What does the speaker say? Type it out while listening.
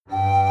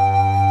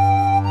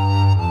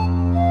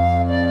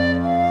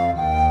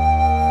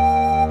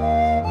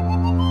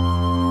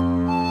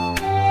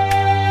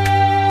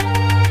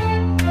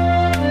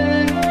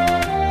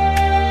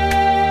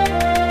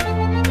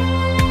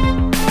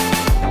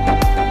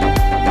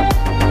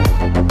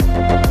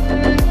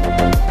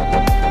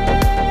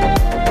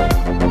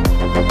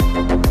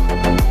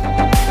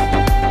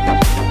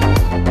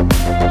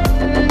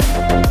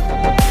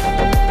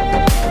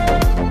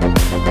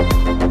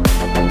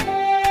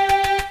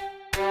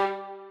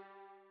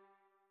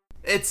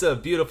It's a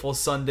beautiful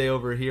Sunday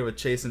over here with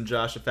Chase and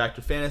Josh of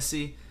Factor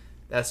Fantasy.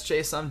 That's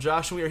Chase, I'm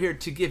Josh, and we are here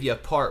to give you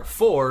part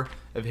 4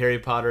 of Harry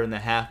Potter and the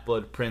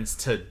Half-Blood Prince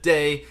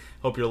today.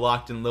 Hope you're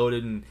locked and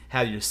loaded and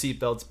have your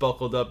seatbelts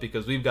buckled up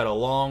because we've got a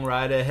long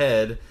ride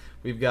ahead.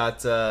 We've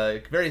got,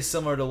 very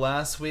similar to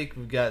last week,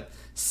 we've got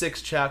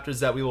 6 chapters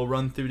that we will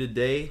run through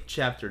today.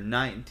 Chapter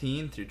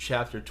 19 through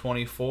chapter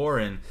 24,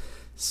 and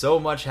so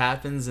much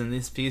happens in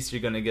this piece.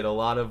 You're going to get a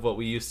lot of what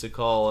we used to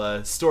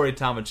call story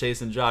time with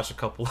Chase and Josh a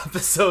couple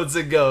episodes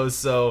ago.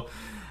 So,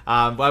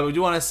 but I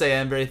do want to say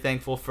I'm very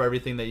thankful for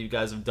everything that you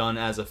guys have done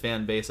as a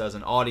fan base, as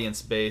an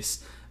audience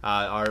base.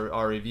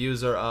 Our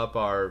reviews are up.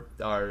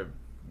 Our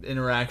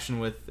interaction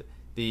with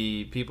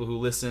the people who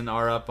listen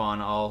are up on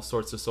all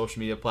sorts of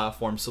social media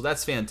platforms. So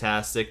that's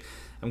fantastic.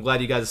 I'm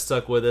glad you guys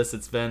stuck with us.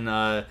 It's been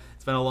a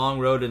long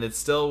road, and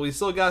we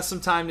still got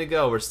some time to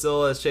go. We're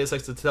still, as Chase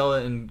likes to tell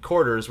it in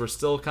quarters, we're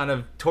still kind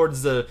of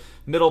towards the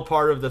middle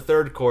part of the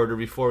third quarter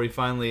before we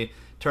finally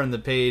turn the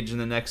page in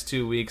the next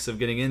 2 weeks of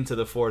getting into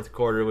the fourth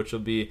quarter, which will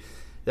be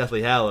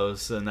Deathly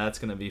Hallows, and that's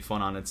going to be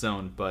fun on its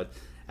own. But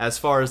as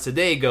far as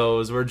today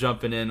goes, we're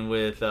jumping in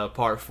with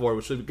part 4,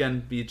 which will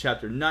again be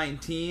chapter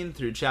 19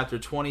 through chapter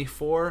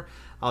 24.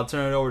 I'll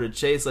turn it over to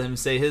Chase, let him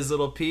say his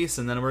little piece,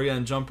 and then we're going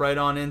to jump right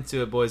on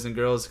into it, boys and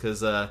girls,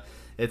 because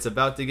it's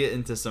about to get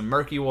into some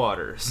murky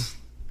waters.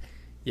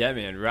 Yeah,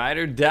 man. Ride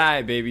or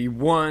die, baby.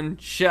 One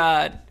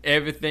shot.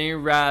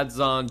 Everything rides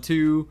on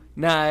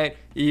tonight.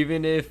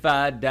 Even if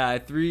I die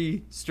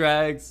 3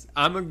 strikes,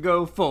 I'ma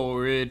go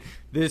for it.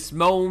 This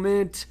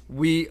moment,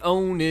 we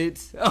own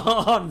it.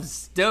 Oh, I'm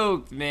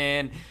stoked,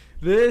 man.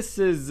 This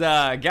has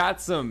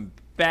got some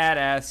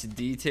badass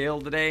detail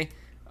today.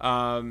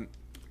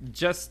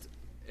 Just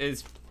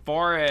as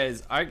far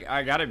as,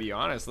 I gotta be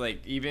honest,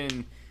 like,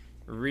 even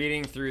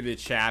reading through the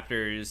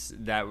chapters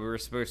that we were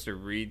supposed to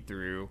read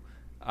through,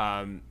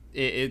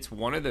 it's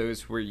one of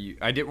those where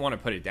I didn't want to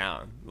put it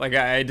down. Like,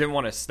 I didn't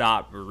want to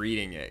stop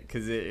reading it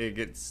because it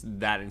gets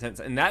that intense.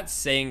 And that's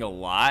saying a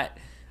lot.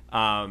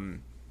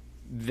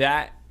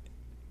 That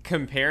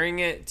comparing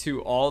it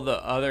to all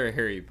the other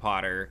Harry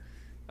Potter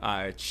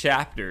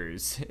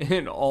chapters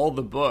in all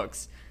the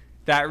books,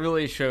 that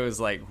really shows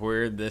like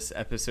where this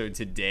episode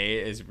today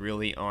is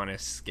really on a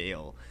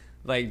scale.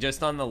 Like,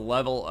 just on the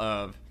level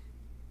of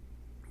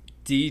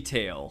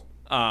detail,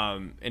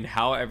 and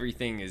how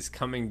everything is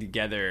coming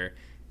together,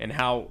 and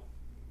how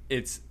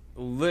it's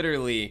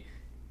literally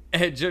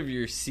edge of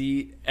your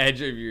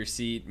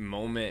seat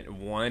moment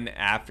one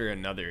after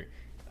another,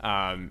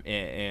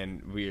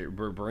 and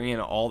we're bringing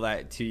all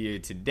that to you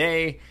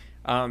today.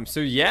 So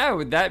yeah,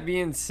 with that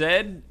being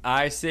said,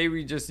 I say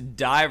we just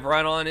dive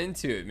right on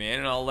into it, man,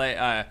 and I'll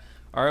let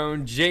our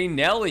own Jay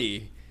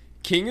Nelly,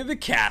 King of the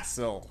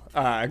Castle,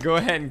 go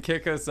ahead and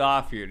kick us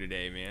off here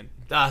today, man.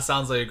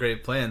 Sounds like a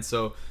great plan.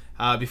 So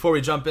before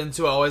we jump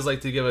into it, I always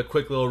like to give a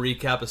quick little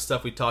recap of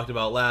stuff we talked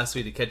about last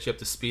week to catch you up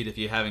to speed if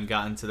you haven't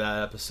gotten to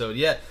that episode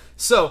yet.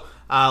 So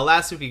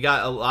last week we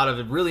got a lot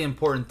of really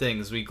important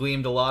things. We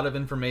gleaned a lot of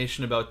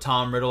information about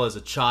Tom Riddle as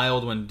a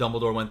child when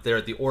Dumbledore went there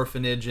at the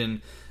orphanage, and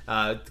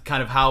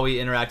kind of how he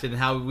interacted, and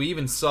how we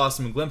even saw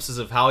some glimpses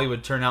of how he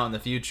would turn out in the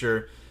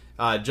future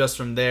just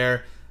from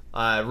there.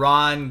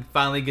 Ron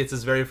finally gets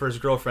his very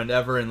first girlfriend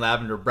ever in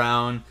Lavender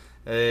Brown.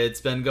 It's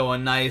been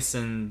going nice,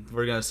 and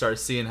we're going to start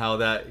seeing how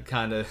that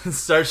kind of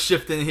starts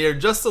shifting here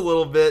just a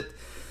little bit.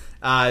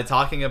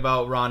 Talking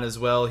about Ron as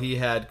well, he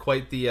had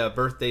quite the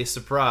birthday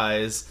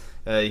surprise.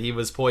 He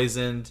was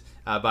poisoned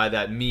by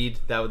that mead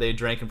that they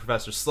drank in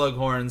Professor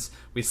Slughorn's.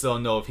 We still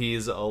don't know if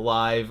he's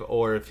alive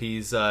or if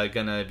he's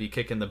going to be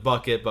kicking the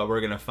bucket, but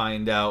we're going to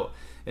find out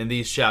in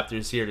these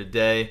chapters here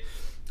today.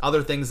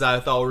 Other things that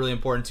I thought were really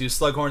important too,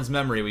 Slughorn's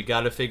memory. We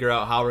got to figure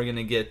out how we're going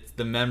to get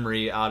the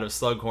memory out of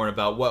Slughorn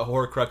about what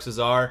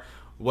Horcruxes are,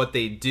 what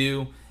they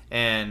do,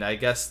 and I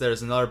guess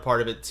there's another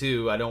part of it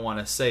too. I don't want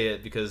to say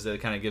it because it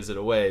kind of gives it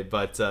away,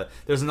 but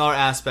there's another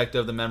aspect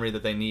of the memory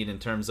that they need in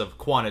terms of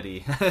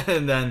quantity,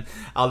 and then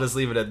I'll just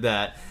leave it at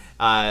that.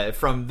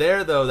 From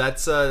there, though,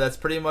 that's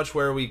pretty much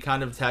where we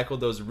kind of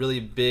tackled those really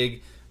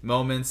big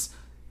moments.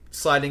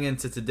 Sliding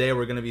into today,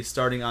 we're going to be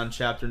starting on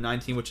chapter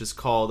 19, which is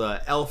called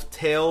Elf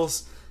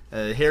Tales.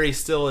 Harry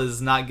still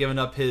is not giving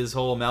up his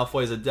whole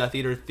Malfoy is a Death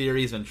Eater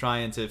theory. He's been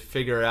trying to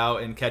figure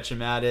out and catch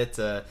him at it.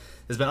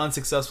 Has been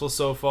unsuccessful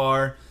so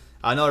far.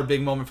 Another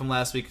big moment from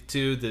last week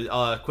too, the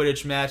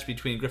Quidditch match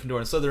between Gryffindor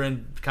and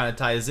Slytherin kind of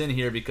ties in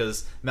here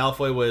because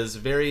Malfoy was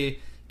very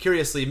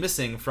curiously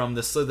missing from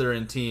the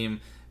Slytherin team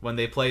when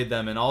they played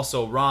them, and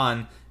also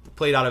Ron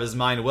played out of his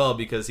mind well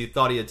because he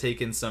thought he had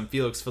taken some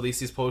Felix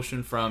Felicis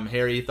potion from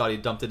Harry. He thought he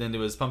dumped it into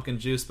his pumpkin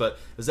juice, but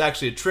it was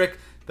actually a trick.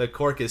 The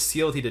cork is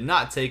sealed. He did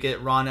not take it.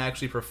 Ron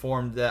actually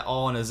performed that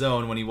all on his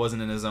own when he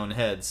wasn't in his own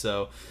head.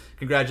 So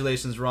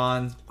congratulations,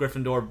 Ron.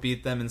 Gryffindor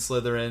beat them in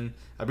Slytherin.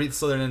 I beat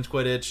Slytherin in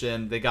Quidditch,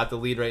 and they got the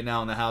lead right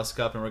now in the House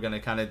Cup, and we're going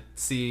to kind of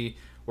see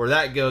where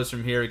that goes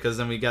from here, because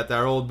then we got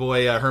our old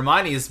boy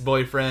Hermione's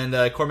boyfriend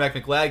Cormac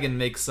McLagan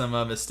make some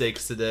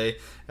mistakes today.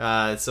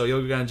 So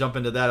you're going to jump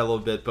into that a little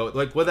bit. But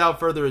like without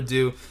further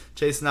ado,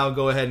 Chase and I'll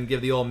go ahead and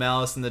give the old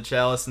Malice in the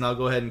Chalice, and I'll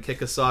go ahead and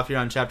kick us off here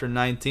on chapter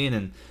 19,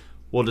 and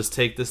we'll just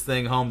take this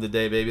thing home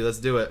today, baby. Let's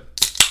do it.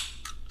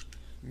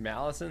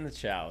 Malice in the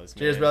Chalice, man.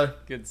 Cheers, brother.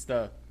 Good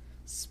stuff.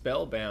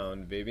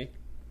 Spellbound, baby.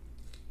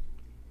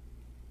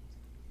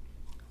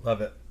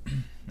 Love it.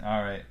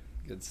 All right.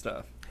 Good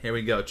stuff. Here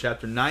we go.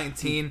 Chapter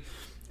 19,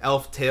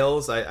 Elf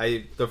Tales.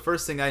 The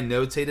first thing I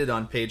notated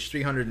on page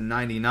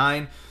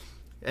 399,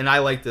 and I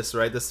like this,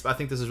 right? I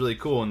think this is really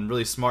cool and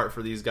really smart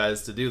for these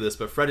guys to do this.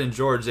 But Fred and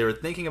George, they were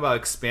thinking about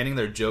expanding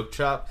their joke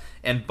shop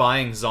and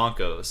buying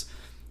Zonko's.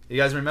 You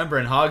guys remember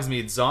in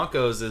Hogsmeade,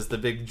 Zonko's is the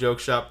big joke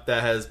shop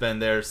that has been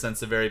there since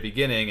the very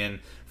beginning.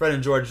 And Fred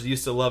and George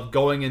used to love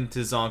going into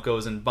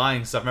Zonko's and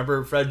buying stuff.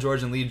 Remember Fred,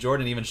 George, and Lee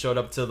Jordan even showed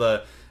up to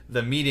the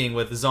meeting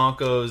with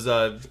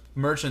Zonko's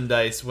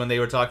merchandise when they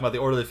were talking about the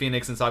Order of the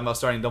Phoenix and talking about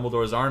starting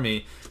Dumbledore's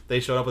army.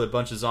 They showed up with a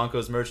bunch of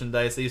Zonko's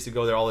merchandise. They used to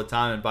go there all the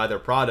time and buy their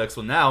products.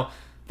 Well, now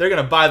they're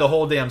going to buy the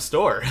whole damn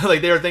store.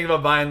 Like, they were thinking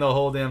about buying the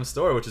whole damn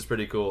store, which is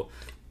pretty cool.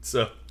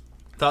 So,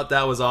 thought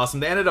that was awesome.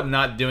 They ended up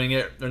not doing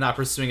it. They're not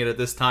pursuing it at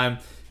this time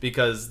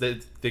because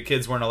the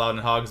kids weren't allowed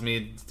in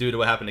Hogsmeade due to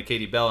what happened to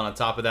Katie Bell. And on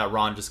top of that,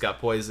 Ron just got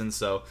poisoned.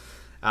 So,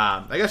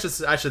 I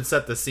guess I should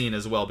set the scene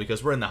as well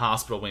because we're in the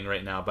hospital wing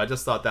right now. But I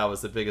just thought that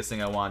was the biggest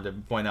thing I wanted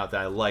to point out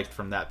that I liked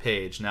from that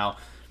page. Now,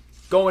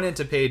 going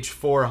into page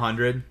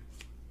 400,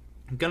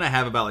 I'm going to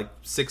have about like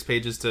 6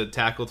 pages to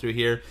tackle through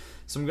here.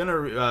 So I'm going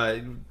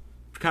to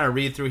kind of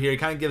read through here. It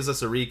kind of gives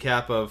us a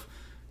recap of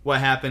what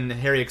happened,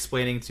 Harry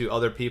explaining to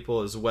other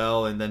people as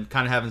well, and then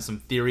kind of having some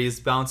theories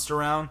bounced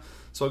around.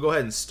 So I'll go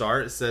ahead and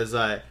start. It says,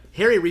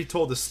 Harry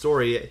retold the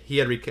story he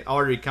had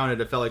already recounted,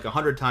 it felt like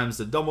 100 times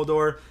to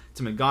Dumbledore,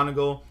 to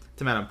McGonagall,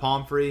 to Madame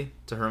Pomfrey,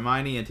 to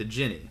Hermione, and to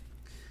Ginny. ...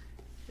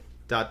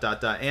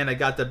 And I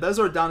got the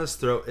Bezoar down his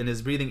throat, and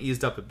his breathing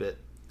eased up a bit.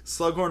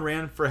 Slughorn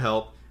ran for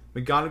help.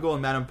 McGonagall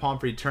and Madame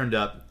Pomfrey turned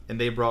up, and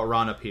they brought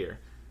Ron up here.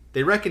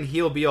 They reckon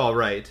he'll be all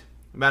right.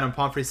 Madame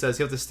Pomfrey says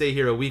he'll have to stay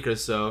here a week or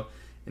so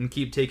and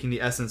keep taking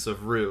the essence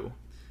of Rue.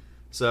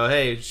 So,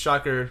 hey,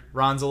 shocker,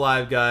 Ron's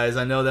alive, guys.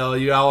 I know that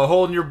you all were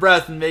holding your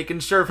breath and making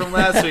sure from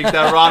last week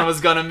that Ron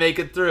was going to make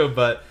it through,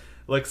 but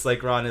looks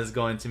like Ron is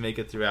going to make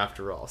it through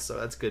after all, so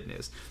that's good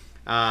news.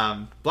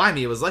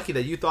 Blimey, it was lucky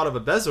that you thought of a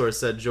Bezoar,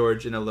 said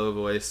George in a low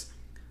voice.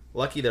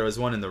 Lucky there was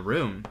one in the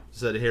room,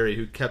 said Harry,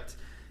 who kept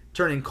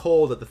turning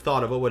cold at the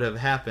thought of what would have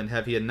happened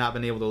had he not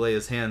been able to lay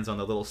his hands on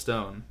the little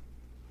stone.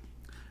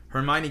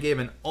 Hermione gave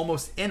an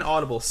almost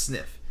inaudible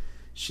sniff.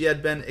 She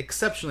had been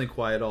exceptionally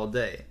quiet all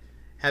day.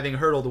 Having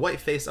hurtled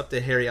white-faced up to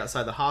Harry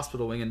outside the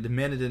hospital wing and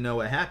demanded to know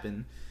what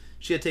happened,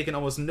 she had taken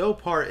almost no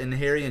part in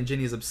Harry and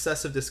Ginny's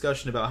obsessive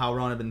discussion about how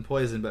Ron had been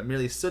poisoned, but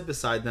merely stood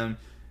beside them,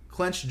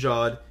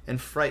 clenched-jawed and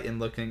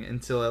frightened-looking,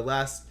 until at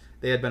last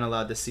they had been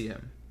allowed to see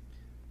him.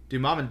 Do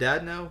Mom and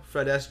Dad know?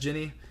 Fred asked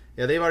Ginny.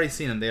 Yeah, they've already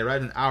seen him. They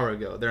arrived an hour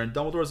ago. They're in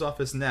Dumbledore's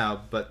office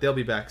now, but they'll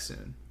be back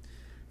soon.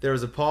 There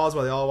was a pause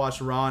while they all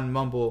watched Ron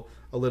mumble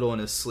a little in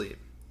his sleep.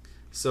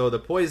 So the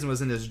poison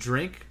was in his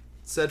drink?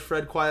 Said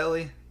Fred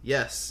quietly.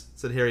 Yes,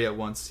 said Harry at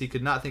once. He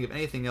could not think of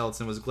anything else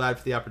and was glad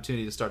for the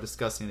opportunity to start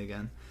discussing it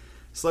again.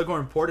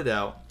 Slughorn poured it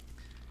out.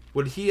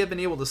 Would he have been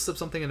able to slip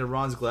something into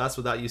Ron's glass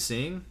without you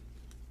seeing?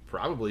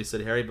 Probably,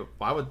 said Harry, but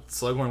why would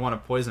Slughorn want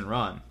to poison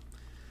Ron?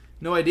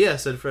 No idea,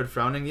 said Fred,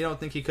 frowning. You don't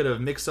think he could have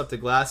mixed up the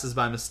glasses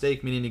by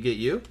mistake, meaning to get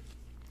you?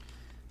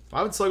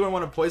 Why would Slughorn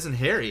want to poison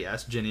Harry?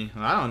 Asked Ginny.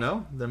 Well, I don't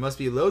know. There must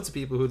be loads of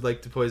people who'd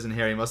like to poison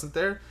Harry, mustn't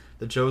there?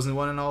 The Chosen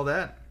One and all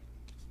that.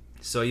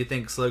 So you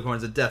think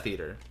Slughorn's a Death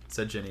Eater,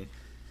 said Ginny.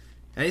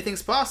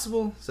 Anything's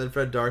possible, said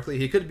Fred darkly.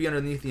 He could be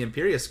underneath the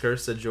Imperius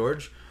curse, said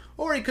George.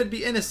 Or he could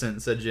be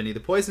innocent, said Ginny. The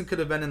poison could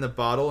have been in the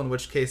bottle, in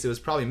which case it was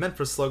probably meant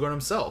for Slughorn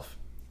himself.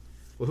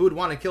 Well, who would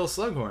want to kill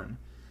Slughorn?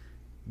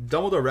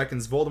 Dumbledore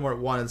reckons Voldemort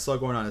wanted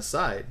Slughorn on his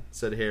side,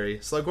 said Harry.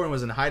 Slughorn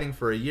was in hiding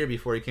for a year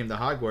before he came to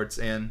Hogwarts,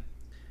 and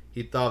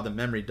he thought of the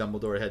memory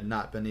Dumbledore had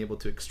not been able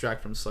to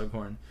extract from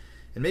Slughorn.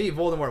 And maybe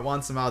Voldemort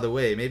wants him out of the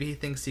way. Maybe he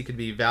thinks he could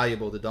be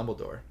valuable to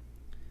Dumbledore.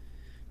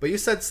 But you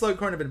said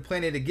Slughorn had been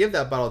planning to give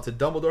that bottle to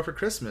Dumbledore for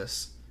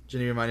Christmas,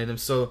 Ginny reminded him,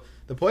 so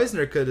the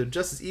poisoner could have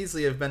just as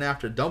easily have been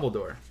after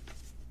Dumbledore.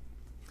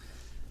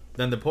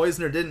 Then the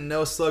poisoner didn't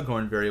know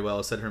Slughorn very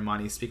well, said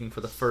Hermione, speaking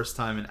for the first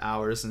time in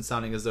hours and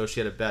sounding as though she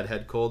had a bad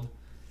head cold.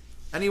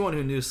 Anyone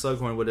who knew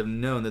Slughorn would have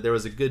known that there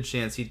was a good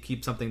chance he'd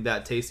keep something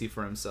that tasty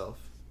for himself.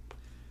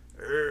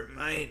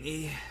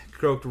 Hermione,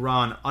 croaked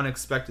Ron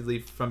unexpectedly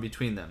from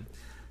between them.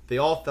 They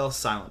all fell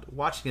silent,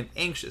 watching him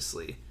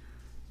anxiously,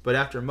 but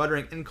after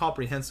muttering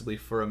incomprehensibly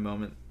for a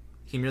moment,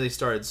 he merely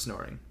started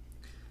snoring.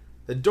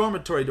 The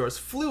dormitory doors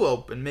flew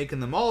open, making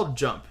them all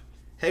jump.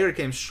 Hagrid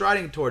came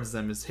striding towards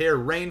them, his hair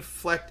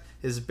rain-flecked,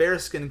 his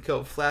bearskin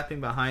coat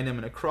flapping behind him,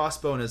 and a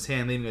crossbow in his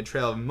hand, leaving a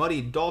trail of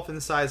muddy,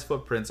 dolphin-sized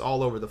footprints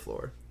all over the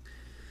floor.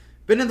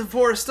 Been in the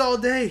forest all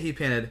day, he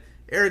panted.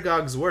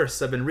 Aragog's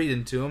worse, I've been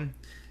reading to him.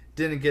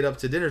 Didn't get up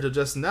to dinner till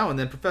just now, and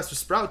then Professor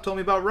Sprout told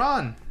me about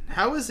Ron.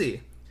 How is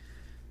he?"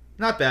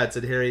 "Not bad,"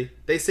 said Harry.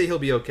 "They say he'll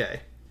be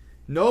okay."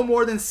 "No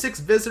more than 6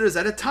 visitors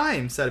at a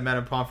time," said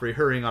Madame Pomfrey,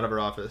 hurrying out of her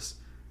office.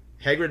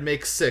 "Hagrid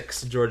makes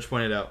 6, George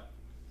pointed out.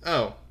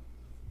 "Oh.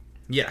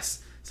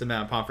 Yes," said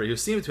Madame Pomfrey, who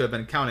seemed to have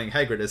been counting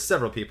Hagrid as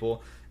several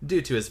people,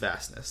 due to his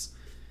vastness.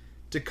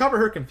 To cover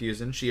her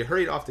confusion, she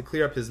hurried off to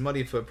clear up his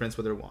muddy footprints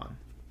with her wand.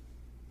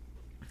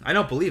 "I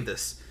don't believe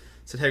this,"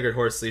 said Hagrid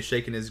hoarsely,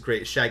 shaking his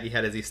great shaggy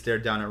head as he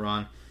stared down at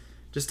Ron.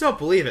 "Just don't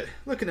believe it.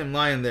 Look at him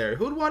lying there.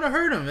 Who'd want to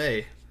hurt him,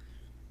 eh?"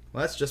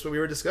 "Well, that's just what we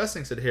were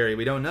discussing," said Harry.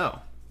 "We don't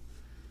know."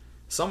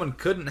 "Someone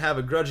couldn't have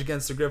a grudge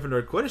against the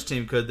Gryffindor Quidditch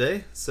team, could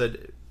they?"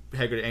 said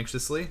Hagrid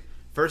anxiously.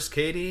 "First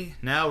Katie,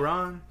 now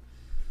Ron."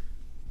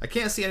 "I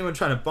can't see anyone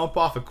trying to bump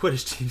off a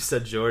Quidditch team,"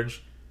 said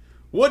George.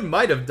 "Wood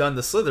might have done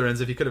the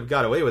Slytherins if he could have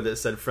got away with it,"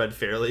 said Fred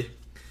fairly.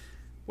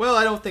 "Well,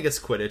 I don't think it's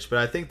Quidditch, but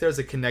I think there's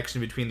a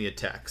connection between the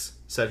attacks,"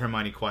 said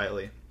Hermione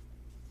quietly.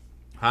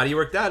 "How do you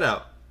work that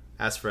out?"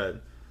 asked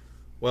Fred.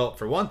 "Well,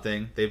 for one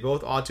thing, they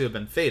both ought to have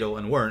been fatal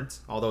and weren't,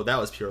 although that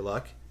was pure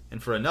luck.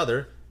 And for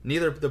another,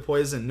 neither the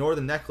poison nor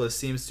the necklace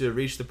seems to have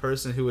reached the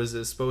person who was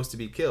supposed to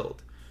be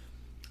killed.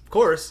 Of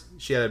course,"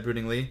 she added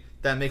broodingly,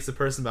 "that makes the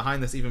person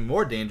behind this even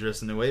more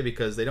dangerous in a way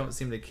because they don't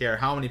seem to care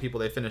how many people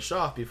they finish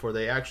off before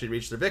they actually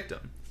reach their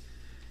victim."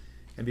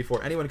 And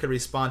before anyone could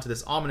respond to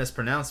this ominous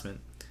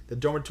pronouncement, the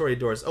dormitory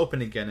doors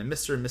opened again and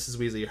Mr. and Mrs.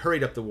 Weasley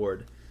hurried up the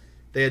ward.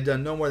 They had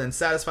done no more than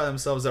satisfy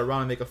themselves that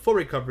Ron would make a full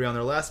recovery on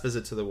their last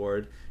visit to the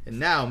ward, and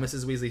now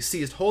Mrs. Weasley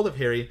seized hold of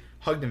Harry,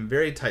 hugged him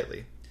very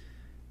tightly.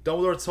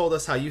 "Dumbledore told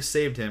us how you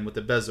saved him with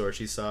the Bezoar,"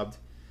 she sobbed.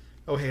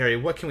 "Oh, Harry,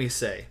 what can we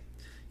say?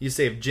 You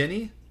saved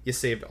Ginny, you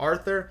saved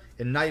Arthur,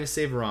 and now you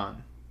saved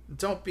Ron."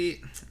 "Don't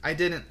be..." "I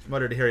didn't,"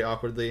 muttered Harry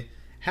awkwardly.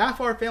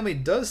 "Half our family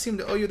does seem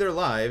to owe you their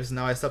lives,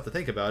 now I stop to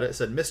think about it,"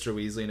 said Mr.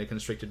 Weasley in a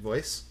constricted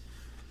voice.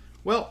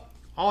 "Well,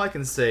 all I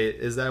can say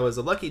is that it was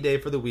a lucky day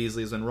for the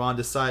Weasleys when Ron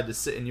decided to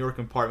sit in your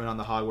compartment on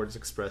the Hogwarts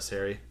Express,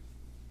 Harry."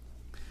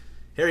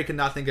 Harry could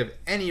not think of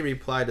any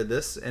reply to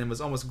this, and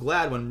was almost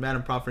glad when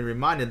Madame Pomfrey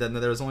reminded them that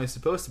there was only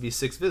supposed to be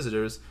 6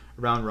 visitors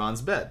around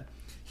Ron's bed.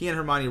 He and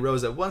Hermione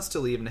rose at once to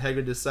leave, and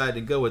Hagrid decided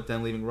to go with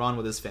them, leaving Ron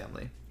with his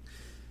family.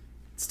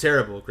 "It's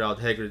terrible," growled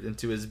Hagrid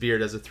into his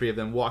beard as the 3 of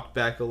them walked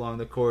back along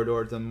the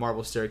corridor to the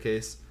marble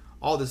staircase.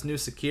 "All this new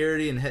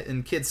security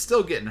and kids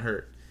still getting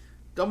hurt.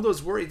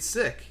 Dumbledore's worried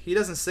sick. He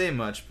doesn't say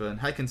much, but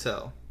I can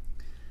tell."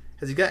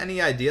 "Has he got any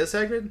ideas,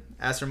 Hagrid?"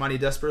 asked Hermione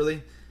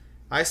desperately.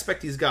 "I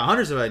expect he's got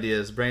hundreds of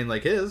ideas, brain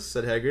like his,"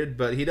 said Hagrid,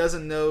 "but he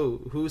doesn't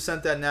know who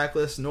sent that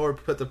necklace nor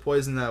put the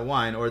poison in that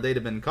wine, or they'd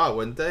have been caught,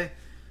 wouldn't they?"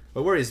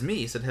 "What worries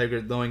me," said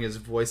Hagrid, lowering his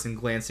voice and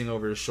glancing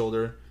over his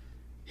shoulder.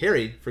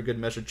 Harry, for good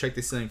measure, checked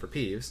the ceiling for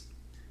Peeves.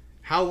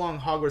 "How long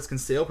Hogwarts can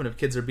stay open if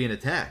kids are being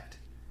attacked?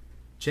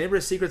 Chamber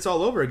of Secrets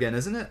all over again,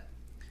 isn't it?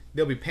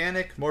 There'll be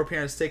panic, more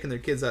parents taking their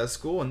kids out of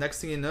school, and next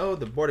thing you know,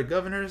 the Board of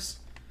Governors..."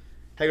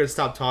 Hagrid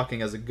stopped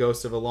talking as the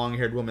ghost of a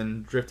long-haired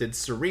woman drifted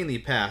serenely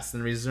past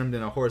and resumed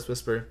in a hoarse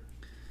whisper.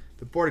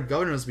 "The Board of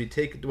Governors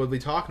will be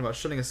talking about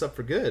shutting us up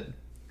for good."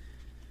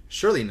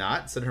 "Surely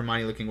not," said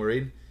Hermione, looking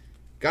worried.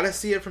 "Gotta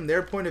see it from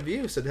their point of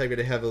view," said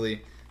Hagrid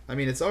heavily. "I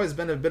mean, it's always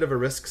been a bit of a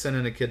risk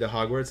sending a kid to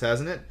Hogwarts,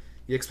 hasn't it?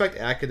 You expect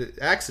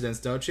accidents,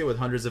 don't you, with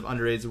hundreds of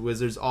underage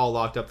wizards all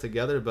locked up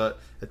together,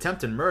 but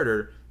attempted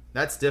murder,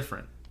 that's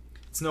different.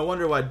 It's no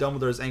wonder why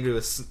Dumbledore is angry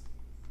with..."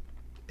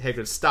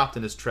 Hagrid stopped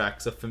in his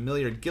tracks, a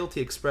familiar,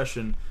 guilty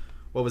expression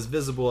what was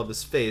visible of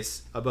his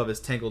face above his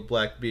tangled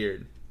black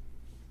beard.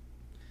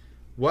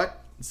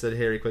 "What?" said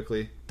Harry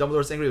quickly.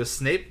 "Dumbledore's angry with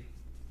Snape?"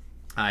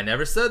 "I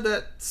never said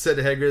that," said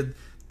Hagrid,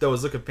 though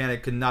his look of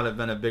panic could not have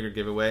been a bigger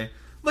giveaway.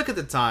 "Look at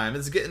the time.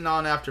 It's getting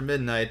on after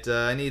midnight.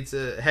 I need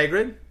to..."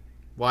 "Hagrid,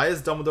 why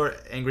is Dumbledore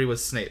angry with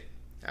Snape?"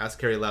 asked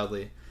Harry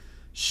loudly.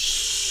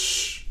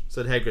 "Shh,"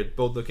 said Hagrid,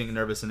 both looking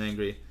nervous and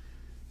angry.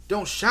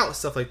 "Don't shout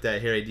stuff like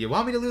that, Harry. Do you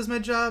want me to lose my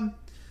job?"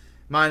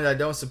 "Mind, I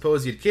don't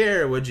suppose you'd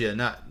care, would you?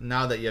 Not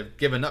now that you've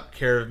given up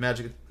care of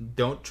magic..."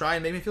 "Don't try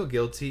and make me feel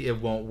guilty.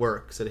 It won't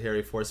work," said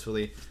Harry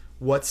forcefully.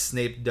 "What's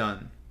Snape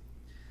done?"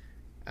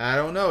 "I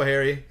don't know,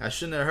 Harry. I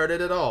shouldn't have heard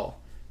it at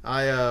all.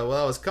 I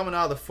was coming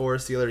out of the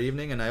forest the other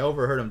evening, and I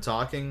overheard him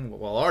talking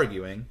while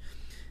arguing.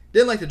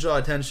 Didn't like to draw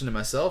attention to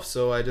myself,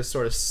 so I just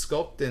sort of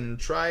skulked and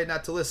tried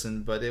not to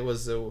listen, but it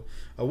was a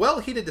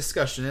well-heated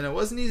discussion, and it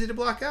wasn't easy to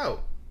block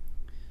out."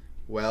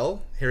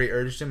 "Well?" Harry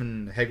urged him,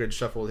 and Hagrid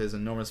shuffled his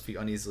enormous feet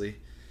uneasily.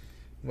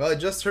 "Well, I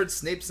just heard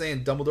Snape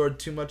saying Dumbledore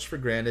too much for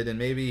granted, and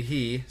maybe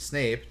he,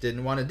 Snape,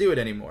 didn't want to do it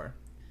anymore."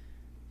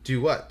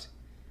 "Do what?"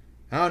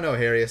 "I don't know,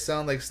 Harry. It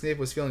sounded like Snape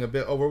was feeling a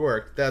bit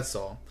overworked, that's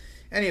all.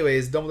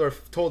 Anyways, Dumbledore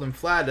told him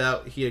flat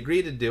out he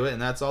agreed to do it,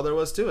 and that's all there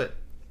was to it.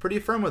 Pretty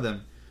firm with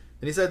him.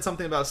 Then he said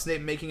something about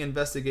Snape making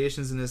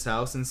investigations in his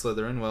house in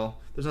Slytherin.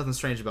 Well, there's nothing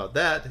strange about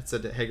that,"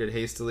 said Hagrid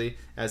hastily,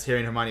 as Harry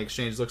and Hermione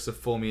exchanged looks of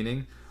full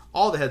meaning.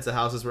 "All the heads of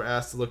houses were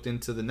asked to look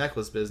into the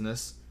necklace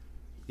business."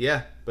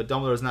 "Yeah, but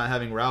Dumbledore's not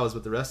having rows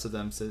with the rest of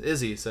them, is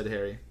he?" said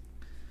Harry.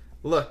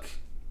 "Look."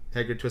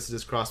 Hagrid twisted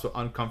his crossbow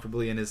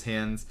uncomfortably in his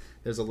hands.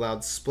 There's a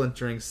loud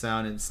splintering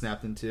sound and it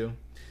snapped in two.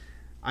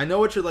 I know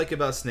what you're like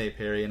about Snape,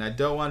 Harry, and I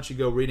don't want you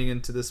to go reading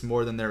into this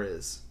more than there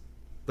is.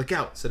 Look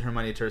out, said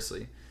Hermione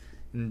tersely.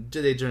 And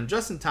they turned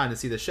just in time to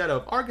see the shadow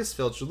of Argus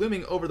Filch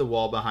looming over the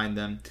wall behind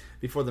them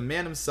before the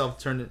man himself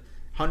turned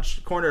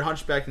cornered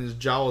hunchback and his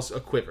jowls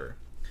a-quiver.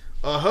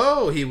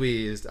 "Oh-ho," he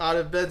wheezed. "Out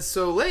of bed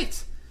so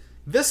late?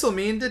 This'll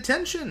mean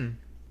detention."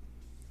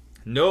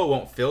 "No, it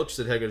won't, Filch,"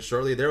 said Hagrid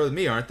shortly. "They're with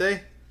me, aren't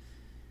they?"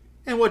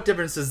 "And what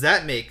difference does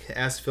that make?"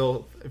 asked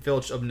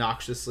Filch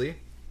obnoxiously.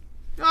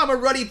 "I'm a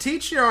ruddy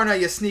teacher, aren't I,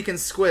 you sneaking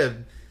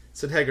squib?"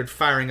 said Hagrid,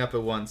 firing up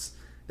at once.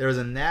 There was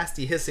a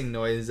nasty hissing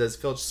noise as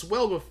Filch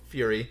swelled with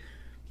fury.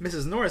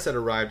 Mrs. Norris had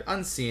arrived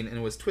unseen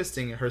and was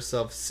twisting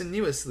herself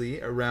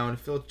sinuously around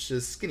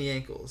Filch's skinny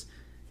ankles.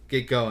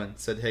 "Get going,"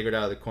 said Hagrid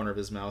out of the corner of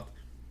his mouth.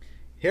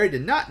 Harry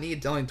did not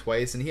need telling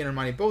twice, and he and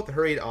Hermione both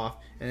hurried off,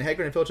 and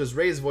Hagrid and Filch's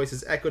raised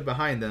voices echoed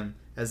behind them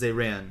as they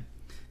ran.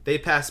 They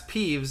passed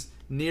Peeves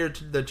near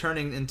to the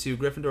turning into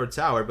Gryffindor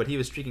Tower, but he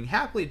was streaking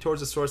happily towards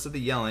the source of the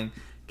yelling,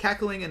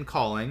 cackling and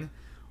calling.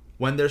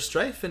 "When there's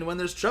strife and when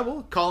there's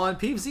trouble, call on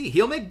Peevesy.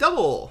 He'll make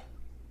double."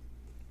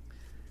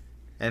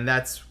 And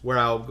that's where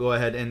I'll go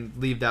ahead and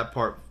leave that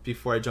part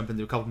before I jump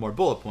into a couple more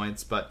bullet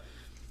points. But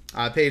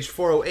page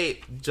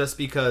 408, just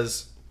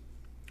because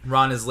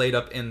Ron is laid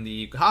up in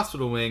the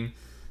hospital wing,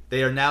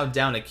 they are now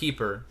down a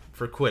keeper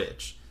for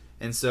Quidditch.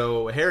 And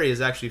so Harry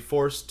is actually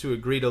forced to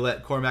agree to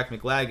let Cormac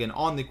McLaggen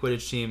on the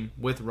Quidditch team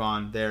with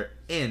Ron there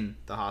in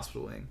the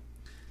hospital wing.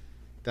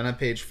 Then on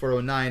page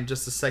 409,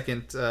 just the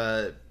second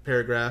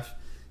paragraph,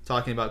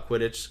 talking about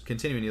Quidditch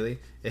continually.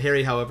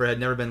 Harry, however, had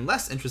never been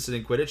less interested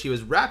in Quidditch. He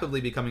was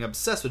rapidly becoming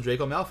obsessed with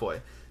Draco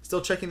Malfoy.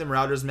 Still checking the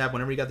Marauders map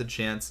whenever he got the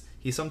chance,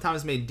 he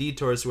sometimes made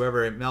detours to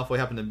wherever Malfoy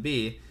happened to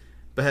be,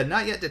 but had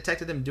not yet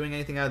detected him doing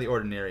anything out of the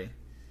ordinary.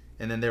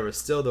 And then there were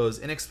still those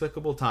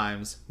inexplicable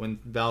times when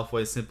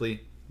Malfoy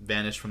simply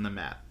vanished from the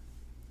map.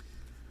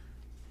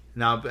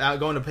 Now,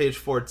 going to page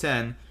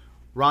 410,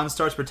 Ron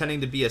starts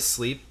pretending to be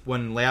asleep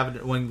when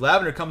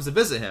Lavender comes to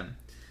visit him.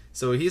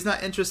 So he's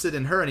not interested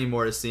in her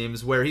anymore, it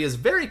seems, where he is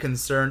very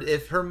concerned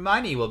if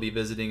Hermione will be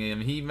visiting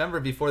him. He, remember,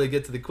 before they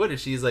get to the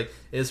Quidditch, he's like,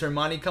 "Is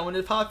Hermione coming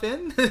to pop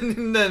in?"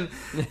 And then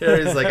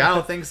Harry's like, "I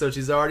don't think so.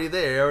 She's already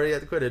there, already at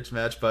the Quidditch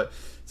match." But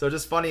so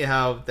just funny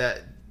how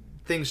that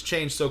things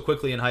change so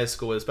quickly in high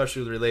school,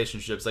 especially with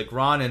relationships. Like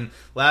Ron and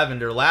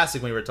Lavender, last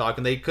week when we were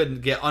talking, they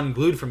couldn't get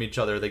unglued from each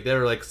other. Like they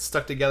were like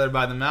stuck together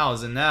by the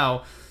mouths. And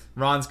now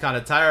Ron's kind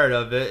of tired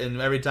of it, and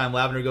every time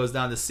Lavender goes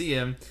down to see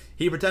him,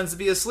 he pretends to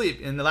be asleep.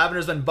 And the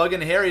Lavender's been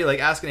bugging Harry, like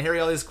asking Harry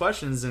all these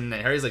questions, and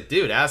Harry's like,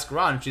 "Dude, ask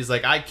Ron." And she's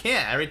like, "I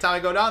can't. Every time I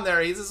go down there,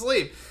 he's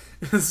asleep."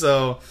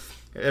 So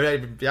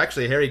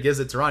actually, Harry gives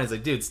it to Ron. He's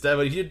like, "Dude,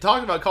 if you're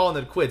talking about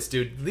calling it quits,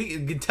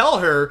 dude, tell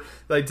her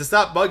like to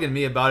stop bugging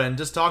me about it and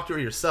just talk to her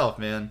yourself,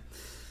 man."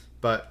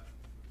 But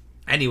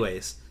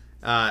anyways,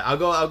 I'll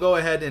go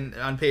ahead and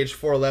on page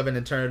 411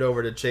 and turn it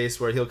over to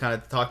Chase, where he'll kind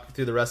of talk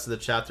through the rest of the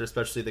chapter,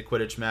 especially the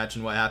Quidditch match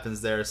and what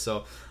happens there.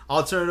 So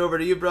I'll turn it over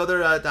to you,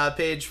 brother, at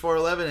page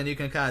 411, and you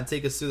can kind of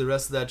take us through the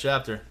rest of that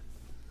chapter.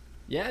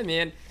 Yeah,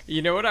 man.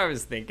 You know what I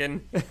was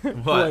thinking?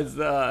 What?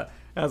 Was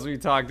as we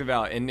talked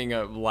about ending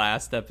up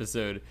last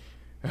episode,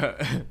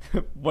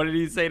 what did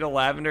he say to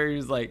Lavender? He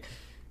was like,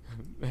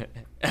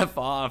 "F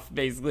off,"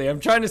 basically. "I'm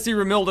trying to see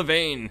Romilda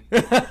Vane."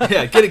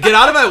 Yeah, get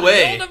out of my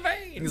way. Romilda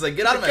Vane. He's like,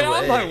 "Get out of my way. Get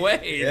out of my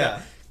way."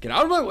 Yeah. Get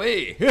out of my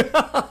way.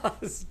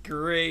 It's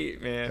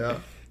great, man. Yeah.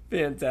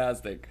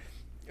 Fantastic.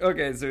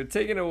 Okay, so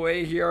taking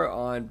away here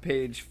on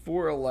page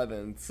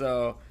 411.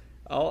 So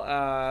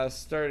I'll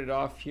start it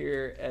off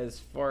here as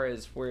far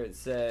as where it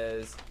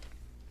says,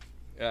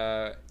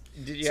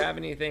 did you have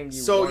anything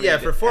you wanted yeah,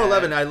 for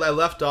 411, add? I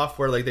left off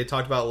where like they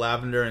talked about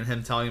Lavender and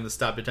him telling him to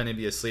stop pretending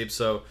to be asleep.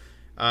 So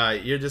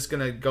you're just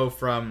going to go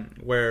from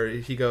where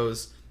he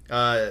goes,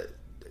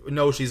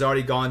 "No, she's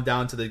already gone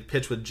down to the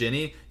pitch with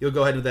Ginny." You'll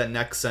go ahead with that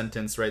next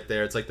sentence right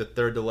there. It's like the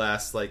third to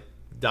last like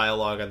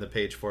dialogue on the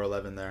page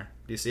 411 there.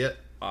 Do you see it?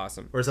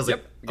 Awesome. Where it says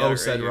like, "Oh,"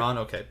 said Ron.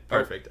 Okay,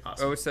 perfect.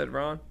 Awesome. "Oh," said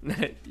Ron?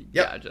 Yep.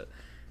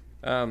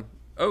 Gotcha.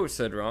 "Oh,"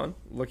 said Ron,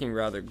 looking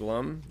rather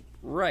glum.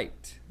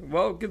 "Right.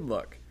 Well, good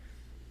luck.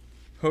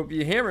 Hope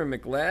you hammer,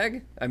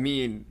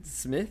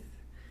 Smith."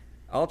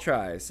 "I'll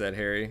try," said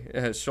Harry,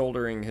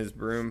 shouldering his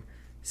broom.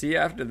 "See you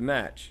after the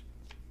match."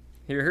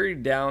 He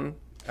hurried down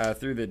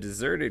through the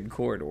deserted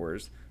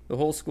corridors. The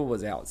whole school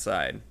was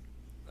outside,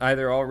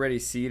 either already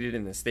seated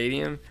in the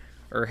stadium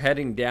or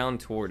heading down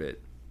toward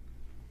it.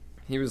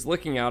 He was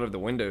looking out of the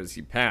windows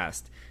he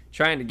passed,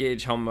 trying to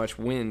gauge how much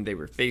wind they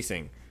were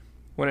facing,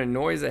 when a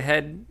noise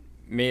ahead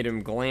made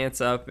him glance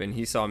up, and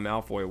he saw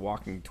Malfoy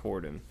walking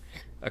toward him,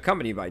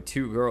 accompanied by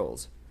two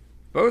girls,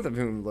 both of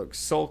whom looked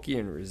sulky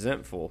and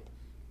resentful.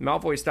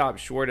 Malfoy stopped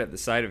short at the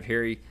sight of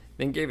Harry,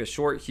 then gave a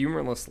short,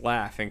 humorless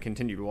laugh and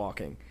continued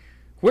walking.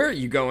 "Where are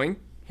you going?"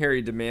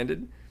 Harry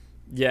demanded.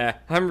 "Yeah,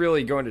 I'm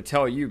really going to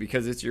tell you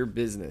because it's your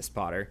business,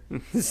 Potter,"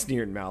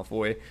 sneered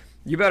Malfoy.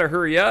 "You better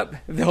hurry up.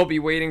 They'll be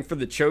waiting for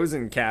the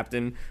chosen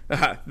captain,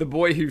 the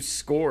boy who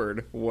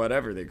scored,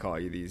 whatever they call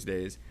you these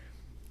days."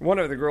 One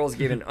of the girls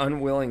gave an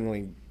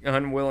unwilling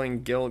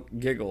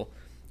giggle.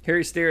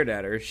 Harry stared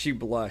at her. She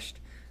blushed.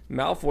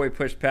 Malfoy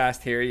pushed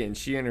past Harry, and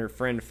she and her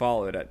friend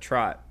followed at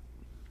trot,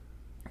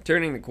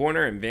 turning the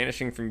corner and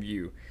vanishing from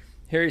view.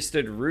 Harry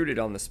stood rooted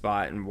on the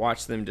spot and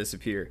watched them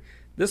disappear.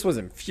 This was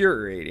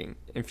infuriating.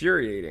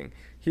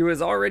 He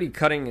was already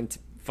cutting into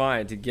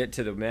fine to get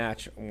to the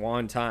match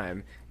on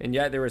time, and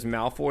yet there was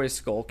Malfoy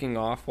skulking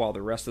off while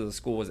the rest of the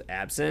school was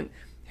absent.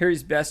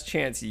 Harry's best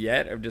chance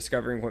yet of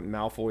discovering what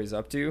Malfoy is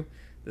up to.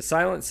 The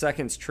silent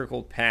seconds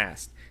trickled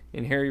past,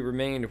 and Harry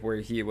remained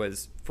where he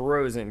was,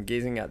 frozen,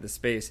 gazing at the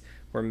space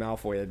where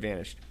Malfoy had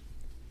vanished.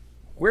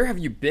 "Where have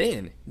you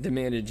been?"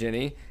 demanded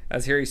Ginny,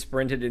 as Harry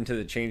sprinted into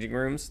the changing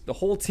rooms. The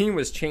whole team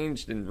was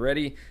changed and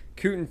ready.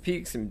 Coot and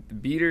Peaks and the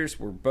Beaters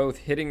were both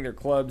hitting their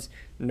clubs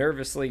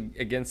nervously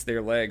against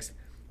their legs.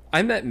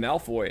 "I met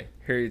Malfoy,"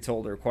 Harry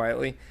told her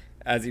quietly,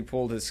 as he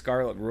pulled his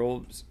scarlet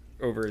robes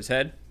over his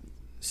head.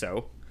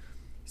 So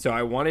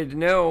I wanted to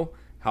know,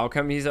 how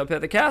come he's up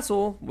at the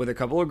castle with a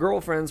couple of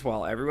girlfriends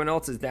while everyone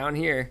else is down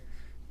here?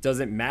 Does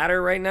it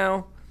matter right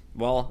now?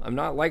 "Well, I'm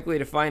not likely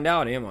to find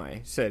out, am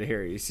I?" said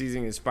Harry,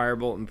 seizing his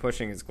firebolt and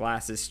pushing his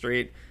glasses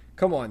straight.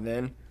 "Come on,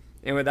 then."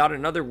 And without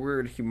another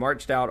word, he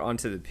marched out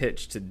onto the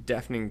pitch to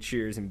deafening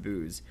cheers and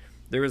boos.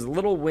 There was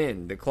little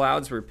wind, the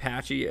clouds were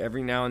patchy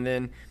every now and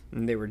then,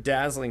 and they were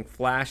dazzling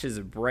flashes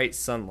of bright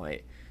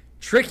sunlight.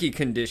 "Tricky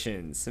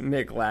conditions,"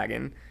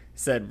 McLagan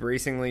said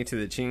bracingly to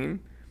the team.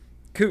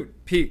 "Coot,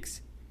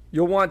 Peaks,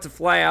 you'll want to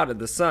fly out of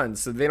the sun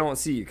so they don't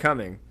see you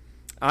coming."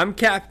 "I'm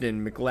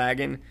Captain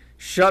McLagan.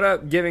 Shut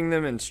up giving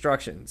them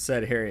instructions,"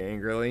 said Harry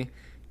angrily.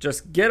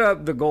 "Just get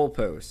up the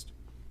goalpost."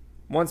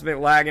 Once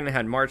McLagan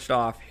had marched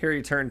off,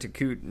 Harry turned to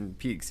Coot and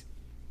Peaks.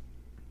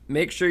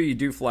 "Make sure you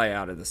do fly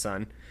out of the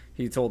sun,"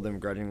 he told them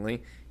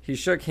grudgingly. He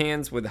shook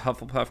hands with the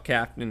Hufflepuff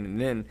captain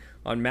and then,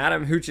 on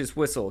Madame Hooch's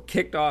whistle,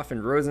 kicked off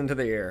and rose into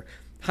the air,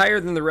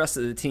 higher than the rest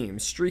of the team,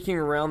 streaking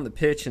around the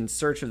pitch in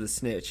search of the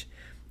snitch.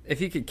 If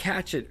he could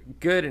catch it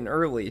good and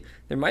early,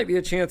 there might be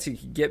a chance he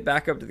could get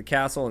back up to the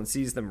castle and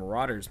seize the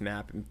Marauders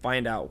map and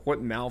find out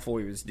what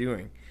Malfoy was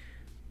doing.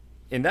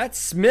 "And that's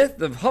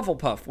Smith of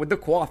Hufflepuff with the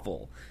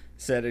quaffle,"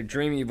 said a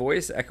dreamy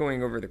voice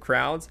echoing over the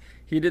crowds.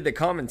 He did the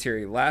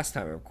commentary last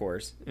time, of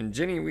course, and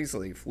Ginny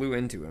Weasley flew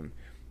into him.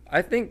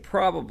 I think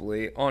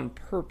probably on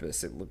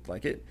purpose, it looked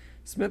like it.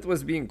 Smith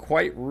was being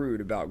quite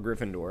rude about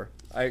Gryffindor.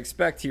 I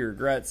expect he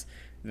regrets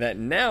that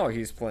now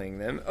he's playing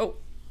them. Oh,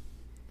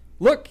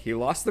 look, he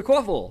lost the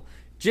quaffle.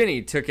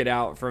 Ginny took it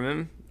out from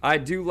him. I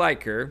do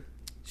like her.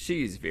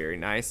 She's very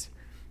nice.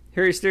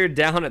 Harry stared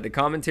down at the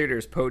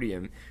commentator's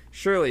podium.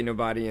 Surely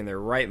nobody in their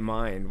right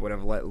mind would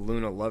have let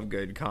Luna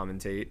Lovegood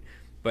commentate.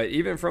 But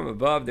even from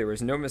above, there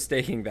was no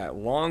mistaking that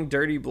long,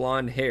 dirty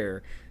blonde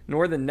hair,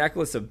 nor the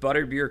necklace of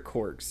butterbeer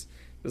corks.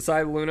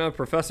 Beside Luna,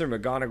 Professor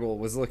McGonagall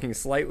was looking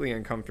slightly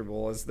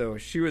uncomfortable, as though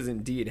she was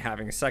indeed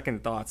having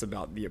second thoughts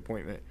about the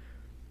appointment.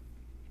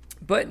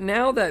 But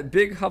now that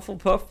big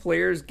Hufflepuff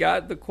player's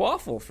got the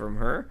quaffle from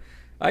her,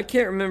 I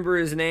can't remember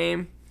his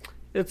name.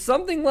 It's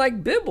something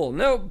like Bibble.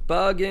 No,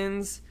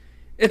 Buggins.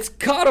 "It's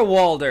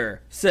Cotawalder,"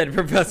 said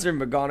Professor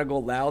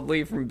McGonagall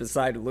loudly from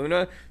beside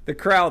Luna. The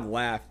crowd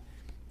laughed.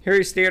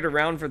 Harry stared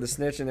around for the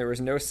snitch, and there was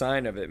no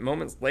sign of it.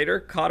 Moments later,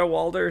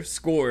 Cotawalder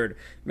scored.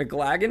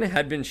 McLagan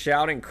had been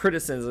shouting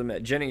criticism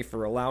at Ginny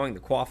for allowing the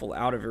quaffle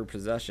out of her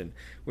possession,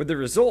 with the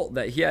result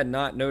that he had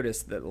not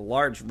noticed that the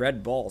large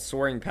red ball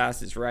soaring past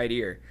his right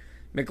ear.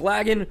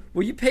 "McLagan,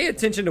 will you pay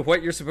attention to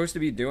what you're supposed to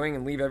be doing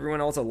and leave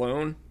everyone else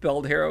alone?"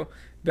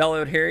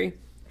 bellowed Harry,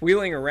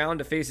 wheeling around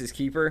to face his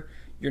keeper.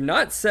 "You're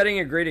not setting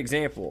a great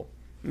example,"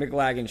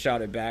 McLagan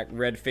shouted back,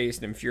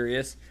 red-faced and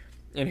furious.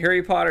 "And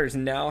Harry Potter's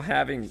now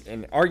having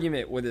an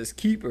argument with his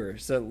keeper,"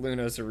 said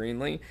Luna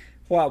serenely,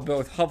 while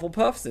both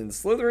Hufflepuffs and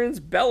Slytherins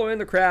bellow in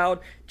the crowd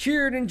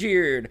cheered and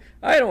jeered.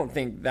 "I don't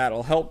think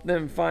that'll help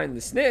them find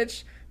the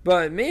snitch,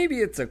 but maybe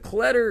it's a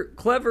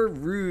clever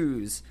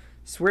ruse."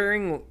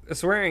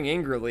 Swearing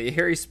angrily,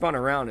 Harry spun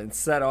around and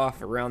set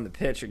off around the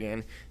pitch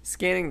again,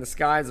 scanning the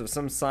skies for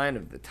some sign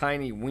of the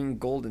tiny winged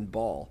golden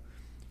ball.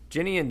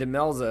 Ginny and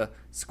Demelza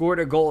scored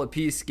a goal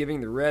apiece, giving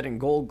the red and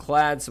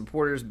gold-clad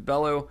supporters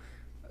bellow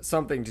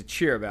something to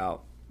cheer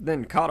about.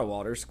 Then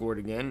Cotawalder scored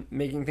again,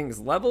 making things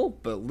level,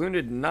 but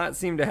Luna did not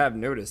seem to have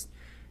noticed.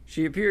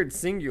 She appeared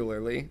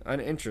singularly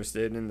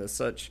uninterested in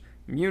such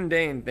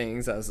mundane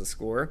things as the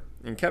score,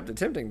 and kept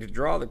attempting to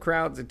draw the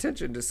crowd's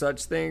attention to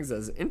such things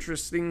as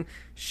interesting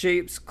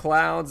shapes,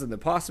 clouds, and the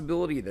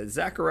possibility that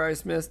Zachariah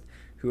Smith,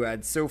 who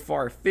had so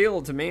far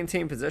failed to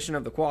maintain possession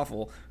of the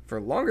quaffle for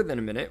longer than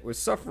a minute, was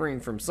suffering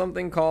from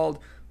something called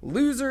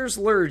loser's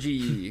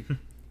lurgy.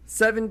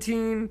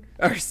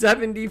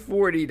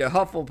 70-40 to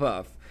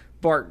Hufflepuff,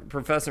 barked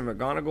Professor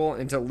McGonagall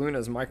into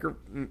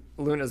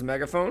Luna's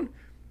megaphone.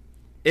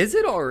 "Is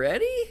it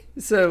already?"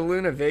 said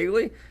Luna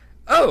vaguely.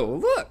 "Oh,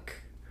 look!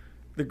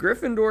 The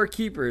Gryffindor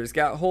keepers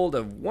got hold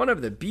of one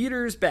of the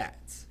beater's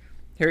bats."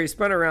 Harry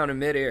spun around in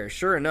midair.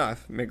 Sure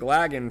enough,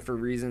 McLagan, for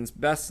reasons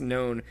best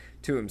known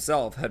to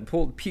himself, had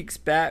pulled Peek's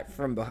bat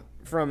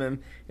from him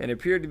and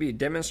appeared to be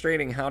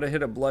demonstrating how to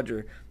hit a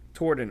bludger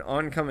toward an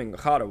oncoming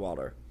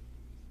Cotawalder.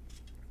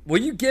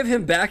 Will you give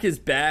him back his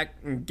back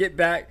and get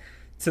back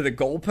to the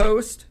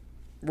goalpost?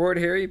 Roared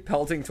Harry,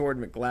 pelting toward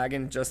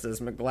McLaggen just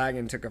as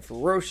McLaggen took a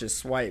ferocious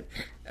swipe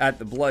at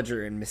the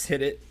bludger and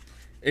mishit it.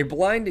 A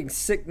blinding,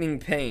 sickening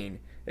pain,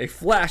 a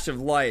flash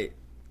of light,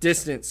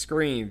 distant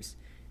screams,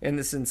 and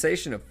the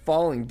sensation of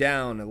falling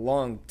down a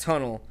long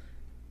tunnel.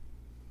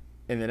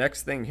 And the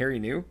next thing Harry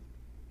knew,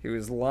 he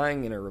was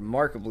lying in a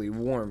remarkably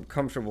warm,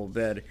 comfortable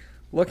bed,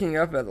 looking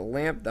up at the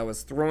lamp that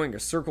was throwing a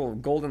circle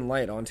of golden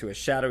light onto a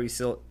shadowy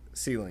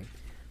ceiling.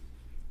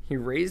 He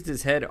raised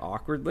his head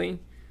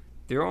awkwardly.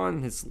 There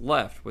on his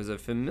left was a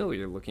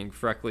familiar-looking,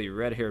 freckly,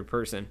 red-haired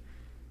person.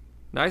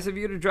 "Nice of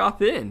you to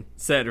drop in,"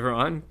 said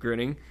Ron,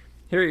 grinning.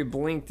 Harry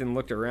blinked and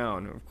looked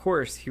around. Of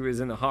course, he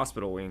was in the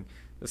hospital wing.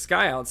 The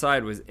sky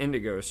outside was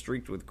indigo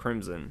streaked with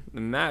crimson.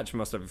 The match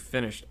must have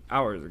finished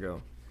hours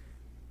ago.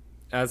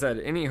 As had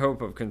any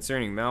hope of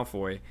concerning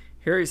Malfoy,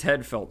 Harry's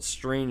head felt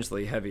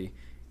strangely heavy.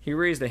 He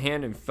raised a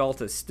hand and felt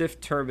a stiff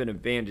turban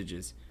of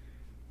bandages.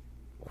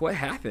 What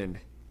happened?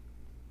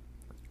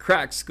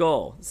 "Cracked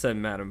skull," said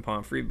Madame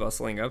Pomfrey,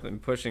 bustling up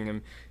and pushing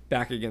him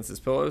back against his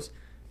pillows.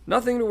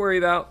 "Nothing to worry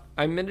about.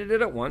 I mended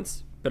it at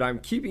once, but I'm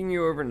keeping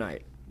you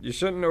overnight. You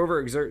shouldn't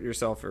overexert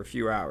yourself for a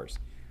few hours."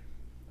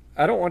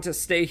 "I don't want to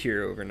stay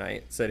here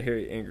overnight," said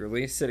Harry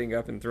angrily, sitting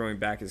up and throwing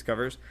back his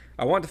covers.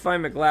 "I want to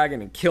find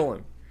McLaggen and kill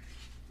him."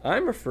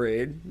 "I'm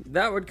afraid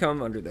that would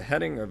come under the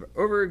heading of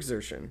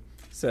overexertion,"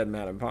 said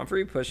Madame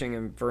Pomfrey, pushing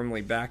him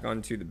firmly back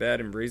onto the bed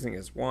and raising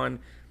her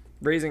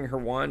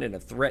wand in a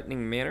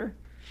threatening manner.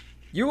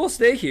 "You will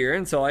stay here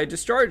until I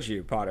discharge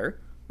you, Potter,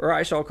 or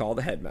I shall call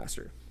the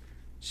headmaster."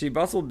 She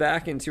bustled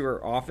back into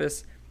her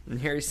office, and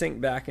Harry sank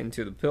back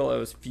into the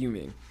pillows,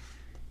 fuming.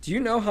 "Do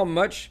you know how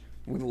much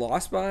we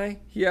lost by?"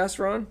 he asked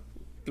Ron,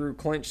 through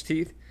clenched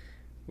teeth.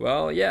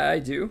 "Well, yeah, I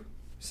do,"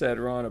 said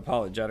Ron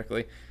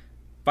apologetically.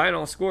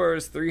 "Final score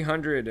is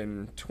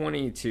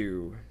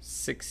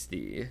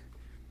 320-60.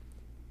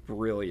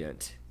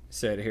 "Brilliant,"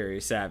 said Harry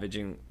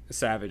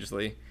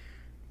savagely.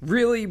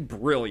 "Really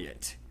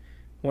brilliant.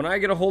 When I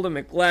get a hold of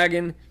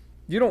McLaggen,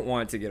 you don't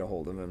want to get a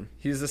hold of him.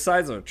 He's the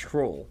size of a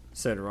troll,"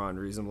 said Ron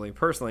reasonably.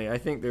 "Personally, I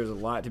think there's a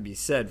lot to be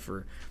said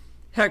for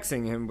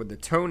hexing him with the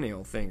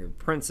toenail thing of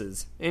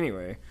princes.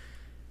 Anyway,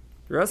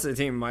 the rest of the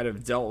team might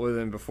have dealt with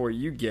him before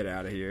you get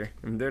out of here,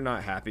 and they're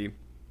not happy."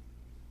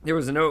 There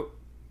was a note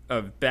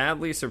of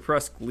badly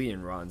suppressed glee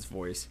in Ron's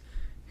voice.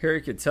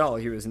 Harry could tell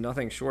he was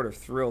nothing short of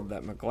thrilled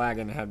that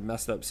McLaggen had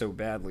messed up so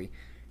badly.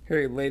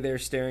 Harry lay there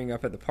staring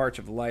up at the patch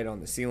of light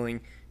on the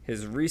ceiling,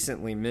 his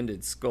recently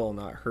mended skull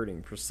not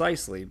hurting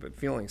precisely, but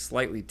feeling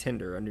slightly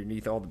tender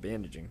underneath all the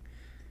bandaging.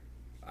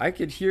 "I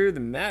could hear the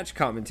match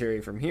commentary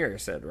from here,"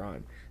 said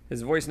Ron,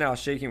 his voice now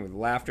shaking with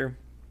laughter.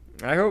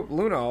 "I hope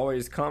Luna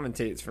always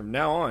commentates from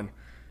now on.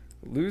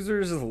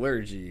 Loser's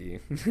allergy."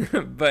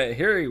 But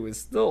Harry was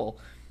still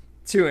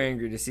too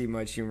angry to see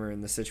much humor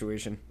in the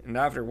situation, and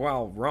after a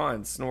while,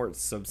 Ron's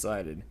snorts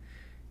subsided.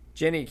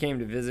 "Jenny came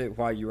to visit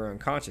while you were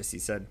unconscious," he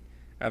said.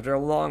 After a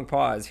long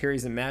pause,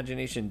 Harry's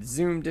imagination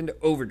zoomed into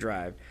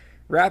overdrive,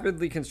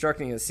 rapidly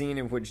constructing a scene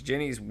in which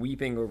Jenny's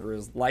weeping over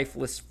his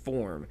lifeless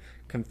form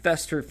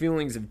confessed her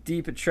feelings of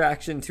deep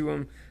attraction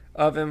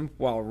of him,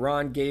 while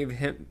Ron gave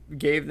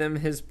them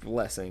his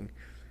blessing.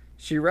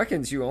 "She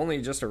reckons you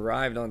only just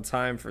arrived on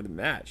time for the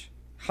match.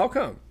 How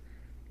come?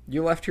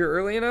 You left here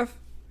early enough?"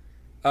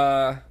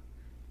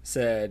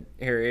 Said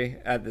Harry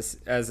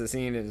as the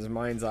scene in his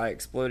mind's eye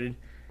exploded.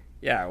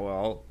 "Yeah,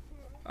 well,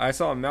 I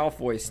saw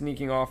Malfoy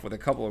sneaking off with a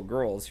couple of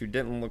girls who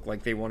didn't look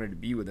like they wanted to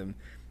be with him,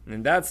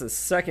 and that's the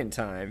second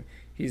time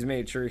he's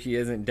made sure he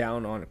isn't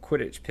down on a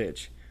Quidditch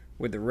pitch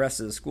with the rest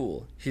of the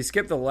school. He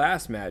skipped the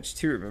last match,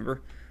 too,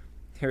 remember?"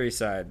 Harry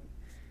sighed.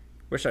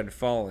 "Wish I'd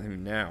follow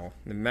him now.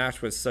 The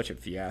match was such a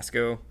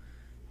fiasco."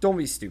 "Don't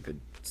be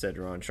stupid," said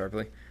Ron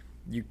sharply.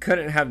 "You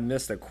couldn't have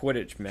missed a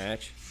Quidditch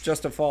match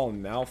just to follow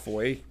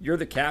Malfoy. You're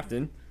the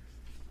captain."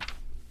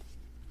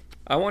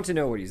 "I want to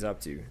know what he's up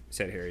to,"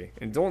 said Harry,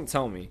 "and don't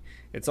tell me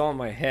it's all in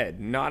my head,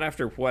 not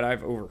after what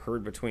I've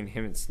overheard between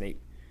him and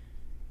Snape."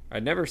 "I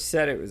never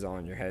said it was all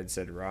in your head,"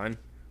 said Ron,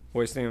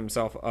 hoisting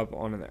himself up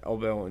on an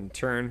elbow in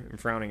turn and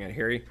frowning at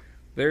Harry.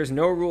 "There's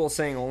no rule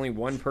saying only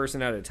one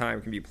person at a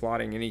time can be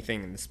plotting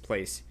anything in this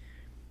place.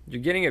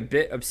 You're getting a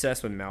bit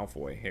obsessed with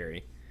Malfoy,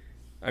 Harry.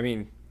 I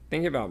mean,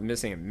 think about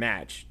missing a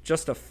match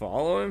just to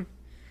follow him."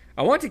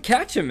 "I want to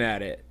catch him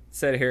at it,"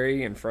 said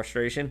Harry in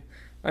frustration.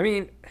 "I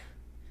mean,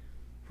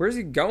 where's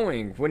he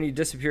going when he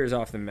disappears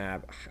off the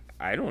map?"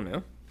 "I don't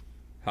know."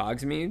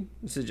 "Hogsmeade?"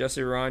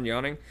 suggested Ron,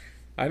 yawning.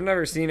 "I've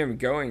never seen him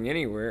going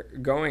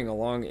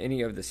along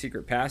any of the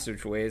secret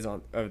passageways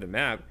of the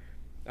map.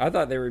 I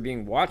thought they were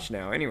being watched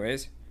now,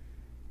 anyways."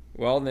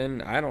 "Well,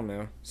 then, I don't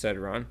know," said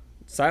Ron.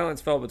 Silence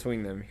fell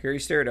between them. Harry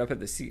stared up at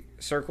the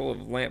circle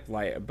of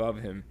lamplight above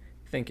him,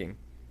 thinking.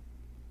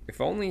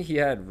 If only he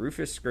had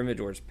Rufus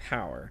Scrimgeour's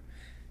power,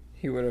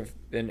 he would have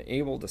been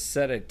able to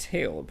set a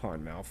tail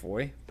upon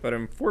Malfoy, but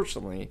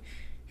unfortunately,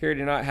 Harry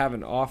did not have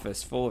an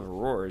office full of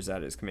Aurors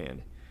at his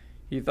command.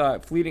 He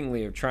thought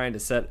fleetingly of trying to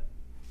set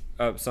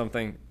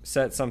something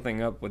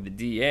up with the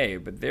DA,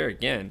 but there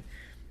again,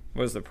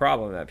 was the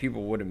problem that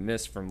people would have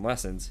missed from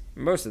lessons.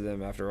 Most of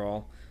them, after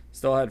all,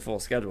 still had full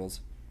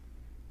schedules.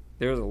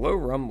 There was a low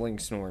rumbling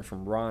snore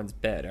from Ron's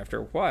bed. After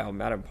a while,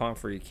 Madame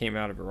Pomfrey came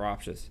out of her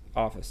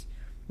office,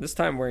 this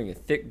time wearing a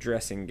thick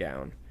dressing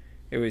gown.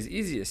 It was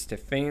easiest to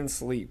feign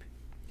sleep.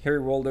 Harry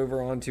rolled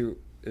over onto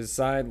his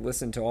side,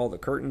 listened to all the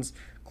curtains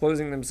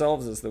closing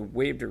themselves as they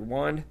waved her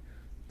wand.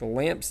 The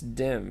lamps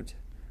dimmed,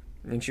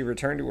 and she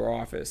returned to her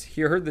office.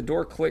 He heard the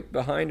door click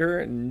behind her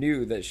and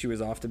knew that she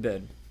was off to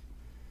bed.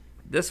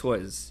 This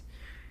was,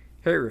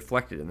 Harry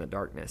reflected in the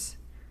darkness,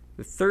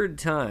 the third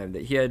time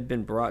that he had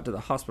been brought to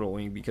the hospital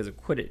wing because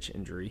of Quidditch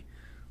injury.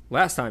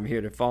 Last time he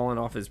had fallen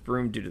off his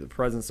broom due to the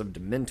presence of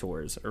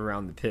Dementors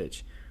around the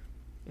pitch.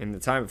 And the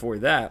time before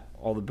that,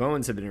 all the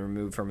bones had been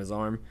removed from his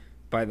arm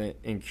by the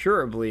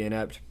incurably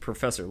inept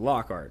Professor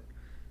Lockhart.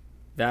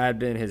 That had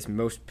been his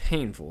most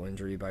painful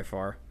injury by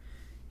far.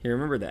 He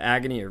remembered the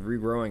agony of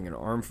regrowing an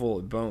armful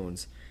of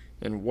bones,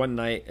 and one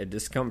night a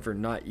discomfort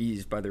not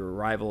eased by the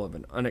arrival of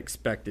an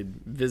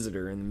unexpected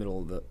visitor in the middle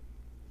of the...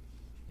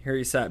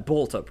 Harry sat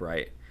bolt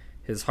upright,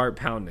 his heart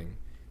pounding,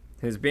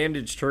 his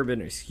bandaged turban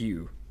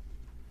askew.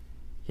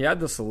 He had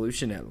the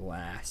solution at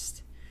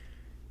last.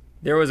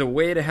 There was a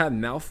way to have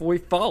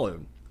Malfoy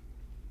followed.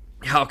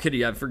 How could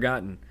he have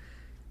forgotten?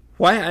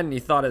 Why hadn't he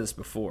thought of this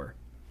before?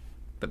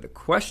 But the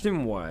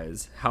question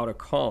was how to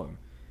call him.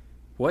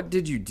 What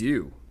did you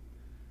do?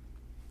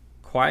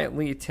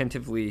 Quietly,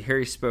 attentively,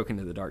 Harry spoke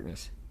into the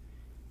darkness.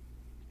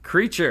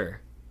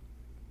 Creature!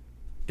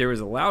 There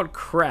was a loud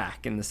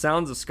crack, and the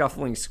sounds of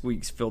scuffling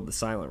squeaks filled the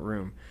silent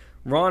room.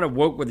 Ron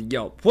awoke with a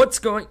yelp. What's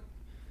going...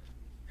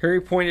 Harry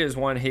pointed his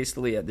wand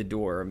hastily at the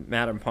door of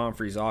Madame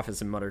Pomfrey's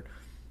office and muttered,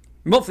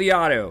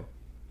 Muffiato!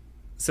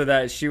 So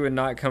that she would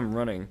not come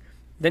running.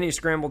 Then he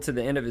scrambled to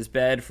the end of his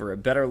bed for a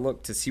better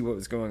look to see what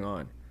was going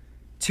on.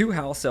 2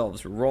 house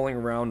elves were rolling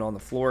around on the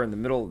floor in the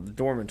middle of the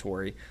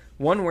dormitory,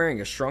 one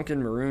wearing a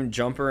shrunken maroon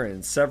jumper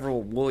and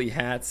several woolly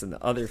hats, and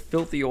the other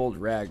filthy old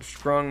rag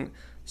strung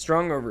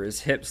over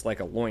his hips like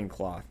a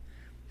loincloth.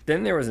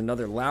 Then there was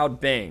another loud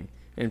bang,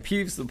 and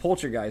Peeves the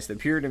Poltergeist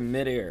appeared in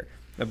midair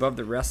above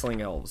the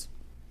wrestling elves.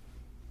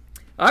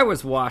 I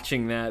was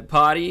watching that,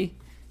 Potty,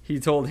 he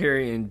told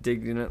Harry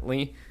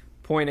indignantly,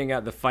 pointing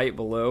at the fight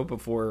below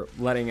before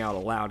letting out a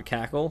loud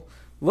cackle.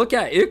 Look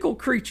at ickle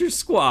Creature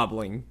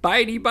squabbling.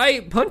 Bitey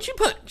bite, punchy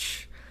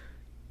punch.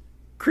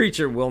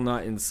 Creature will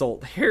not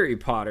insult Harry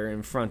Potter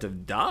in front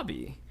of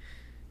Dobby.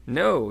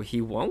 No, he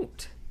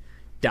won't.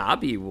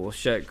 Dobby will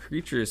shut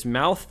Creature's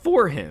mouth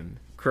for him,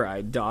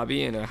 cried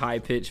Dobby in a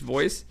high-pitched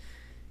voice.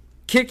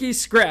 Kicky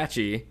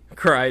scratchy,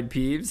 cried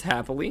Peeves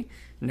happily,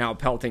 now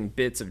pelting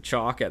bits of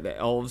chalk at the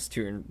elves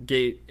to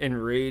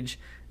enrage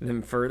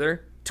them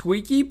further.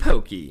 Tweaky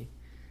pokey.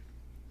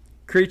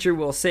 Creature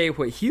will say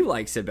what he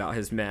likes about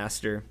his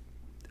master.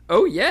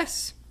 Oh,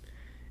 yes.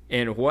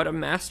 And what a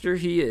master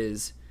he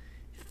is.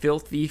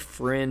 Filthy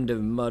friend of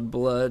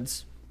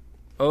mudbloods.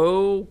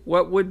 Oh,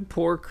 what would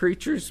poor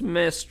Creature's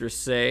mistress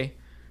say?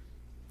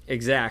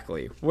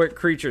 Exactly. What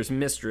Creature's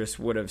mistress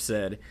would have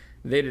said,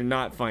 they did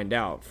not find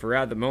out, for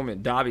at the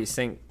moment Dobby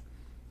sank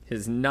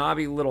his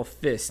knobby little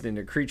fist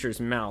into Creature's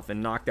mouth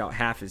and knocked out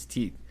half his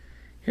teeth.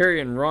 Harry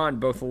and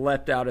Ron both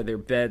leapt out of their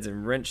beds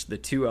and wrenched the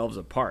 2 elves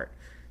apart,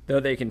 though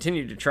they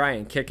continued to try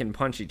and kick and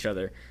punch each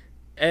other,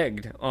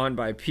 egged on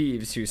by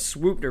Peeves, who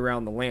swooped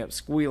around the lamp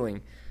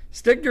squealing,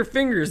 Stick your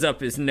fingers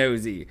up his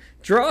nosy,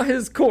 draw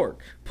his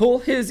cork, pull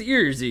his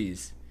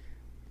earsies.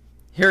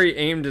 Harry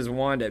aimed his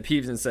wand at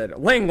Peeves and said,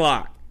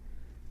 Langlock!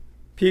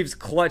 Peeves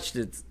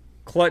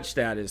clutched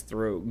at his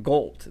throat,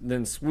 gulped,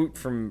 then swooped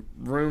from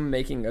room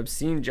making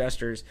obscene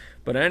gestures,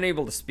 but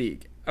unable to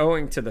speak,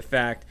 owing to the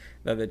fact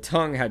that the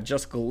tongue had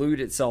just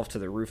glued itself to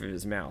the roof of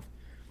his mouth.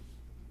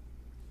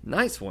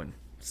 Nice one,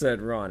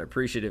 said Ron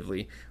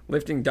appreciatively,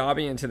 lifting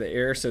Dobby into the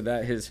air so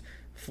that his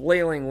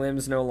flailing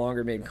limbs no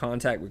longer made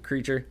contact with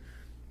Creature.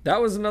 That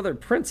was another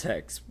Prince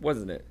Hex,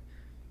 wasn't it?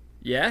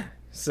 Yeah,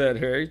 said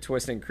Harry,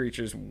 twisting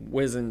Creature's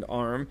wizened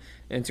arm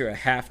into a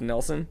half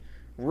Nelson.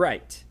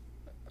 Right.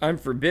 I'm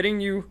forbidding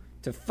you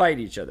to fight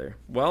each other.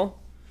 Well,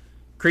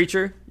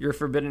 Creature, you're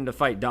forbidden to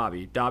fight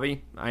Dobby.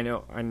 Dobby, I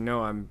know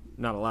I'm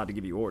not allowed to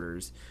give you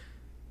orders.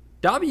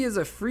 Dobby is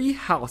a free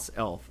house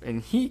elf,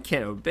 and he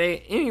can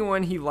obey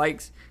anyone he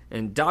likes,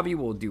 and Dobby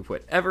will do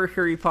whatever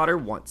Harry Potter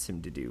wants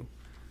him to do,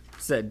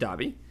 said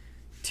Dobby,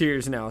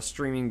 tears now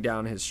streaming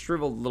down his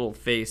shriveled little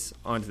face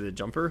onto the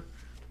jumper.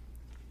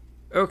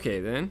 Okay,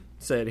 then,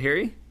 said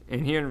Harry,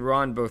 and he and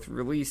Ron both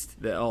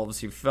released the elves,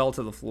 who fell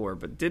to the floor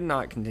but did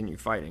not continue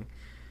fighting.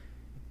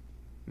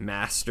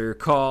 Master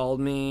called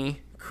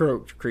me,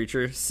 croaked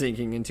Creature,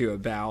 sinking into a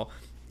bow,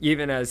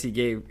 even as he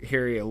gave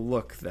Harry a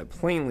look that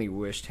plainly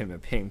wished him a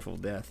painful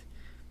death.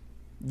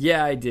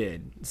 Yeah, I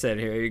did, said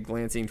Harry,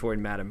 glancing toward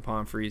Madame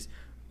Pomfrey's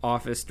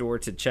office door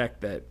to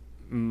check that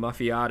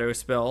Muffiato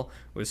spell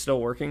was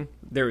still working.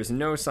 There was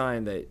no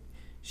sign that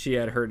she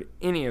had heard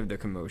any of the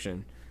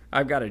commotion.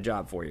 I've got a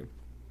job for you.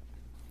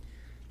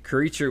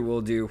 Creature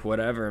will do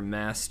whatever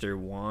Master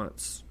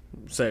wants,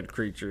 said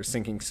Creature,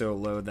 sinking so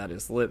low that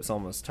his lips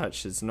almost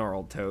touched his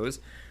gnarled toes.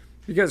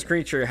 because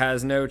Kreacher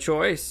has no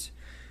choice.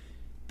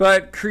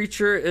 But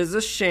Kreacher is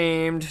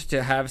ashamed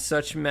to have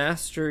such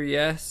master,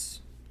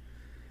 yes.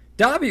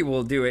 Dobby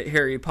will do it,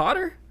 Harry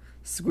Potter,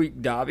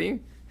 squeaked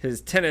Dobby,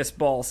 his tennis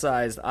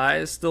ball-sized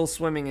eyes still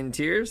swimming in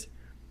tears.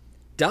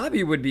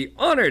 Dobby would be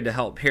honored to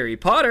help Harry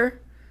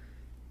Potter.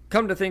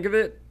 Come to think of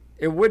it,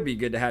 it would be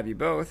good to have you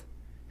both.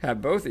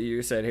 Have both of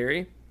you, said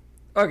Harry.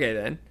 Okay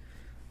then.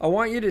 I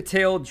want you to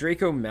tail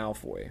Draco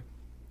Malfoy.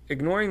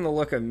 Ignoring the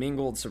look of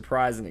mingled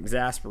surprise and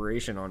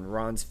exasperation on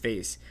Ron's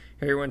face,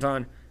 Harry went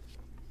on,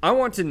 I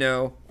want to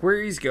know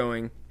where he's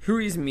going, who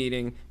he's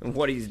meeting, and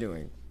what he's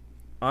doing.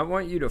 I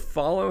want you to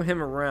follow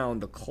him around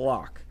the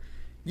clock.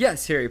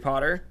 Yes, Harry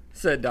Potter,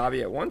 said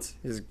Dobby at once,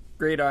 his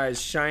great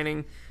eyes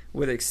shining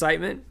with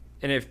excitement.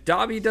 And if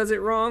Dobby does it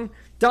wrong,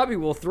 Dobby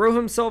will throw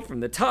himself from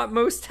the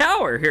topmost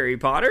tower, Harry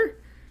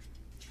Potter.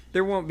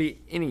 There won't be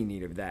any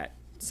need of that,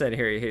 said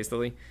Harry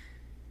hastily.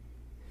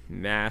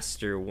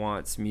 Master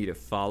wants me to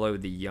follow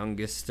the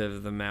youngest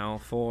of the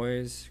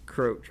Malfoys,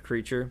 croaked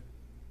Kreacher.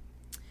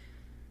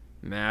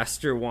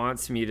 Master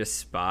wants me to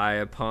spy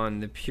upon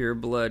the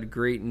pureblood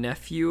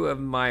great-nephew of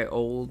my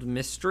old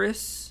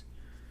mistress?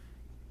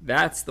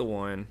 That's the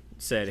one,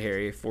 said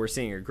Harry,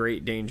 foreseeing a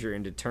great danger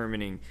and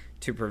determining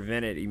to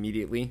prevent it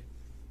immediately.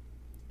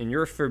 And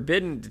you're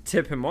forbidden to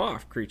tip him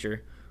off,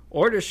 Kreacher,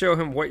 or to show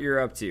him what you're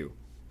up to,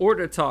 or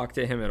to talk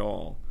to him at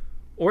all,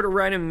 or to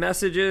write him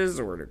messages,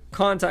 or to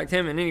contact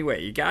him in any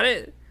way. You got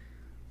it?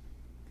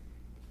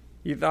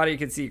 He thought he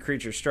could see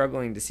Kreacher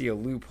struggling to see a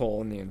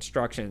loophole in the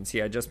instructions he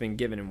had just been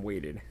given and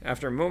waited.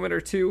 After a moment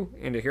or two,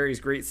 and to Harry's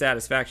great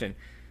satisfaction,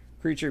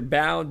 Kreacher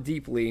bowed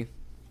deeply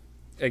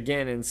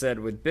again and said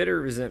with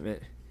bitter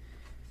resentment,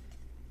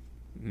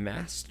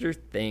 Master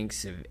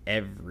thinks of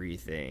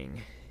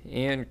everything,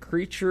 and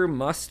Kreacher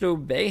must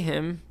obey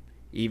him,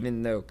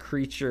 even though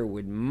Kreacher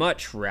would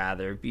much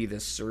rather be the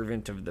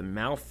servant of the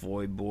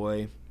Malfoy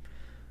boy.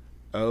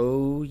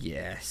 Oh,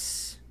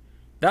 yes.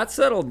 That's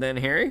settled then,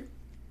 Harry,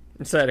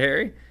 said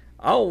Harry.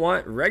 I'll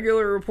want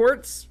regular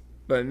reports,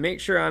 but make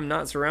sure I'm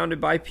not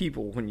surrounded by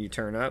people when you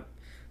turn up.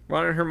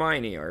 Ron and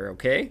Hermione are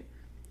okay?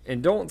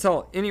 And don't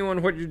tell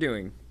anyone what you're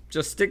doing.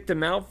 Just stick to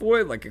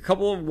Malfoy like a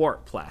couple of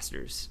wart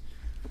plasters.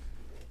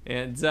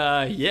 And,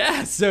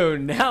 so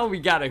now we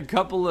got a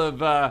couple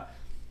of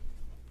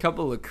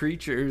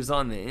creatures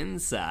on the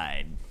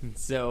inside.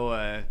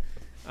 So,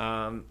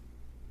 kind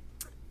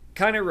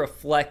of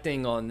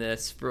reflecting on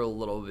this for a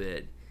little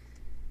bit.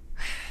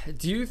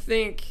 Do you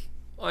think,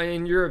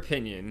 in your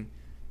opinion,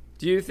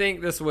 do you think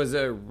this was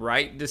a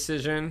right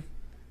decision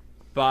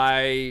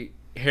by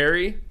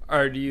Harry?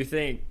 Or do you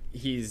think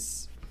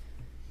he's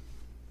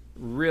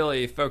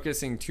really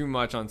focusing too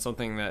much on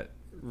something that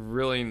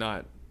really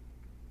not...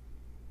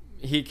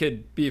 He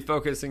could be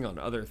focusing on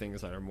other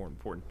things that are more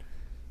important?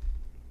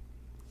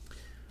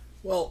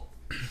 Well,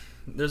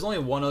 there's only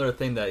one other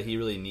thing that he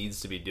really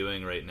needs to be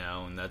doing right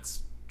now, and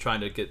that's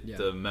trying to get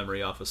the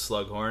memory off of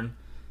Slughorn.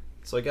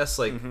 So I guess,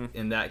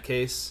 in that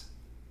case,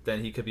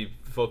 then he could be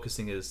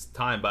focusing his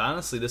time. But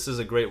honestly, this is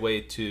a great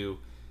way to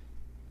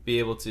be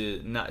able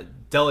to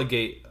not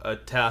delegate a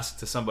task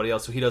to somebody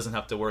else so he doesn't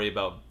have to worry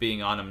about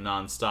being on him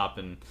nonstop.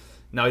 And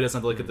now he doesn't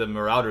have to look at the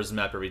Marauders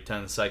map every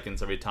 10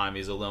 seconds every time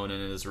he's alone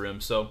and in his room.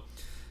 So,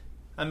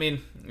 I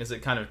mean, is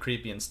it kind of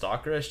creepy and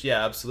stalkerish?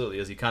 Yeah, absolutely.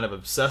 Is he kind of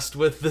obsessed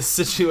with this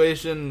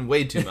situation?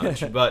 Way too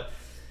much. But,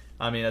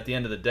 I mean, at the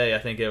end of the day, I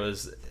think it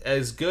was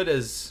as good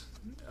as...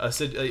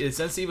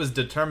 since he was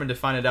determined to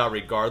find it out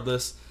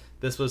regardless,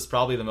 this was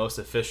probably the most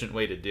efficient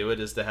way to do it,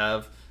 is to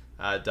have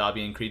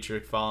Dobby and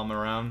Kreacher follow him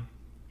around.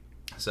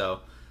 So,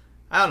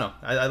 I don't know.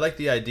 I like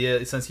the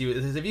idea, since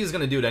if he was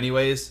going to do it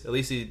anyways, at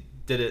least he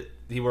did it.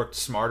 He worked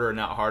smarter and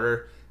not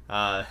harder.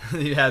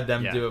 He had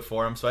them do it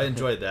for him, so I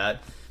enjoyed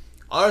that.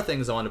 Other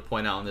things I want to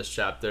point out in this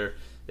chapter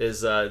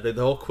is the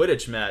whole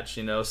Quidditch match,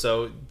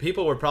 So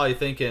people were probably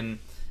thinking,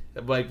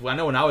 I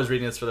know when I was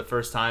reading this for the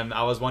first time,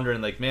 I was wondering,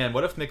 man,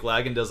 what if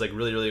McLaggen does,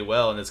 really, really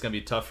well, and it's going to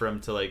be tough for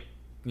him to,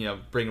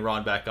 bring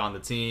Ron back on the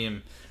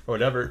team or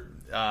whatever,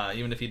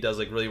 even if he does,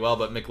 really well.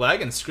 But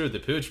McLaggen screwed the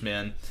pooch,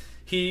 man.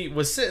 He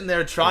was sitting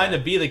there trying to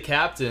be the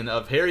captain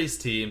of Harry's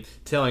team,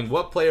 telling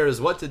what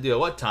players what to do at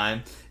what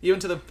time,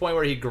 even to the point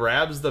where he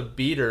grabs the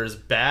beater's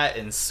bat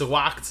and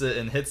swats it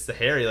and hits the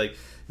Harry.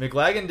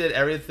 McLaggen did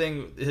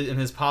everything in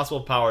his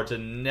possible power to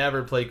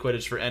never play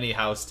Quidditch for any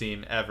house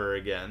team ever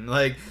again.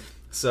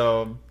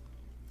 So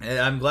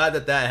I'm glad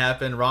that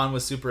happened. Ron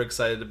was super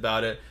excited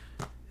about it.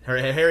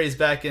 Harry's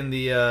back in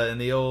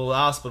the old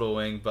hospital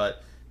wing,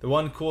 but the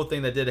one cool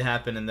thing that did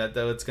happen, and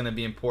that's going to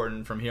be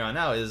important from here on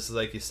out, is,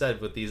 like you said,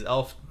 with these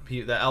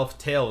the elf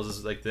tales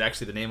is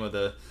actually the name of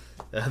the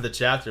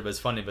chapter, but it's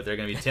funny, but they're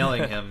going to be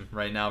tailing him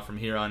right now from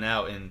here on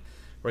out, and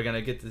we're going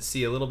to get to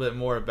see a little bit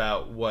more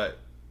about what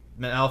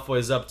Malfoy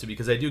is up to,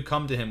 because they do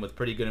come to him with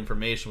pretty good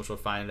information, which we'll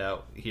find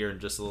out here in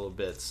just a little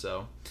bit.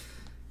 So,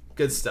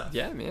 good stuff.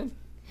 Yeah, man.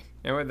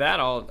 And with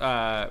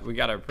that, we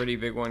got a pretty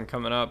big one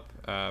coming up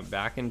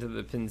back into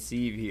the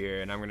Pensieve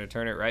here, and I'm going to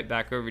turn it right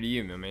back over to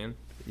you, my man.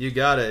 You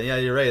got it. Yeah,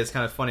 you're right. It's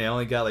kind of funny. I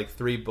only got like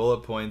 3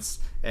 bullet points,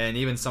 and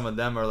even some of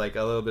them are like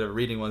a little bit of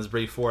reading ones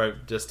before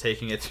just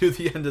taking it to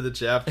the end of the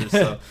chapter.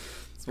 So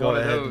it's one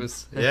of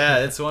those. Yeah,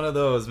 it's one of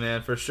those,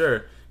 man, for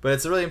sure. But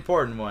it's a really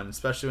important one,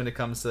 especially when it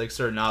comes to like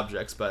certain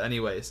objects. But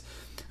anyways,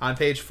 on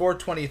page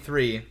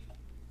 423,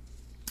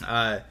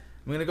 I'm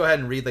gonna go ahead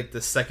and read like the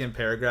second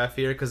paragraph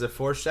here because it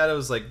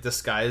foreshadows like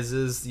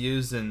disguises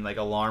used in like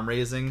alarm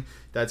raising.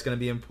 That's gonna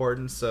be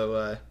important.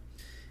 So,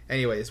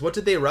 anyways, what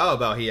did they row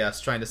about? He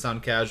asked, trying to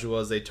sound casual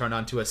as they turned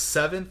onto a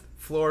 7th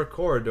floor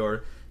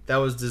corridor that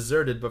was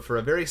deserted, but for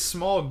a very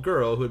small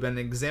girl who had been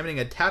examining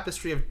a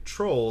tapestry of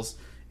trolls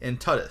in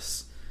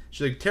Tuddis.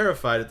 She looked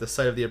terrified at the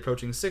sight of the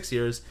approaching 6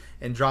 years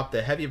and dropped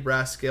the heavy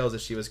brass scales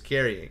that she was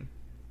carrying.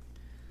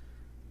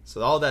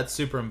 So all that's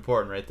super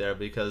important right there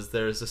because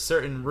there's a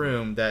certain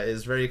room that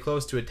is very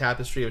close to a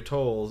tapestry of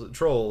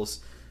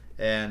trolls,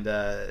 and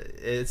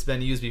it's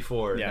been used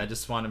before. Yeah. And I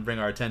just want to bring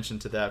our attention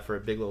to that for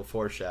a big little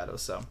foreshadow.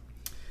 So,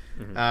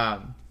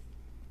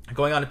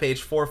 going on to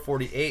page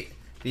 448,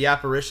 the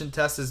apparition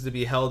test is to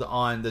be held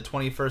on the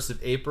 21st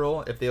of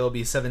April if they will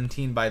be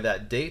 17 by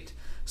that date.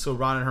 So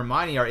Ron and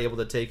Hermione are able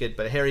to take it,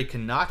 but Harry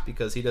cannot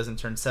because he doesn't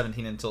turn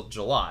 17 until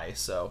July.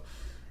 So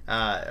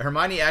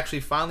Hermione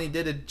actually finally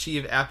did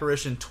achieve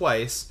apparition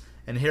twice,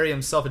 and Harry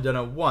himself had done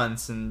it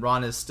once, and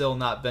Ron has still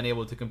not been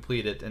able to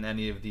complete it in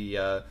any of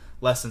the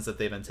lessons that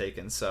they've been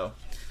taking. So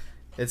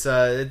it's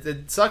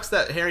it sucks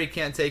that Harry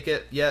can't take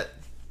it yet,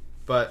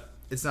 but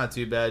it's not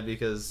too bad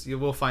because you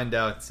will find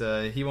out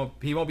he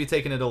won't be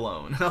taking it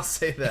alone. I'll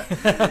say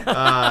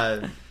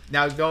that.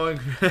 Now going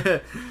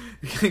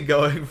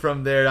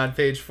from there on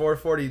page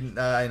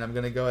 449, I'm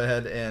gonna go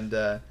ahead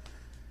and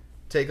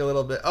take a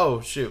little bit.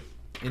 Oh shoot!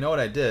 You know what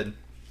I did?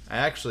 I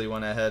actually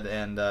went ahead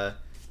and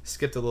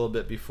skipped a little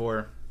bit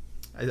before.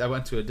 I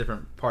went to a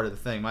different part of the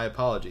thing. My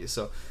apologies.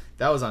 So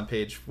that was on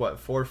page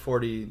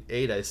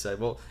 448. I said,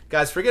 well,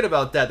 guys, forget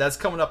about that. That's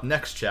coming up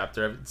next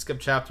chapter. I've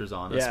skipped chapters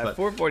on this. Yeah, but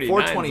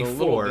 449 is a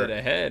little bit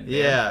ahead. Man.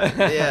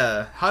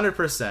 Yeah,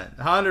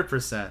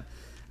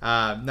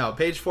 100%. No,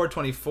 page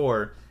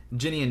 424.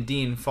 Ginny and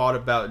Dean fought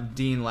about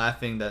Dean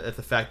laughing at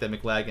the fact that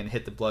McLaggen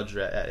hit the bludger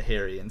at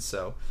Harry. And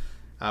so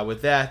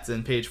with that,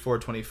 in page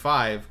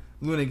 425,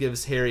 Luna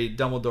gives Harry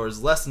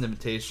Dumbledore's lesson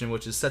invitation,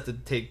 which is set to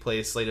take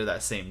place later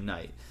that same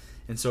night.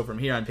 And so from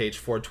here on page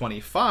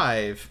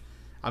 425,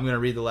 I'm going to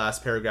read the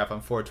last paragraph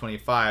on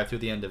 425 through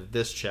the end of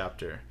this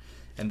chapter.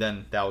 And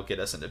then that will get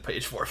us into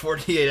page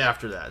 448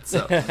 after that.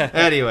 So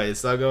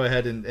anyways, I'll go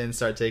ahead and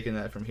start taking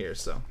that from here.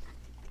 So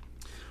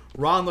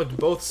Ron looked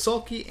both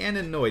sulky and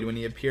annoyed when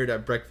he appeared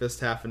at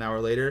breakfast half an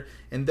hour later,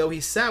 and though he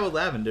sat with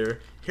Lavender,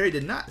 Harry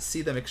did not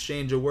see them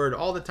exchange a word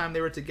all the time they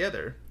were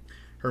together.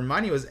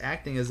 Hermione was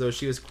acting as though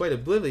she was quite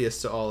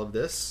oblivious to all of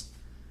this,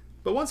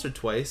 but once or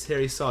twice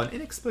Harry saw an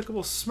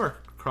inexplicable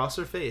smirk cross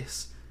her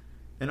face,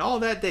 and all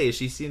that day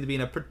she seemed to be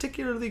in a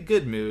particularly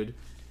good mood,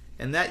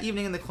 and that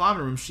evening in the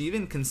common room she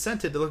even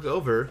consented to look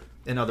over,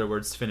 in other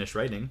words, finish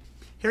writing,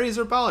 Harry's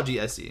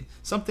herbology essay,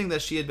 something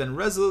that she had been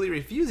resolutely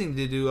refusing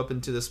to do up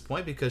until this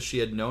point because she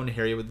had known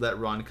Harry would let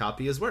Ron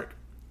copy his work.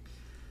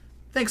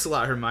 "Thanks a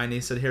lot,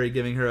 Hermione," said Harry,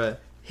 giving her a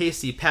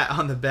hasty pat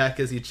on the back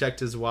as he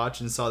checked his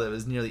watch and saw that it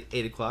was nearly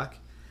 8 o'clock.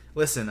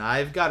 "Listen,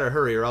 I've got to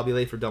hurry or I'll be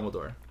late for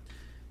Dumbledore."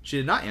 She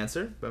did not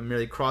answer, but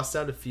merely crossed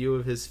out a few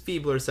of his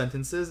feebler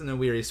sentences in a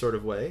weary sort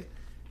of way.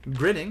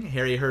 Grinning,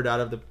 Harry hurried out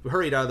of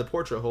the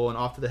portrait hole and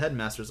off to the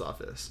headmaster's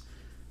office.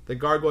 The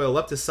gargoyle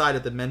leapt aside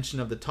at the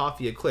mention of the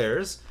toffee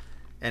eclairs,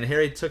 and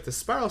Harry took the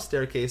spiral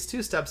staircase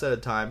 2 steps at a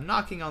time,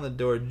 knocking on the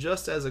door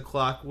just as a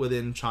clock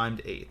within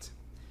chimed 8.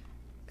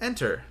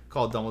 "Enter,"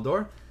 called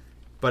Dumbledore,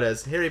 but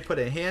as Harry put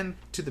a hand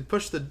to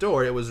push the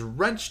door, it was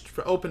wrenched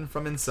open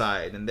from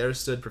inside, and there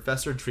stood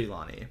Professor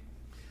Trelawney.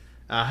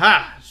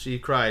 "Aha!" she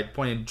cried,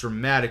 pointing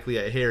dramatically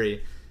at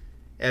Harry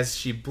as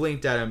she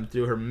blinked at him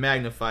through her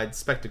magnified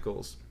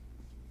spectacles.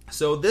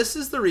 "So this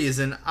is the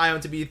reason I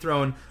am to be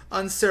thrown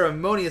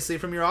unceremoniously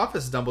from your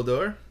office,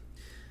 Dumbledore."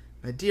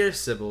 "My dear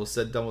Sybil,"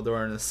 said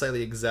Dumbledore in a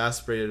slightly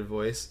exasperated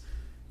voice,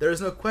 "there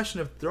is no question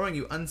of throwing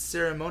you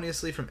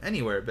unceremoniously from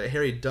anywhere, but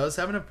Harry does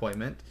have an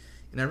appointment,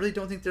 and I really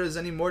don't think there is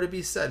any more to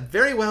be said."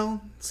 "Very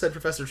well," said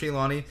Professor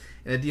Trelawney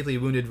in a deeply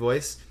wounded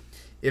voice.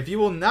 "If you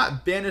will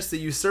not banish the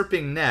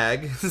usurping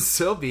nag,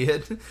 so be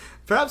it.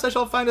 Perhaps I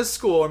shall find a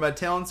school where my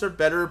talents are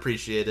better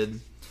appreciated."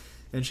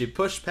 And she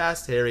pushed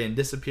past Harry and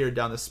disappeared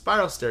down the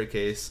spiral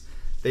staircase.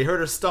 They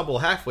heard her stumble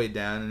halfway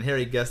down, and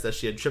Harry guessed that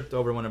she had tripped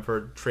over one of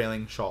her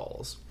trailing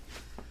shawls.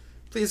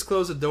 "Please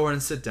close the door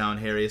and sit down,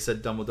 Harry,"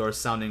 said Dumbledore,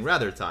 sounding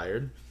rather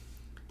tired.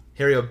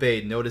 Harry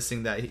obeyed,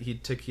 noticing that he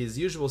took his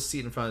usual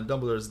seat in front of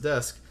Dumbledore's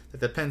desk, that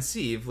the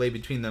pensieve lay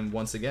between them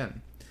once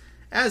again,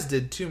 as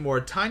did 2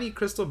 more tiny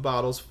crystal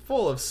bottles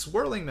full of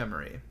swirling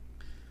memory.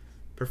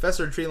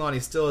 "Professor Trelawney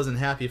still isn't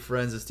happy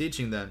Firenze's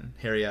teaching, then?"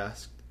 Harry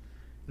asked.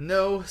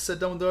 "No," said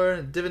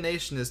Dumbledore.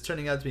 "Divination is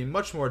turning out to be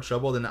much more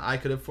trouble than I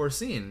could have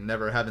foreseen,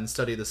 never having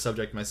studied the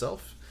subject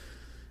myself.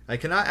 I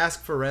cannot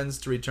ask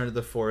Firenze to return to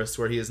the forest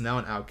where he is now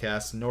an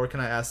outcast, nor can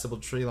I ask Sybil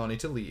Trelawney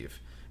to leave.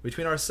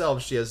 Between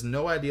ourselves, she has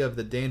no idea of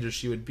the danger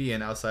she would be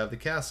in outside of the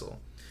castle.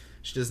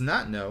 She does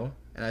not know,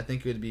 and I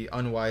think it would be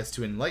unwise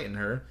to enlighten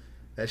her,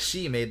 that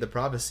she made the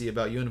prophecy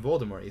about you and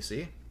Voldemort, you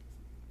see."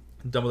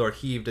 Dumbledore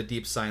heaved a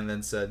deep sigh and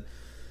then said,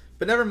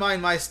 "But never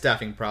mind my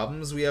staffing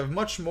problems. We have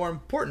much more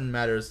important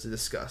matters to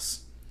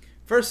discuss.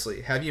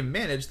 Firstly, have you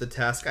managed the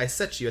task I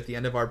set you at the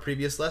end of our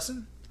previous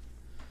lesson?"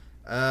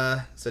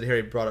 Said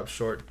Harry, brought up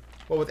short.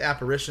 What with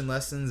apparition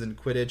lessons and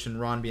Quidditch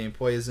and Ron being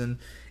poisoned,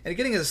 and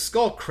getting his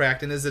skull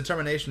cracked in his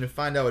determination to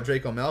find out what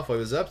Draco Malfoy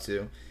was up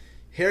to,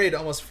 Harry had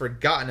almost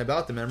forgotten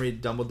about the memory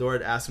Dumbledore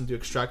had asked him to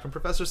extract from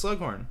Professor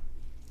Slughorn.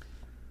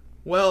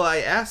 "Well, I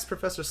asked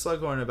Professor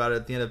Slughorn about it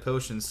at the end of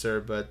potions,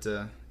 sir, but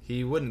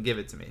he wouldn't give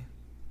it to me."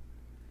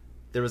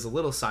 There was a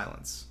little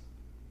silence.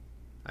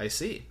 "I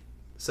see,"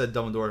 said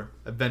Dumbledore,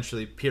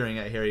 eventually peering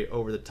at Harry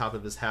over the top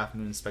of his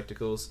half-moon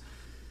spectacles,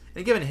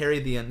 and giving Harry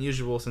the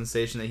unusual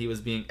sensation that he was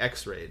being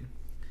X-rayed.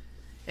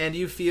 "And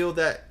you feel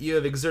that you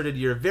have exerted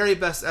your very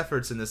best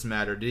efforts in this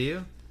matter, do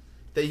you?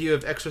 That you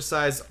have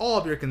exercised all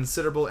of your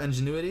considerable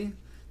ingenuity?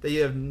 That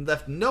you have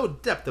left no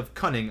depth of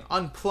cunning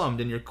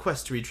unplumbed in your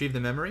quest to retrieve the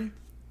memory?"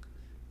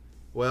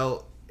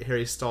 Well,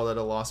 Harry stalled at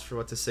a loss for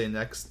what to say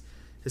next.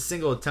 His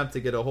single attempt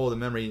to get a hold of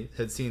memory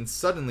had seemed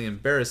suddenly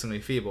embarrassingly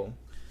feeble.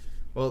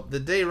 "Well, the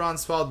day Ron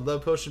swallowed the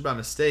love potion by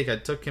mistake, I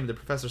took him to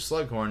Professor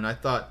Slughorn, and I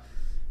thought,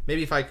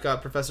 maybe if I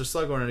got Professor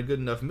Slughorn in a good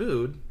enough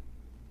mood..."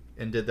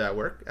 "And did that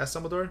work?" asked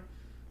Dumbledore.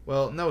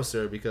 "Well, no,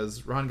 sir,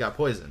 because Ron got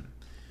poisoned,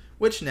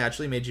 which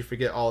naturally made you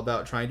forget all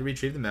about trying to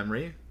retrieve the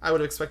memory. I would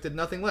have expected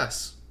nothing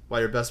less, while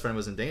your best friend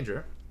was in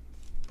danger.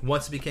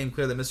 Once it became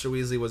clear that Mr.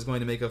 Weasley was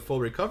going to make a full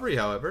recovery,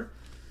 however,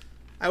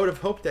 I would have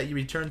hoped that you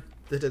returned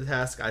to the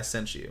task I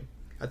sent you.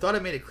 I thought I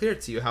made it clear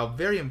to you how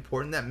very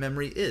important that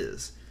memory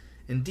is.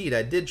 Indeed,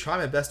 I did try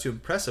my best to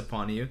impress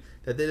upon you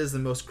that it is the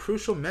most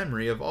crucial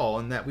memory of all,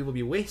 and that we will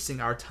be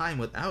wasting our time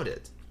without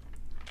it."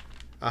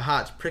 A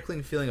hot,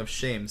 prickling feeling of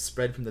shame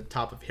spread from the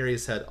top of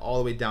Harry's head all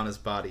the way down his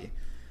body.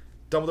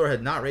 Dumbledore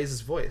had not raised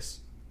his voice.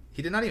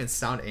 He did not even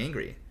sound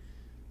angry.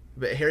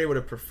 But Harry would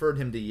have preferred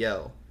him to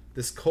yell.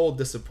 This cold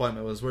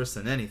disappointment was worse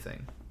than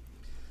anything.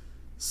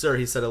 "Sir,"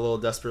 he said a little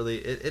desperately,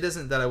 it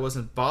isn't that I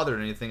wasn't bothered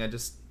or anything. I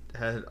just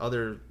had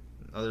other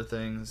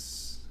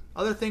things...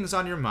 "Other things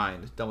on your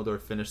mind," Dumbledore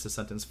finished the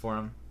sentence for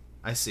him.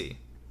 "I see."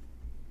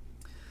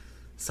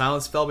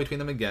 Silence fell between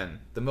them again,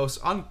 the most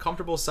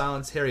uncomfortable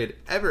silence Harry had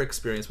ever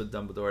experienced with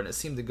Dumbledore, and it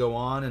seemed to go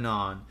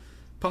on,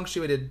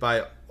 punctuated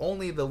by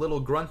only the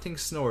little grunting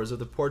snores of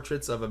the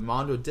portraits of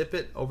Armando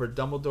Dippet over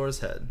Dumbledore's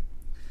head.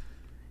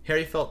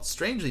 Harry felt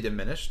strangely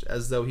diminished,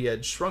 as though he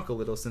had shrunk a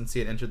little since he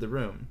had entered the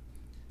room.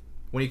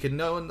 When he could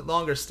no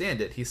longer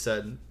stand it, he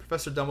said,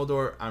 "Professor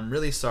Dumbledore, I'm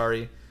really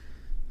sorry.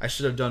 I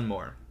should have done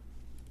more.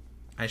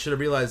 I should have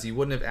realized you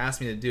wouldn't have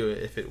asked me to do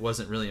it if it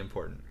wasn't really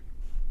important."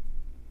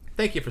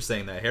 "Thank you for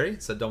saying that, Harry,"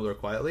 said Dumbledore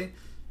quietly.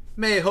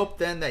 "May I hope,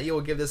 then, that you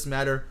will give this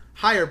matter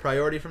higher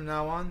priority from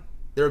now on?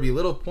 There will be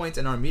little point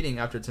in our meeting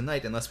after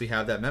tonight unless we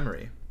have that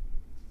memory."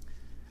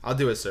 "I'll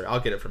do it, sir.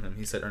 I'll get it from him,"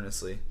 he said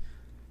earnestly.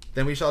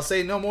 "Then we shall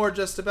say no more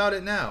just about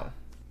it now,"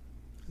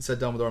 said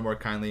Dumbledore more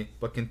kindly,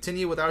 "but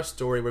continue with our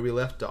story where we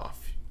left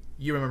off.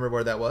 You remember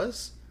where that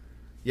was?"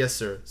 "Yes,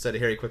 sir," said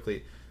Harry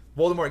quickly.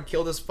 "Voldemort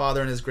killed his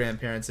father and his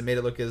grandparents and made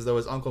it look as though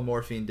his Uncle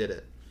Morphine did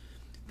it.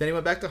 Then he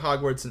went back to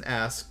Hogwarts and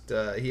asked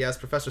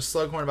Professor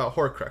Slughorn about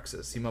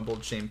Horcruxes," he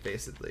mumbled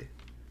shamefacedly.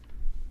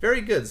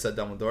 "Very good," said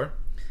Dumbledore.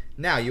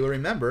 "Now you will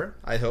remember,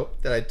 I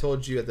hope, that I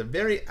told you at the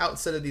very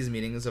outset of these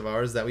meetings of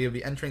ours that we would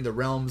be entering the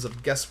realms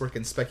of guesswork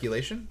and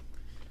speculation?"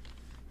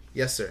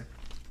 "Yes, sir."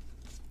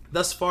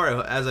 "Thus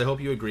far, as I hope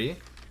you agree,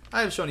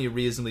 I have shown you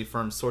reasonably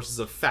firm sources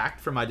of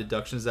fact for my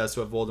deductions as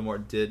to what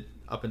Voldemort did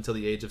up until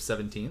the age of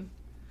 17.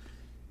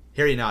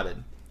 Harry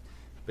nodded.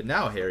 "But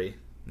now, Harry,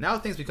 now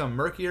things become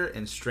murkier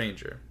and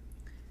stranger.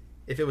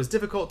 If it was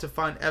difficult to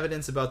find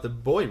evidence about the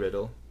boy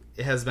riddle,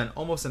 it has been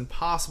almost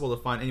impossible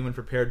to find anyone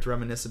prepared to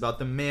reminisce about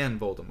the man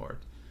Voldemort.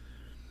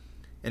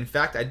 In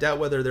fact, I doubt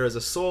whether there is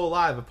a soul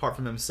alive apart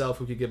from himself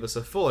who could give us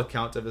a full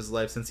account of his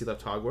life since he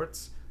left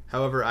Hogwarts.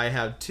 However, I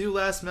have two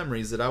last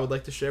memories that I would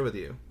like to share with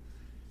you."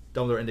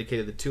 Dumbledore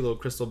indicated the two little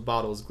crystal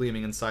bottles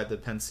gleaming inside the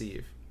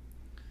pensieve.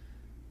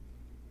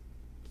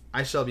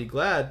 "I shall be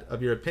glad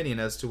of your opinion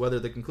as to whether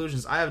the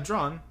conclusions I have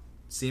drawn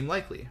seem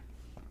likely."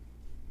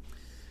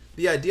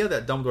 The idea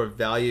that Dumbledore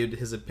valued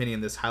his opinion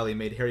this highly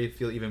made Harry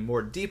feel even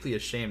more deeply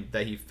ashamed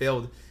that he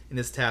failed in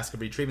his task of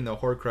retrieving the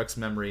Horcrux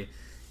memory,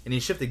 and he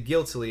shifted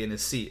guiltily in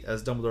his seat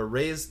as Dumbledore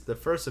raised the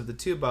first of the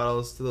two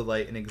bottles to the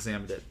light and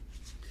examined it.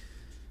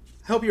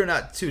 "I hope you are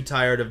not too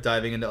tired of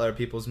diving into other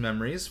people's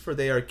memories, for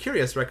they are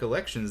curious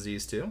recollections,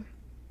 these two.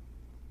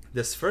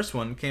 This first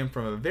one came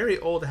from a very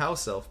old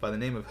house elf by the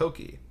name of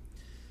Hokey.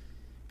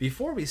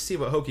 Before we see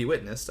what Hokey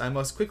witnessed, I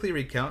must quickly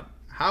recount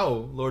how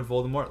Lord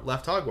Voldemort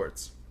left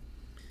Hogwarts.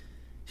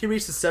 He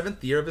reached the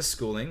 7th year of his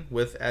schooling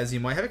with, as you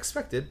might have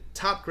expected,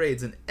 top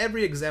grades in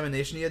every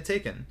examination he had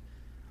taken.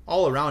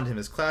 All around him,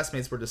 his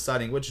classmates were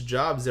deciding which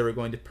jobs they were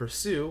going to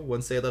pursue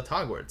once they left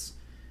Hogwarts.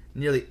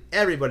 Nearly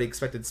everybody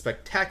expected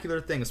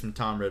spectacular things from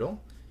Tom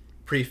Riddle.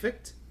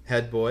 Prefect,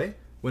 head boy,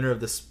 winner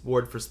of the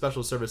award for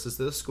special services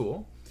to the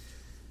school.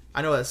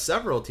 I know that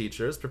several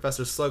teachers,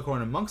 Professor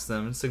Slughorn amongst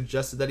them,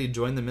 suggested that he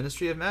join the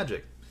Ministry of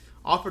Magic,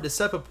 offered to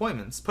set up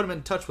appointments, put him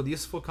in touch with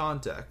useful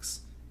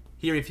contacts.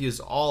 He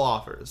refused all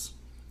offers.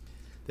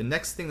 The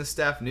next thing the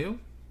staff knew,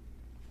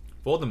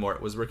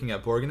 Voldemort was working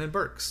at Borgin and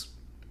Burke's.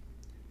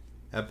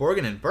 At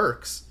Borgin and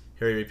Burke's?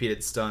 Harry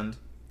repeated, stunned.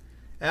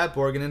 At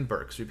Borgin and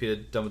Burke's,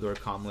 repeated Dumbledore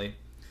calmly.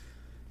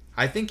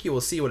 I think you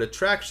will see what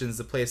attractions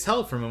the place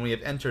held from when we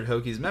have entered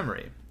Hoki's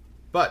memory.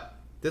 But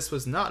this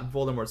was not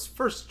Voldemort's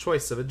first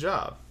choice of a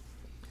job.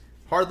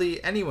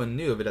 Hardly anyone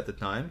knew of it at the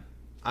time.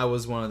 I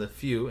was one of the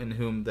few in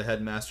whom the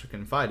headmaster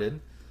confided.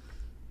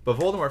 But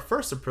Voldemort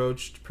first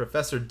approached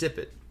Professor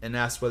Dippet and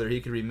asked whether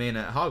he could remain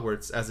at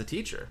Hogwarts as a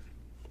teacher.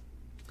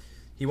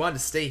 He wanted to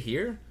stay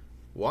here?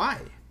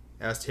 Why?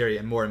 Asked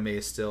Harry, more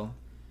amazed still.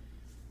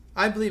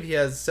 I believe he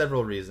has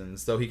several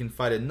reasons, though he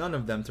confided none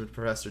of them to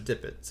Professor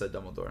Dippet, said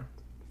Dumbledore.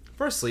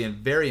 Firstly, and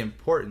very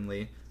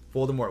importantly,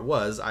 Voldemort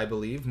was, I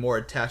believe, more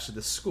attached to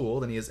the school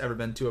than he has ever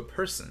been to a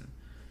person.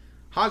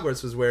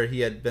 Hogwarts was where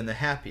he had been the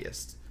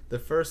happiest, the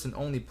first and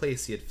only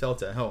place he had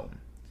felt at home.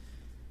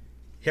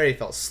 Harry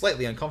felt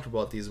slightly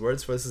uncomfortable at these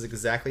words, for this is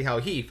exactly how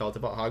he felt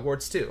about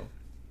Hogwarts too.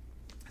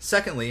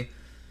 Secondly,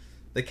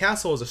 the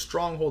castle was a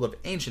stronghold of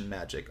ancient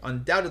magic.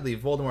 Undoubtedly,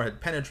 Voldemort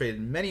had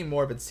penetrated many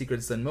more of its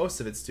secrets than most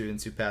of its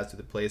students who passed through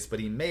the place, but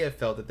he may have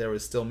felt that there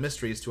was still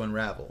mysteries to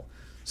unravel,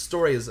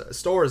 stores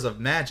of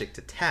magic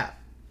to tap.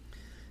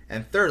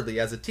 And thirdly,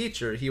 as a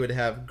teacher, he would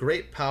have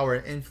great power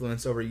and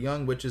influence over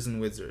young witches and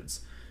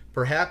wizards.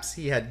 Perhaps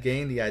he had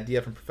gained the idea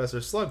from Professor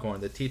Slughorn,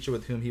 the teacher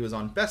with whom he was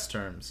on best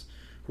terms,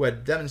 who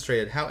had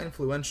demonstrated how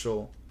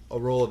influential a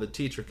role of a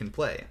teacher can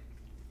play.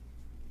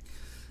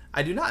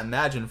 I do not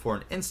imagine for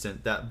an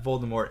instant that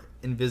Voldemort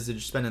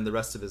envisaged spending the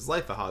rest of his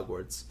life at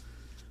Hogwarts,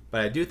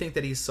 but I do think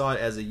that he saw it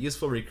as a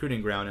useful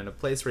recruiting ground and a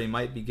place where he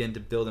might begin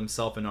to build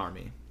himself an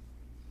army.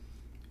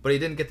 But he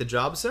didn't get the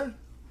job, sir?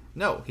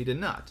 No, he did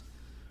not.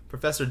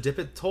 Professor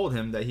Dippet told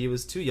him that he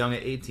was too young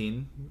at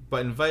 18,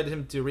 but invited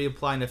him to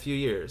reapply in a few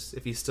years,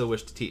 if he still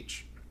wished to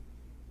teach.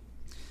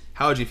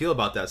 How would you feel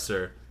about that,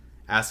 sir?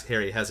 Asked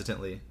Harry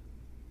hesitantly.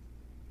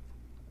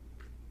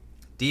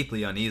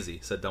 Deeply uneasy,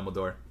 said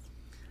Dumbledore.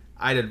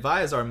 I'd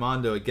advise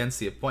Armando against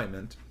the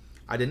appointment.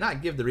 I did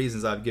not give the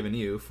reasons I've given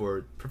you,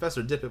 for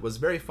Professor Dippet was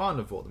very fond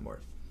of Voldemort,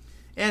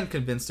 and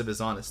convinced of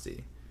his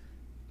honesty.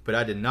 But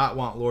I did not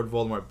want Lord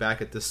Voldemort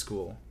back at this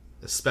school,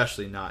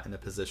 especially not in a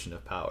position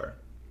of power.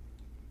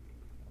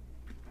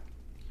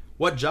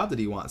 What job did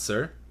he want,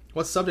 sir?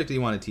 What subject did he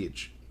want to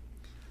teach?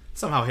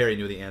 Somehow Harry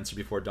knew the answer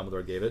before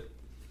Dumbledore gave it.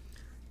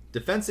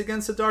 Defense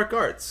against the dark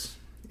arts.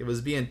 It was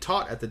being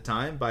taught at the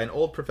time by an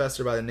old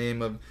professor by the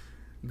name of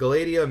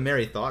Galatea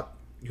Merrythought,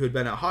 who had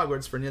been at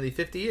Hogwarts for nearly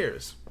 50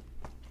 years.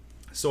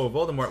 So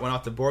Voldemort went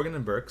off to Borgin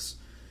and Burke's,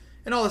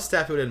 and all the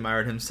staff who had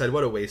admired him said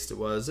what a waste it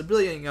was, a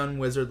brilliant young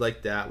wizard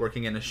like that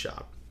working in a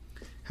shop.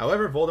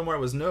 However, Voldemort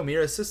was no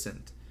mere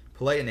assistant.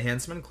 Polite and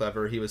handsome and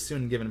clever, he was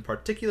soon given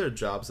particular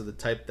jobs of the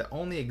type that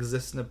only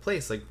exists in a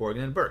place like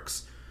Borgin and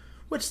Burke's,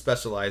 which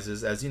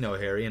specializes, as you know,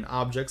 Harry, in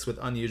objects with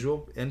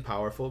unusual and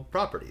powerful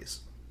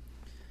properties.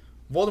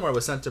 Voldemort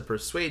was sent to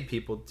persuade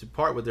people to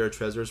part with their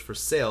treasures for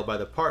sale by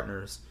the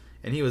partners,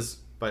 and he was,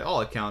 by all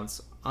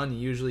accounts,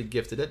 unusually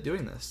gifted at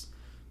doing this.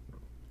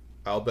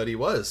 I'll bet he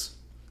was,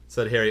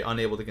 said Harry,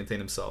 unable to contain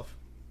himself.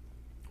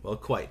 Well,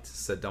 quite,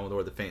 said Dumbledore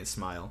with a faint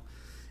smile.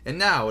 And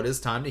now it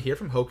is time to hear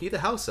from Hoki the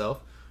house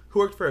elf, who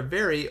worked for a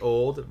very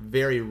old,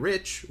 very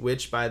rich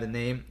witch by the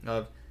name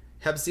of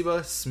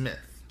Hepzibah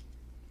Smith.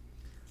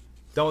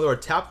 Dumbledore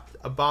tapped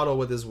a bottle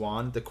with his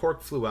wand, the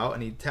cork flew out,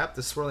 and he tapped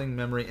the swirling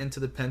memory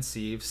into the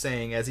pensieve,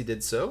 saying as he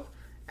did so,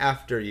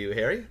 "After you,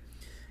 Harry."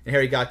 And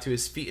Harry got to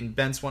his feet and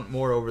bent once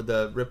more over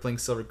the rippling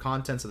silver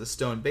contents of the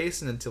stone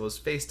basin until his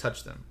face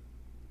touched them.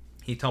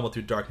 He tumbled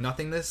through dark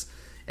nothingness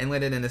and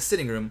landed in a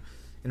sitting room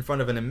in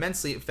front of an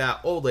immensely fat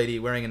old lady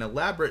wearing an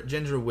elaborate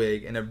ginger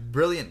wig and a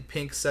brilliant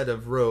pink set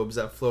of robes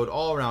that flowed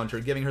all around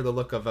her, giving her the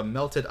look of a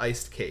melted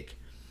iced cake.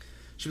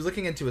 She was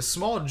looking into a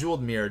small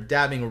jeweled mirror,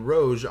 dabbing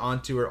rouge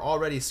onto her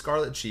already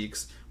scarlet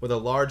cheeks with a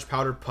large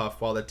powdered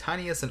puff, while the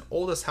tiniest and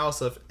oldest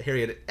house elf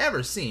Harry had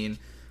ever seen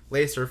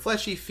laced her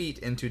fleshy feet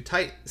into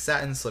tight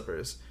satin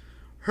slippers.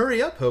 "Hurry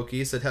up,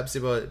 Hoki," said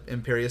Hepzibah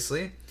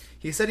imperiously.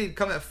 "He said he'd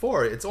come at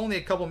 4. It's only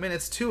a couple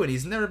minutes to, and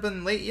he's never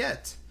been late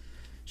yet."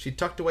 She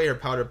tucked away her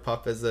powdered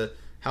puff as the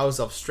house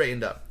elf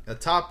straightened up. The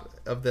top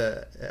of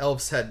the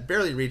elf's head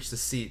barely reached the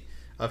seat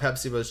of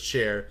Hepzibah's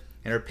chair,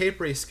 and her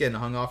papery skin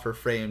hung off her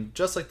frame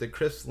just like the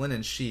crisp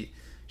linen sheet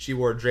she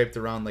wore draped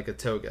around like a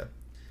toga.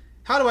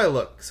 "How do I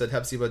look?" said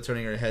Hepzibah,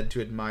 turning her head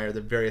to admire the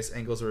various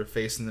angles of her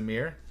face in the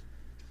mirror.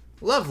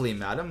 "Lovely,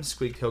 madam,"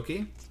 squeaked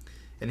Hoki,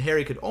 and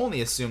Harry could only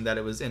assume that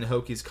it was in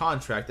Hoki's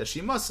contract that she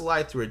must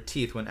lie through her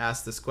teeth when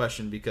asked this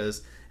question,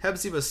 because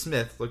Hepzibah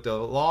Smith looked a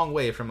long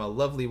way from a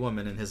lovely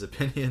woman in his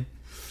opinion.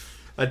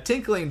 A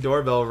tinkling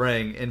doorbell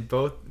rang, and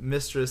both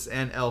mistress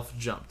and elf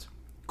jumped.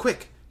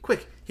 Quick,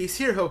 he's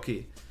here,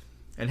 Hoki!"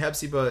 and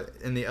Hepzibah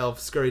and the elf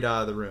scurried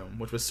out of the room,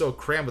 which was so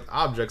crammed with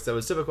objects that it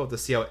was difficult to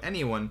see how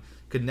anyone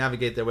could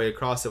navigate their way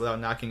across it without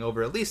knocking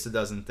over at least a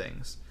dozen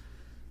things.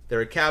 There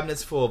were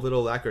cabinets full of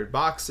little lacquered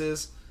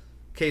boxes,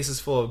 cases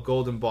full of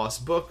gold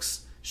embossed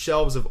books,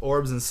 shelves of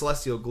orbs and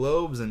celestial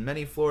globes, and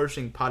many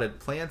flourishing potted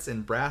plants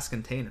in brass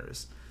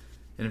containers.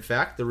 In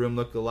fact, the room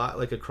looked a lot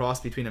like a cross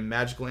between a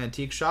magical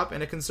antique shop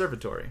and a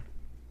conservatory.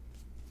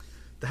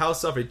 The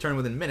house elf returned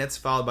within minutes,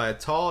 followed by a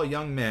tall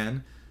young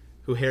man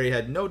who Harry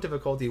had no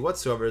difficulty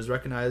whatsoever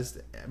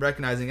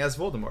recognizing as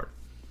Voldemort.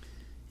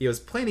 He was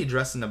plainly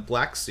dressed in a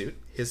black suit,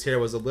 his hair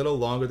was a little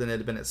longer than it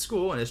had been at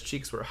school, and his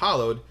cheeks were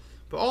hollowed,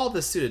 but all of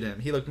this suited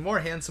him. He looked more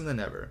handsome than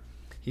ever.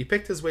 He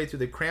picked his way through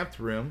the cramped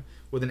room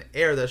with an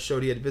air that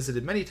showed he had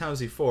visited many times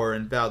before,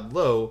 and bowed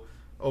low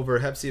over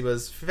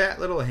Hepzibah's fat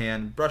little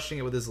hand, brushing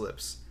it with his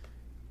lips.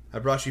 "I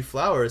brought you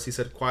flowers," he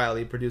said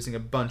quietly, producing a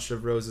bunch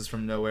of roses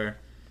from nowhere.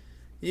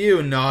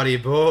 "You naughty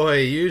boy,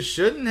 you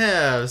shouldn't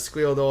have,"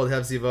 squealed old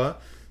Hepzibah,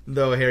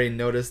 though Harry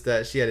noticed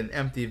that she had an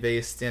empty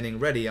vase standing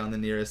ready on the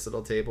nearest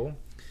little table.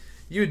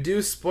 "You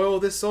do spoil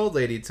this old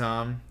lady,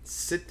 Tom.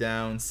 Sit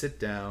down, sit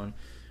down.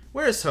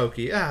 Where's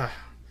Hokey?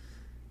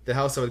 The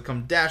house elf had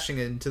come dashing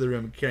into the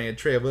room carrying a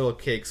tray of little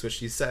cakes, which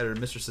she set at her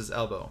mistress's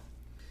elbow.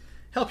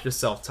 "Help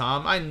yourself,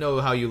 Tom. I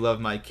know how you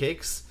love my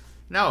cakes.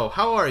 Now,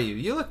 how are you?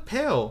 You look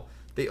pale.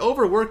 They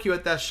overwork you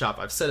at that shop.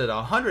 I've said it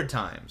 100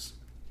 times.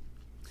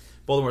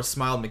 Voldemort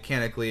smiled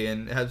mechanically,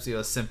 and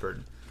Hepzibah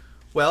simpered.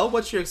 "Well,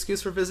 what's your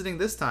excuse for visiting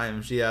this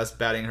time?" she asked,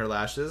 batting her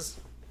lashes.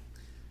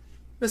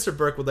 "Mr.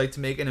 Burke would like to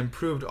make an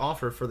improved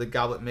offer for the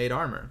goblet-made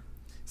armor,"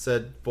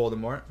 said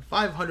Voldemort.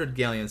 500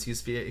 galleons. He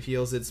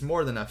feels it's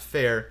more than a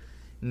fair...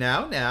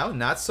 Now,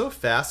 not so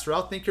fast, or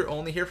I'll think you're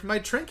only here for my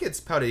trinkets,"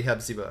 pouted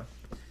Hepzibah.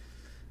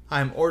 "I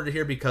am ordered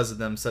here because of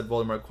them," said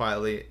Voldemort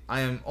quietly.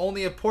 "I am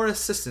only a poor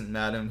assistant,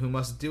 madam, who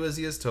must do as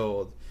he is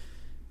told.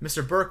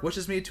 Mr. Burke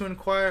wishes me to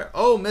inquire—"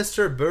 "Oh,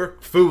 Mr.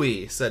 Burke,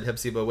 phooey," said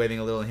Hepzibah, waving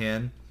a little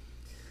hand.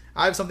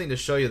 "I have something to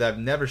show you that I've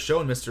never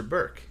shown Mr.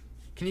 Burke.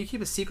 Can you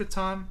keep a secret,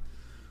 Tom?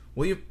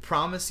 Will you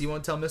promise you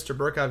won't tell Mr.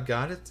 Burke I've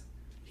got it?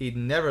 He'd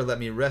never let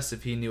me rest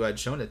if he knew I'd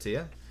shown it to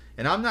you.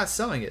 And I'm not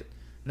selling it.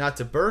 Not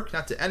to Burke,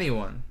 not to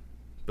anyone.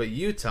 But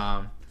you,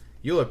 Tom,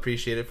 you'll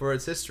appreciate it for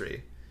its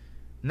history.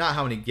 Not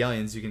how many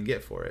galleons you can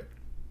get for it."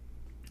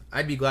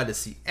 "I'd be glad to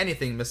see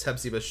anything Miss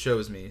Hepzibah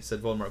shows me,"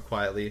 said Voldemort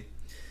quietly.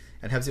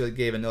 And Hepzibah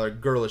gave another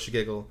girlish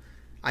giggle.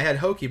 "I had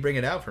Hokey bring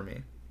it out for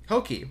me.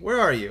 Hokey, where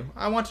are you?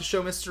 I want to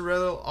show Mr.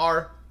 Riddle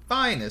our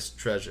finest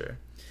treasure.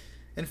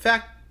 In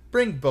fact,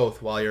 bring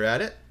both while you're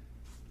at it."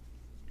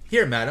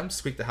 "Here, madam,"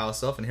 squeaked the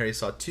house elf, and Harry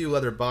saw 2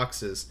 leather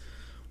boxes,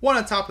 one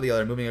on top of the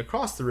other, moving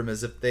across the room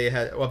as if they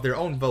had of their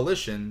own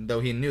volition, though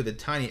he knew the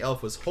tiny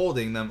elf was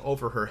holding them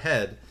over her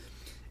head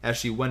as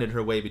she wended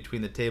her way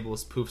between the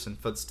tables, poofs, and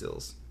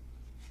footstools.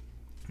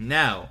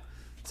 "Now,"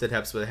 said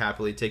Hepzibah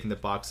happily, taking the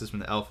boxes from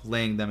the elf,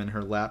 laying them in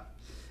her lap,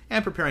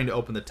 and preparing to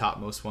open the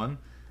topmost one.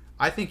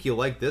 "I think you'll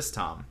like this,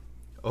 Tom.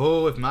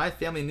 Oh, if my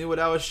family knew what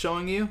I was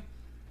showing you,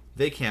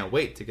 they can't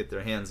wait to get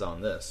their hands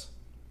on this."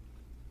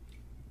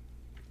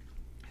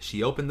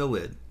 She opened the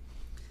lid.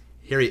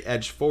 Harry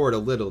edged forward a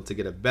little to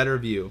get a better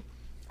view,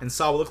 and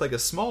saw what looked like a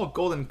small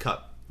golden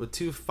cup with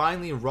 2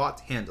 finely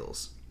wrought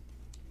handles.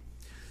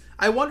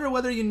 "I wonder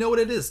whether you know what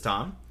it is,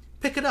 Tom.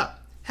 Pick it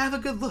up. Have a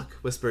good look,"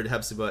 whispered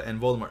Hepzibah, and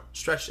Voldemort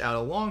stretched out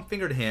a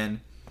long-fingered hand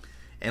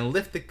and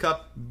lifted the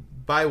cup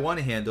by one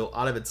handle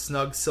out of its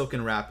snug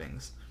silken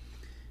wrappings.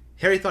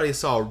 Harry thought he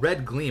saw a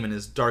red gleam in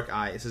his dark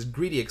eyes. His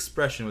greedy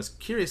expression was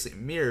curiously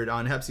mirrored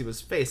on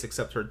Hepzibah's face,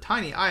 except her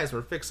tiny eyes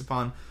were fixed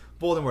upon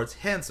Voldemort's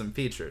handsome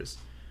features.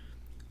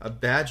 "A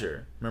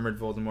badger," murmured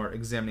Voldemort,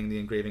 examining the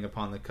engraving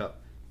upon the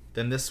cup.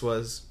 Then this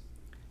was...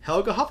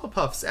 "Helga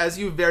Hufflepuff's, as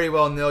you very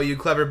well know, you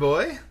clever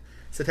boy,"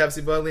 said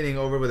Hepzibah, leaning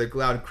over with a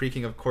loud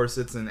creaking of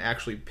corsets and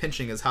actually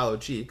pinching his hollow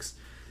cheeks.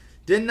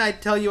 "Didn't I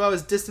tell you I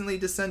was distantly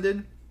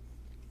descended?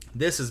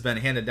 This has been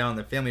handed down in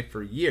the family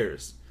for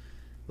years.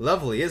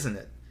 Lovely, isn't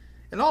it?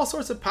 And all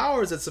sorts of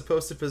powers it's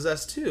supposed to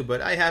possess too,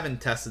 but I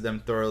haven't tested them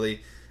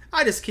thoroughly.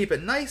 I just keep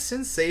it nice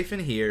and safe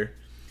in here."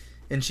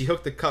 And she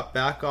hooked the cup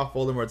back off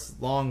Voldemort's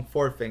long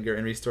forefinger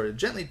and restored it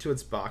gently to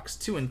its box,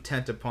 too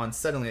intent upon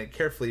settling it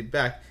carefully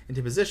back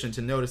into position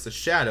to notice the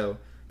shadow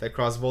that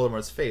crossed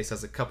Voldemort's face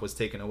as the cup was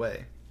taken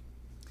away.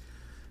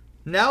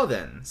 "Now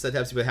then," said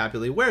Hepzibah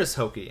happily, "where's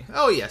Hokey?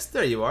 Oh yes,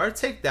 there you are.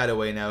 Take that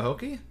away now,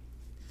 Hokey."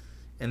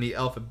 And the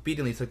elf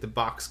obediently took the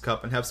box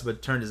cup, and Hepzibah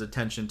turned his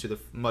attention to the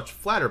much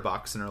flatter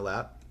box in her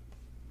lap.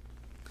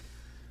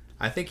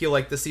 "I think you'll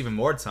like this even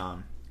more,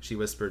 Tom," she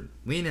whispered.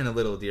 "Lean in a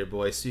little, dear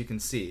boy, so you can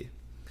see.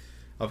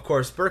 Of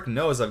course, Burke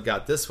knows I've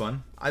got this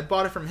one. I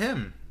bought it from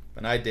him,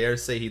 but I dare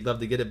say he'd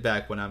love to get it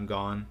back when I'm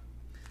gone."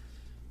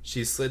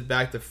 She slid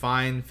back the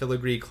fine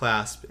filigree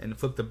clasp and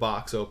flipped the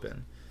box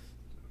open.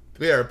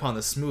 There upon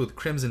the smooth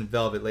crimson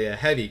velvet lay a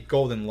heavy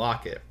golden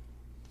locket.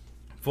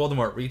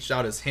 Voldemort reached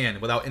out his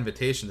hand, without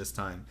invitation this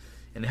time,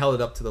 and held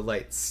it up to the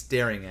light,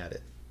 staring at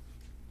it.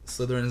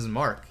 "Slytherin's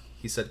mark,"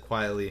 he said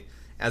quietly,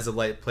 as the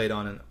light played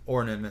on an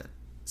ornament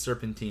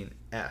serpentine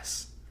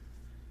S.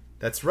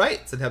 "That's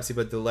right," said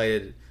Hepzibah,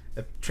 delighted,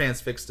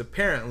 transfixed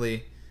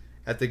apparently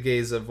at the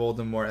gaze of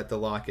Voldemort at the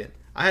locket.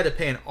 "I had to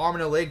pay an arm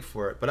and a leg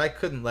for it, but I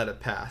couldn't let it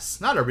pass.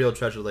 Not a real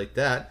treasure like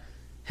that.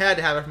 Had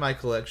to have it for my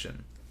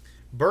collection.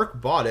 Burke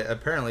bought it,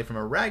 apparently from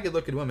a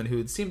ragged-looking woman who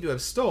had seemed to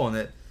have stolen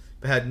it,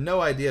 but had no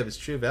idea of its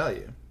true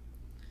value."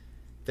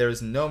 There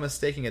was no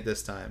mistaking it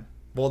this time.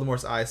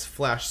 Voldemort's eyes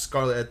flashed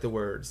scarlet at the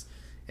words,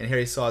 and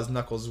Harry saw his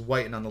knuckles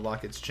whiten on the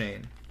locket's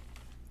chain.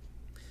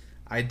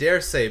 "I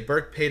dare say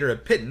Burke paid her a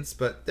pittance,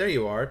 but there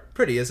you are.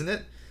 Pretty, isn't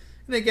it?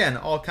 And again,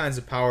 all kinds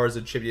of powers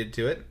attributed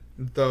to it,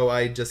 though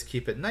I just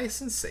keep it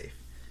nice and safe."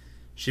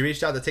 She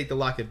reached out to take the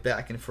locket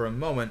back, and for a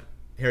moment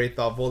Harry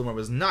thought Voldemort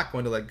was not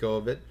going to let go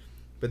of it,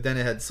 but then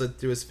it had slid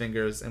through his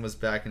fingers and was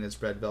back in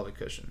its red velvet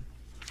cushion.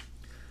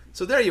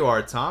 "So there you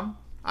are, Tom.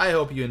 I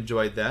hope you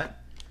enjoyed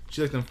that."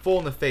 She looked him full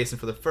in the face, and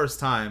for the first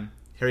time,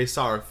 Harry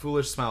saw her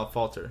foolish smile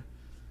falter.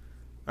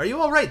 "Are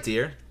you all right,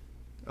 dear?"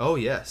 "Oh,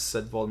 yes,"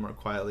 said Voldemort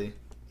quietly.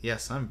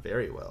 "Yes, I'm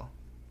very well."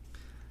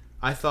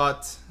 "I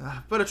thought...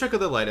 but a trick of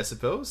the light, I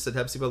suppose," said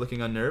Hepzibah,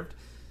 looking unnerved,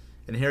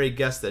 and Harry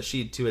guessed that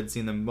she, too, had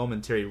seen the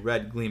momentary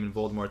red gleam in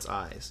Voldemort's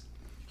eyes.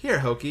 "Here,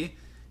 Hokey,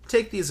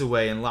 take these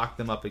away and lock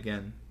them up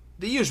again.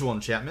 The usual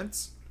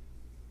enchantments."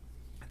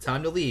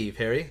 "Time to leave,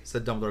 Harry,"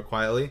 said Dumbledore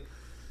quietly,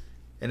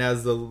 and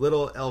as the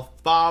little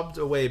elf bobbed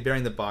away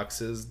bearing the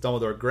boxes,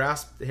 Dumbledore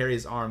grasped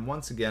Harry's arm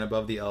once again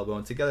above the elbow,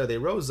 and together they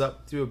rose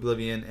up through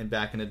oblivion and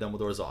back into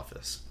Dumbledore's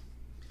office.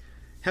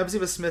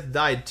 "Hepzibah Smith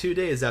died 2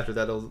 days after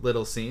that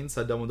little scene,"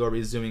 said Dumbledore,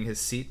 resuming his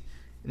seat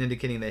and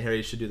indicating that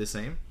Harry should do the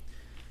same.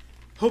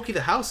 "Hokey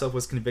the house elf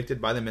was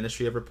convicted by the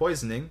Ministry of her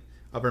poisoning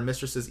of her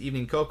mistress's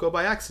evening cocoa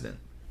by accident."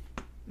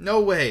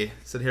 "No way,"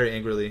 said Harry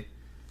angrily.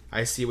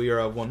 "I see we are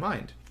of one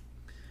mind."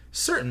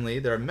 "Certainly,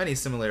 there are many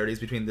similarities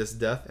between this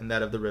death and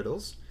that of the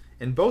Riddles.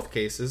 In both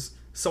cases,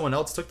 someone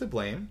else took the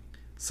blame,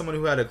 someone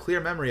who had a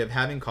clear memory of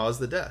having caused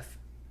the death."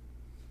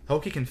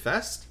 "Hokey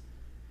confessed?"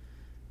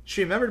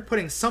 "She remembered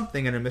putting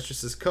something in her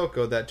mistress's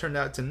cocoa that turned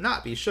out to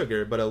not be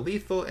sugar, but a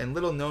lethal and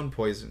little-known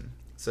poison,"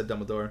 said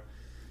Dumbledore.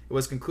 "It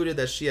was concluded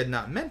that she had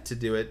not meant to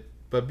do it,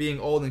 but being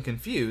old and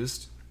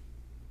confused,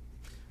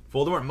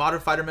 Voldemort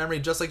modified her memory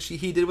just like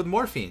he did with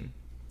morphine."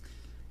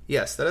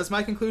 "Yes, that is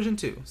my conclusion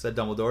too," said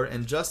Dumbledore,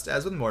 "and just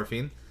as with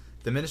morphine,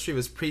 the Ministry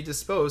was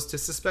predisposed to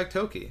suspect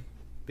Hokey."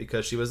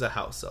 "Because she was a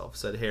house elf,"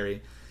 said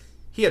Harry.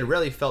 He had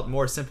rarely felt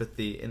more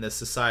sympathy in the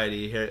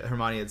society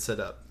Hermione had set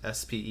up,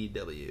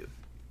 SPEW.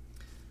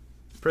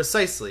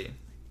 "Precisely,"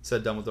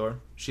 said Dumbledore.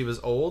 "She was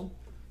old,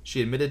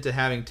 she admitted to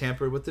having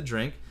tampered with the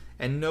drink,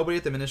 and nobody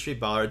at the Ministry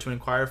bothered to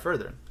inquire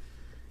further.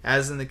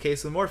 As in the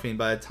case of morphine,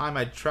 by the time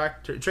I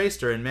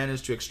traced her and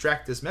managed to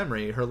extract this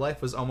memory, her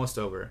life was almost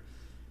over.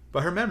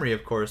 But her memory,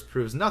 of course,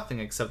 proves nothing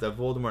except that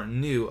Voldemort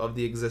knew of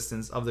the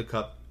existence of the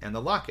cup and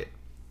the locket.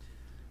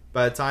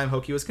 By the time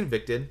Hokey was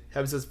convicted,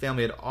 Hepzibah's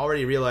family had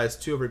already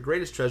realized 2 of her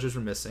greatest treasures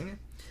were missing.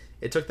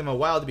 It took them a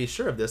while to be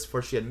sure of this,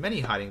 for she had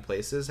many hiding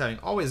places, having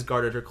always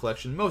guarded her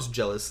collection most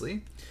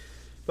jealously.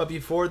 But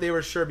before they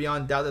were sure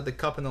beyond doubt that the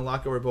cup and the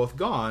locket were both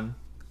gone,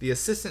 the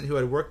assistant who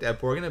had worked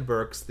at Borgin and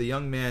Burke's, the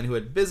young man who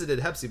had visited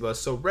Hepzibah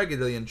so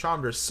regularly and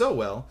charmed her so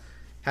well,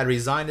 had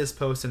resigned his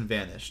post and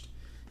vanished.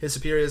 His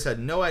superiors had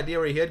no idea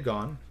where he had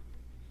gone,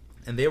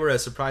 and they were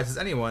as surprised as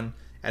anyone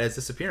at his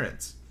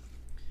disappearance.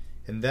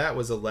 And that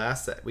was the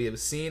last that we have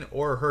seen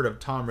or heard of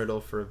Tom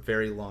Riddle for a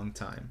very long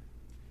time.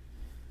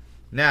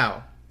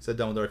 "Now," said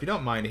Dumbledore, "if you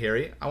don't mind,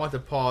 Harry, I want to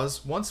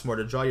pause once more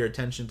to draw your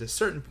attention to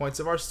certain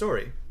points of our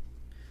story.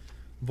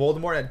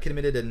 Voldemort had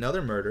committed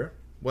another murder.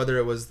 Whether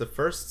it was the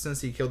first since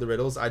he killed the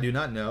Riddles, I do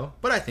not know,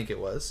 but I think it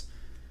was.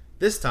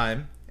 This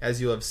time, as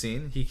you have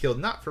seen, he killed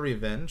not for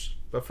revenge,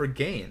 but for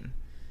gain.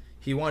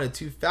 He wanted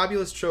 2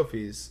 fabulous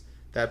trophies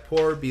that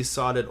poor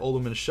besotted old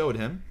woman showed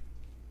him,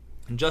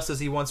 just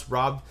as he once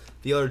robbed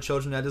the other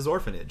children at his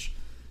orphanage.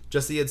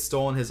 Just as he had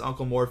stolen his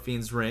Uncle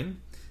Morphine's ring,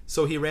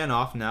 so he ran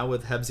off now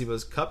with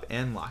Hepzibah's cup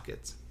and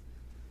locket."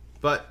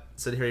 "But,"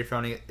 said Harry,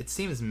 frowning, "it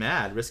seems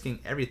mad, risking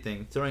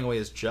everything, throwing away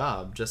his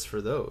job, just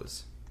for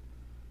those."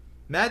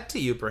 "Mad to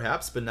you,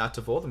 perhaps, but not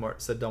to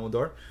Voldemort," said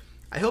Dumbledore.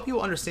 "I hope you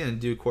will understand in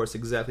due course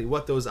exactly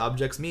what those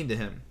objects mean to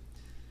him.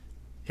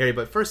 Harry,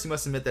 but first you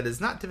must admit that it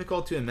is not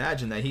difficult to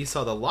imagine that he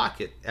saw the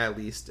locket, at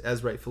least,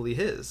 as rightfully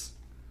his."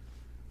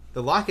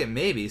 "The locket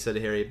maybe," said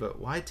Harry, "but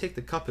why take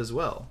the cup as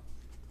well?"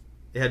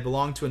 "It had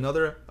belonged to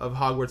another of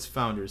Hogwarts'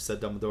 founders," said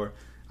Dumbledore.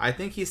 "I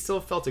think he still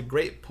felt a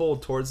great pull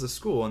towards the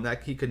school, and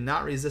that he could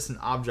not resist an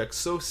object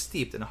so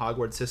steeped in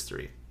Hogwarts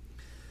history.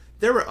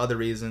 There were other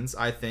reasons,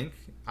 I think.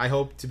 I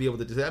hope to be able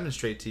to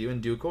demonstrate to you in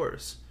due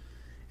course.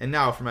 And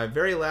now, for my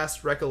very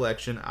last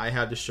recollection I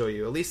have to show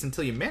you, at least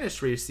until you manage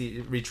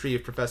to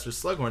retrieve Professor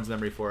Slughorn's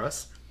memory for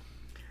us.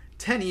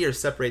 10 years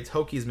separates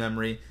Hokey's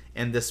memory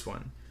and this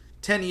one.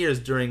 10 years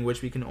during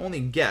which we can only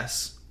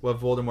guess what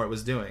Voldemort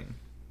was doing."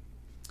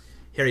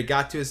 Harry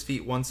got to his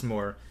feet once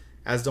more,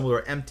 as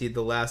Dumbledore emptied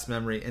the last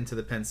memory into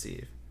the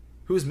Pensieve.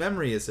 "Whose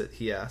memory is it?"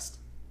 he asked.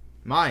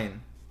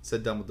 "Mine,"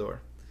 said Dumbledore.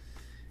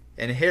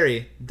 And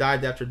Harry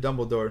dived after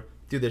Dumbledore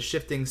through the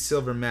shifting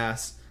silver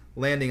mass,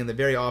 landing in the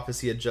very office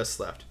he had just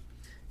left.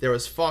 There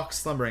was Fawkes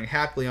slumbering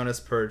happily on his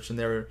perch, and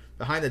there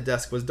behind the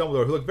desk was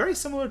Dumbledore, who looked very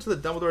similar to the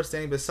Dumbledore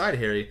standing beside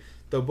Harry,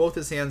 though both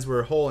his hands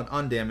were whole and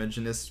undamaged,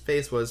 and his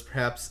face was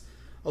perhaps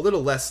a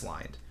little less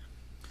lined.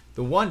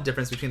 The one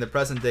difference between the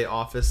present-day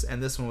office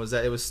and this one was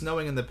that it was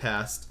snowing in the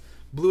past.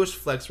 Bluish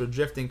flecks were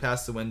drifting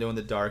past the window in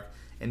the dark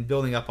and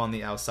building up on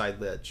the outside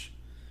ledge.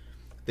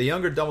 The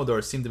younger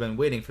Dumbledore seemed to have been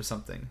waiting for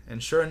something,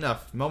 and sure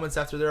enough, moments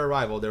after their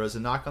arrival, there was a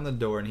knock on the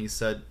door, and he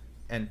said,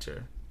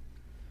 "Enter."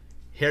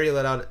 Harry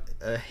let out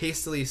a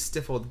hastily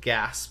stifled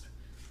gasp.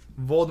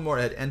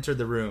 Voldemort had entered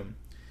the room.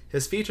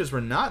 His features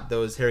were not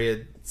those Harry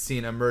had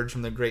seen emerge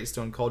from the Great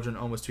Stone Cauldron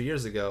almost 2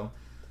 years ago.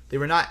 They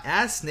were not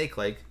as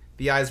snake-like,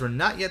 the eyes were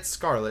not yet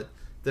scarlet,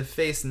 the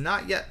face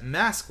not yet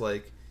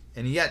mask-like,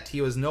 and yet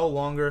he was no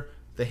longer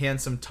the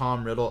handsome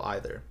Tom Riddle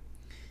either.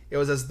 It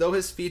was as though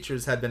his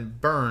features had been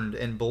burned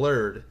and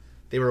blurred.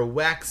 They were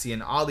waxy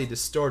and oddly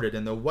distorted,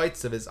 and the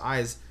whites of his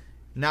eyes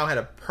now had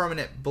a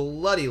permanent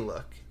bloody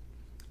look,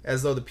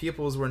 as though the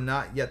pupils were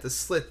not yet the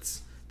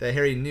slits that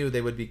Harry knew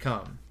they would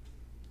become.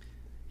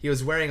 He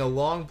was wearing a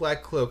long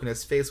black cloak, and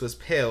his face was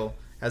pale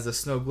as the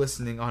snow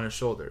glistening on his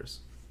shoulders.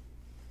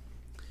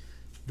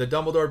 The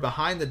Dumbledore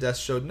behind the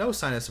desk showed no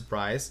sign of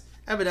surprise.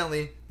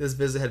 Evidently, this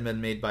visit had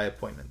been made by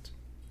appointment.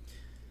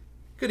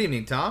 "Good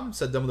evening, Tom,"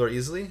 said Dumbledore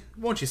easily.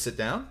 "Won't you sit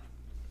down?"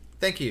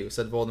 "Thank you,"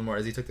 said Voldemort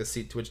as he took the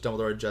seat to which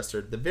Dumbledore had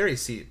gestured, the very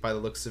seat, by the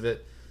looks of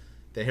it,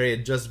 that Harry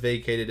had just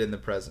vacated in the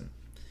present.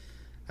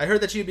 "I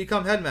heard that you had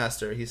become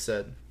headmaster," he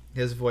said,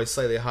 his voice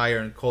slightly higher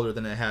and colder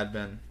than it had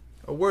been.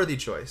 "A worthy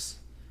choice."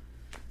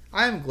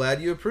 "I am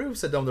glad you approve,"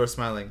 said Dumbledore,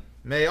 smiling.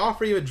 "May I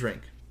offer you a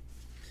drink?"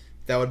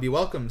 "That would be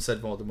welcome,"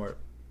 said Voldemort.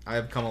 "I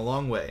have come a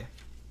long way."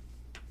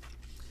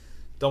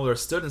 Dumbledore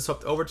stood and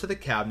swept over to the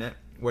cabinet,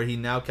 where he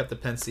now kept the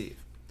Pensieve,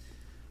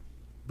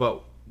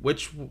 but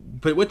which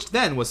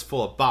then was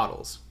full of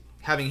bottles.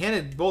 Having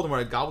handed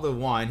Voldemort a goblet of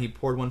wine, he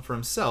poured one for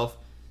himself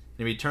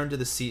and returned to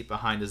the seat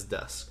behind his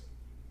desk.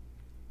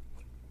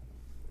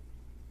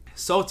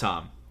 "So,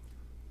 Tom,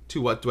 to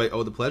what do I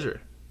owe the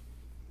pleasure?"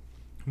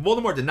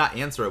 Voldemort did not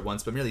answer at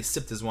once, but merely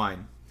sipped his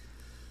wine.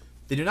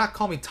 "They do not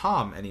call me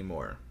Tom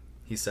anymore,"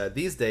 he said.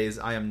 "These days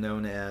I am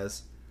known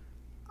as—"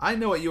 "I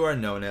know what you are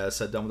known as,"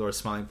 said Dumbledore,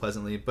 smiling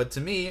pleasantly, "but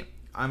to me,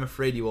 I'm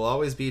afraid you will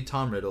always be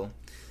Tom Riddle.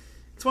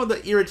 It's one of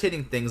the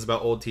irritating things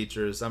about old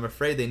teachers. I'm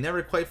afraid they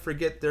never quite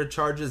forget their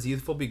charge's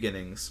youthful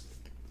beginnings."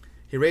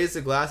 He raised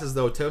the glass as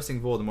though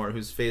toasting Voldemort,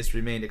 whose face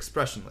remained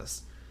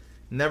expressionless.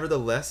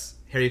 Nevertheless,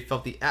 Harry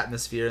felt the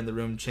atmosphere in the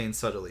room change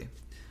subtly.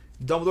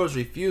 Dumbledore's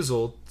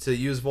refusal to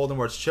use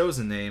Voldemort's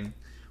chosen name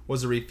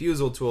was a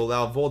refusal to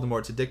allow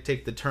Voldemort to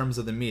dictate the terms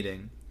of the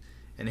meeting,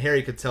 and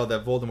Harry could tell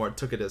that Voldemort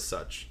took it as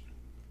such.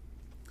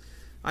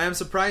 "I am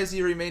surprised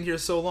you remained here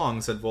so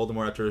long," said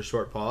Voldemort after a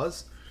short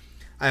pause.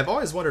 "I have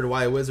always wondered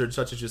why a wizard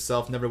such as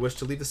yourself never wished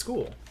to leave the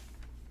school."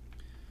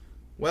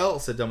 "Well,"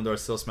 said Dumbledore,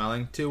 still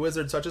smiling, "to a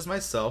wizard such as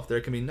myself,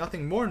 there can be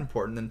nothing more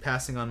important than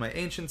passing on my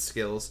ancient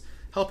skills,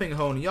 helping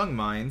hone young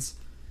minds.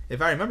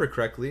 If I remember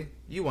correctly,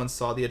 you once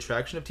saw the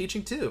attraction of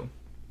teaching too."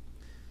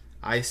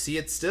 "I see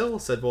it still,"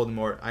 said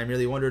Voldemort. "I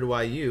merely wondered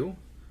why you,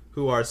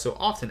 who are so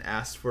often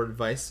asked for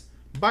advice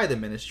by the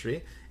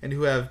ministry, and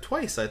who have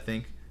twice, I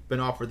think, been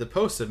offered the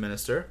post of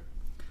minister—"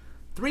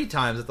 "3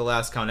 times at the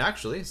last count,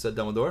 actually," said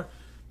Dumbledore,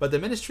 "but the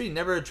ministry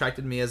never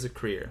attracted me as a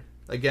career.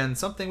 Again,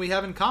 something we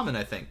have in common,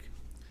 I think."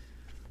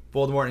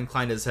 Voldemort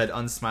inclined his head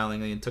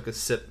unsmilingly and took a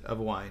sip of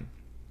wine.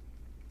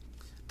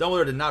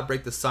 Dumbledore did not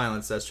break the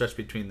silence that stretched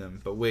between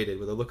them, but waited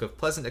with a look of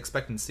pleasant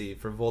expectancy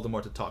for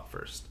Voldemort to talk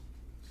first.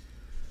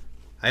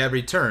 "I have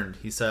returned,"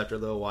 he said after a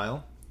little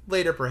while.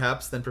 "Later,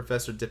 perhaps, than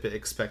Professor Dippet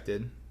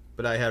expected,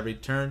 but I have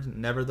returned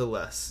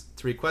nevertheless,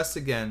 to request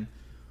again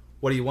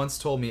what he once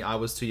told me I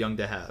was too young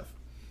to have.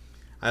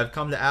 I have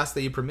come to ask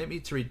that you permit me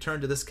to return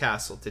to this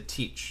castle to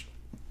teach.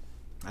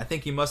 I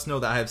think you must know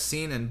that I have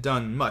seen and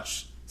done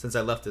much since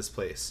I left this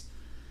place.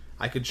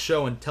 I could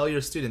show and tell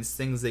your students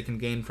things they can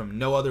gain from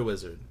no other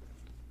wizard."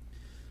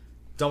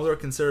 Dumbledore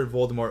considered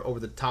Voldemort over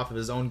the top of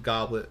his own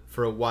goblet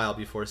for a while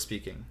before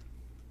speaking.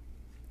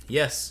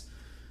 "Yes,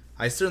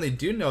 I certainly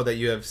do know that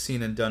you have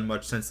seen and done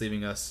much since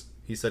leaving us,"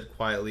 he said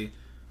quietly.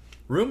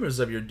 "Rumors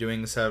of your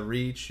doings have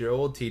reached your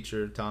old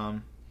teacher,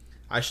 Tom.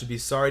 I should be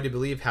sorry to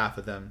believe half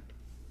of them."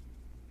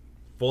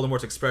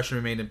 Voldemort's expression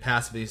remained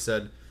impassive. He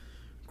said,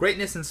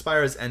 "Greatness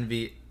inspires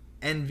envy.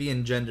 Envy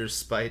engenders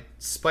spite.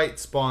 Spite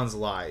spawns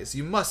lies.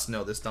 You must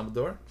know this,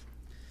 Dumbledore."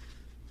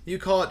 "You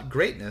call it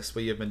greatness,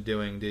 what you have been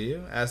doing, do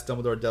you?" asked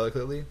Dumbledore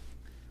delicately.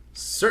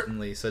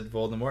 "Certainly," said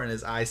Voldemort, and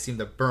his eyes seemed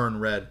to burn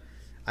red.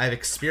 "I have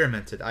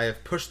experimented. I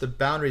have pushed the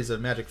boundaries of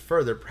magic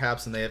further,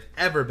 perhaps, than they have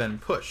ever been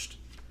pushed."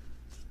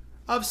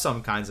 "Of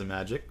some kinds of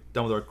magic,"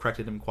 Dumbledore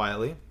corrected him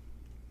quietly.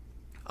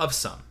 "Of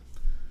some.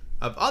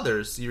 Of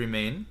others, you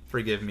remain,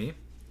 forgive me,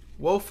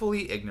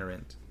 woefully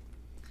ignorant."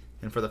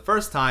 And for the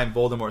first time,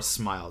 Voldemort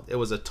smiled. It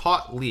was a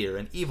taut leer,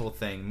 an evil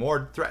thing,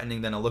 more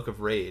threatening than a look of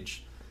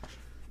rage.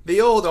 "The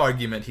old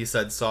argument," he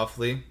said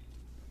softly.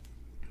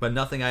 "But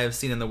nothing I have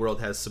seen in the world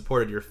has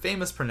supported your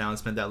famous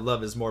pronouncement that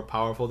love is more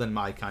powerful than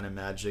my kind of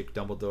magic,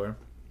 Dumbledore."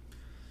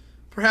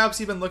 Perhaps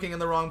you've been looking in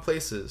the wrong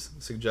places,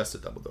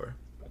 suggested Dumbledore.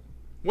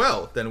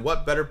 Well, then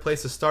what better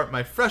place to start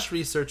my fresh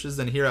researches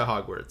than here at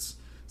Hogwarts,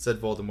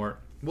 said Voldemort.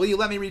 Will you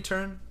let me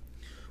return?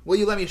 Will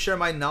you let me share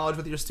my knowledge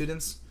with your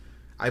students?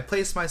 I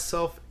place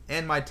myself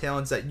and my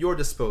talents at your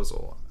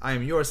disposal. I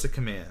am yours to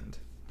command.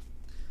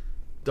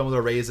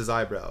 Dumbledore raised his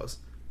eyebrows.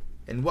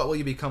 And what will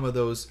you become of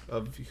those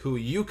of who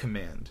you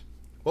command?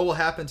 What will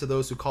happen to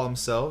those who call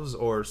themselves,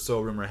 or so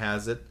rumor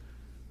has it,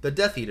 the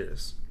Death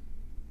Eaters?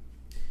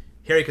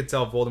 Harry could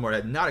tell Voldemort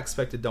had not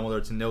expected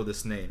Dumbledore to know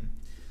this name.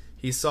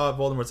 He saw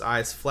Voldemort's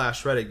eyes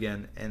flash red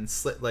again and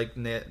slit-like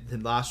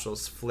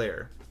nostrils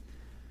flare.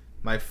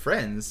 My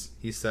friends,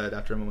 he said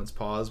after a moment's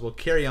pause, will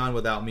carry on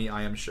without me,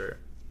 I am sure.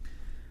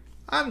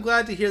 I'm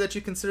glad to hear that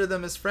you consider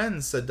them as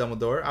friends, said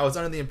Dumbledore. I was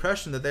under the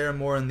impression that they are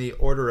more in the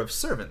order of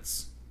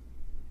servants.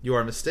 You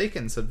are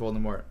mistaken, said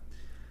Voldemort.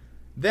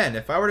 Then,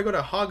 if I were to go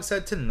to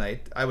Hogshead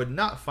tonight, I would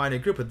not find a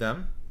group of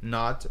them,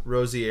 Nott,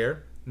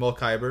 Rosier,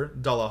 Mulciber,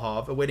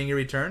 Dolohov, awaiting your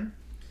return.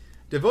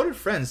 Devoted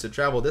friends to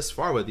travel this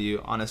far with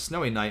you on a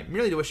snowy night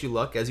merely to wish you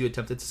luck as you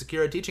attempted to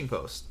secure a teaching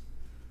post.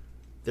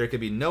 There could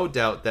be no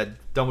doubt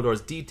that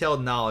Dumbledore's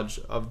detailed knowledge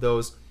of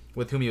those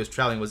with whom he was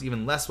traveling was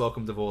even less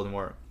welcome to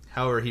Voldemort.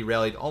 However, he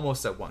rallied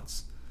almost at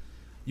once.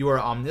 You are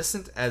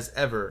omniscient as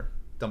ever,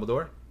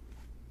 Dumbledore.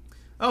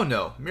 Oh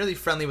no, merely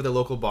friendly with a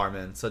local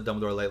barman, said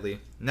Dumbledore lightly.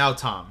 Now,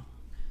 Tom.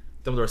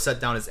 Dumbledore set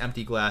down his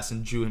empty glass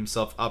and drew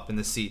himself up in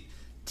the seat,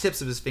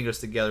 tips of his fingers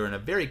together in a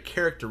very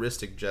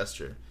characteristic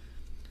gesture.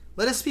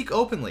 Let us speak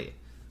openly.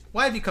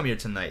 Why have you come here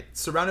tonight,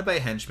 surrounded by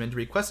henchmen, to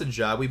request a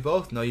job we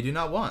both know you do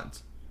not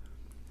want?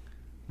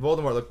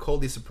 Voldemort looked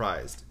coldly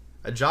surprised.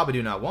 A job I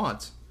do not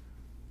want?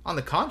 On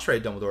the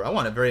contrary, Dumbledore, I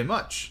want it very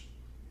much.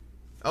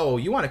 Oh,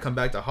 you want to come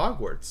back to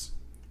Hogwarts.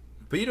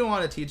 But you don't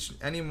want to teach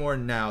any more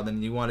now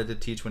than you wanted to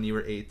teach when you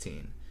were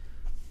 18.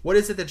 What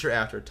is it that you're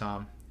after,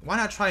 Tom? Why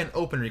not try an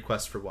open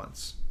request for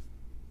once?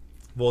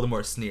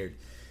 Voldemort sneered.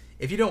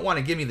 If you don't want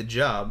to give me the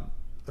job...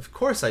 Of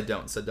course I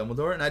don't, said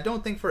Dumbledore, and I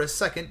don't think for a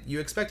second you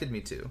expected me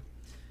to.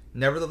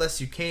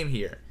 Nevertheless, you came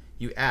here.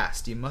 You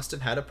asked. You must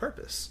have had a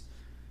purpose.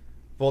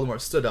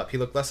 Voldemort stood up. He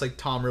looked less like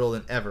Tom Riddle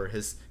than ever,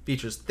 his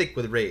features thick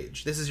with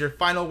rage. This is your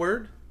final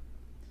word?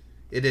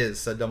 It is,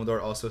 said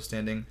Dumbledore, also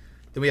standing.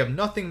 Then we have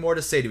nothing more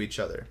to say to each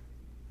other.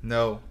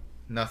 No,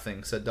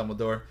 nothing, said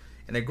Dumbledore,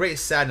 and a great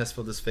sadness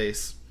filled his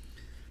face.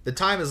 The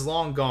time is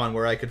long gone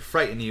where I could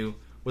frighten you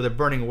with a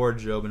burning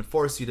wardrobe and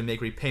force you to make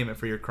repayment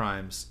for your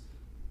crimes.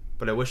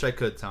 But I wish I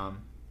could,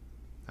 Tom.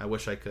 I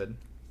wish I could.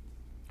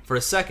 For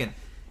a second,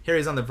 Harry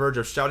was on the verge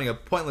of shouting a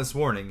pointless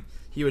warning.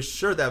 He was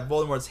sure that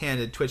Voldemort's hand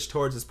had twitched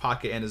towards his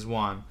pocket and his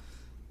wand.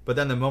 But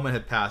then the moment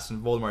had passed,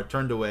 and Voldemort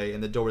turned away,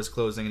 and the door was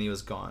closing, and he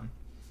was gone.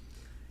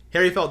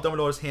 Harry felt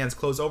Dumbledore's hands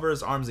close over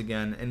his arms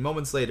again, and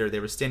moments later they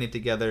were standing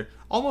together,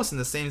 almost in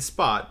the same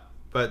spot,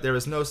 but there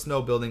was no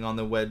snow building on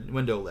the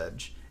window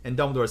ledge, and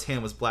Dumbledore's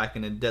hand was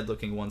blackened and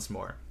dead-looking once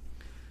more.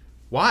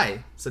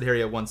 Why? Said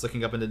Harry at once,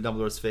 looking up into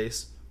Dumbledore's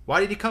face. Why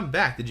did he come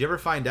back? Did you ever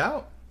find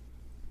out?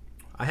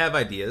 I have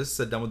ideas,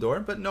 said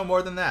Dumbledore, but no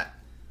more than that.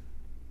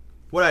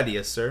 What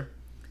ideas, sir?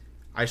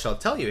 I shall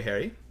tell you,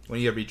 Harry, when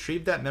you have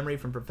retrieved that memory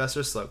from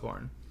Professor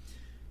Slughorn.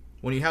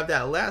 When you have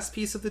that last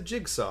piece of the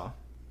jigsaw,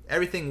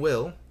 everything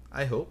will,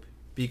 I hope,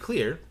 be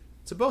clear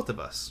to both of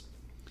us.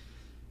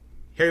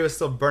 Harry was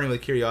still burning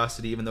with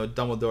curiosity, even though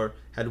Dumbledore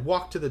had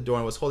walked to the door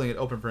and was holding it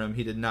open for him.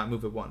 He did not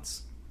move at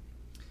once.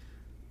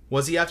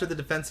 Was he after the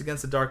Defense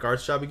Against the Dark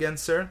Arts job again,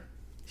 sir?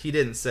 He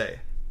didn't say.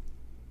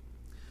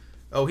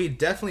 Oh, he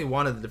definitely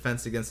wanted the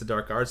Defense Against the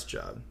Dark Arts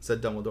job,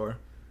 said Dumbledore.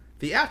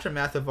 The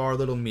aftermath of our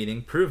little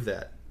meeting proved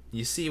that.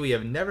 You see, we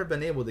have never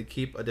been able to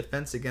keep a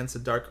Defense Against the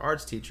Dark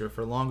Arts teacher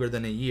for longer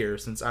than a year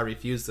since I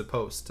refused the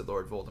post to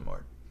Lord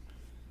Voldemort.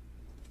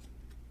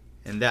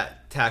 And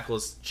that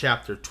tackles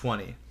Chapter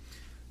 20.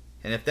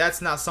 And if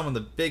that's not some of the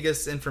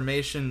biggest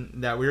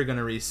information that we're going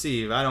to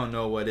receive, I don't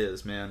know what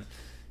is, man.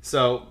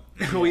 So,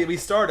 we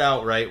start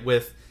out, right,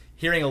 with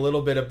hearing a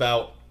little bit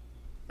about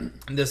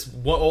this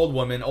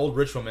old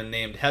rich woman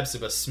named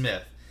Hepzibah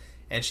Smith,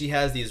 and she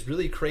has these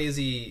really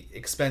crazy,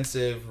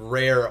 expensive,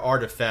 rare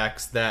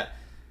artifacts that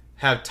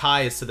have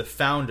ties to the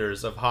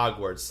founders of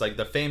Hogwarts, like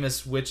the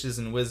famous witches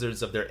and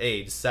wizards of their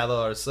age,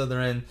 Salazar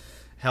Slytherin,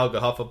 Helga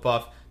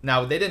Hufflepuff.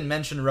 Now, they didn't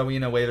mention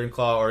Rowena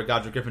Ravenclaw or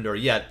Godric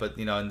Gryffindor yet, but,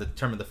 you know, in the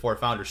term of the four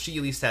founders, she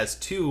at least has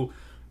two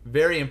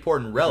very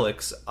important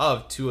relics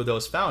of two of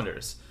those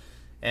founders.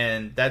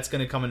 And that's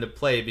going to come into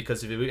play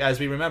because, as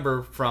we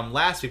remember from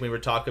last week when we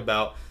were talking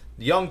about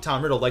young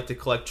Tom Riddle liked to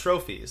collect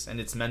trophies, and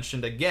it's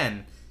mentioned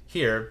again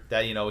here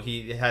that, you know,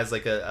 he has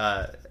like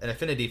an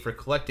affinity for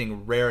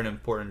collecting rare and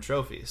important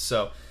trophies.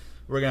 So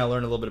we're going to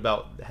learn a little bit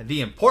about the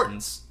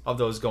importance of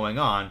those going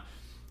on,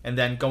 and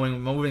then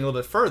moving a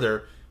little bit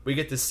further, we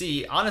get to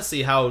see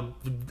honestly how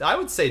I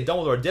would say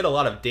Dumbledore did a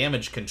lot of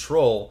damage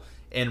control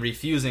and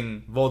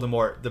refusing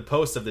Voldemort the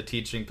post of the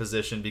teaching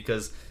position,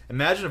 because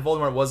imagine if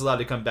Voldemort was allowed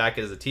to come back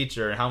as a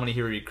teacher, and how many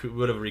he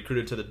would have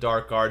recruited to the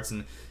dark arts,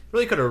 and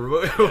really could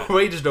have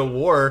waged a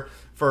war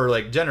for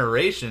like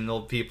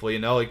generational people,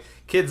 like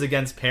kids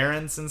against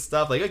parents and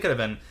stuff. Like, it could have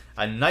been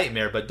a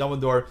nightmare, but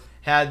Dumbledore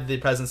had the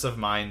presence of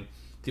mind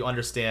to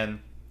understand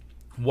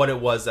what it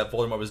was that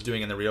Voldemort was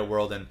doing in the real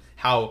world, and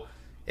how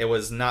it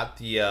was not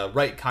the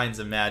right kinds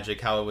of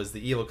magic, how it was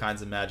the evil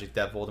kinds of magic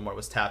that Voldemort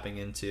was tapping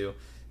into.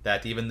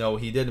 That even though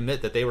he did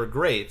admit that they were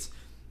great,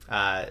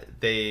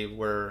 they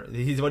were.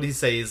 What did he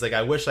say? He's like,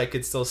 I wish I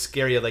could still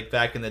scare you like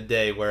back in the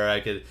day, where I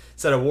could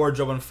set a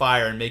wardrobe on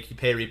fire and make you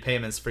pay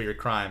repayments for your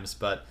crimes,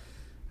 but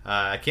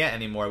I can't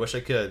anymore. I wish I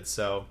could.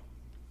 So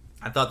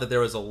I thought that there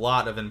was a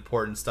lot of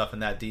important stuff in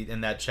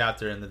that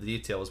chapter and the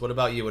details. What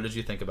about you? What did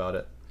you think about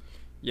it?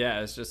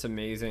 Yeah, it's just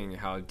amazing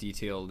how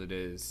detailed it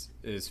is,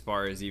 as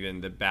far as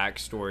even the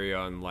backstory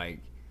on like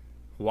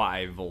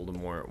why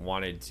Voldemort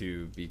wanted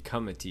to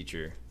become a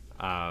teacher.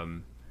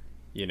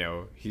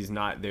 He's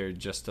not there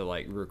just to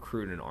like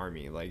recruit an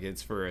army. Like,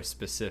 it's for a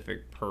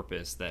specific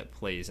purpose that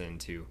plays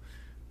into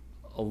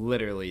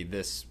literally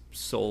this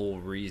sole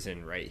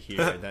reason right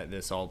here that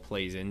this all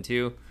plays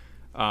into.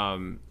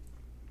 And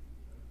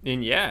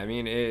yeah, I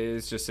mean,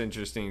 it's just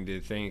interesting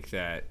to think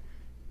that,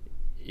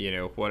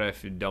 what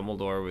if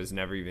Dumbledore was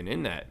never even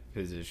in that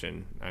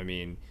position? I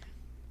mean,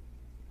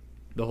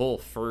 the whole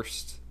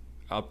first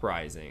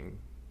uprising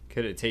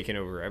could have taken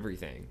over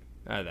everything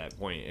at that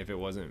point if it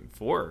wasn't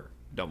for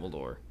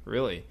Dumbledore,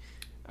 really.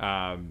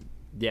 But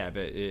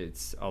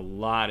it's a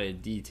lot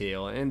of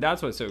detail, and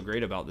that's what's so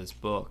great about this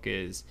book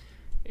is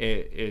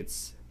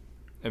it's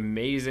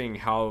amazing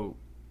how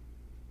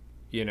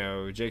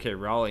J.K.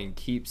 Rowling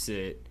keeps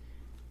it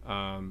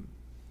on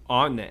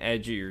the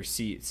edge of your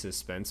seat,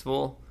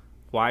 suspenseful.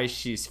 Why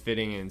she's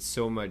fitting in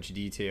so much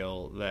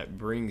detail that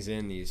brings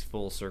in these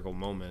full circle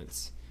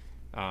moments,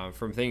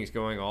 from things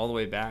going all the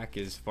way back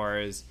as far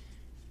as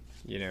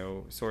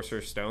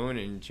Sorcerer's Stone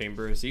and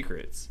Chamber of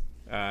Secrets,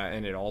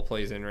 and it all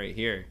plays in right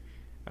here.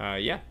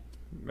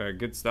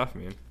 Good stuff,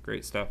 man.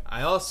 Great stuff.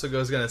 I also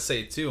was gonna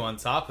say too, on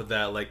top of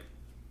that, like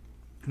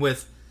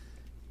with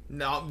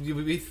now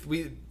we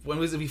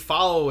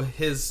follow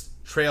his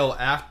trail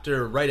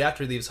right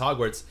after he leaves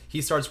Hogwarts,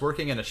 he starts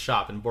working in a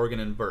shop in Borgin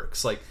and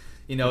Burke's. Like,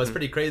 it's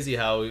pretty crazy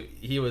how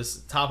he was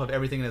top of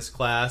everything in his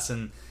class,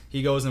 and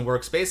he goes and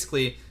works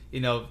basically,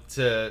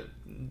 to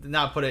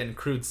not put it in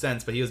crude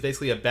sense, but he was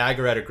basically a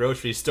bagger at a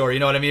grocery store. You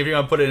know what I mean? If you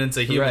want to put it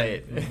into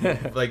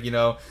human, right.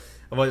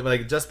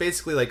 like just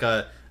basically like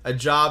a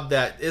job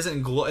that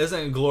isn't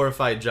a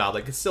glorified job.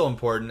 Like, it's still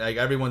important. Like,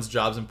 everyone's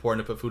job's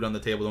important to put food on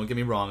the table. Don't get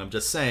me wrong. I'm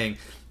just saying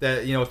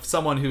that if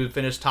someone who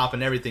finished top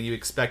in everything, you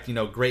expect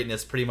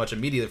greatness pretty much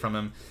immediately from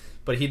him.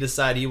 But he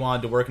decided he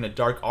wanted to work in a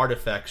dark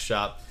artifact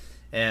shop,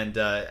 and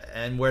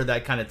where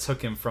that kind of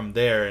took him from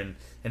there,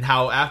 and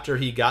how after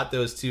he got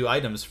those two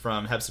items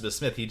from Hepzibah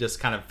Smith, he just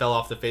kind of fell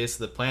off the face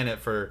of the planet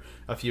for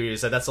a few years.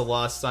 That's a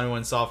loss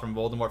anyone saw from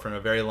Voldemort for a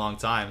very long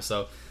time.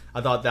 So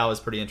I thought that was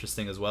pretty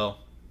interesting as well.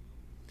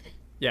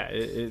 Yeah,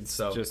 it's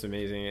just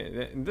amazing.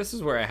 And this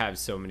is where I have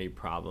so many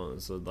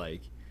problems with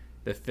like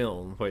the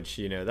film, which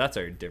that's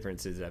our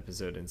differences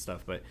episode and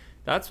stuff. But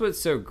that's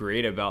what's so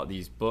great about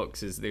these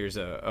books is there's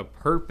a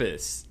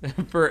purpose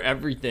for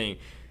everything.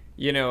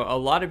 A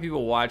lot of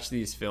people watch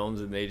these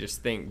films and they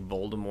just think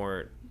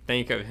Voldemort,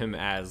 think of him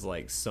as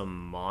like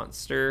some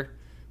monster,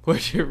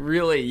 which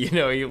really,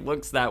 he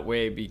looks that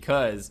way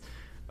because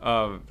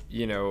of,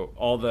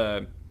 all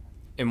the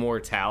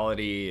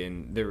immortality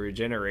and the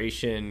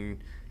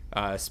regeneration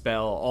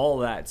spell, all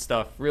that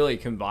stuff really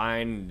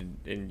combined,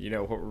 and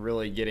what we're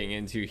really getting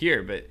into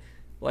here. But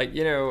like,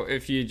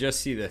 if you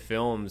just see the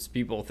films,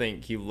 people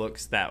think he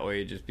looks that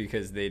way just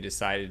because they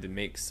decided to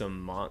make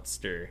some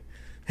monster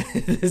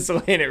this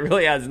way, and it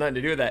really has nothing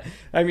to do with that.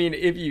 I mean,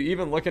 if you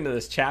even look into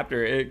this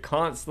chapter, it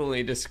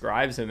constantly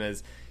describes him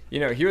as,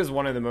 he was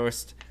one of the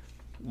most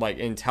like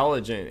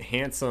intelligent,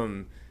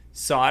 handsome,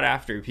 sought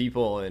after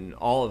people in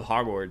all of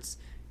Hogwarts,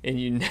 and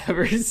you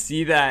never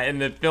see that in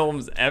the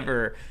films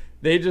ever.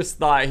 They just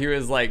thought he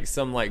was like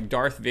some like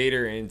Darth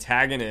Vader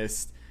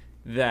antagonist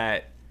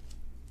that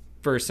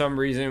for some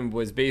reason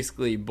was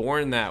basically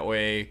born that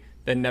way,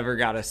 that never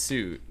got a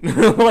suit.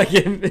 Like,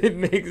 it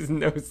makes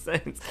no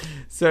sense.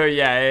 So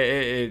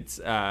yeah,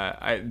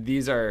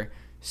 these are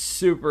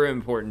super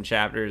important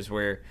chapters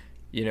where,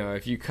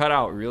 if you cut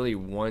out really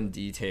one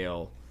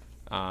detail,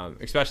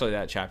 especially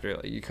that chapter,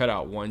 like, you cut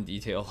out one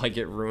detail, like,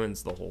 it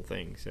ruins the whole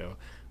thing. So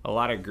a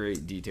lot of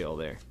great detail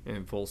there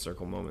and full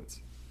circle moments.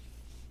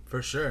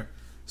 For sure.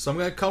 So I'm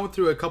going to come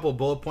through a couple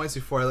bullet points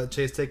before I let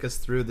Chase take us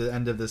through the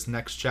end of this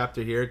next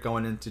chapter here,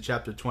 going into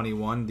chapter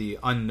 21, the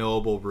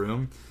unknowable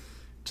room.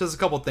 Just a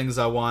couple things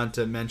I want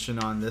to mention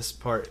on this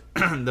part.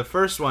 The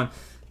first one,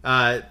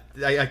 I'll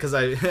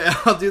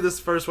do this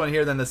first one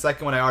here, then the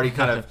second one I already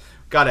kind of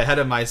got ahead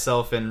of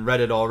myself and read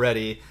it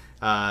already.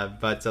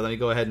 But let me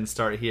go ahead and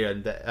start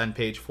here on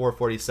page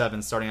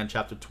 447, starting on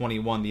chapter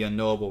 21, the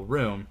unknowable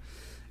room.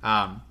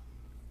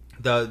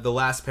 the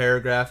last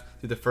paragraph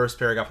through the first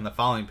paragraph on the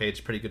following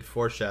page, pretty good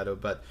foreshadow.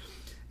 But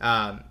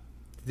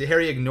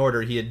Harry ignored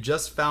her. He had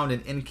just found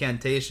an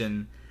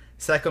incantation,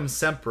 Secum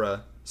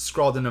Sempra,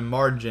 scrawled in a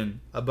margin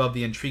above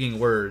the intriguing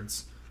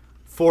words,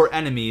 "For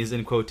enemies,"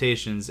 in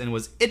quotations, and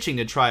was itching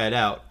to try it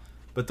out,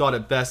 but thought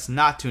it best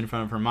not to in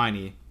front of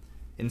Hermione.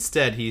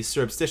 Instead, he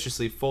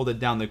surreptitiously folded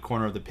down the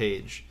corner of the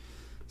page.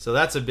 So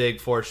that's a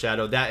big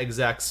foreshadow. That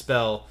exact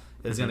spell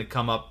is going to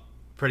come up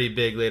pretty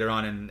big later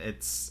on, and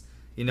it's,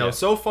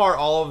 so far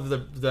all of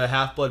the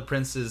Half-Blood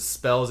Prince's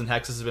spells and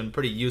hexes have been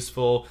pretty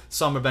useful.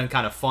 Some have been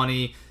kind of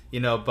funny,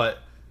 but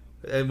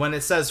when it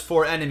says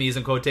 "for enemies"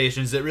 in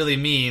quotations, it really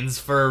means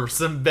for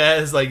some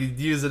beds, like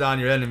use it on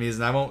your enemies,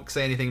 and I won't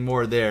say anything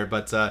more there.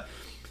 But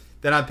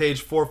then on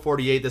page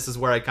 448, this is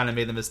where I kind of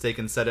made the mistake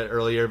and said it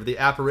earlier. The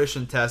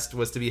apparition test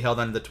was to be held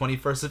on the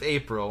 21st of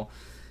April.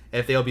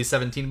 If they'll be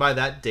 17 by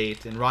that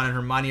date, and Ron and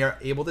Hermione are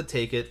able to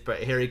take it,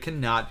 but Harry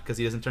cannot because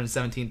he doesn't turn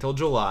 17 till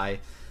July.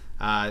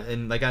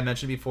 And like I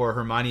mentioned before,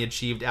 Hermione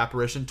achieved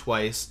apparition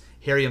twice.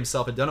 Harry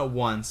himself had done it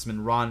once,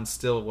 and Ron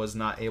still was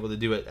not able to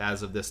do it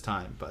as of this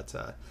time. But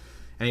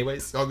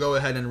anyways, I'll go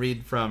ahead and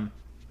read from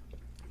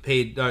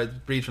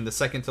the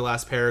second to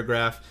last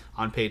paragraph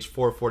on page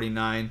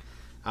 449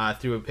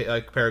 through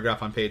a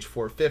paragraph on page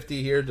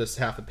 450 here, just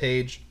half a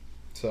page.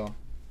 So,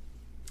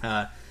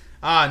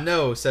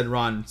 no, said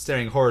Ron,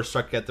 staring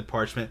horror-struck at the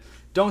parchment.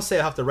 Don't say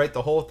I'll have to write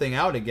the whole thing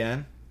out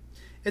again.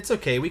 It's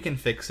okay, we can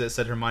fix it,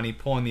 said Hermione,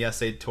 pulling the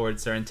essay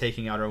towards her and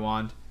taking out her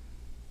wand.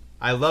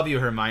 I love you,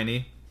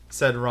 Hermione,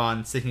 said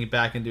Ron, sinking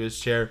back into his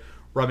chair,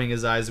 rubbing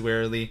his eyes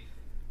wearily.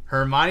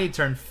 Hermione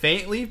turned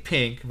faintly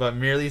pink, but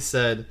merely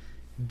said,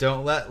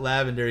 Don't let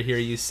Lavender hear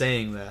you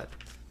saying that.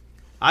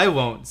 I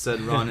won't,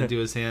 said Ron into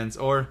his hands,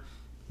 or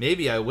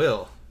maybe I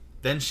will.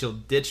 Then she'll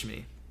ditch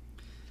me.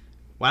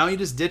 Why don't you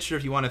just ditch her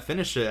if you want to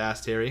finish it,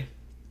 asked Harry.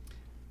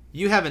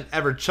 You haven't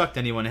ever chucked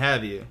anyone,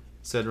 have you?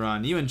 Said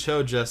Ron. You and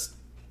Cho just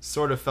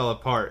sort of fell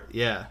apart,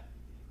 yeah.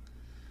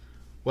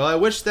 Well, I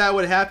wish that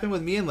would happen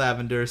with me and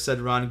Lavender,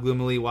 said Ron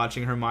gloomily,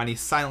 watching Hermione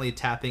silently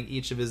tapping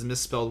each of his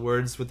misspelled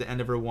words with the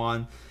end of her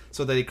wand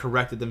so that they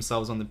corrected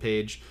themselves on the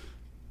page.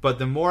 But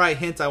the more I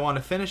hint I want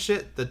to finish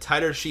it, the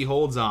tighter she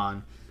holds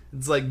on.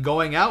 It's like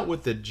going out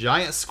with the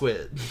giant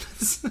squid.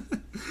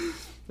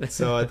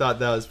 So I thought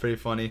that was pretty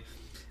funny.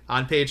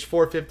 On page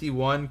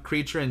 451,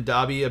 Kreacher and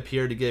Dobby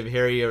appear to give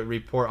Harry a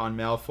report on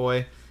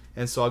Malfoy.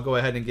 And so I'll go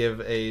ahead and give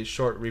a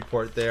short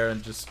report there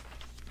and just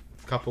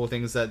a couple of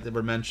things that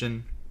were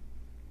mentioned.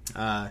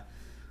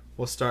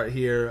 We'll start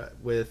here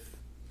with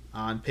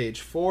on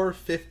page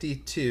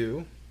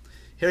 452.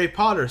 Harry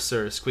Potter,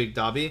 sir, squeaked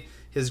Dobby,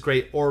 his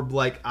great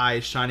orb-like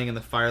eyes shining in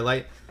the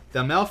firelight. The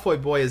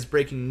Malfoy boy is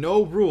breaking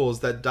no rules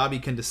that Dobby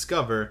can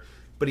discover,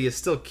 but he is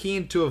still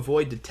keen to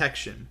avoid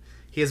detection.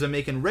 He has been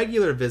making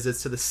regular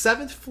visits to the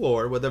 7th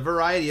floor with a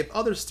variety of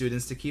other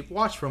students to keep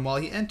watch for him while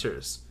he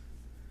enters.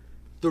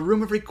 The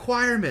room of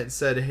requirement,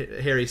 said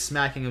Harry,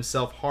 smacking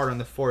himself hard on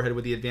the forehead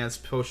with the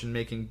advanced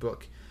potion-making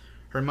book.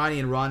 Hermione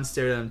and Ron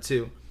stared at him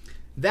too.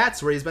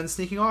 That's where he's been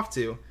sneaking off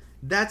to.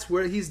 That's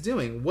where he's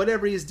doing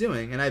whatever he's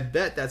doing, and I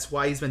bet that's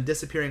why he's been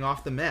disappearing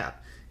off the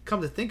map.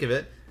 Come to think of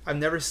it, I've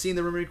never seen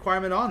the room of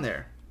requirement on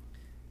there.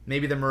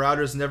 Maybe the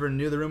Marauders never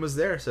knew the room was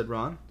there, said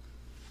Ron.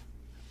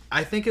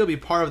 I think it'll be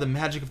part of the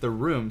magic of the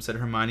room, said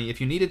Hermione. If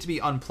you need it to be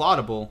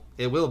unplottable,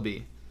 it will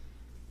be.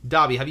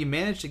 Dobby, have you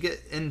managed to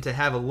get in to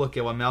have a look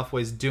at what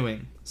Malfoy's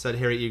doing? Said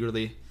Harry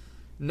eagerly.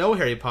 No,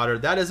 Harry Potter,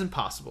 that isn't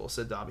possible,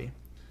 said Dobby.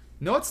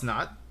 No, it's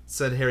not,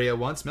 said Harry at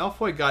once.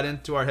 Malfoy got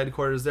into our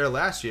headquarters there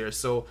last year,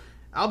 so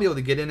I'll be able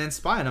to get in and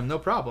spy on him, no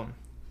problem.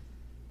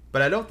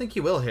 But I don't think he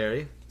will,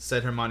 Harry,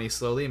 said Hermione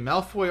slowly.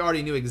 Malfoy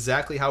already knew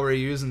exactly how we were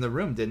using the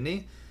room, didn't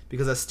he?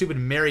 Because that stupid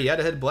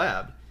Marietta had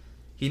blabbed.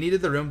 He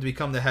needed the room to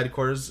become the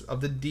headquarters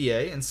of the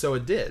DA, and so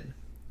it did.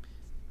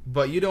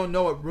 But you don't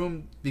know what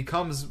room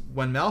becomes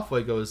when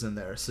Malfoy goes in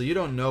there, so you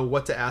don't know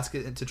what to ask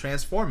it to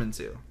transform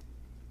into.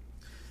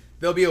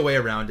 There'll be a way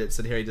around it,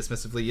 said Harry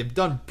dismissively. You've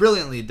done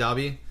brilliantly,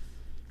 Dobby.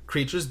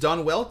 Kreacher's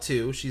done well,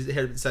 too,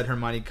 said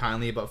Hermione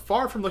kindly, but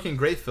far from looking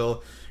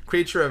grateful,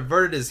 Kreacher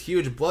averted his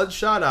huge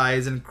bloodshot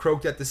eyes and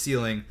croaked at the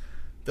ceiling.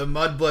 The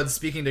mudblood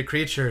speaking to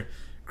Kreacher.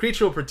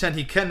 Kreacher will pretend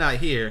he cannot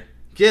hear.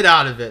 Get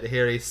out of it,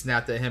 Harry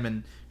snapped at him,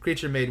 and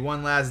Kreacher made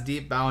one last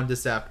deep bow and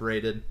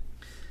disapparated.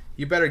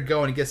 You better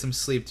go and get some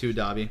sleep too,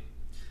 Dobby.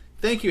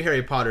 Thank you,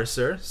 Harry Potter,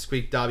 sir,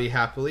 squeaked Dobby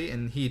happily,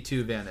 and he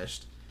too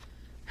vanished.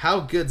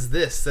 How good's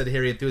this, said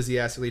Harry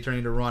enthusiastically,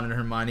 turning to Ron and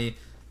Hermione.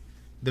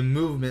 The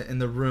movement in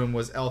the room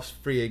was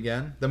elf-free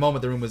again. The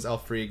moment the room was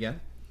elf-free again.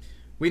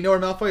 We know where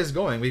Malfoy is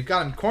going. We've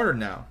got him cornered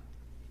now.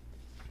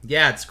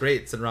 Yeah, it's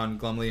great, said Ron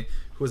glumly,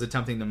 who was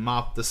attempting to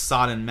mop the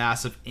sodden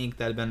mass of ink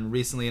that had been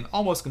recently an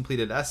almost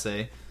completed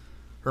essay.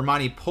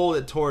 Hermione pulled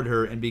it toward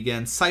her and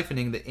began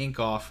siphoning the ink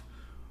off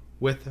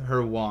with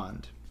her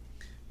wand.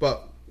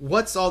 But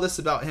what's all this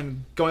about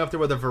him going up there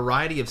with a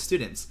variety of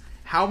students?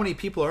 How many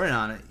people are in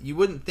on it? You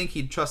wouldn't think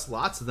he'd trust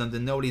lots of them to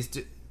know what he's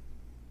doing.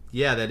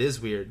 Yeah, that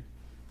is weird,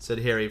 said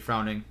Harry,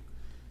 frowning.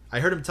 I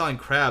heard him telling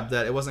Crabbe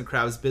that it wasn't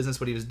Crabbe's business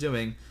what he was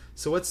doing,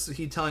 So what's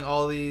he telling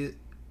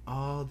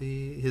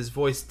his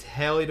voice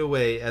tallied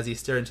away as he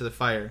stared into the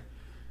fire.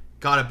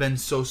 God, I've been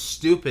so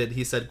stupid,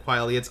 he said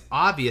quietly. It's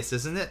obvious,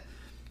 isn't it?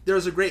 There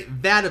was a great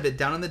vat of it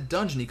down in the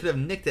dungeon. He could have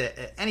nicked it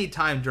at any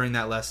time during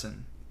that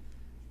lesson.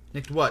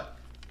 Nicked what?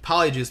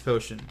 Polyjuice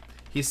potion.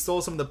 He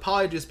stole some of the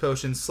Polyjuice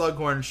potions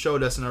Slughorn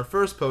showed us in our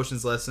first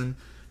potions lesson.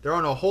 There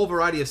aren't a whole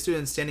variety of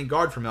students standing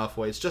guard for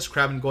Malfoy. It's just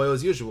Crabbe and Goyle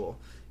as usual.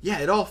 Yeah,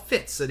 it all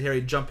fits, said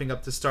Harry, jumping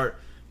up to start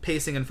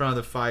pacing in front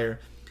of the fire.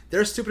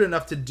 They're stupid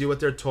enough to do what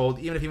they're told,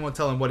 even if he won't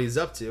tell them what he's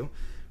up to.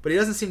 But he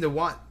doesn't seem to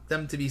want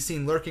them to be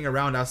seen lurking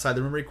around outside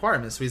the room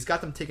requirements, so he's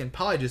got them taking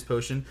Polyjuice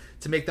potion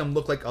to make them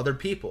look like other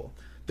people.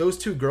 Those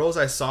two girls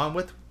I saw him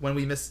with when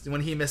he missed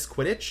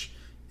Quidditch,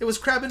 it was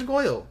Crabbe and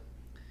Goyle.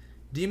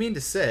 Do you mean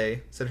to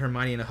say, said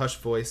Hermione in a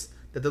hushed voice,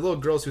 that the little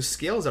girls whose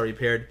scales are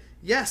repaired?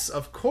 Yes,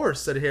 of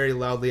course, said Harry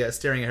loudly,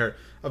 staring at her.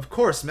 Of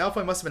course,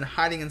 Malfoy must have been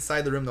hiding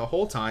inside the room the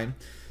whole time.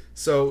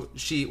 So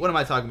what am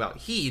I talking about?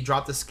 He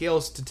dropped the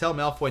scales to tell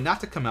Malfoy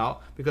not to come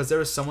out because there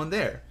was someone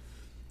there.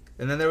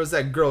 And then there was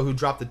that girl who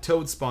dropped the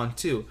toad spawn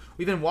too.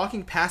 We've been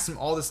walking past him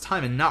all this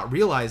time and not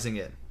realizing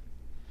it.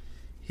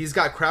 He's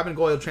got Crabbe and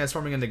Goyle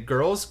transforming into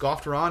girls,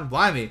 Gouged on.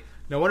 Blimey,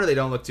 no wonder they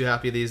don't look too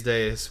happy these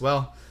days.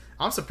 Well,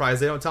 I'm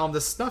surprised they don't tell him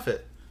to snuff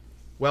it.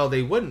 Well,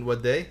 they wouldn't,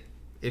 would they?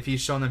 If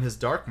he's shown them his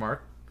dark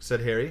mark,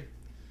 said Harry.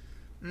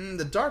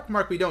 The dark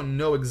mark we don't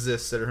know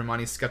exists, said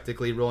Hermione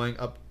skeptically, rolling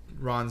up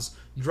Ron's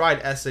dried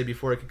essay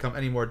before it could come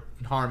any more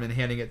harm in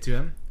handing it to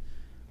him.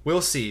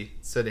 We'll see,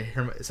 said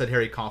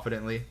Harry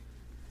confidently.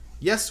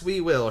 Yes, we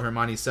will,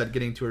 Hermione said,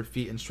 getting to her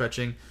feet and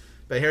stretching.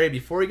 But Harry,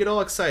 before you get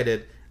all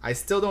excited, I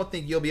still don't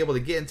think you'll be able to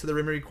get into the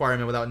room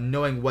requirement without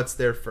knowing what's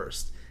there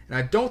first. And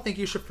I don't think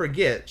you should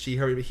forget, she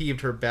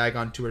heaved her bag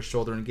onto her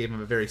shoulder and gave him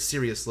a very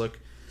serious look,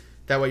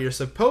 that what you're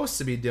supposed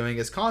to be doing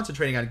is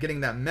concentrating on getting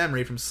that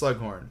memory from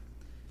Slughorn.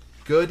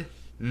 Good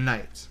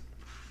night.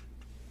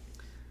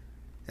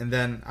 And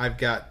then I've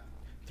got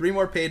 3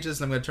 more pages,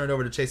 and I'm going to turn it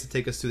over to Chase to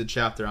take us through the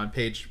chapter. On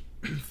page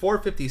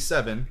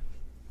 457,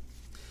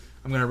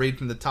 I'm going to read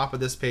from the top of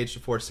this page to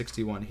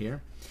 461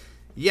 here.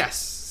 Yes,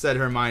 said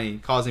Hermione,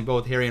 causing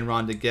both Harry and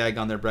Ron to gag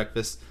on their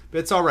breakfast. But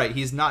it's all right.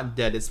 He's not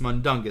dead. It's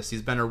Mundungus.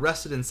 He's been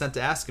arrested and sent to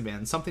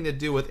Azkaban. Something to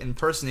do with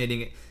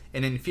impersonating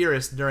an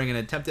Inferius during an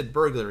attempted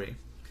burglary.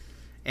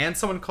 And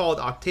someone called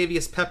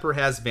Octavius Pepper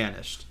has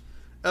vanished.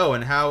 Oh,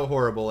 and how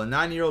horrible. A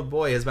 9-year-old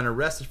boy has been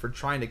arrested for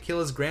trying to kill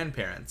his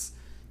grandparents.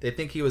 They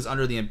think he was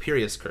under the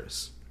Imperius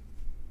curse.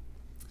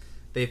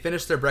 They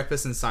finished their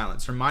breakfast in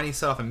silence. Hermione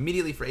set off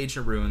immediately for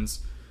Ancient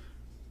Ruins.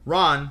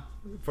 Ron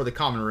for the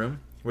common room,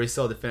 where he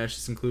still had to finish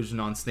his conclusion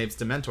on Snape's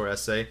Dementor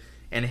essay,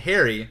 and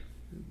Harry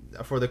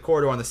for the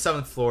corridor on the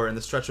 7th floor in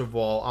the stretch of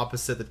wall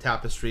opposite the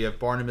tapestry of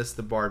Barnabas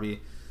the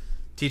Barbie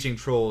teaching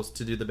trolls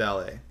to do the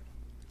ballet.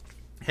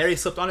 Harry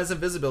slipped on his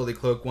invisibility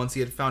cloak once he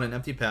had found an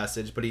empty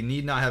passage, but he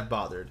need not have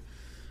bothered.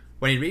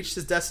 When he reached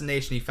his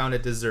destination, he found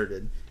it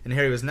deserted, and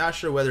Harry was not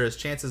sure whether his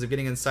chances of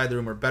getting inside the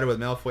room were better with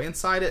Malfoy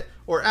inside it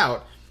or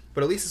out,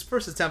 but at least his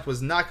first attempt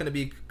was not going to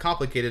be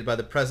complicated by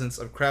the presence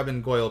of Crabbe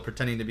and Goyle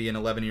pretending to be an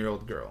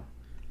 11-year-old girl.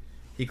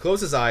 He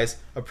closed his eyes,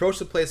 approached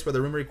the place where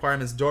the room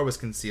requirement's door was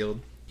concealed.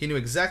 He knew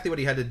exactly what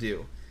he had to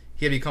do.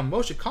 He had become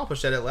most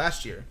accomplished at it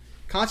last year.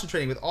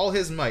 Concentrating with all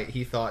his might,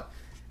 he thought,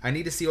 I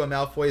need to see what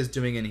Malfoy is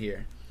doing in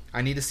here.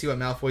 I need to see what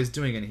Malfoy is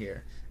doing in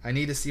here. I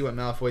need to see what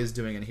Malfoy is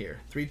doing in here.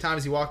 3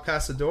 times he walked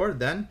past the door,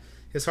 then,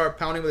 his heart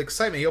pounding with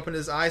excitement, he opened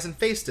his eyes and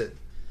faced it.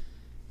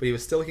 But he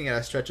was still looking at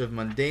a stretch of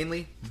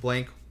mundanely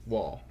blank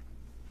wall.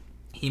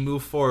 He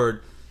moved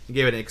forward and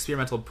gave it an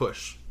experimental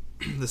push.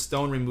 The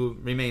stone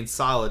remained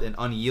solid and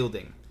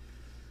unyielding.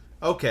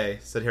 Okay,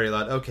 said Harry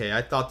loud. Okay,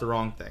 I thought the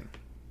wrong thing.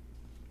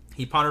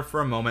 He pondered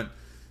for a moment,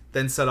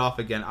 then set off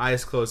again,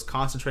 eyes closed,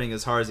 concentrating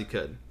as hard as he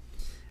could.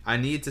 I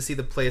need to see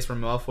the place where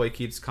Malfoy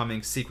keeps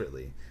coming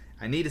secretly.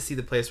 I need to see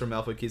the place where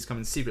Malfoy keeps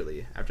coming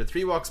secretly. After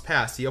 3 walks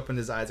past, he opened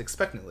his eyes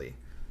expectantly.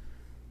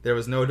 There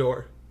was no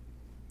door.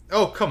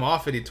 Oh, come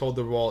off it, he told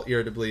the wall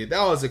irritably.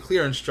 That was a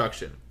clear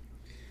instruction.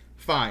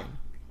 Fine.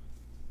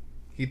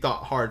 He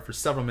thought hard for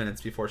several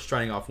minutes before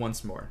striding off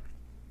once more.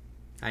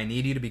 I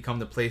need you to become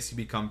the place you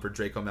become for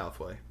Draco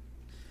Malfoy.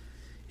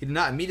 He did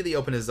not immediately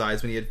open his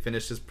eyes when he had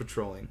finished his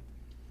patrolling.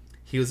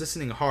 He was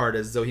listening hard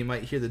as though he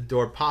might hear the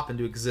door pop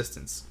into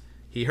existence.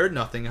 He heard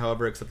nothing,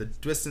 however, except the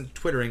distant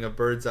twittering of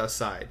birds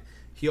outside.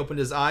 He opened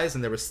his eyes,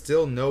 and there was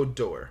still no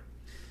door.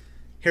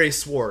 Harry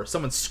swore.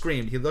 Someone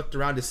screamed. He looked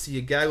around to see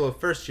a gaggle of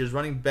first-years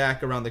running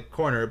back around the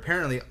corner,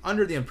 apparently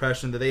under the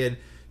impression that they had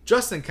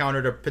just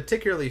encountered a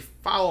particularly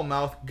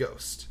foul-mouthed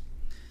ghost.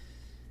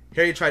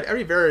 Harry tried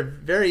every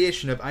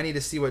variation of I need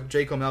to see what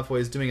Draco Malfoy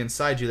is doing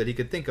inside you that he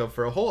could think of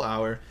for a whole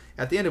hour,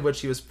 at the end of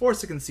which he was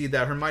forced to concede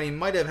that Hermione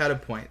might have had a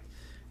point.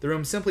 The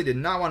room simply did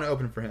not want to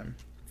open for him.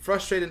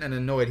 Frustrated and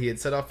annoyed, he had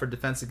set off for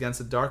defense against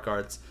the dark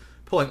arts,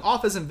 pulling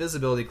off his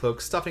invisibility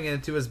cloak, stuffing it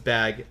into his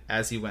bag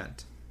as he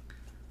went.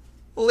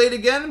 Late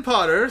again,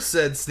 Potter,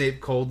 said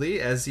Snape coldly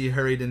as he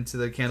hurried into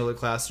the candlelit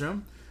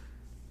classroom.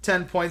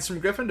 10 points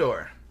from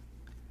Gryffindor.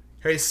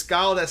 Harry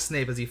scowled at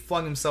Snape as he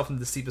flung himself into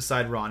the seat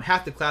beside Ron.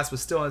 Half the class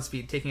was still on its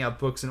feet, taking out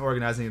books and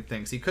organizing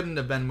things. He couldn't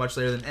have been much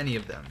later than any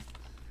of them.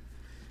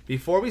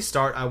 "Before we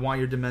start, I want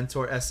your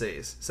Dementor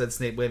essays," said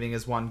Snape, waving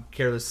his wand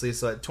carelessly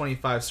so that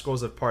 25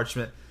 scrolls of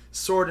parchment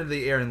soared into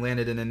the air and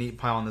landed in a neat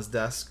pile on his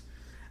desk.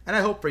 "And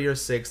I hope for your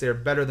sakes they are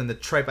better than the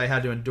tripe I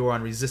had to endure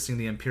on resisting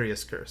the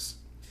Imperius Curse.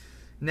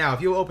 Now, if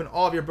you will open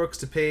all of your books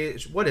to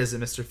page... What is it,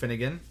 Mr.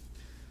 Finnegan?"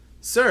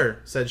 "Sir,"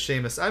 said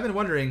Seamus, "I've been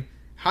wondering,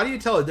 how do you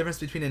tell the difference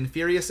between an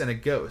Inferius and a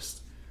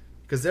ghost?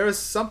 Because there was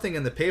something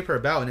in the paper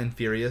about an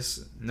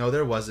Inferius." "No,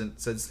 there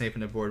wasn't," said Snape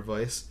in a bored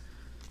voice.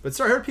 "But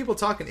sir, I heard people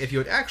talking. If you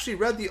had actually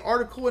read the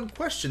article in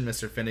question,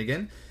 Mr.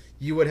 Finnegan,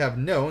 you would have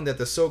known that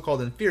the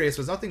so-called Inferius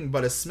was nothing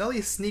but a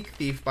smelly sneak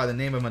thief by the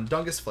name of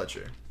Mundungus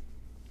Fletcher."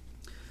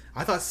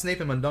 "I thought Snape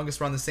and Mundungus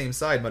were on the same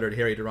side," muttered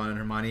Harry to Ron and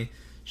Hermione.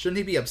 "Shouldn't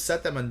he be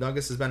upset that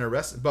Mundungus has been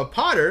arrested? But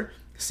Potter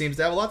seems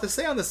to have a lot to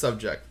say on the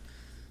subject,"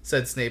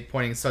 said Snape,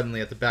 pointing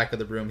suddenly at the back of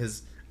the room,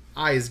 his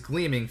eyes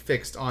gleaming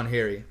fixed on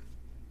Harry.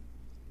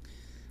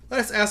 "Let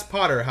us ask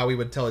Potter how we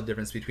would tell the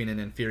difference between an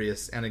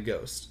Inferius and a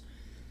ghost."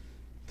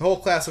 The whole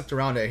class looked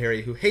around at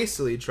Harry, who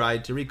hastily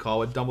tried to recall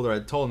what Dumbledore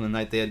had told him the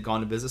night they had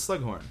gone to visit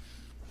Slughorn.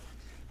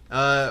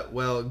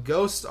 Well,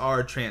 ghosts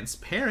are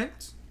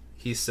transparent,"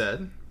 he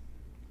said.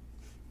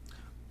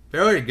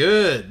 "Very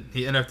good,"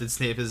 he interrupted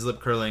Snape, his lip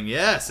curling.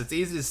 "Yes, it's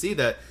easy to see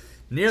that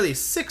nearly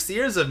 6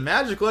 years of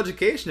magical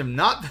education have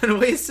not been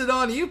wasted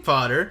on you,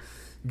 Potter.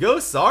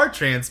 Ghosts are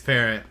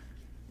transparent."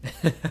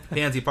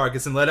 Pansy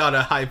Parkinson let out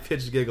a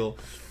high-pitched giggle.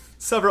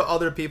 Several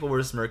other people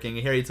were smirking,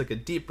 and Harry took a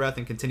deep breath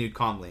and continued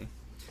calmly,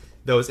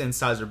 though his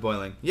insides were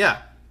boiling.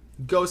 "Yeah,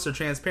 ghosts are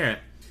transparent.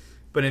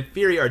 But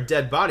Inferi are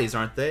dead bodies,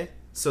 aren't they?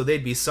 So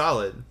they'd be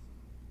solid."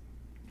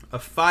 "A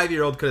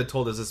 5-year-old could have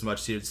told us as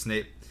much," jeered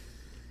Snape.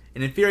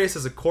 "An Inferius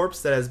is a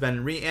corpse that has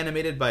been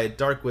reanimated by a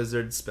dark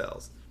wizard's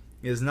spells.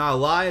 It is not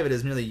alive, it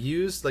is merely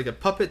used like a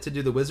puppet to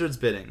do the wizard's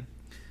bidding.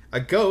 A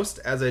ghost,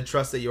 as I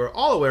trust that you are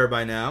all aware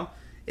by now,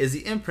 is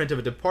the imprint of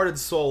a departed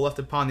soul left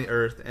upon the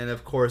earth, and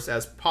of course,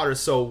 as Potter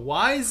so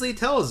wisely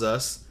tells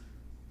us,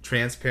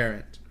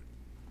 transparent."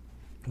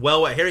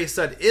 "Well, what Harry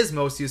said is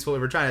most useful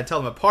if we're trying to tell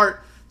them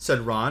apart,"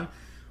 said Ron.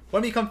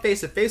 "When we come face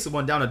to face with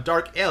one down a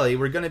dark alley,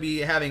 we're going to be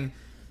having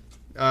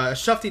a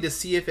shufty to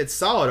see if it's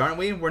solid, aren't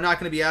we? We're not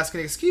going to be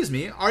asking, 'Excuse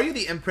me, are you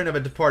the imprint of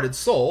a departed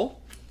soul?'"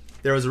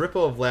 There was a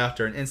ripple of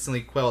laughter, and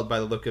instantly quelled by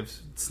the look of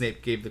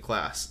Snape gave the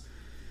class.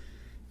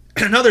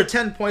 "Another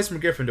 10 points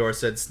from Gryffindor,"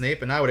 said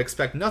Snape, "and I would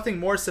expect nothing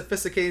more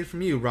sophisticated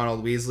from you,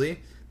 Ronald Weasley.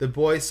 The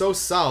boy so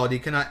solid he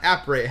cannot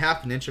apparate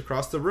half an inch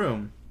across the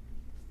room."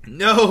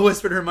 "No,"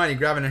 whispered Hermione,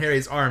 grabbing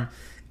Harry's arm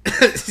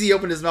as he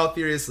opened his mouth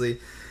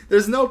furiously.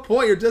 "There's no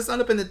point. You're just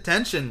up in the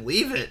tension.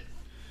 Leave it."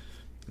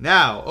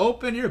 "Now,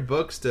 open your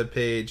books to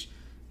page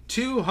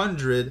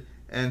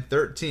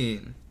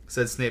 213,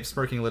 said Snape,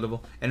 smirking a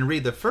little, "and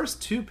read the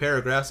first 2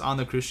 paragraphs on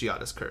the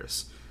Cruciatus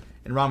Curse."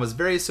 And Ron was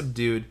very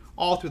subdued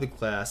all through the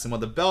class, and when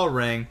the bell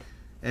rang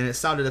and it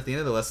sounded at the end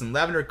of the lesson,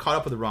 Lavender caught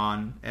up with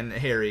Ron and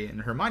Harry,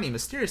 and Hermione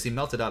mysteriously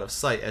melted out of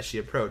sight as she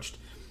approached,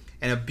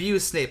 and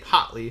abused Snape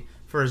hotly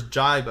for his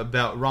jibe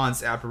about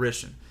Ron's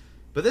apparition.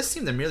 But this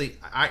seemed to merely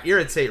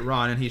irritate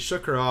Ron, and he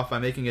shook her off by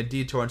making a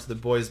detour into the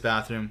boys'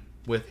 bathroom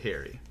with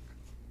Harry.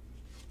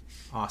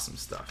 Awesome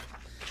stuff.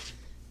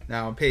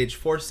 Now, on page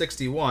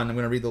 461, I'm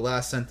going to read the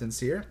last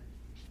sentence here.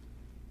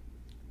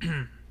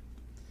 The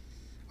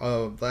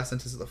last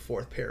sentence of the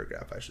 4th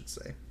paragraph, I should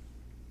say.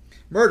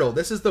 "Myrtle,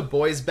 this is the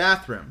boys'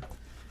 bathroom."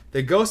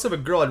 The ghost of a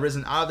girl had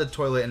risen out of the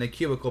toilet in a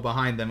cubicle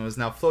behind them and was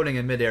now floating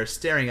in midair,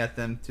 staring at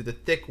them through the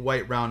thick,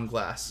 white, round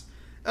glass.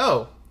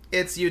 "Oh,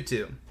 it's you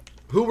two."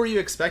 "Who were you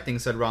expecting?"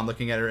 said Ron,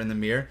 looking at her in the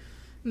mirror.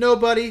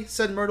 "Nobody,"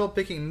 said Myrtle,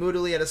 picking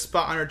moodily at a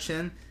spot on her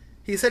chin.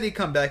 "He said he'd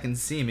come back and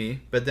see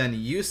me, but then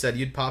you said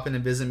you'd pop in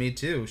and visit me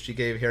too." She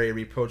gave Harry a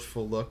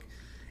reproachful look.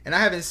 "And I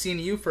haven't seen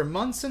you for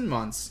months and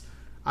months.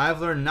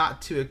 I've learned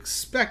not to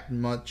expect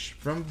much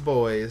from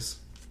boys."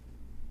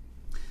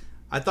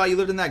 "I thought you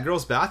lived in that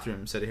girl's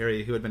bathroom," said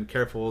Harry, who had been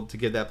careful to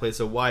give that place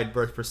a wide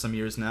berth for some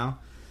years now.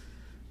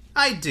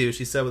 "I do,"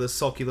 she said with a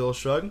sulky little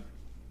shrug.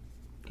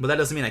 "But that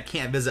doesn't mean I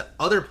can't visit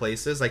other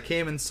places. I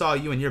came and saw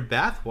you in your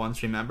bath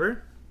once,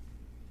 remember?"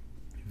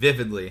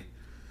 "Vividly."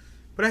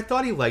 "But I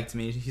thought he liked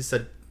me,"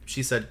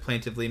 she said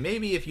plaintively.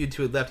 "Maybe if you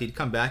two had left, he'd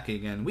come back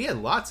again. We had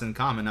lots in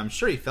common. I'm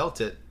sure he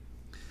felt it."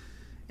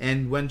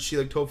 And when she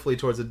looked hopefully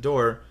towards the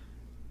door,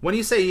 "When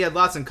you say he had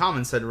lots in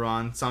common," said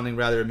Ron, sounding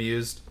rather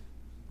amused,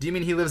 "do you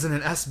mean he lives in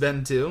an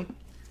S-Bend too?"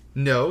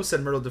 "No,"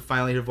 said Myrtle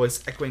defiantly, her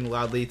voice echoing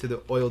loudly through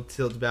the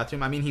oil-tilled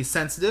bathroom. "I mean he's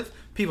sensitive,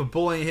 people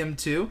bully him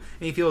too,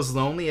 and he feels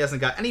lonely, he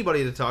hasn't got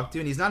anybody to talk to,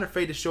 and he's not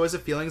afraid to show his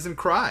feelings and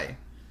cry."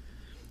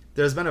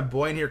 "There's been a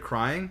boy in here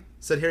crying?"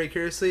 said Harry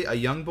curiously. "A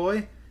young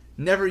boy?"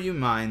 "Never you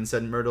mind,"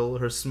 said Myrtle,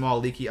 her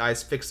small leaky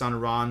eyes fixed on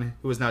Ron,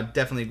 who was now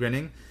definitely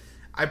grinning.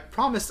 "I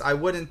promised I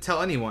wouldn't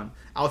tell anyone.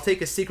 I'll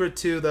take a secret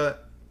to the..."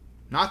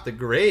 "Not the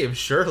grave,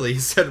 surely,"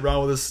 said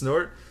Ron with a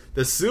snort.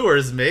 "The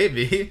sewers,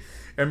 maybe."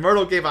 And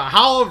Myrtle gave a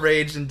howl of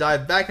rage and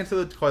dived back into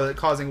the toilet,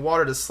 causing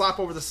water to slap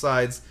over the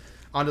sides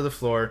onto the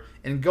floor,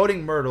 and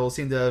goading Myrtle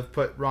seemed to have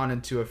put Ron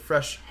into a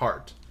fresh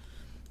heart.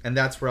 And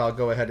that's where I'll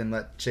go ahead and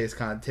let Chase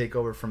kind of take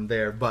over from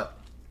there. But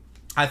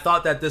I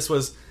thought that this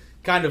was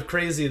kind of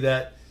crazy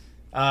that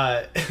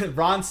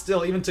Ron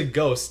still, even to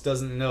Ghost,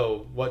 doesn't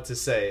know what to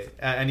say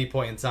at any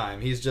point in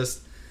time. He's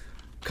just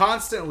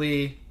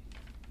constantly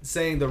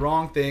saying the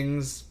wrong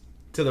things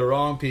to the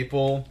wrong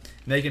people,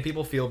 making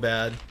people feel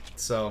bad.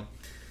 So,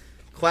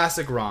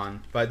 classic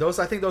Ron. But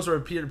I think those were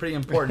pretty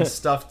important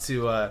stuff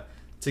to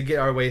get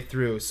our way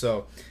through.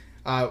 So,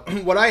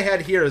 what I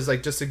had here is,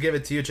 like, just to give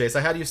it to you, Chase,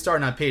 I had you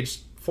starting on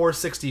page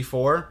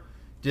 464.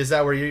 Is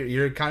that where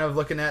you're kind of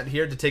looking at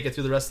here to take it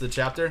through the rest of the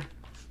chapter?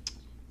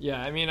 Yeah,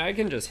 I mean, I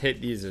can just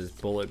hit these as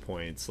bullet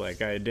points.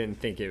 Like, I didn't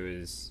think it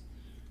was...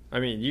 I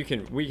mean,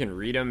 we can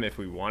read them if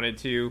we wanted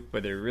to,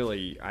 but they're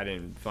really... I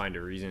didn't find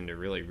a reason to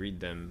really read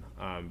them.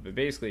 But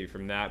basically,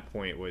 from that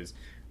point was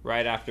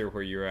right after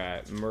where you're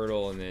at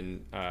Myrtle, and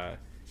then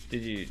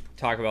did you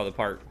talk about the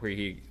part where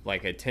he,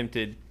 like,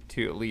 attempted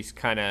to at least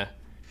kind of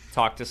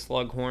talk to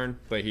Slughorn,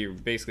 but he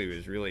basically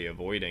was really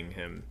avoiding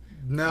him?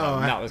 No.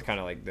 That was kind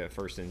of like the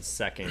first and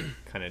second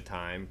kind of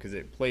time, because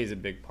it plays a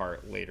big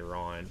part later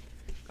on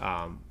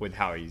with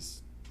how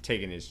he's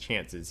taking his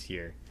chances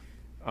here.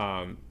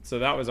 So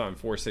that was on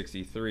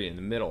 463 in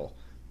the middle,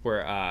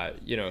 where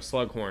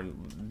Slughorn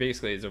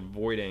basically is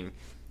avoiding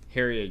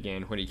Harry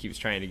again when he keeps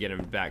trying to get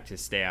him back to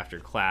stay after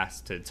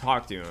class to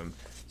talk to him,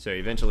 so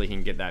eventually he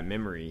can get that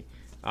memory.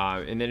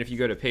 And then if you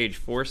go to page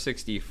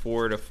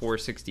 464 to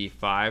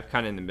 465,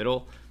 kind of in the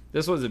middle,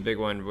 this was a big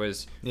one.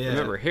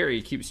 Remember,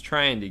 Harry keeps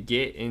trying to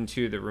get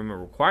into the room of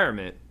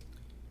requirement,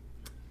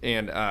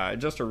 and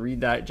just to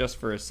read that just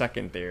for a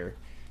second there.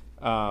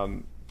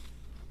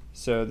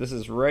 So this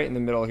is right in the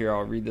middle here.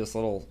 I'll read this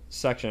little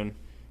section.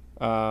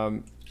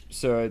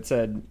 So it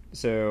said,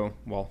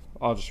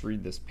 I'll just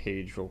read this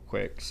page real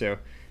quick. So,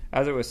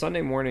 as it was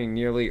Sunday morning,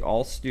 nearly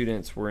all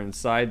students were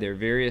inside their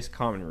various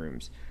common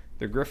rooms.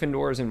 The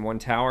Gryffindors in one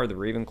tower, the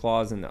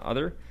Ravenclaws in the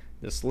other,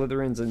 the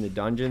Slytherins in the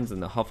dungeons,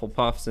 and the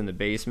Hufflepuffs in the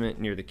basement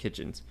near the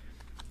kitchens.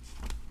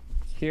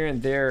 Here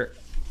and there,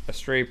 a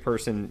stray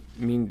person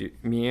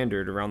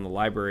meandered around the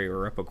library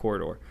or up a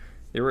corridor.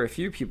 There were a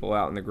few people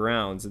out in the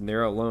grounds, and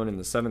there alone in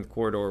the 7th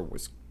corridor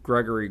was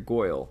Gregory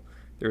Goyle.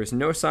 There was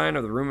no sign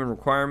of the room in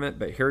requirement,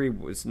 but Harry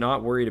was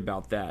not worried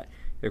about that.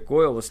 If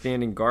Goyle was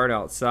standing guard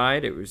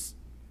outside,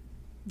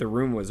 the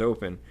room was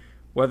open,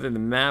 whether the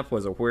map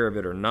was aware of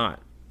it or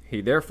not.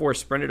 He therefore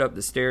sprinted up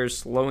the stairs,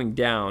 slowing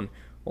down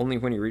only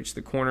when he reached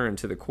the corner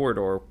into the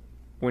corridor,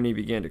 when he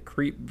began to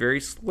creep very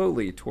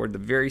slowly toward the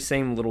very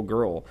same little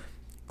girl,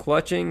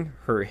 clutching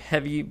her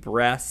heavy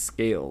brass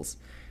scales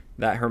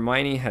that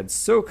Hermione had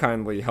so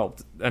kindly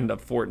helped end a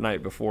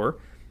fortnight before.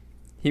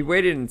 He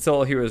waited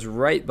until he was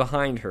right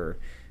behind her,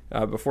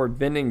 before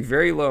bending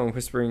very low and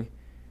whispering,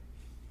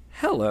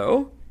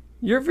 "Hello,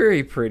 you're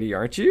very pretty,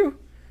 aren't you?"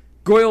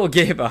 Goyle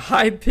gave a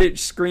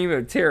high-pitched scream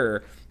of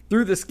terror,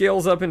 threw the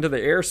scales up into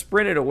the air,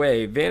 sprinted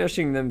away,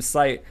 vanishing them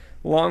sight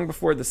long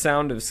before the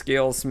sound of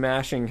scales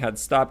smashing had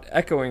stopped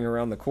echoing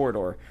around the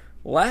corridor.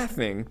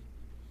 Laughing,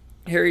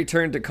 Harry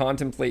turned to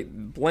contemplate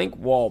the blank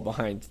wall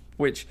behind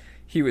which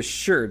he was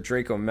sure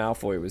Draco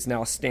Malfoy was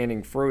now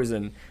standing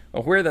frozen,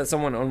 aware that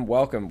someone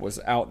unwelcome was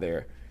out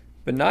there.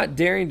 But not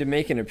daring to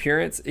make an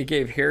appearance, it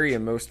gave Harry a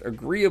most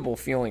agreeable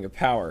feeling of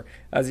power,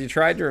 as he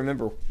tried to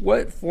remember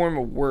what form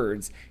of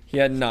words he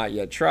had not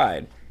yet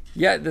tried.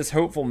 Yet this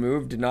hopeful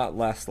move did not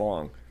last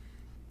long.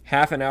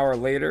 Half an hour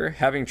later,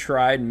 having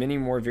tried many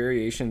more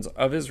variations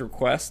of his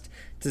request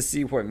to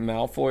see what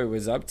Malfoy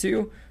was up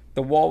to,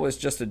 the wall was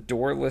just as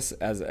doorless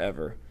as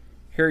ever.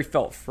 Harry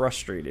felt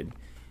frustrated,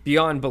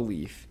 beyond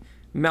belief.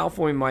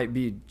 Malfoy might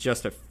be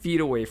just a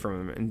feet away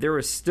from him, and there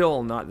was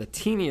still not the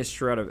teeniest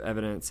shred of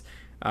evidence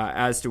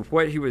as to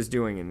what he was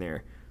doing in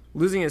there.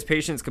 Losing his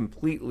patience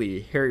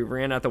completely, Harry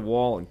ran at the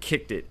wall and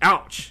kicked it.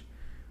 Ouch!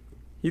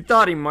 He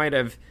thought he might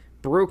have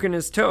broken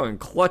his toe and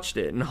clutched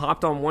it and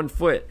hopped on one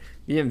foot.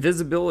 The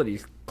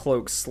invisibility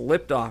cloak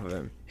slipped off of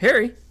him.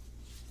 "Harry!"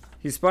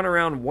 He spun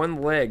around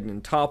one leg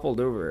and toppled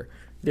over.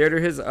 There,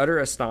 to his utter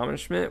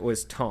astonishment,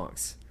 was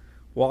Tonks,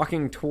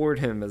 walking toward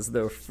him as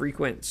though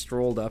Frequent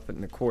strolled up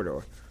in the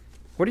corridor.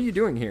 "What are you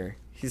doing here?"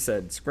 he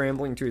said,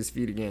 scrambling to his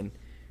feet again.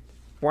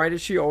 Why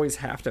did she always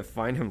have to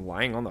find him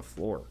lying on the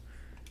floor?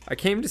 "I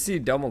came to see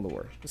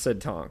Dumbledore,"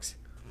 said Tonks.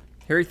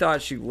 Harry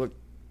thought she looked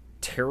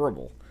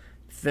terrible.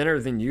 Thinner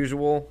than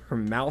usual, her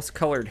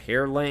mouse-colored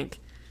hair lank.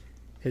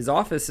 "His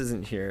office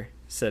isn't here,"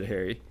 said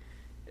Harry.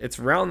 "It's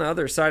round the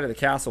other side of the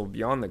castle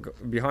behind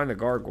the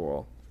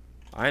gargoyle."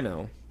 "I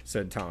know,"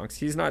 said Tonks.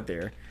 "He's not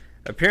there.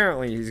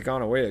 Apparently he's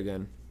gone away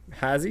again."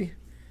 "Has he?"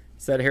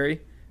 said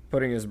Harry,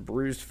 putting his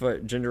bruised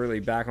foot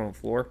gingerly back on the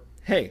floor.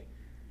 "Hey,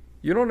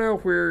 you don't know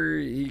where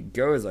he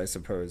goes, I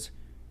suppose?"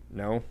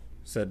 "No,"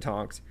 said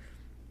Tonks.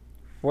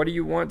 "What do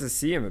you want to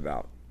see him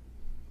about?"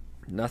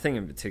 "Nothing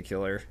in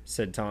particular,"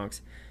 said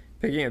Tonks,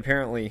 picking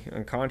apparently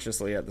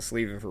unconsciously at the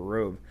sleeve of her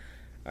robe.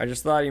 "I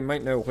just thought he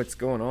might know what's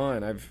going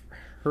on. I've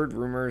heard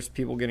rumors,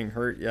 people getting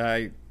hurt.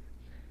 Yeah,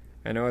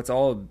 I know it's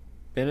all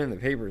been in the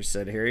papers,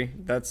 said Harry.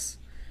 That's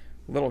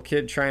a little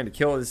kid trying to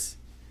kill his...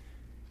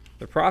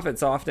 The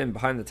prophet's often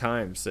behind the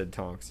times, said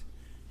Tonks,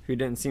 who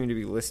didn't seem to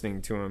be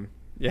listening to him.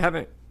 You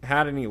haven't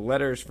had any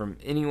letters from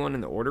anyone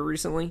in the Order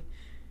recently?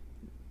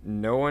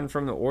 No one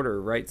from the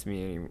Order writes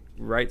me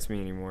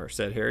anymore,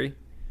 said Harry.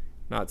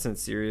 Not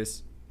since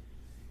Sirius.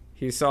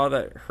 He saw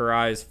that her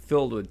eyes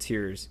filled with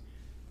tears.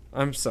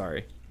 I'm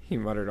sorry, he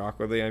muttered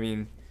awkwardly. I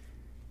mean,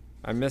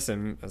 I miss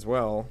him as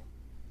well.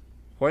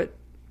 What?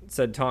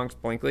 Said Tonks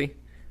blankly,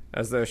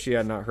 as though she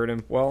had not heard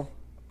him. Well,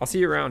 I'll see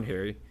you around,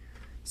 Harry.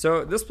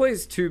 So this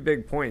plays 2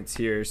 big points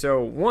here.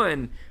 So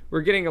one,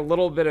 we're getting a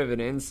little bit of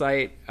an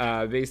insight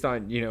based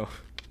on,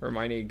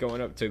 Hermione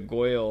going up to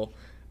Goyle,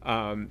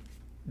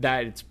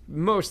 that it's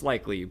most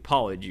likely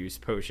Polyjuice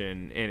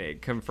Potion, and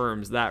it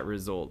confirms that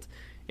result.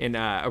 And,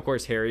 of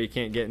course, Harry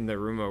can't get in the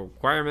room of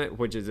requirement,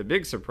 which is a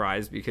big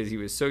surprise because he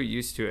was so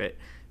used to it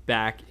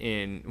back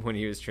in when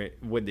he was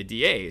with the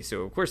DA.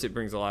 So, of course, it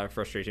brings a lot of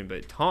frustration.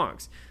 But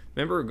Tonks,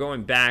 remember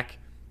going back,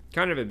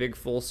 kind of a big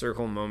full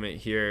circle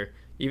moment here.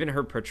 Even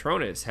her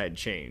Patronus had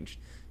changed.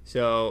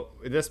 So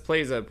this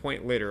plays a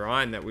point later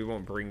on that we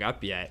won't bring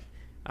up yet.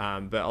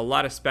 But a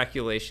lot of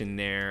speculation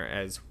there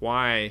as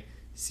why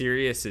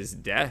Sirius's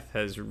death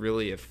has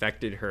really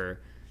affected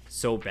her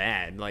so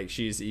bad. Like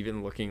she's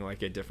even looking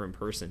like a different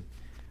person.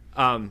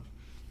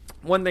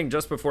 One thing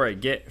just before I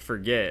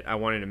forget, I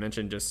wanted to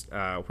mention just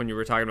when you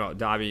were talking about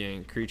Dobby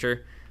and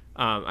Creature.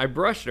 I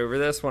brushed over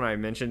this when I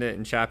mentioned it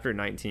in chapter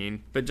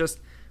 19. But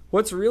just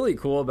what's really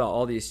cool about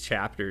all these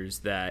chapters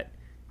that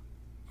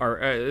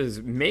is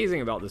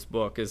amazing about this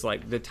book is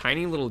like the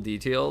tiny little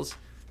details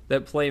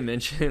that play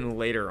mention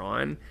later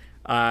on.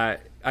 I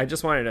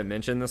just wanted to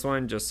mention this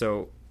one just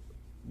so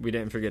we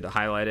didn't forget to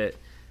highlight it.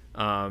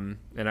 And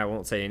I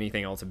won't say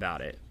anything else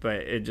about it, but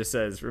it just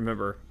says,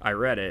 remember, I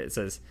read it. It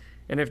says,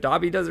 and if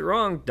Dobby does it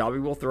wrong, Dobby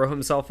will throw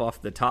himself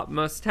off the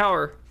topmost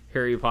tower,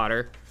 Harry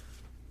Potter.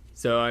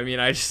 So, I mean,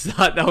 I just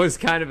thought that was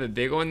kind of a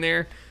big one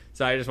there.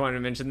 So I just wanted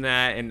to mention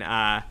that.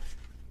 And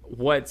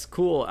what's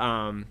cool,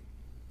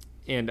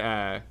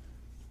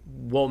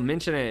 we'll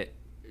mention it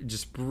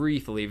just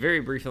briefly, very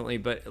briefly,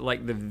 but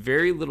like the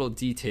very little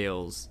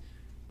details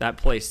that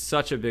play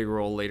such a big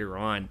role later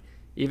on.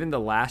 Even the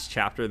last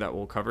chapter that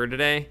we'll cover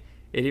today,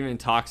 it even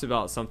talks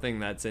about something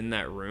that's in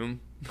that room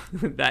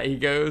that he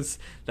goes,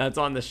 that's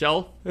on the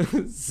shelf.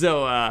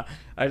 So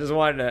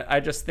I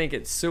just think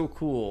it's so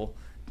cool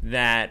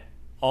that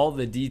all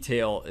the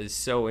detail is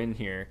so in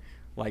here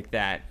like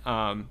that.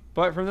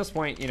 But from this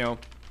point,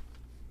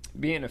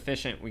 being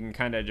efficient, we can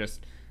kind of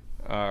just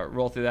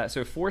roll through that.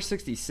 So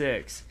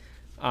 466,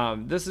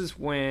 this is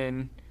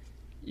when,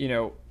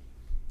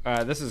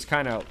 this is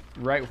kind of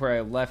right where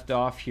I left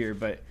off here,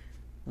 but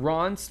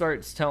Ron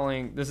starts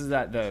telling, this is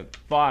at the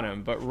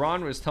bottom, but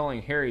Ron was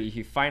telling Harry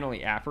he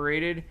finally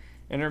apparated,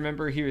 and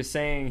remember he was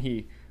saying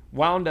he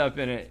wound up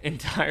in an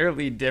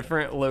entirely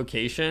different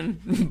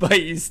location, but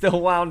he still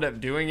wound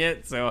up doing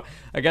it. So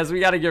I guess we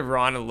got to give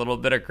Ron a little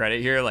bit of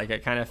credit here. Like I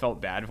kind of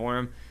felt bad for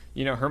him.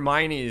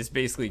 Hermione has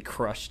basically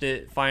crushed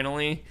it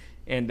finally,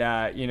 and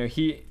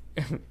he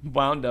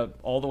wound up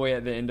all the way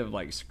at the end of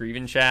like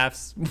Screven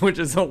Shafts, which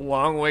is a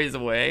long ways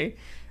away.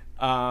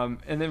 And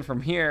then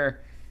from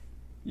here,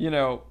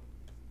 I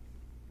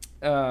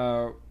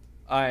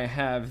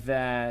have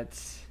that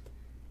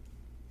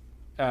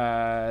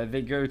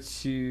they go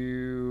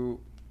to,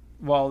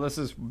 well, this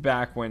is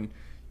back when,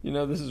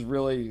 this is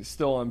really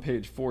still on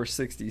page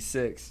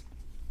 466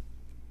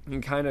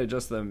 and kind of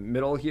just the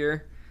middle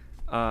here.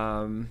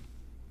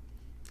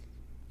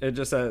 It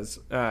just says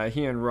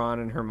he and Ron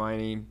and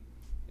Hermione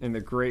in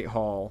the Great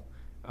Hall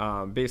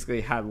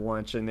basically had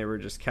lunch, and they were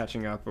just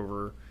catching up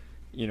over,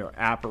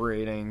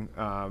 apparating,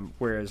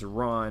 whereas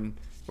Ron,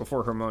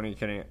 before Hermione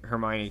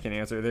can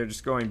answer, they're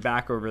just going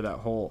back over that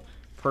whole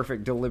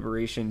perfect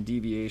deliberation,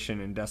 deviation,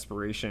 and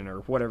desperation, or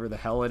whatever the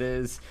hell it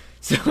is.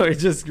 So it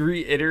just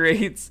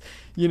reiterates,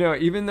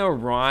 even though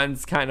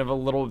Ron's kind of a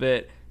little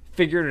bit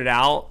figured it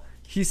out,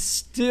 he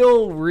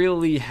still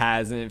really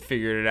hasn't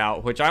figured it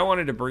out, which I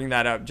wanted to bring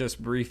that up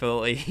just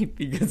briefly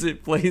because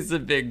it plays a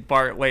big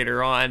part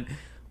later on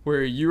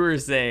where you were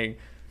saying,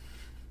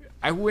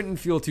 I wouldn't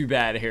feel too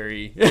bad,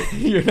 Harry.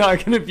 You're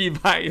not going to be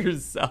by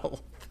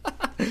yourself.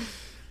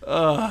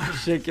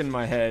 Shaking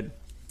my head.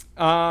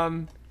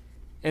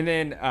 And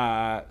then,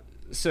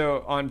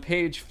 so on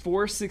page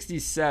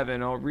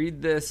 467, I'll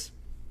read this.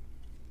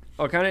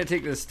 I'll kind of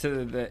take this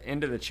to the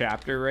end of the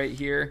chapter right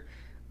here.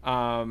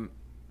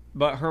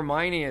 But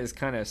Hermione is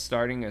kind of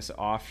starting us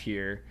off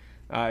here,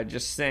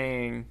 just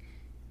saying,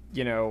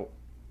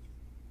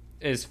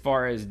 as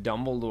far as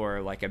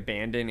Dumbledore, like,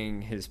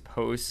 abandoning his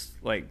post,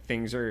 like,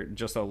 things are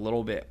just a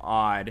little bit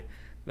odd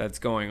that's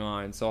going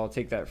on. So I'll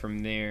take that from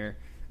there.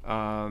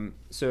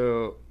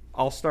 So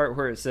I'll start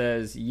where it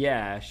says,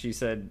 yeah, she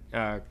said,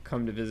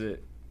 come to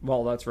visit.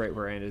 Well, that's right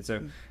where I ended.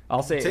 So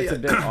I'll say it's a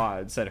bit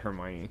odd, said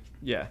Hermione.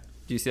 Yeah.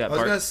 Do you see that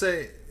part?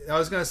 I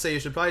was gonna say you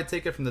should probably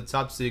take it from the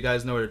top so you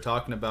guys know what you're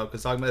talking about,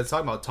 because it's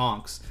talking about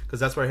Tonks, because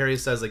that's where Harry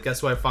says, like, guess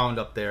who I found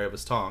up there? It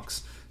was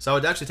Tonks. So I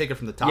would actually take it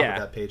from the top Yeah. of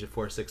that page at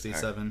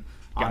 467.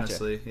 Gotcha.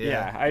 Honestly,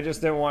 Yeah, I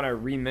just didn't want to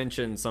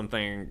re-mention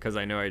something because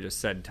I know I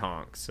just said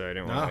Tonks, so I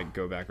didn't want to like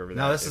go back over that.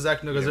 No, this is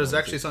actually because there's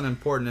actually some. something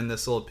important in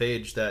this little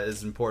page that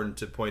is important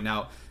to point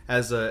out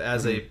as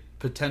a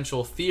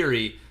potential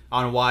theory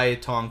on why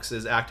Tonks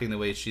is acting the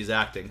way she's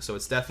acting. So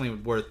it's definitely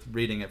worth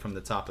reading it from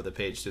the top of the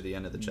page to the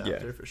end of the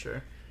chapter for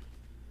sure.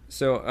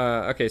 So,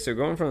 okay, so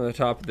going from the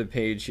top of the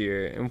page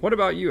here, and what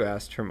about you,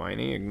 asked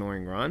Hermione,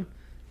 ignoring Ron.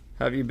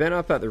 Have you been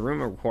up at the room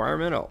of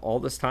requirement all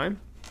this time?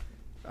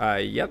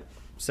 Yep,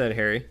 said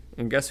Harry.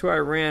 And guess who I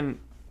ran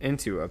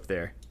into up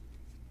there?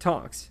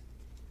 Tonks.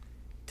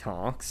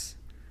 Tonks?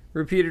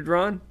 Repeated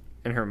Ron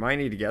and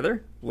Hermione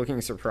together, looking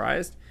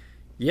surprised.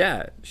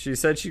 Yeah, she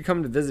said she'd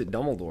come to visit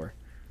Dumbledore.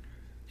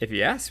 If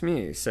you ask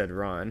me, said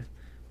Ron,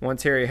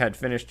 once Harry had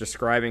finished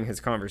describing his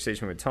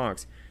conversation with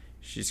Tonks,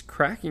 she's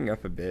cracking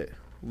up a bit,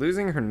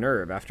 losing her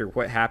nerve after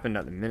what happened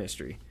at the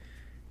Ministry.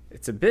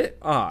 It's a bit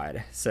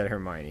odd, said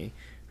Hermione,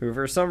 who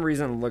for some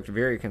reason looked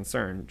very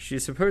concerned.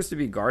 She's supposed to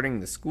be guarding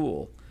the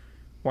school.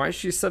 Why is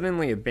she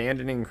suddenly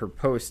abandoning her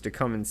post to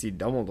come and see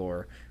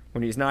Dumbledore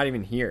when he's not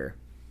even here?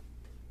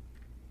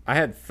 I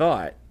had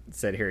thought,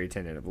 said Harry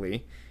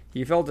tentatively.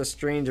 He felt as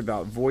strange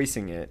about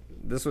voicing it.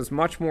 This was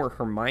much more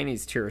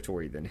Hermione's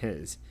territory than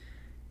his.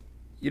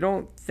 You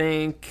don't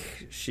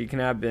think she can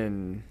have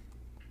been,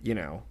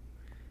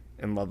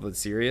 in love with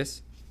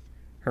Sirius?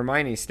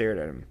 Hermione stared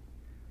at him.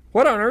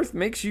 What on earth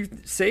makes you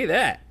say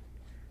that?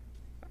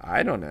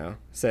 I don't know,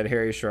 said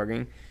Harry,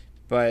 shrugging.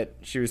 But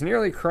she was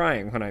nearly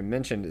crying when I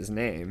mentioned his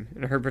name,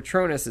 and her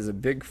Patronus is a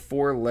big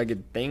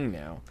four-legged thing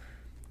now.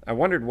 I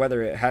wondered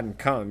whether it hadn't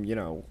come,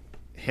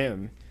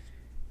 him.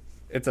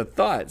 It's a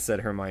thought, said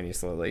Hermione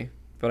slowly,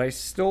 but I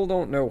still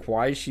don't know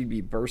why she'd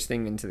be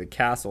bursting into the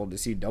castle to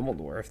see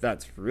Dumbledore, if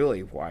that's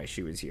really why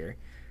she was here.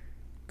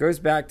 Goes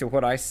back to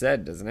what I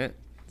said, doesn't it?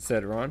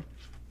 Said Ron,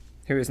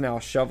 who is now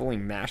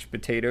shoveling mashed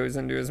potatoes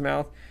into his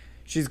mouth.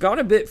 She's gone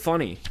a bit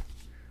funny.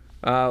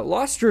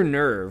 Lost her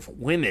nerve.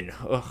 Women,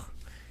 ugh.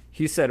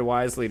 He said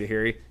wisely to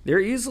Harry, they're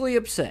easily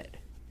upset.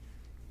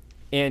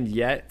 And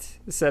yet,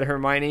 said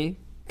Hermione,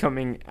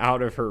 coming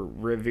out of her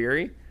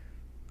reverie,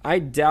 I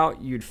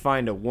doubt you'd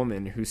find a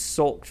woman who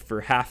sulked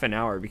for half an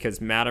hour because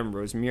Madame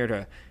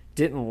Rosmerta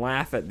didn't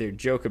laugh at their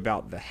joke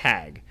about the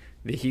hag,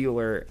 the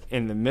healer,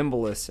 and the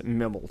Mimbless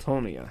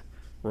Mimbletonia.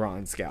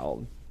 Ron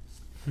scowled.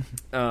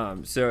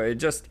 So it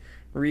just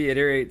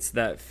reiterates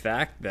that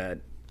fact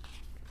that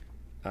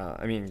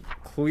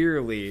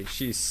clearly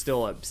she's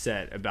still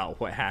upset about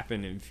what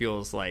happened and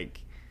feels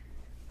like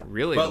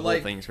really the whole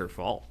thing's her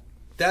fault.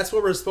 That's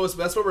what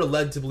we're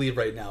led to believe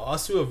right now.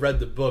 Us who have read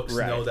the books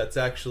know that's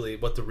actually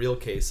what the real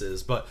case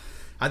is. But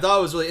I thought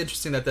it was really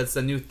interesting that that's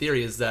the new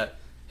theory is that,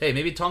 hey,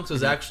 maybe Tonks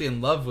was actually in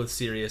love with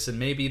Sirius and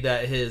maybe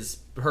that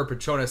her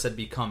Patronus had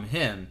become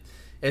him.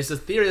 It's a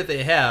theory that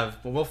they have,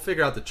 but we'll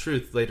figure out the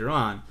truth later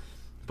on.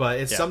 But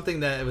it's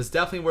something that it was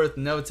definitely worth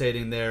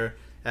notating there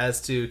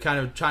as to kind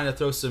of trying to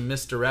throw some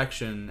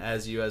misdirection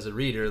as a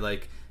reader.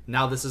 Like,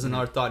 now this is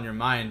another thought in your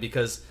mind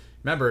because,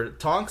 remember,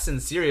 Tonks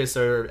and Sirius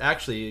are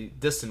actually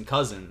distant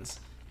cousins.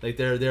 Like,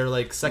 they're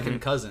like second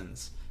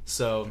cousins.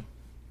 So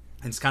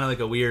it's kind of like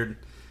a weird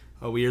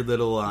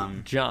little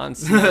Jon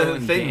Snow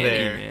and thing Dany,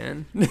 there,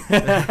 man.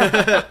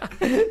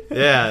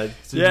 Yeah.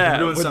 So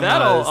yeah. With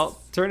that, I'll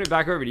turn it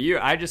back over to you.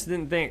 I just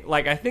didn't think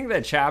I think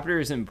that chapter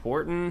is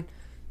important,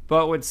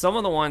 but with some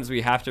of the ones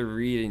we have to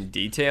read in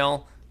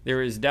detail,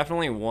 there is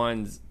definitely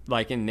ones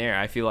like in there.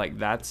 I feel like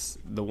that's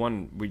the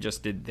one we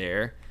just did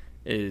there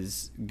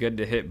is good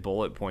to hit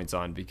bullet points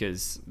on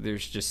because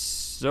there's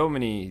just so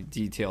many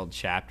detailed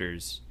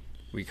chapters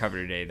we cover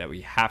today that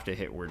we have to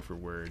hit word for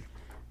word.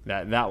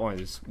 That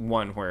one is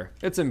one where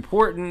it's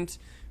important,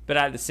 but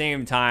at the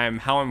same time,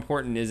 how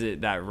important is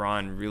it that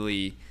Ron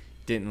really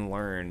didn't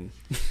learn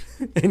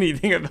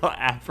anything about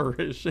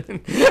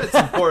apparition? It's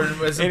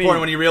important. It's important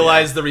when you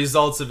realize the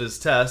results of his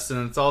test,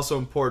 and it's also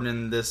important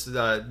in this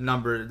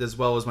number as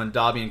well as when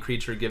Dobby and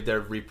Creature give their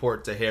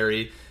report to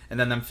Harry, and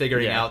then them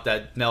figuring out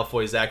that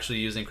Malfoy is actually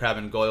using Crabbe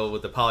and Goyle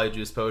with the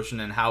Polyjuice Potion,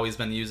 and how he's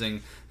been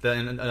using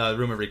the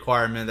Room of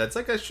Requirement. That's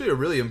actually a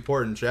really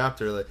important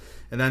chapter.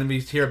 And then we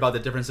hear about the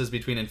differences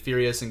between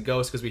Infurius and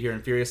Ghost because we hear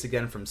Infurius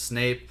again from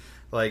Snape.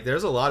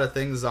 There's a lot of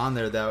things on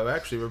there that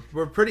actually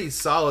were pretty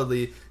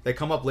solidly that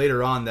come up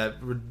later on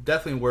that were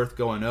definitely worth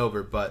going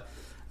over. But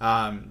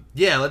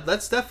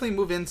let's definitely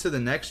move into the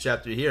next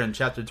chapter here in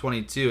chapter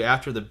 22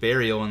 after the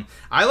burial. And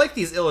I like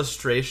these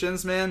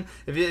illustrations, man.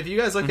 If you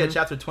guys look at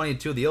chapter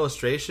 22, the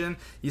illustration,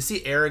 you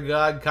see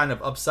Aragog kind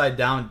of upside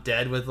down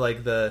dead with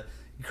the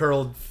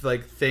curled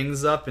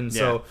things up, and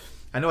so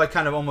I know I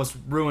kind of almost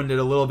ruined it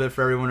a little bit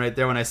for everyone right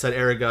there when I said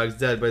Aragog's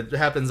dead, but it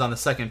happens on the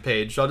second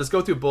page. So I'll just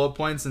go through bullet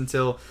points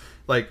until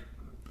the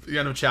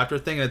end of chapter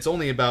thing, and it's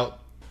only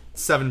about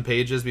 7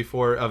 pages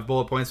of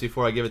bullet points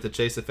before I give it to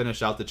Chase to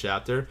finish out the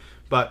chapter.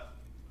 But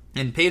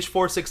in page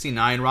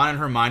 469, Ron and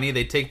Hermione,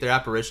 they take their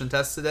apparition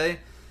test today.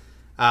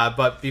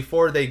 But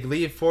before they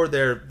leave for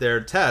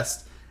their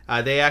test,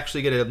 they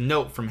actually get a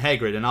note from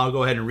Hagrid, and I'll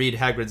go ahead and read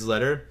Hagrid's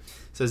letter.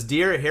 It says,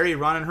 Dear Harry,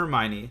 Ron, and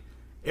Hermione,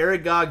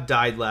 Aragog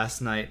died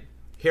last night.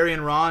 Harry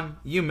and Ron,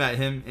 you met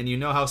him, and you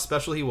know how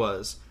special he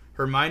was.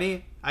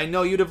 Hermione, I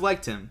know you'd have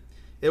liked him.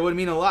 It would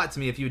mean a lot to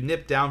me if you'd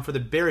nipped down for the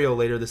burial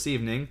later this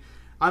evening.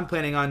 I'm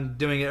planning on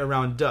doing it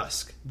around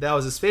dusk. That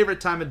was his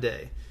favorite time of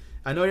day.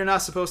 I know you're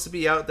not supposed to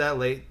be out that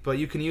late, but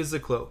you can use the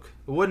cloak.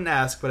 I wouldn't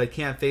ask, but I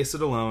can't face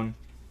it alone.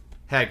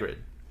 Hagrid.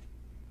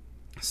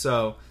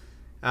 So,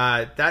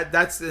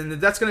 that's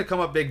going to come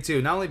up big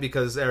too. Not only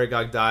because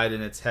Aragog died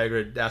and it's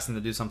Hagrid asking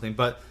them to do something,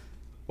 but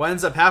what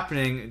ends up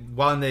happening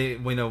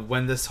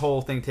when this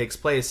whole thing takes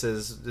place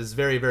is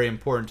very, very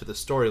important to the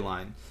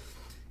storyline.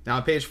 Now,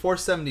 on page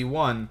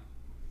 471,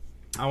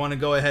 I want to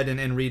go ahead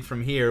and read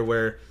from here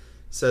where it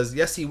says,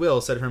 Yes, he will,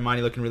 said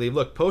Hermione looking relieved.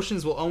 Look,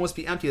 potions will almost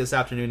be empty this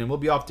afternoon and we'll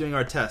be off doing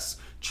our tests.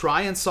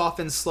 Try and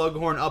soften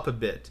Slughorn up a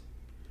bit.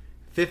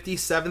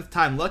 57th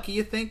time lucky,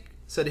 you think?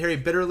 Said Harry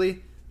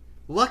bitterly.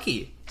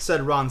 Lucky,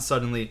 said Ron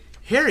suddenly.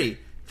 Harry,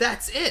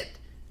 that's it.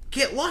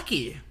 Get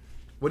lucky.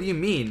 What do you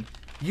mean?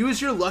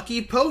 Use your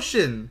lucky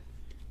potion.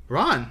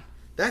 Ron,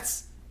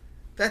 that's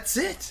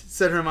it,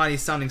 said Hermione,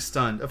 sounding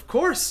stunned. Of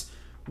course.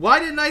 Why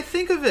didn't I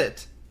think of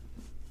it?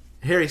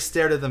 Harry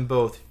stared at them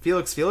both.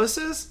 Felix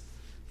Felicis?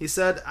 He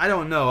said, I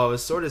don't know. I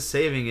was sort of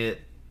saving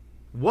it.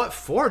 What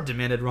for?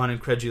 Demanded Ron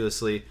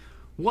incredulously.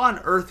 What on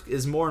earth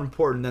is more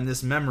important than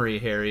this memory,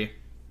 Harry?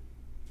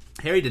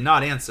 Harry did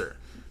not answer.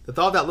 The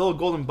thought of that little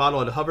golden bottle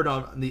had hovered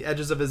on the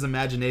edges of his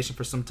imagination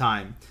for some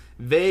time.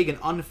 Vague and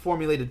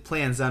unformulated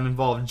plans that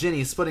involved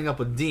Ginny splitting up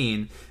with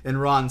Dean,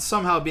 and Ron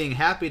somehow being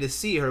happy to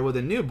see her with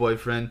a new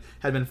boyfriend,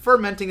 had been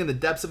fermenting in the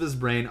depths of his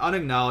brain,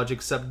 unacknowledged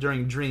except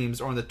during dreams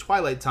or in the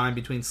twilight time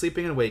between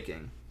sleeping and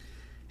waking.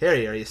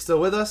 Harry, are you still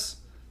with us?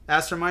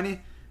 Asked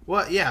Hermione.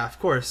 Well, yeah, of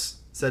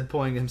course, said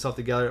pulling himself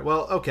together.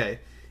 Well, okay.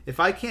 If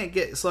I can't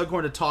get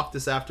Slughorn to talk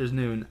this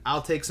afternoon,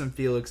 I'll take some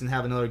Felix and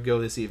have another go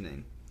this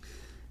evening.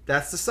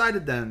 That's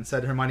decided then,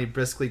 said Hermione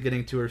briskly,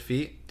 getting to her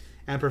feet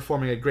and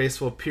performing a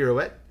graceful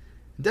pirouette.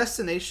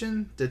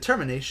 Destination,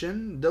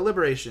 determination,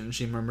 deliberation,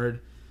 she murmured.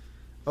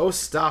 Oh,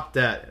 stop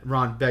that,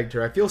 Ron begged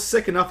her. I feel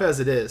sick enough as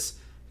it is.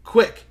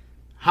 Quick,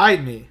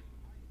 hide me.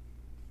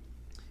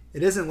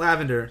 It isn't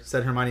Lavender,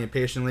 said Hermione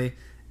impatiently,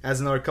 as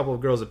another couple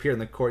of girls appeared in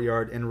the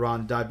courtyard and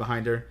Ron dived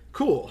behind her.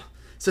 Cool,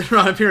 said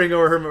Ron, peering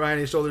over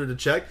Hermione's shoulder to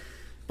check.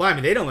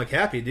 Blimey, they don't look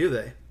happy, do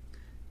they?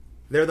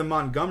 They're the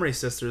Montgomery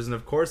sisters, and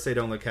of course they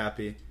don't look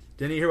happy.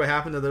 Didn't you hear what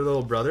happened to their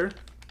little brother?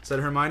 Said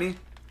Hermione.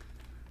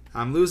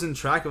 I'm losing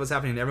track of what's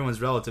happening to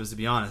everyone's relatives, to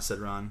be honest, said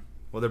Ron.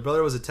 Well, their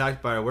brother was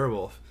attacked by a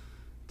werewolf.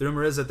 The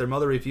rumor is that their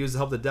mother refused to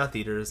help the Death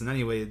Eaters, and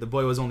anyway, the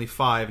boy was only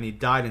 5, and he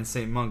died in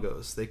St.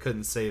 Mungo's. They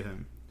couldn't save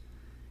him.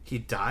 He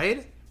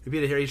died?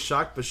 Repeated Harry,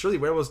 shocked. But surely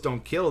werewolves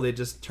don't kill, they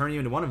just turn you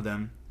into one of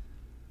them.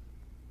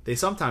 They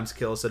sometimes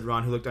kill, said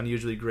Ron, who looked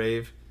unusually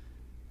grave.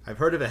 I've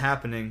heard of it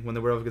happening when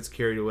the werewolf gets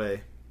carried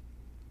away.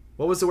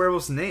 What was the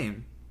werewolf's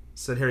name?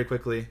 Said Harry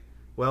quickly.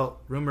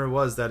 Well, rumor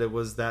was that it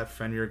was that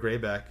Fenrir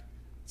Greyback,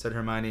 said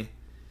Hermione.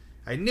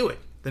 I knew it!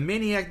 The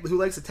maniac who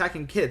likes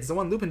attacking kids, the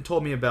one Lupin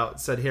told me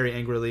about, said Harry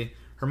angrily.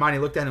 Hermione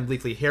looked at him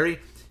bleakly. Harry,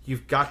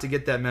 you've got to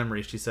get that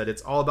memory, she said.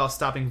 It's all about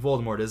stopping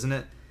Voldemort, isn't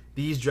it?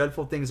 These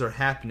dreadful things are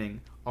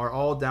happening, are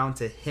all down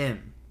to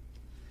him.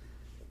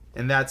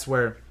 And that's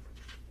where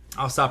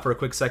I'll stop for a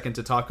quick second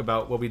to talk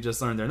about what we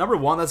just learned there. Number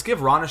one, let's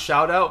give Ron a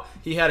shout out.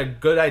 He had a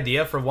good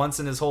idea for once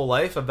in his whole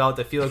life about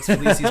the Felix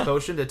Felicis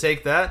potion to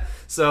take that.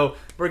 So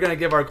we're going to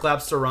give our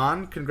claps to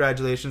Ron.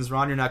 Congratulations,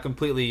 Ron. You're not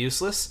completely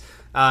useless.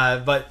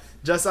 But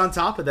just on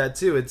top of that,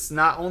 too, it's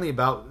not only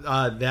about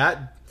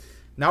that.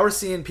 Now we're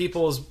seeing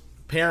people's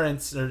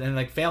parents and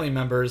like family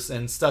members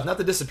and stuff. Not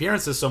the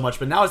disappearances so much,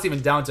 but now it's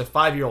even down to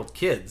 5-year-old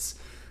kids.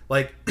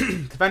 Like,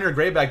 Fenrir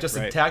Greyback just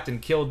attacked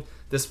and killed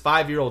this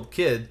 5-year-old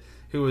kid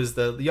who was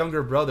the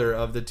younger brother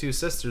of the two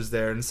sisters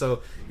there. And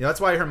so, that's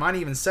why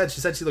Hermione even said,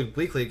 she looked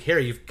bleakly like,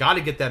 Harry, you've got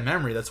to get that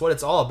memory. That's what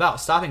it's all about,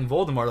 stopping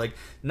Voldemort. Like,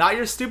 not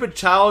your stupid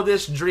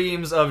childish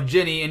dreams of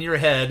Ginny in your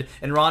head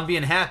and Ron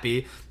being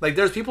happy. Like,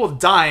 there's people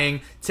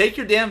dying. Take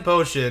your damn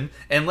potion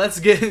and let's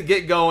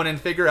get going and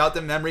figure out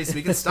the memory so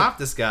we can stop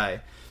this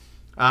guy.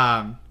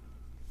 And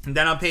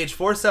then on page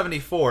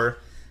 474,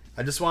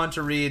 I just wanted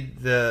to read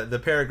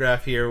the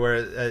paragraph here where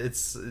it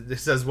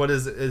says, what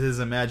is his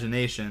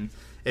imagination?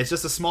 It's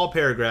just a small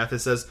paragraph. It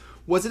says,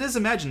 was it his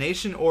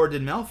imagination, or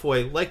did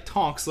Malfoy, like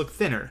Tonks, look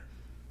thinner?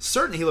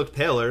 Certainly he looked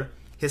paler.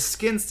 His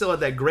skin still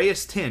had that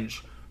grayish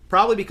tinge,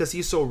 probably because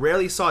he so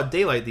rarely saw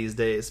daylight these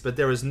days, but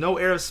there was no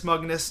air of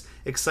smugness,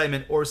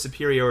 excitement, or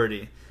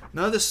superiority.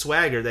 None of the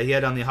swagger that he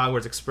had on the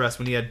Hogwarts Express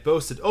when he had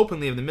boasted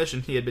openly of the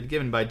mission he had been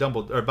given by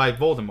by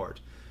Voldemort.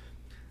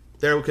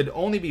 There could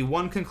only be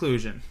one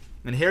conclusion.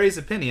 In Harry's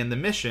opinion, the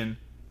mission,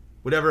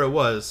 whatever it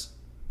was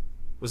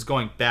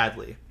going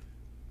badly.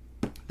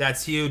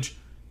 That's huge,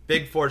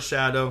 big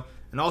foreshadow,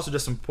 and also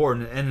just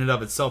important in and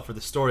of itself for the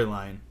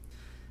storyline.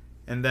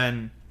 And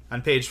then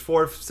on page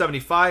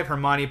 475,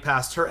 Hermione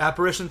passed her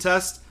apparition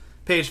test.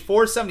 Page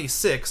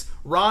 476,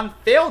 Ron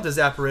failed his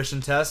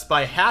apparition test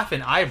by half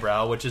an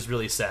eyebrow, which is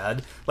really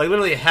sad. Like,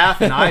 literally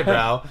half an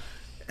eyebrow.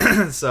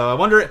 So I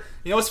wonder,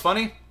 what's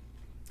funny?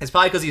 It's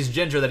probably because he's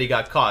ginger that he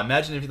got caught.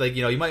 Imagine if, like,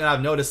 you might not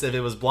have noticed if he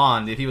was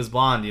blonde,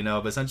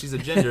 but since he's a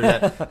ginger,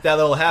 that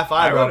little half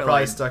eyebrow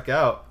probably stuck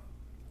out.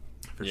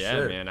 For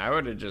sure. Man, I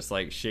would have just,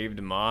 like, shaved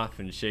him off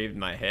and shaved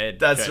my head.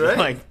 That's right. To,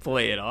 like,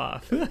 play it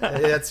off.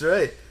 That's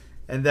right.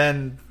 And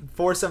then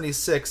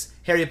 476,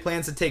 Harry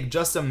plans to take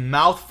just a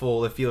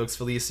mouthful of Felix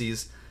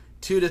Felicis,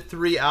 2 to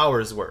 3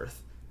 hours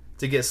worth,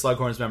 to get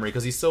Slughorn's memory,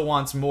 because he still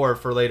wants more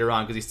for later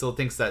on, because he still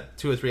thinks that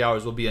 2 or 3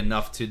 hours will be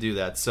enough to do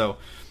that. So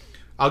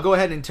I'll go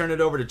ahead and turn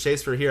it over to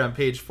Chase for here on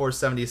page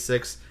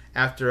 476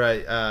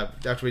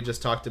 after we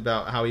just talked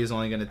about how he's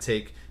only going to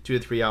take 2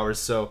 to 3 hours.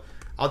 So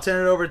I'll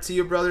turn it over to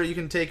you, brother. You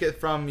can take it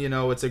from,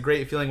 it's a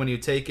great feeling when you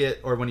take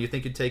it, or when you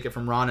think you take it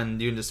from Ron,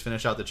 and you can just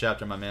finish out the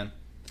chapter, my man.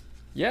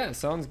 Yeah,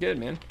 sounds good,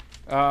 man.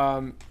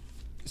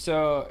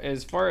 So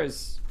as far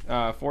as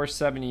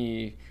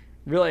 470,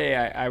 really,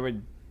 I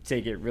would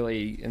take it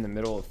really in the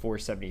middle of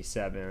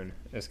 477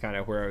 is kind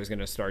of where I was going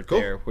to start. Cool.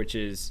 There, which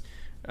is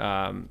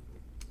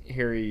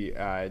Harry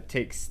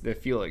takes the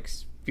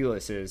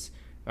Felices,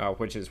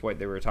 which is what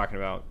they were talking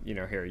about,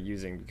 Harry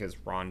using, because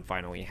Ron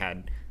finally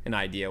had an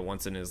idea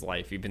once in his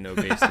life, even though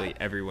basically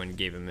everyone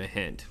gave him a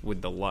hint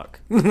with the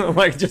luck.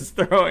 Like, just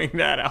throwing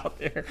that out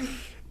there.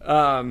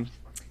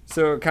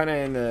 So kind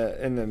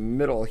of in the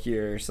middle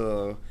here.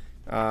 So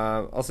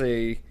I'll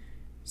say,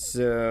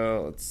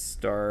 so let's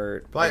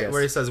start.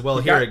 Where he says, well,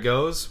 here it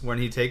goes, when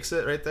he takes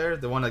it right there.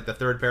 The one, like the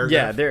third paragraph.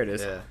 Yeah, there it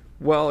is. Yeah.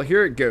 Well,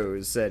 here it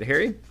goes, said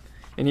Harry.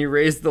 And he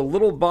raised the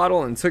little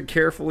bottle and took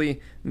carefully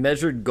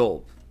measured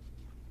gulp.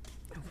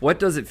 What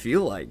does it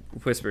feel like?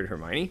 Whispered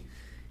Hermione.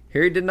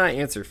 Harry did not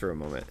answer for a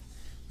moment.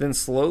 Then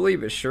slowly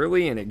but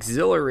surely an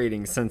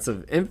exhilarating sense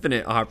of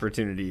infinite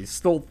opportunity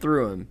stole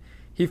through him.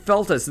 He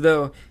felt as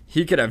though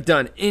he could have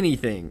done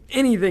anything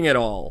at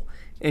all.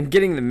 And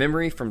getting the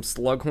memory from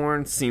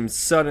Slughorn seemed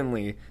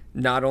suddenly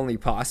not only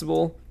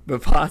possible,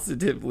 but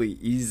positively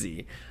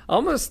easy. I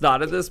almost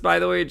thought of this, by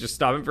the way, just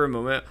stopping for a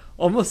moment,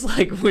 almost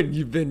like when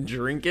you've been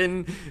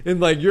drinking and,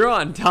 like, you're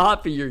on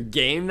top of your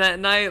game that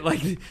night.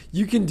 Like,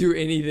 you can do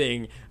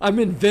anything. I'm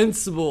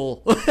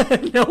invincible.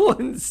 No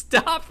one's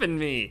stopping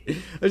me.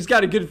 I just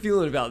got a good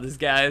feeling about this,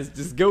 guys.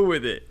 Just go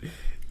with it.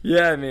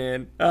 Yeah,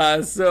 man.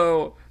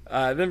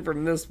 Then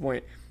from this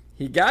point,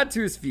 he got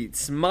to his feet,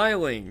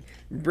 smiling,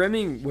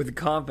 brimming with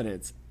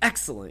confidence.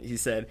 Excellent, he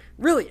said.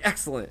 Really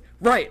excellent.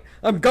 Right,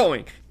 I'm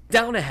going.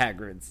 Down to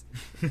Hagrid's.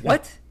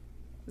 What?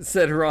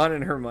 Said Ron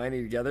and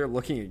Hermione together,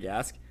 looking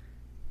aghast.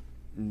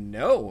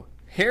 No,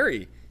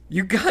 Harry,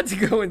 you got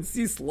to go and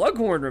see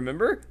Slughorn,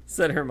 remember?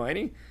 Said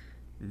Hermione.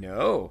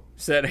 No,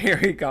 said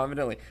Harry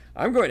confidently.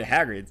 I'm going to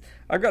Hagrid's.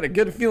 I've got a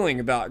good feeling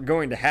about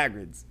going to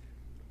Hagrid's.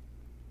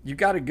 You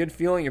got a good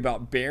feeling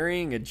about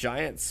burying a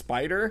giant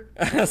spider?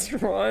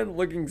 Asked Ron,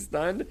 looking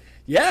stunned.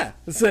 Yeah,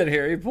 said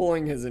Harry,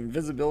 pulling his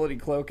invisibility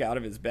cloak out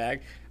of his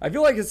bag. I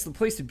feel like it's the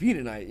place to be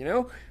tonight,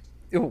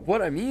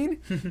 What I mean?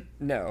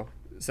 No,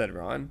 said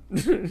Ron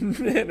and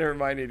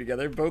Hermione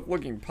together, both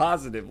looking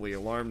positively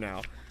alarmed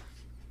now.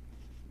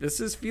 This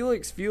is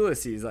Felix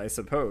Felicis, I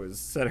suppose,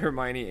 said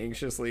Hermione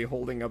anxiously,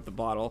 holding up the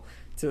bottle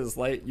to his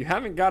light. You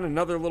haven't got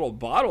another little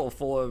bottle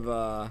full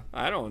of,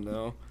 I don't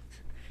know,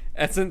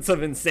 essence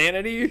of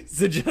insanity,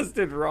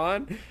 suggested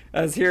Ron,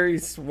 as Harry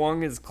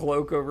swung his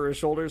cloak over his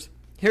shoulders.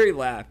 Harry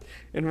laughed,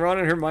 and Ron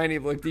and Hermione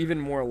looked even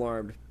more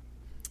alarmed.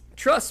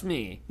 Trust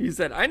me, he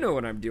said, I know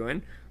what I'm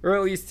doing. Or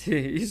at least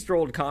he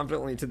strolled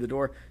confidently to the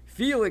door.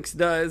 Felix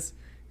does.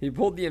 He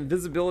pulled the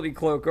invisibility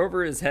cloak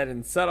over his head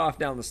and set off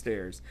down the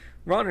stairs.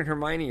 Ron and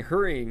Hermione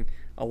hurrying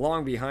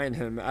along behind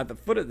him. At the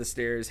foot of the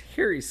stairs,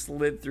 Harry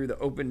slid through the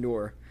open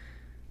door.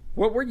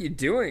 What were you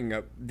doing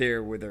up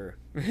there with her?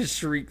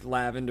 Shrieked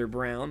Lavender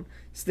Brown,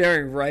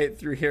 staring right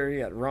through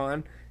Harry at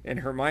Ron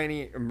and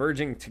Hermione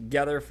emerging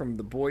together from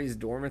the boys'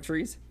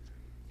 dormitories.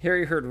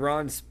 Harry heard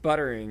Ron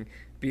sputtering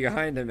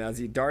behind him as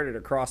he darted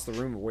across the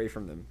room away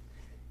from them.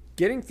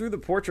 Getting through the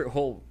portrait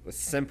hole was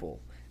simple.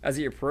 As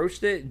he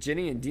approached it,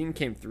 Ginny and Dean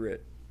came through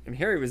it, and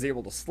Harry was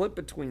able to slip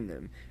between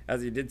them.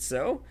 As he did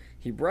so,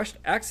 he brushed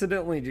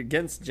accidentally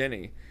against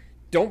Ginny.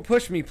 Don't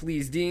push me,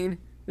 please, Dean,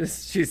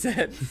 she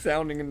said,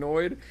 sounding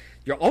annoyed.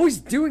 You're always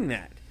doing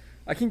that.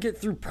 I can get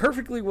through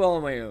perfectly well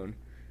on my own.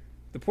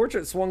 The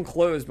portrait swung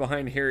closed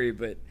behind Harry,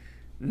 but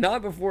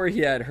not before he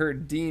had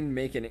heard Dean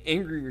make an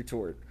angry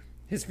retort.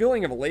 His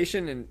feeling of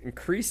elation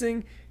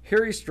increasing,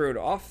 Harry strode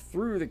off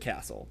through the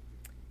castle.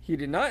 He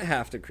did not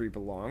have to creep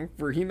along,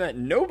 for he met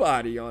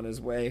nobody on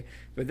his way,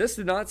 but this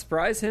did not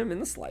surprise him in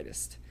the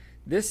slightest.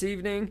 This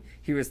evening,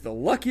 he was the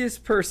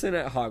luckiest person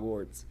at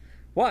Hogwarts.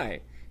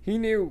 Why? He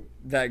knew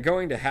that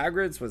going to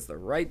Hagrid's was the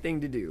right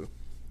thing to do.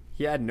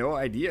 He had no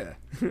idea.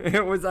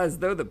 It was as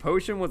though the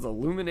potion was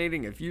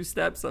illuminating a few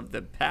steps of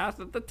the path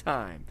at the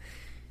time.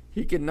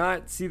 He could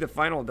not see the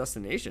final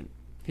destination.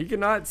 He could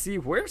not see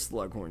where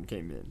Slughorn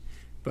came in.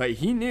 But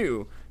he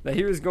knew that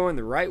he was going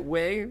the right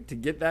way to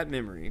get that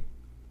memory.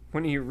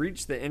 When he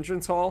reached the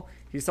entrance hall,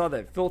 he saw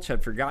that Filch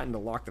had forgotten to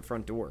lock the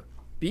front door.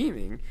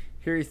 Beaming,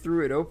 Harry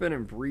threw it open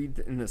and breathed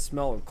in the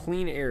smell of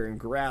clean air and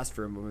grass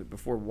for a moment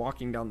before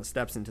walking down the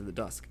steps into the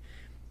dusk.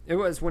 It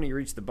was when he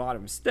reached the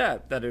bottom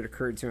step that it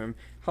occurred to him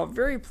how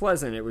very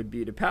pleasant it would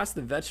be to pass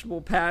the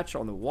vegetable patch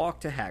on the walk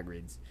to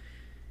Hagrid's.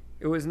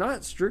 It was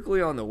not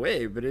strictly on the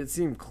way, but it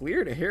seemed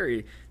clear to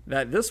Harry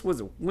that this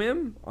was a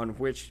whim on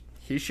which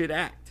he should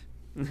act.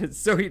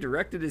 So he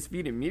directed his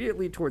feet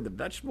immediately toward the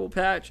vegetable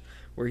patch,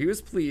 where he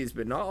was pleased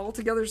but not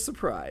altogether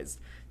surprised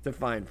to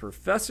find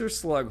Professor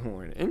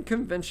Slughorn in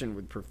convention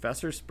with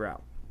Professor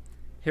Sprout.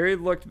 Harry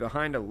looked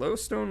behind a low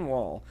stone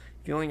wall,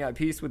 feeling at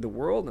peace with the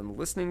world and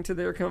listening to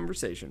their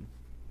conversation.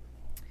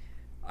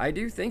 "I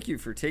do thank you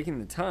for taking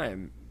the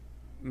time,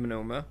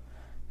 Monoma,"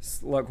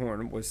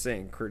 Slughorn was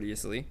saying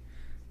courteously.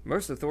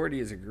 "Most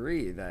authorities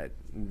agree that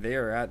they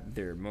are at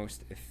their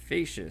most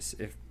efficacious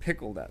if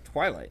pickled at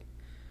twilight."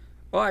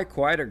 "Oh, I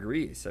quite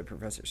agree," said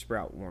Professor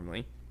Sprout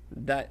warmly.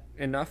 "That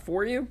enough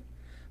for you?"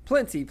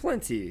 "Plenty,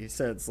 plenty,"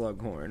 said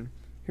Slughorn,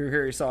 who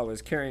Harry saw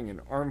was carrying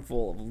an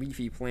armful of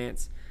leafy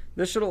plants.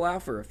 "This should allow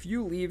for a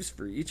few leaves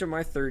for each of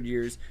my third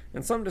years,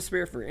 and some to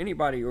spare for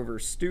anybody who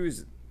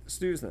stews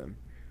them.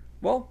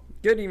 Well,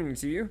 good evening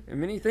to you, and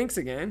many thanks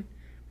again."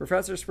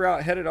 Professor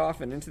Sprout headed off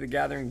and into the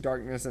gathering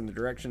darkness in the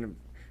direction of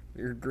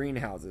their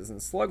greenhouses, and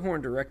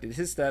Slughorn directed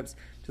his steps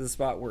to the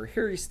spot where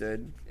Harry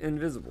stood,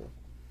 invisible.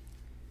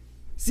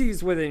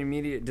 Seized with an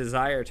immediate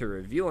desire to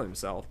reveal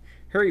himself,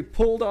 Harry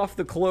pulled off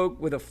the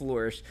cloak with a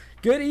flourish.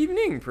 "Good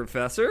evening,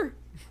 Professor."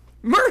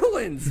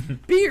 "Merlin's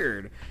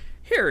beard!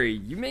 Harry,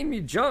 you made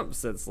me jump,"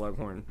 said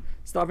Slughorn,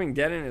 stopping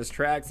dead in his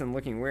tracks and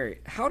looking wary.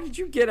 "How did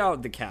you get out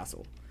of the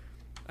castle?"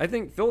 "I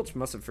think Filch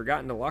must have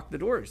forgotten to lock the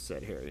doors,"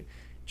 said Harry,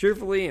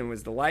 cheerfully, and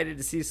was delighted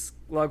to see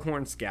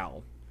Slughorn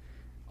scowl.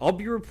 "I'll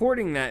be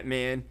reporting that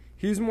man.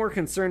 He's more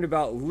concerned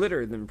about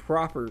litter than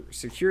proper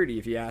security,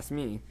 if you ask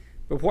me.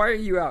 But why are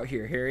you out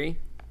here, Harry?"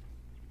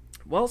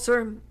 "Well,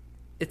 sir,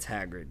 it's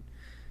Hagrid,"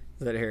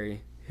 said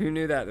Harry, who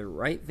knew that the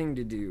right thing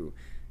to do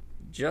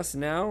just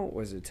now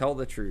was to tell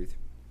the truth.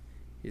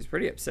 "He's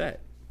pretty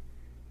upset."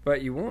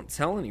 "But you won't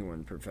tell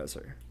anyone,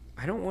 Professor.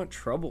 I don't want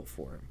trouble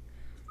for him."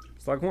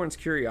 Slughorn's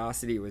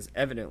curiosity was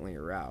evidently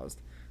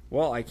aroused.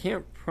 "Well, I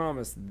can't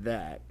promise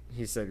that,"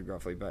 he said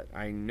gruffly, "but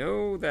I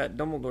know that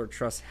Dumbledore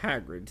trusts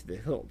Hagrid to the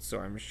hilt, so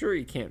I'm sure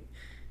he can't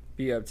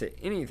be up to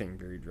anything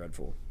very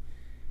dreadful."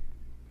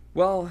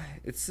 "Well,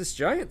 it's this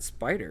giant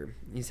spider.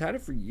 He's had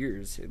it for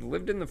years. It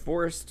lived in the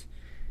forest.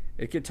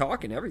 It could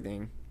talk and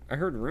everything. I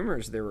heard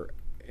rumors there were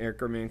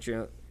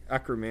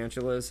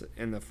acromantulas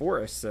in the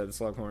forest," said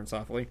Slughorn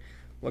softly,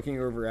 looking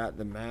over at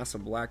the mass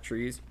of black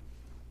trees.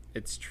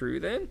 "It's true,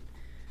 then?"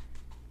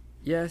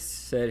 "Yes,"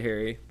 said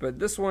Harry, "but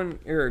this one,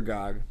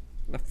 Aragog,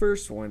 the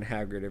first one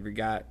Hagrid ever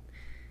got,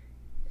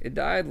 it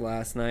died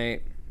last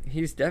night.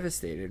 He's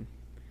devastated.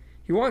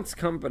 He wants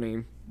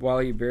company while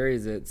he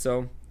buries it,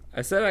 so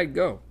I said I'd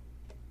go."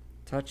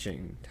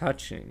 Touching,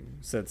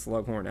 said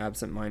Slughorn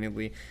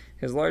absent-mindedly,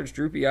 his large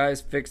droopy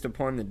eyes fixed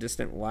upon the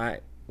distant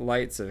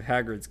lights of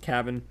Hagrid's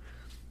cabin.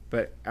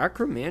 "But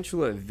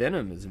acromantula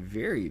venom is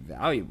very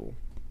valuable.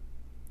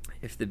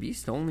 If the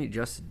beast only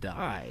just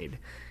died,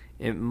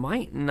 it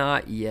might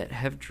not yet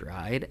have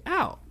dried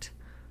out.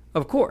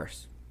 Of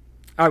course,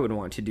 I would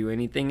want to do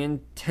anything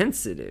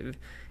insensitive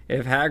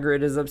if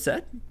Hagrid is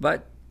upset,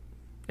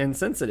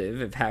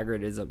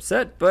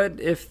 but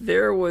if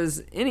there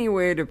was any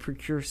way to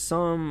procure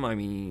some, I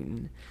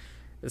mean,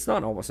 it's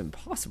not almost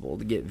impossible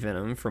to get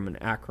venom from an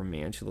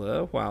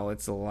acromantula while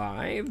it's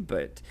alive."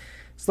 But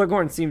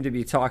Slughorn seemed to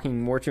be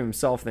talking more to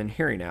himself than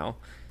Harry now.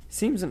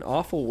 "Seems an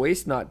awful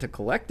waste not to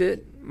collect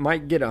it.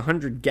 Might get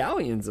 100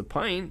 galleons a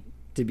pint.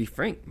 To be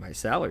frank, my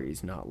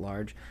salary's not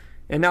large."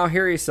 And now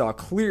Harry saw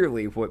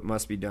clearly what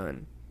was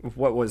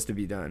to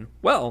be done.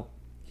 "Well,"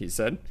 he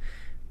said,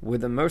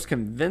 with the most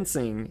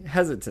convincing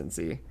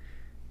hesitancy,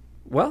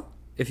 "well,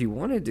 if you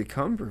wanted to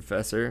come,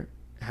 Professor,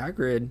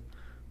 Hagrid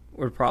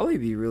would probably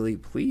be really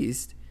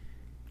pleased.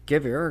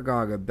 Give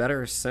Aragog a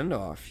better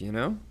send-off, you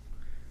know?"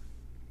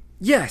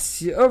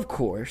 "Yes, of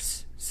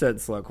course," said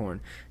Slughorn,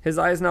 his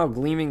eyes now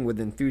gleaming with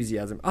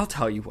enthusiasm. "I'll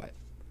tell you what,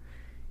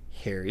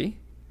 Harry,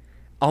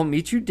 I'll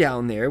meet you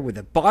down there with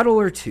a bottle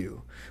or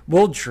two.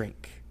 We'll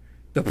drink.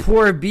 The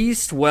poor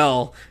beast,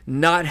 well,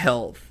 not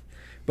health.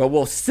 But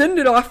we'll send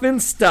it off in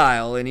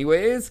style,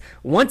 anyways,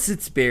 once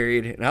it's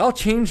buried, and I'll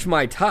change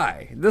my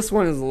tie. This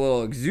one is a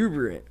little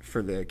exuberant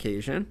for the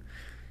occasion."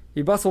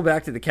 He bustled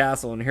back to the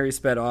castle, and Harry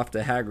sped off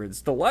to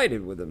Hagrid's,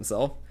 delighted with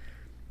himself.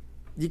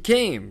 "You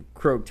came,"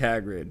 croaked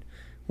Hagrid,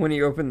 when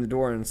he opened the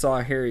door and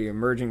saw Harry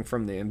emerging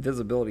from the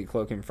invisibility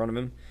cloak in front of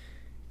him.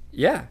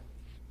 "Yeah,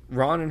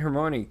 Ron and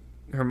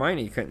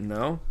Hermione couldn't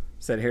know,"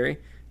 said Harry.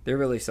 "They're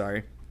really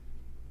sorry."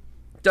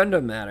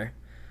 Doesn't matter.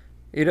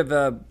 You'd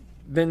have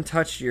been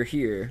touched you're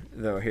here,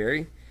 though,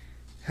 Harry."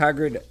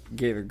 Hagrid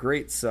gave a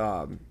great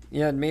sob. He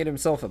had made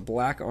himself a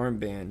black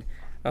armband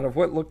out of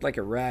what looked like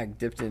a rag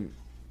dipped in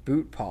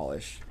boot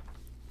polish,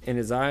 and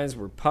his eyes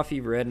were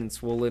puffy red and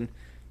swollen.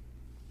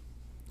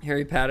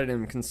 Harry patted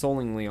him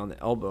consolingly on the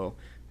elbow,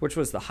 which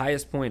was the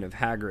highest point of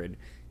Hagrid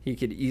he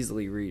could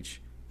easily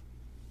reach.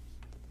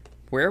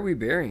 "Where are we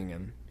burying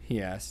him?"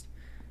 he asked.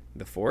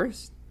 "The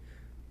forest?"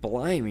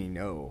 "Blimey,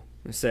 no.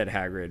 said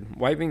Hagrid,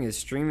 wiping his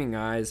streaming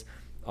eyes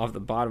off the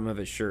bottom of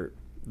his shirt.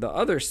 The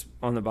other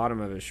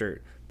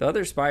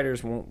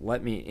spiders won't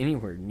let me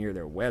anywhere near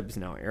their webs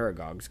now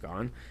Aragog's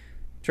gone.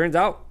 Turns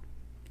out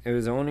it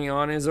was only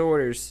on his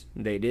orders.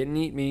 They didn't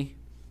eat me.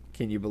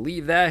 Can you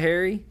believe that,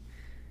 Harry?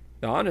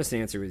 The honest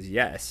answer was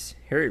yes.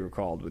 Harry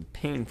recalled with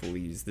painful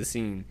ease the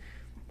scene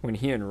when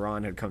he and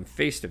Ron had come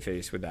face to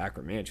face with the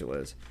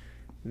Acromantulas.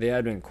 They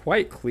had been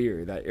quite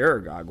clear that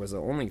Aragog was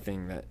the only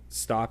thing that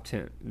stopped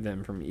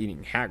them from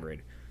eating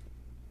Hagrid.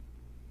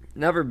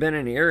 Never been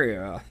in an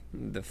area,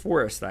 the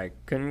forest I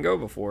couldn't go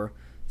before,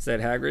 said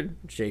Hagrid,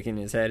 shaking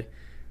his head.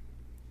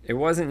 It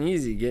wasn't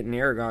easy getting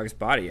Aragog's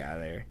body out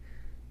of there.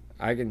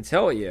 I can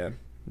tell you,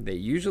 they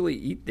usually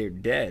eat their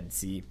dead,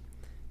 see?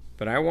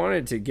 But I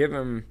wanted to give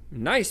him a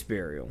nice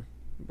burial,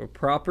 a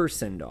proper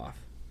send-off.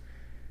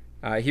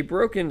 He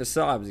broke into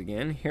sobs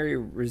again. Harry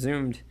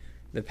resumed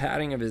the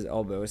patting of his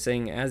elbow,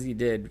 saying as he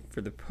did, for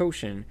the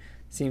potion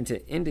seemed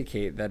to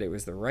indicate that it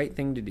was the right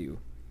thing to do.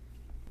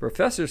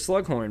 Professor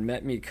Slughorn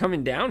met me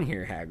coming down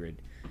here, Hagrid.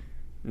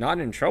 Not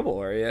in trouble,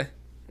 are you?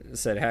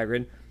 Said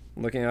Hagrid,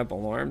 looking up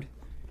alarmed.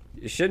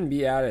 You shouldn't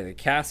be out of the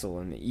castle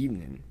in the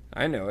evening.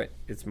 I know it.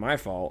 It's my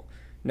fault.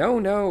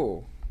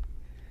 No.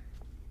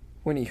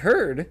 When he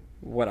heard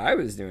what I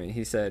was doing,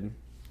 he said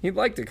he'd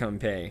like to come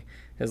pay.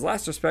 His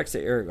last respects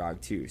to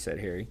Aragog, too, said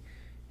Harry.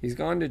 He's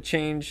gone to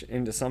change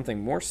into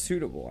something more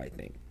suitable, I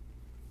think.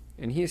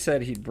 And he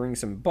said he'd bring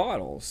some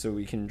bottles so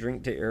we can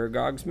drink to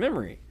Aragog's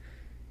memory.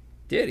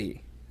 Did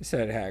he?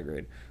 Said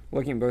Hagrid,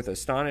 looking both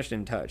astonished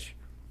and touched.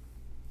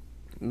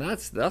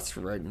 That's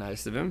right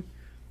nice of him.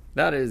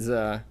 That is,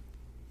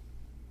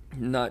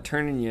 not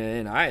turning you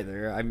in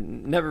either. I've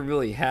never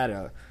really had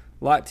a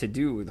lot to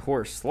do with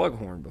Horace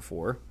Slughorn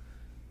before.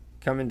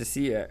 Coming to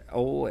see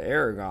old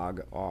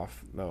Aragog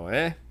off, though,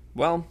 eh?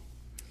 Well,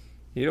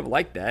 you'd have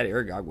liked that,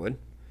 Aragog would.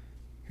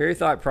 Harry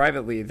thought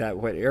privately that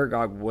what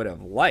Aragog would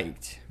have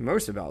liked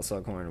most about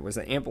Slughorn was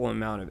the ample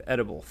amount of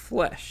edible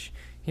flesh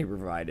he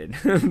provided,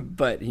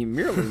 but he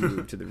merely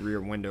moved to the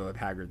rear window of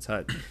Hagrid's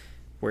hut,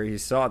 where he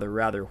saw the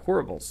rather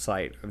horrible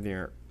sight of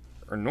the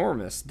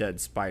enormous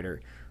dead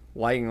spider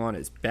lying on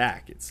his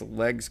back, its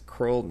legs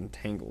curled and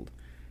tangled.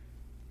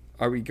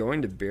 Are we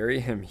going to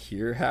bury him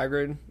here,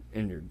 Hagrid,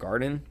 in your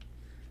garden?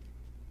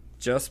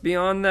 Just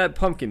beyond that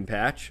pumpkin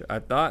patch, I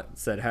thought,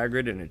 said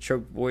Hagrid in a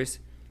choked voice.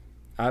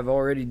 I've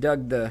already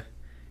dug the,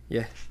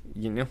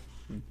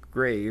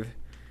 grave.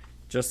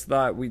 Just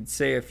thought we'd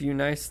say a few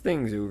nice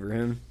things over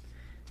him.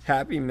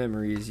 Happy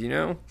memories,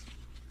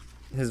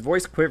 His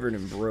voice quivered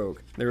and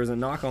broke. There was a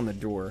knock on the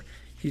door.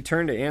 He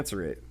turned to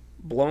answer it,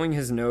 blowing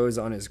his nose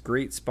on his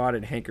great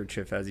spotted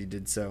handkerchief as he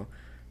did so.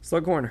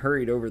 Slughorn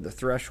hurried over the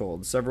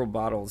threshold, several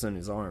bottles in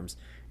his arms,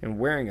 and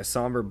wearing a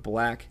somber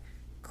black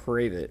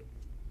cravat.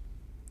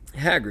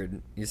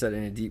 Hagrid, he said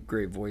in a deep,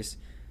 grave voice,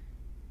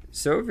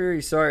 so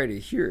very sorry to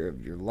hear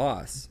of your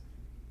loss.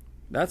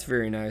 That's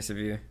very nice of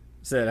you,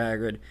 said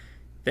Hagrid.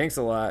 Thanks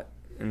a lot,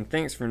 and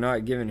thanks for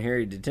not giving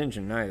Harry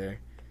detention either.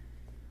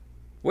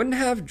 Wouldn't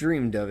have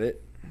dreamed of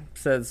it,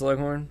 said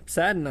Slughorn.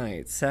 Sad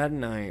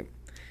night.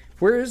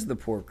 Where is the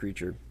poor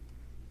creature?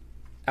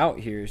 Out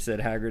here,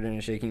 said Hagrid in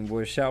a shaking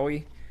voice. Shall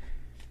we?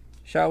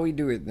 Shall we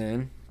do it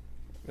then?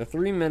 The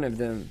three men of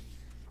them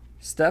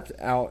stepped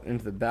out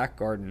into the back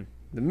garden.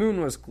 The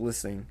moon was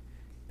glistening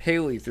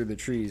palely through the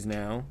trees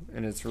now,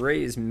 and its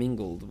rays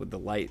mingled with the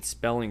light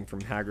spelling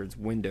from Hagrid's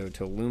window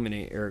to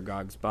illuminate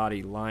Aragog's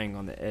body lying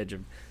on the edge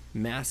of a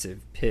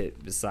massive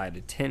pit beside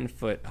a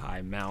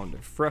 10-foot-high mound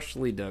of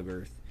freshly dug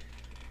earth.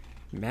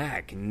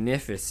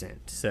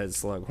 Magnificent, said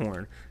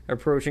Slughorn,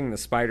 approaching the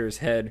spider's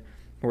head,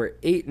 where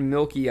 8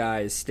 milky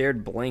eyes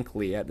stared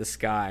blankly at the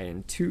sky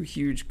and 2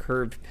 huge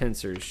curved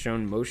pincers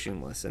shone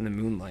motionless in the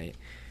moonlight.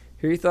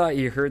 Harry thought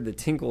he heard the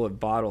tinkle of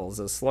bottles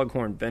as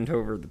Slughorn bent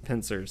over the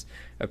pincers,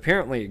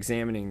 apparently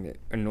examining the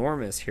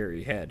enormous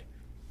hairy head.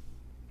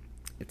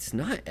 It's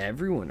not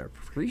everyone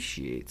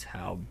appreciates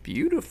how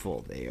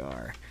beautiful they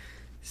are,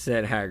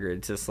 said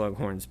Hagrid to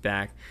Slughorn's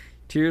back,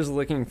 tears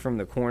licking from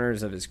the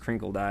corners of his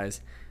crinkled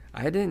eyes.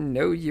 I didn't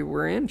know you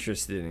were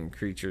interested in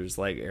creatures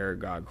like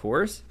Aragog,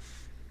 Horace.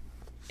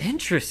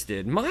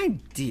 Interested? My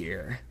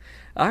dear,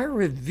 I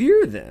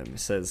revere them,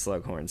 said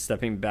Slughorn,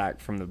 stepping back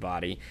from the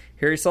body.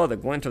 Harry saw the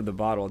glint of the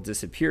bottle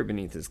disappear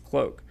beneath his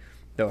cloak,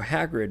 though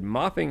Hagrid,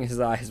 mopping his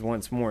eyes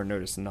once more,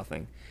 noticed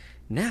nothing.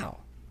 Now,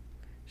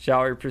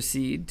 shall we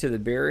proceed to the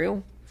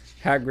burial?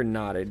 Hagrid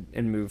nodded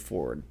and moved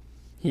forward.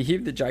 He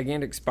heaved the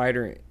gigantic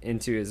spider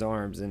into his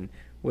arms and,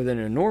 with an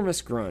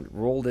enormous grunt,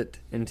 rolled it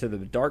into the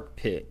dark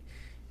pit.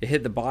 It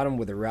hit the bottom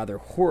with a rather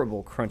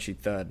horrible crunchy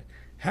thud.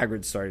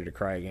 Hagrid started to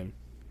cry again.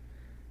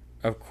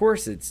 Of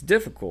course it's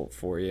difficult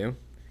for you.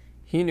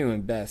 He knew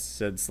him best,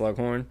 said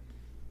Slughorn,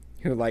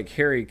 who, like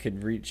Harry,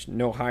 could reach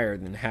no higher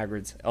than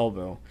Hagrid's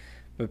elbow,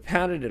 but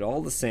patted it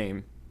all the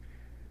same.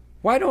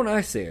 Why don't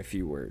I say a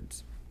few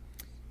words?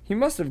 He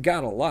must have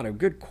got a lot of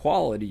good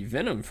quality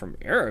venom from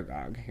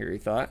Aragog, Harry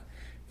thought,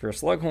 for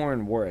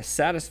Slughorn wore a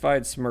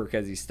satisfied smirk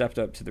as he stepped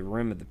up to the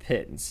rim of the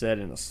pit and said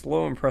in a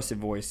slow, impressive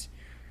voice,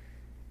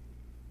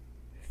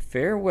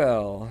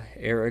 Farewell,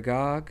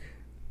 Aragog,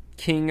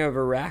 king of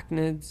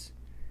arachnids,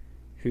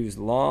 whose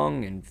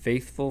long and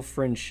faithful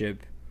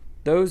friendship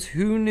those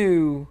who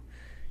knew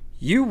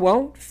you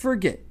won't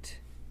forget.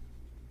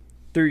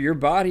 Through your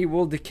body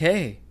will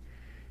decay.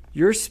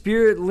 Your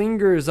spirit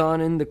lingers on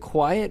in the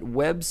quiet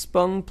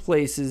web-spun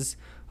places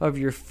of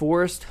your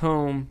forest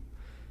home.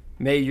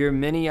 May your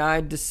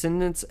many-eyed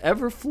descendants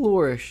ever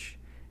flourish,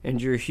 and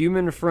your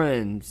human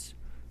friends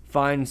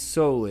find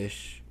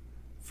solace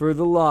for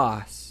the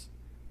loss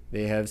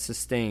they have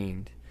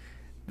sustained.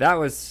 That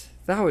was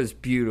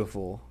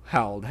beautiful,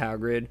 howled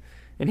Hagrid,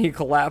 and he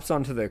collapsed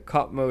onto the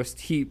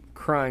topmost heap,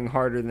 crying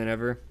harder than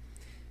ever.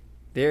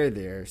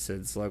 There,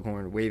 said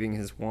Slughorn, waving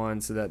his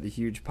wand so that the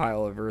huge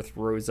pile of earth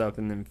rose up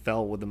and then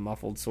fell with a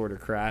muffled sort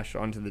of crash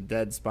onto the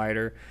dead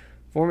spider,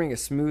 forming a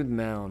smooth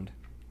mound.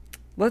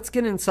 Let's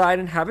get inside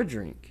and have a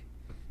drink.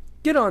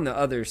 Get on the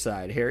other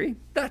side, Harry.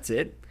 That's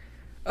it.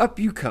 Up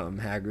you come,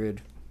 Hagrid.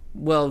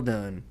 Well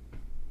done.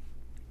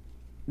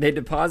 They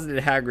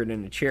deposited Hagrid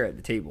in a chair at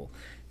the table.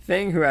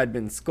 Fang, who had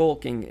been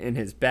skulking in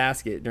his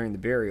basket during the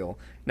burial,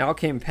 now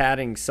came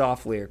padding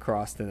softly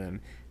across to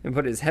them and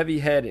put his heavy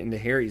head into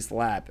Harry's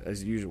lap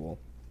as usual.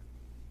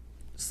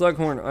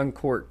 Slughorn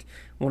uncorked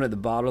one of the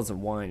bottles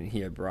of wine he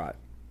had brought.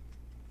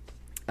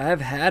 I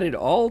have had it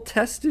all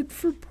tested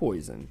for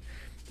poison,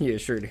 he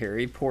assured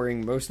Harry,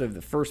 pouring most of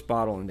the first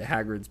bottle into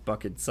Hagrid's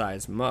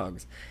bucket-sized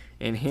mugs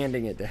and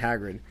handing it to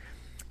Hagrid.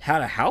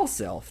 Had a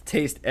house elf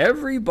taste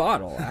every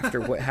bottle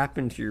after what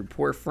happened to your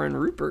poor friend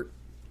Rupert.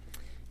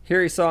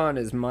 Harry saw in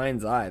his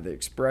mind's eye the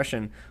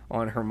expression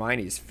on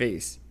Hermione's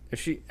face. If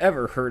she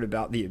ever heard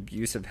about the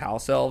abuse of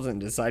house elves and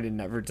decided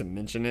never to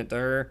mention it to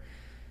her.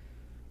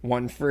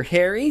 One for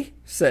Harry,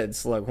 said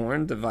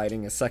Slughorn,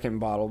 dividing a second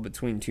bottle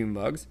between two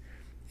mugs.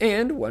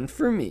 And one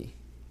for me.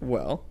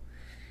 Well,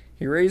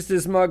 he raised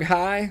his mug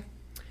high.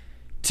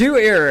 To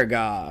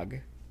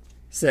Aragog,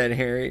 said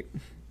Harry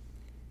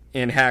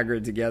and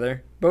Hagrid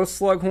together. Both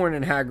Slughorn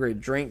and Hagrid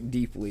drank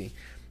deeply.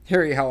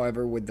 Harry,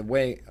 however, with the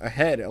way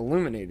ahead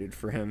illuminated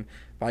for him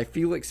by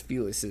Felix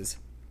Felicis,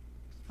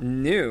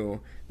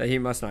 knew that he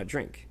must not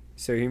drink,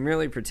 so he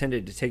merely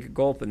pretended to take a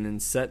gulp and then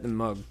set the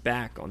mug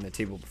back on the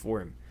table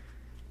before him.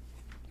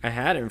 I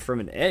had him from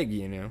an egg,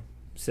 you know,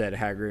 said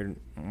Hagrid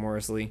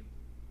morosely.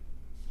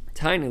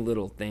 Tiny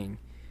little thing.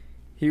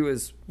 He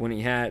was, when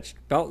he hatched,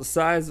 about the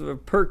size of a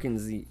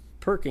Perkinses.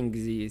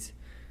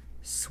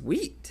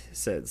 Sweet,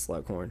 said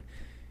Slughorn.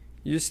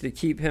 Used to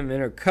keep him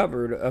in a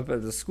cupboard up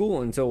at the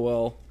school until,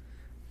 well...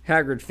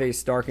 Hagrid's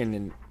face darkened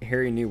and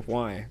Harry knew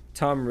why.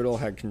 Tom Riddle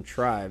had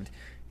contrived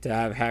to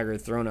have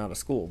Hagrid thrown out of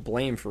school,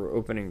 blamed for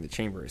opening the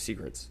Chamber of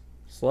Secrets.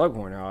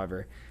 Slughorn,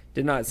 however,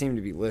 did not seem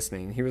to be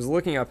listening. He was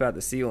looking up at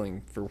the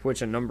ceiling, for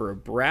which a number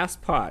of brass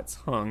pots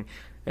hung,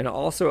 and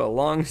also a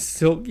long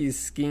silky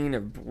skein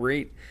of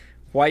great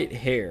white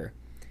hair.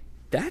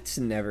 That's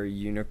never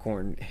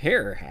unicorn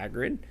hair,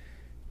 Hagrid.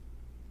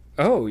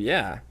 Oh,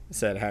 yeah,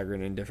 said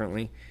Hagrid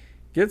indifferently.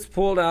 Gets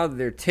pulled out of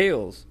their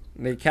tails.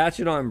 They catch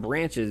it on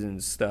branches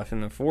and stuff in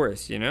the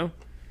forest, you know?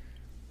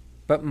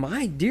 But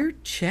my dear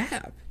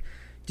chap,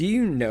 do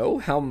you know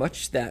how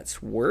much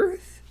that's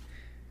worth?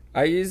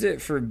 I use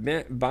it for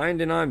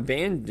binding on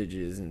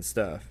bandages and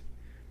stuff.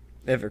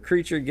 If a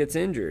creature gets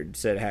injured,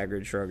 said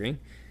Hagrid, shrugging,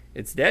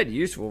 it's dead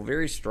useful,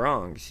 very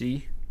strong,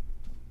 see?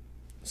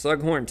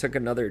 Slughorn took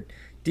another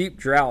deep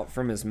draught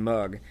from his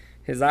mug,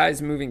 his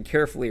eyes moving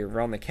carefully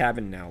around the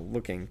cabin now,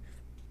 looking.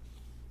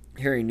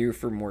 Harry knew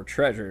for more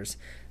treasures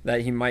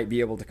that he might be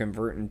able to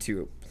convert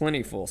into a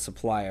plentiful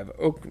supply of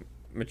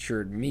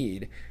oak-matured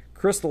mead,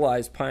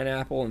 crystallized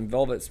pineapple, and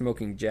velvet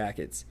smoking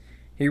jackets.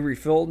 He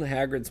refilled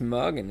Hagrid's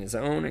mug and his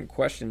own and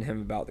questioned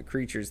him about the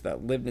creatures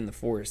that lived in the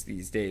forest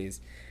these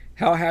days,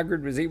 how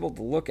Hagrid was able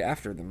to look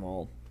after them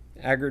all.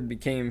 Hagrid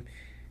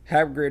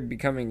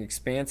becoming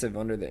expansive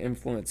under the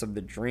influence of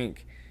the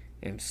drink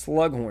and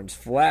Slughorn's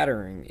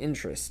flattering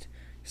interest,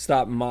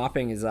 stopped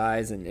mopping his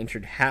eyes and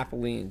entered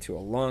happily into a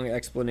long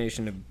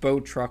explanation of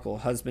bow-truckle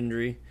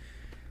husbandry.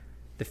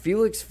 The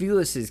Felix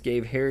Felicis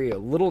gave Harry a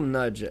little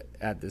nudge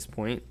at this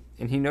point,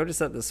 and he noticed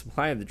that the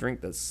supply of the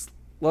drink that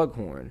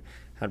Slughorn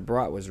had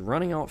brought was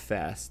running out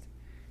fast.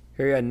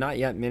 Harry had not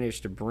yet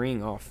managed to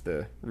bring off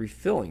the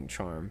refilling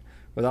charm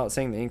without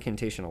saying the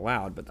incantation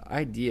aloud, but the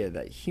idea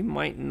that he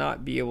might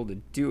not be able to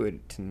do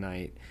it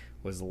tonight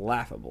was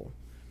laughable.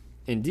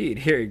 Indeed,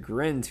 Harry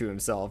grinned to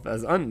himself,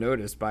 as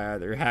unnoticed by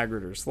either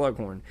Hagrid or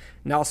Slughorn,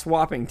 now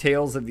swapping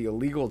tales of the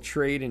illegal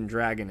trade in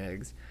dragon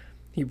eggs.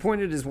 He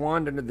pointed his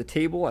wand under the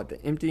table at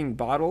the emptying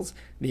bottles.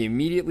 They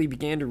immediately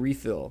began to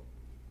refill.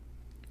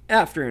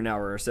 After an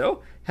hour or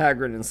so,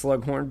 Hagrid and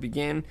Slughorn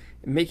began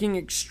making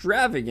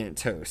extravagant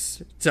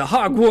toasts. To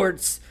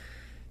Hogwarts!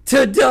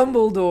 To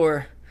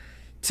Dumbledore!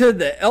 To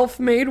the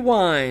elf-made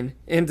wine!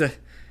 And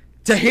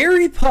to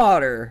Harry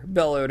Potter,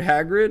 bellowed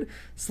Hagrid,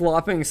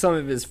 slopping some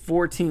of his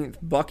 14th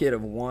bucket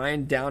of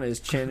wine down his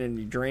chin, and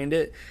he drained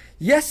it.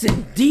 Yes,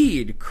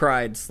 indeed,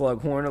 cried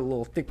Slughorn a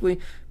little thickly.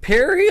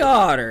 Perry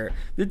Otter,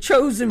 the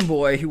chosen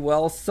boy,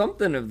 well,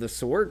 something of the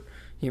sort,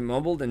 he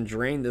mumbled, and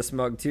drained this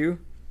mug too.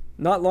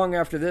 Not long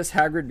after this,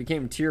 Hagrid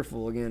became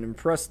tearful again and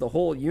pressed the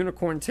whole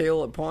unicorn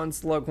tail upon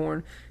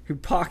Slughorn, who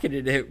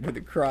pocketed it with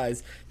the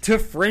cries, "To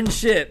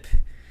friendship!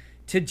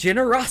 To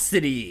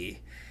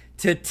generosity!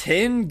 To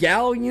 10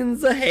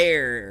 galleons a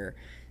hair!"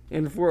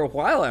 And for a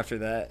while after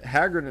that,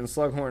 Hagrid and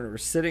Slughorn were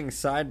sitting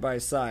side by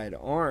side,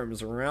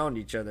 arms around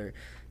each other,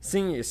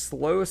 singing a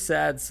slow,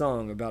 sad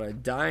song about a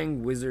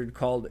dying wizard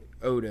called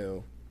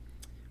Odo.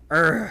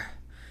 "Urgh!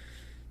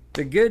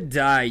 The good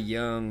die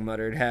young,"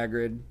 muttered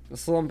Hagrid,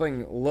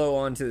 slumping low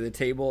onto the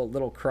table, a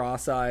little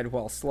cross-eyed,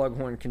 while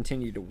Slughorn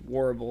continued to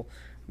warble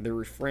the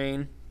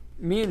refrain.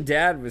 "Me and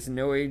Dad was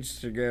no age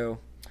to go.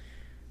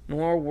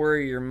 Nor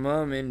worry your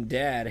mum and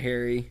Dad,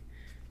 Harry."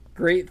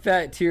 Great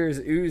fat tears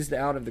oozed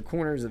out of the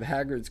corners of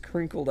Hagrid's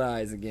crinkled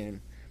eyes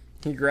again.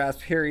 He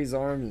grasped Harry's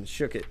arm and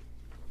shook it.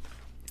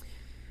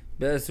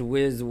 "Best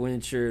whiz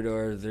Winchard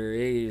or their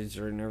age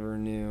or never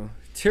knew.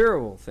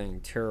 Terrible thing,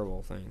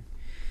 terrible thing.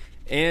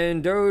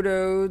 And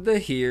Odo the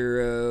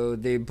hero,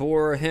 they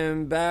bore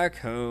him back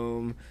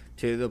home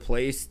to the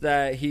place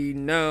that he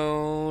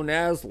known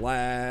as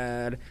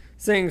Lad,"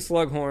 sang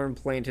Slughorn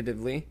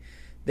plaintively.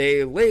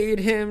 "They laid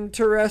him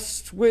to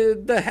rest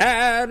with the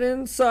hat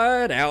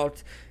inside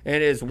out,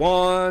 and his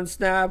wand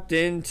snapped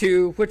in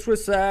two, which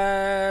was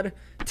sad."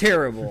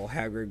 "Terrible,"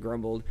 Hagrid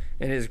grumbled,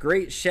 and his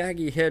great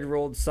shaggy head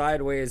rolled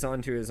sideways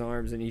onto his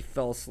arms, and he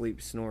fell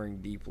asleep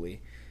snoring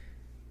deeply.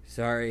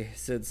 "Sorry,"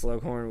 said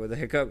Slughorn with a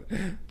hiccup.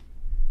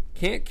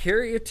 "Can't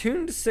carry a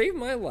tune to save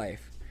my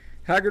life."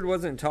 "Hagrid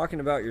wasn't talking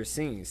about your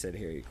singing," said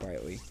Harry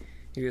quietly.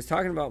 "He was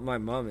talking about my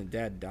mom and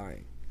dad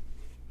dying."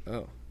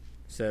 "Oh,"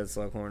 said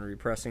Slughorn,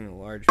 repressing a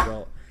large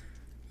gulp.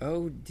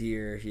 "Oh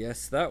dear,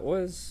 yes, that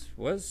was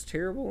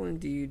terrible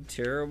indeed.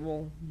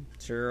 Terrible,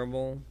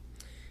 terrible."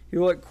 He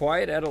looked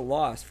quite at a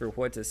loss for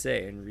what to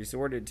say and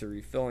resorted to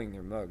refilling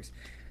their mugs.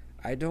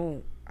 I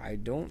don't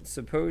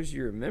suppose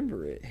you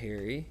remember it,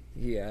 Harry?"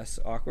 he asked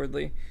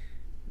awkwardly.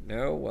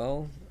 "No,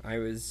 well, I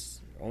was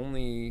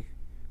only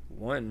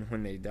 1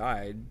 when they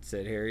died,"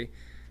 said Harry,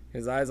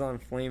 his eyes on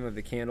flame of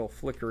the candle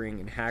flickering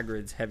in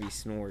Hagrid's heavy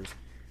snores.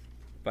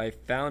 "But I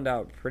found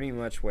out pretty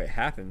much what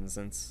happened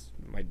since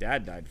my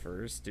dad died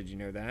first. Did you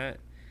know that?"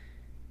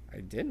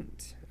 "I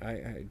didn't.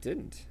 I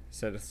didn't,"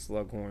 said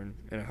Slughorn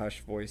in a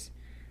hushed voice.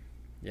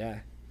 "Yeah,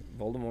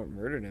 Voldemort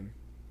murdered him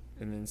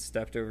and then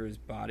stepped over his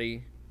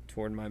body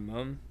toward my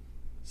mum,"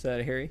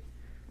 said Harry.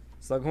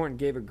 Slughorn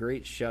gave a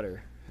great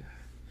shudder,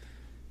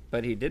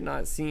 but he did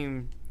not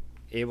seem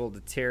able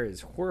to tear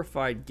his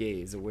horrified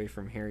gaze away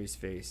from Harry's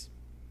face.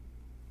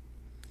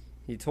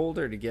 "He told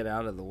her to get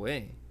out of the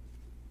way,"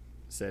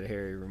 said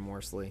Harry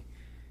remorsefully.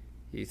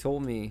 "He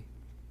told me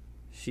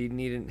she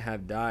needn't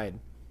have died.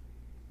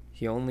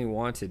 He only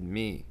wanted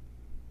me.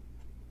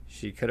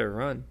 She could have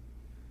run."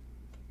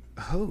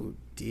 "Oh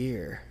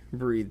dear,"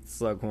 breathed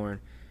Slughorn.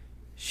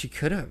 "She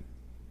could have.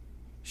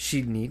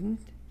 She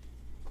needn't?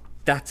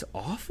 That's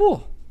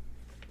awful."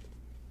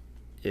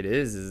 "It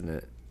is, isn't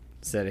it?"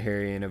 said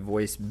Harry in a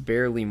voice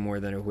barely more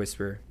than a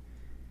whisper.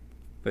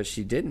 "But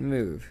she didn't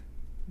move.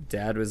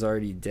 Dad was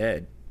already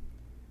dead.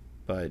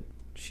 But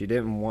she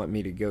didn't want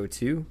me to go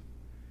too.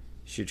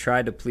 She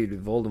tried to plead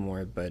with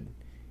Voldemort, but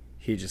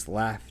he just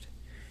laughed."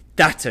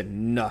 "That's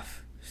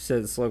enough,"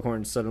 said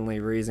Slughorn, suddenly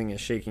raising a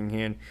shaking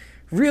hand.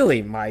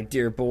 "Really, my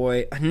dear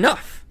boy,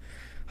 enough.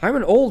 I'm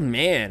an old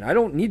man. I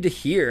don't need to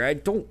hear. I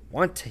don't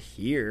want to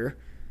hear."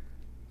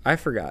 "I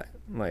forgot,"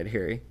 lied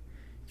Harry.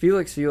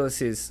 "Felix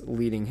Felicis is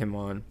leading him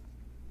on.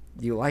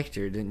 You liked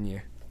her, didn't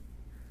you?"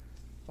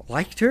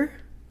 "Liked her?"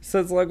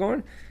 said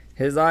Slughorn,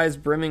 his eyes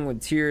brimming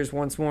with tears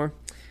once more.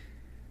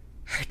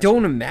 "I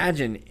don't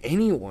imagine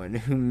anyone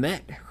who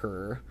met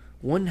her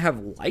wouldn't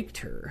have liked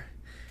her.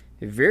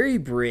 Very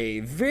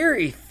brave,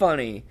 very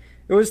funny.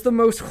 It was the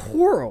most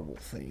horrible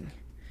thing."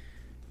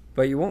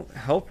 "But you won't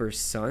help her,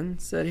 son,"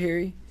 said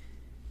Harry.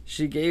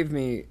 "She gave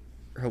me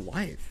her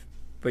life,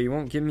 but you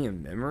won't give me a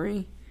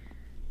memory?"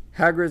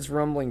 Hagrid's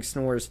rumbling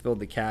snores filled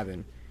the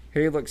cabin.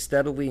 Harry looked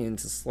steadily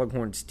into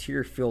Slughorn's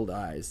tear-filled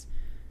eyes.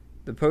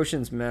 The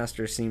potion's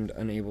master seemed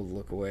unable to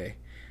look away.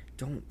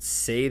 "Don't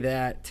say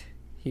that,"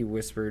 he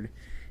whispered.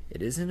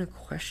 "It isn't a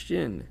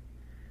question.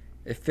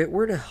 If it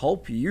were to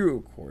help you,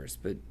 of course,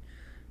 but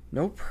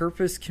no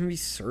purpose can be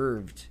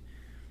served."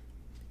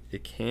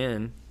 "It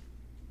can,"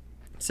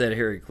 said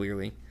Harry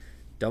clearly.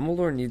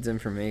 "Dumbledore needs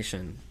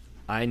information.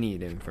 I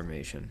need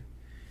information."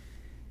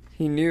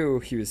 He knew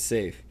he was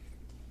safe.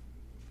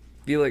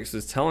 Felix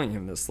was telling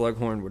him that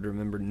Slughorn would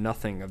remember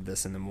nothing of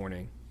this in the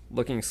morning.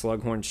 Looking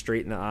Slughorn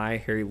straight in the eye,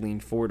 Harry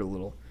leaned forward a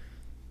little.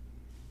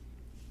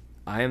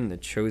 "I am the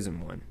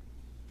chosen one.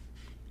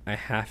 I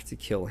have to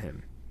kill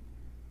him.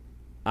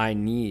 I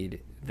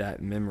need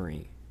that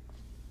memory."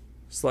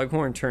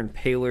 Slughorn turned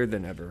paler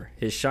than ever.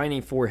 His shiny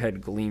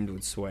forehead gleamed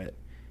with sweat.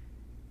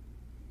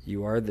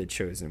 "You are the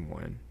chosen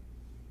one."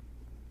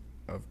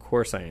 "Of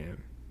course I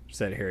am,"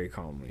 said Harry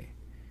calmly.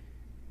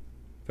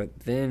 "But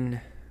then,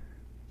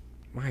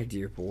 my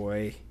dear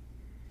boy,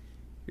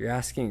 you're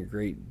asking a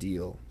great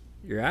deal.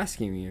 You're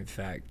asking me, in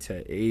fact,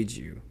 to aid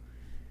you.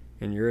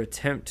 in your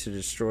attempt to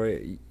destroy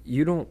it,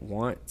 you don't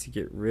want to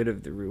get rid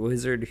of the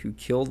wizard who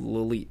killed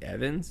Lily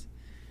Evans?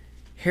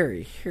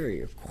 Harry,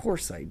 of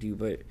course I do,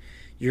 but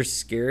you're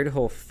scared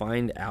he'll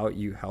find out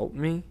you helped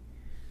me?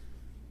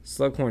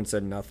 Slughorn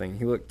said nothing.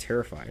 He looked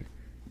terrified.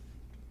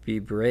 Be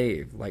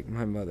brave, like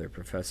my mother,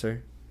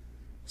 Professor.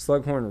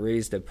 Slughorn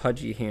raised a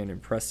pudgy hand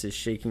and pressed his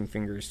shaking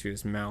fingers to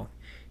his mouth.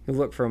 He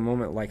looked for a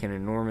moment like an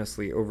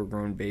enormously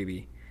overgrown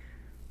baby.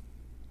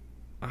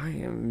 I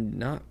am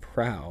not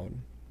proud,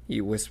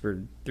 he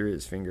whispered through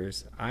his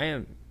fingers. I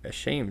am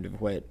ashamed of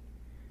what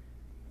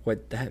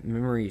that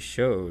memory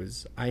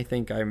shows. I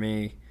think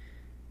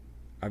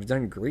I've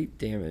done great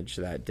damage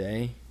that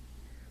day.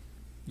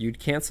 You'd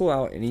cancel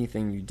out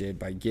anything you did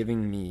by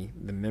giving me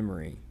the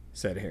memory,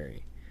 said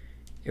Harry.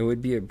 It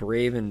would be a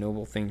brave and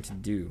noble thing to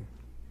do.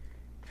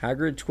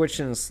 Hagrid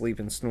twitched in his sleep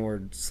and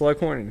snored.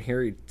 Slughorn and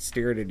Harry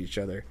stared at each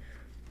other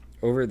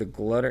over the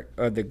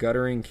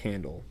guttering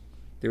candle.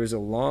 There was a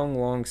long,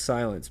 long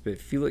silence, but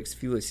Felix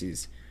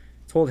Felicis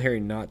told Harry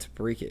not to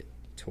break it,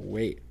 to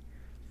wait.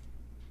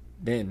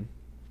 Then,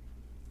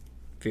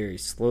 very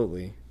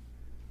slowly,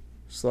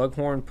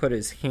 Slughorn put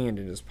his hand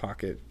in his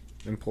pocket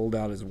and pulled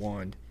out his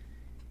wand.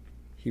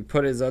 He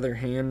put his other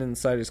hand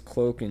inside his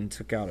cloak and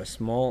took out a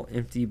small,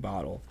 empty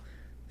bottle,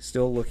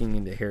 still looking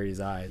into Harry's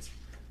eyes.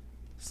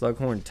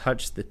 Slughorn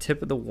touched the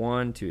tip of the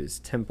wand to his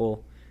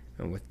temple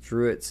and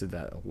withdrew it so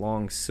that a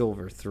long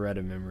silver thread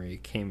of memory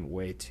came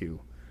away too,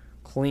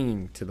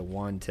 clinging to the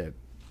wand tip.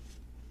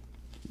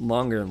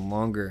 Longer and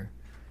longer,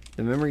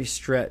 the memory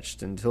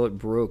stretched until it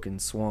broke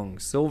and swung,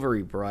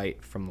 silvery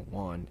bright, from the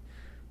wand.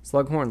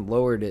 Slughorn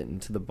lowered it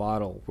into the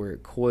bottle where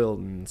it coiled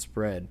and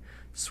spread,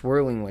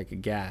 swirling like a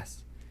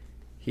gas.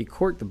 He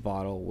corked the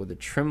bottle with a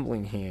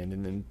trembling hand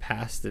and then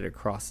passed it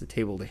across the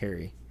table to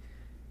Harry.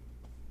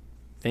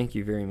 Thank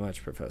you very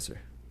much, Professor.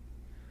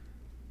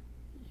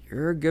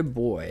 You're a good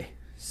boy,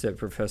 said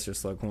Professor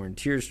Slughorn,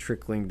 tears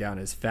trickling down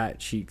his fat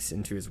cheeks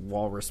into his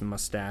walrus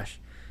mustache.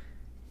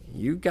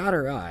 You got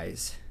her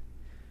eyes.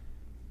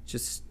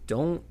 Just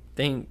don't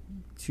think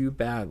too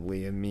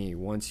badly of me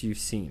once you've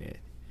seen it.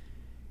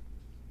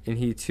 And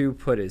he too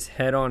put his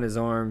head on his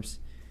arms,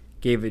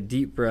 gave a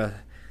deep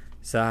breath,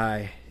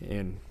 sigh,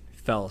 and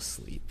fell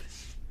asleep.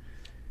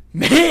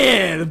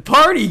 Man, the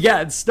party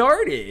got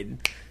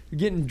started.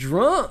 Getting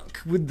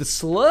drunk with the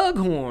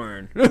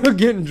Slughorn.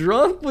 Getting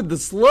drunk with the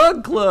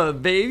Slug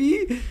Club,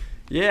 baby.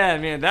 Yeah,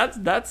 man,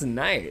 that's a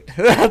night.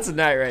 That's a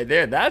night right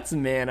there. That's a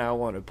man I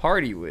want to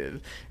party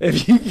with.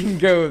 If you can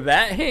go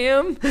that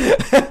ham,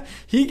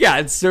 he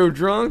got so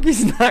drunk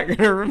he's not going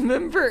to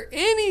remember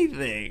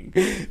anything.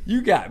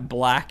 You got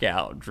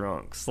blackout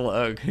drunk,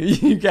 Slug.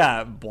 You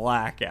got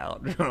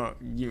blackout drunk,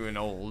 you and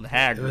old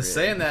Hagrid. It was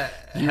saying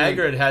that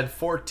Hagrid had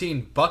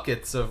 14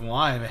 buckets of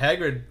wine.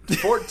 Hagrid,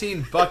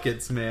 14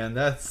 buckets, man.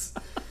 That's...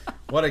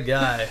 What a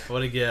guy.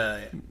 What a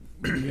guy.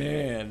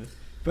 Man...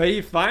 But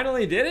he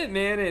finally did it,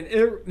 man, and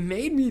it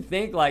made me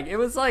think, like, it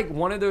was like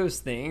one of those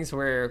things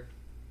where,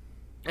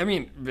 I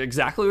mean,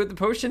 exactly what the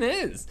potion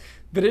is,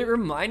 but it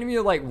reminded me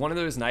of, like, one of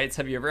those nights.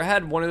 Have you ever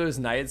had one of those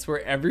nights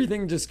where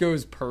everything just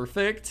goes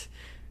perfect?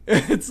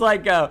 It's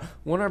like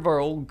one of our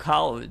old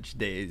college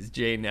days,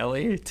 Jay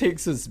Nelly. It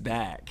takes us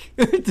back.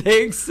 It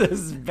takes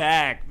us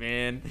back,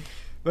 man.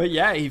 But,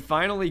 yeah, he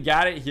finally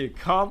got it. He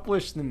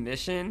accomplished the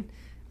mission.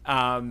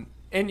 And,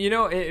 you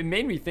know, it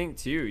made me think,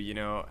 too, you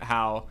know,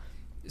 how...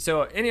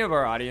 So any of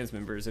our audience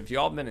members, if you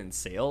all been in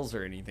sales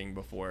or anything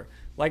before,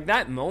 like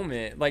that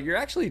moment, like you're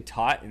actually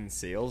taught in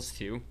sales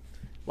too.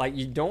 Like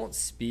you don't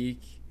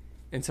speak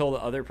until the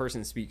other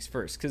person speaks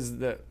first, because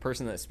the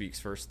person that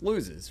speaks first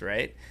loses,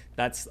 right?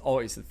 That's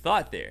always the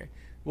thought there.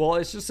 Well,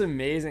 it's just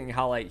amazing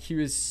how like he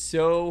was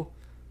so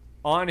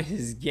on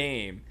his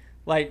game.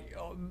 Like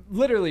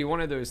literally one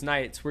of those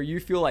nights where you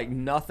feel like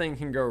nothing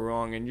can go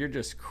wrong and you're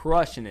just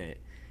crushing it.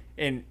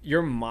 And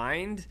your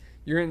mind...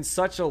 You're in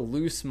such a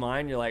loose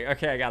mind. You're like,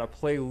 okay, I got to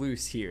play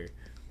loose here.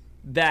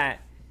 That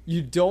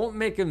you don't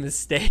make a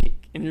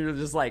mistake. And you're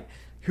just like,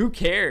 who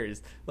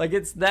cares? Like,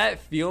 it's that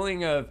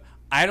feeling of,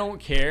 I don't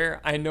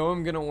care. I know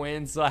I'm going to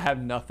win, so I have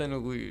nothing to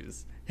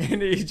lose.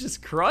 And he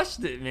just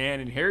crushed it, man.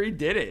 And Harry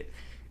did it.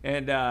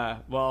 And,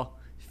 well,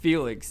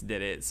 Felix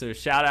did it. So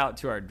shout out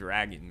to our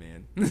dragon,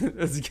 man.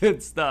 That's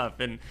good stuff.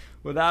 And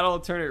with that, I'll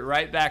turn it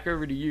right back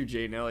over to you,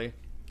 Jay Nelly.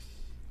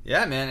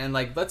 Yeah, man. And,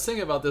 like, let's think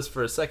about this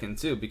for a second,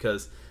 too,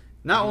 because...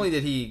 Not only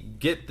did he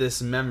get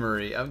this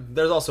memory,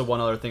 there's also one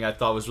other thing I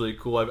thought was really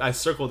cool. I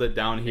circled it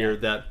down here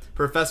that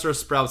Professor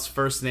Sprout's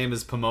first name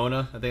is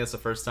Pomona. I think that's the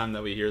first time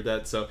that we hear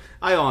that, so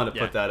I wanted to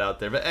put that out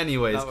there. But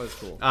anyways, that was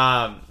cool.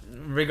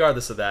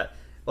 Regardless of that,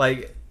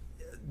 like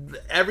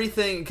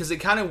everything, because it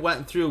kind of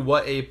went through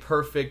what a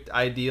perfect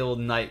ideal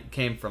night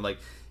came from. Like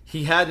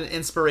he had an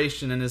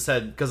inspiration in his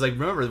head, because like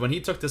remember when he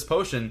took this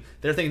potion,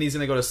 they're thinking he's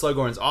gonna go to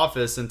Slughorn's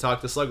office and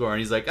talk to Slughorn.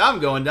 He's like, I'm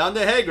going down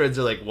to Hagrid's.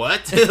 They're like,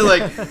 what?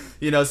 Like,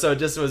 you know. So it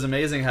just was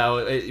amazing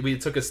how we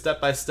took a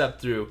step by step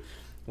through,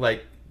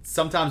 like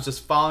sometimes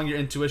just following your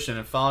intuition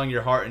and following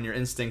your heart and your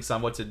instincts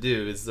on what to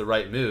do is the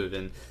right move,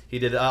 and he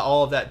did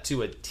all of that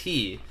to a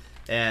T.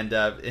 and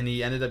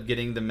he ended up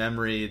getting the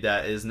memory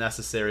that is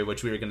necessary,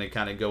 which we are going to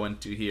kind of go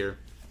into here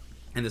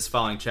in this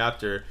following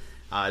chapter,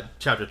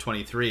 chapter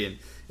 23. And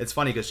it's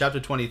funny because chapter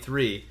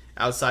 23,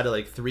 outside of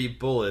like 3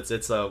 bullets,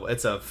 it's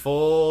a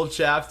full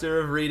chapter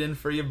of reading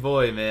for your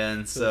boy,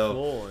 man. So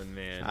full one,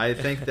 man. I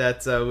think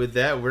that with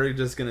that, we're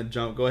just gonna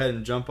go ahead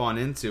and jump on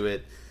into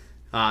it.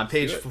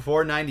 Page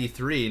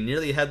 493,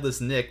 nearly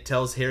headless Nick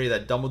tells Harry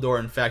that Dumbledore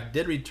in fact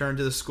did return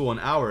to the school an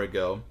hour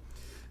ago.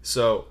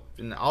 So,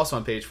 and also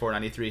on page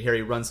 493,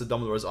 Harry runs to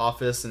Dumbledore's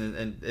office,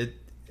 and it.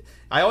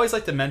 I always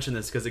like to mention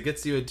this because it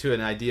gets you to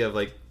an idea of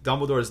like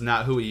Dumbledore is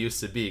not who he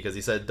used to be, because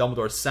he said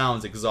Dumbledore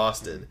sounds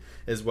exhausted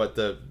is what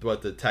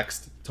the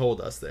text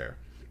told us there.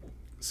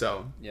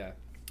 So yeah,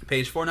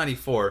 page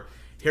 494,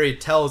 Harry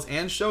tells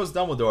and shows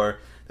Dumbledore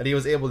that he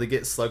was able to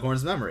get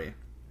Slughorn's memory.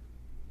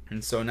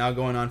 And so now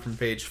going on from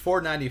page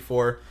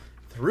 494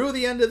 through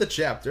the end of the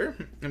chapter,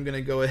 I'm going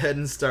to go ahead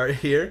and start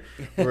here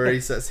where he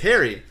says,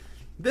 Harry,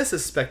 this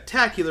is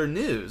spectacular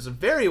news.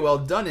 Very well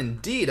done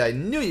indeed. I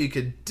knew you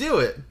could do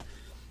it.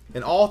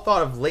 In all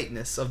thought of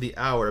lateness of the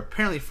hour,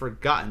 apparently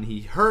forgotten,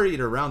 he hurried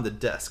around the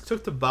desk,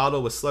 took the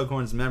bottle with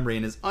Slughorn's memory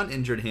in his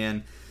uninjured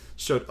hand,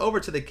 strode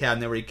over to the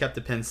cabinet where he kept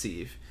the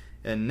pensieve.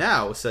 And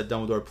now, said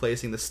Dumbledore,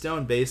 placing the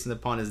stone basin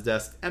upon his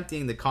desk,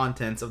 emptying the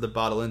contents of the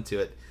bottle into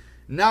it,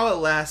 now at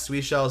last we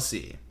shall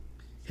see.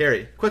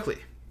 Harry, quickly.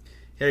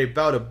 Harry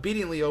bowed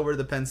obediently over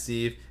the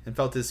pensieve and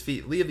felt his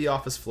feet leave the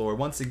office floor.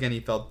 Once again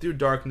he fell through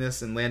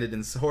darkness and landed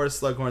in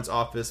Horace Slughorn's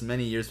office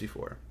many years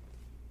before.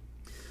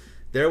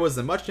 There was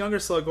the much younger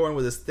Slughorn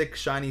with his thick,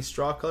 shiny,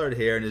 straw-colored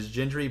hair and his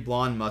gingery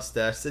blonde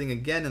mustache, sitting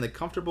again in the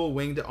comfortable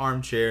winged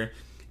armchair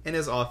in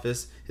his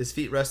office, his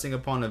feet resting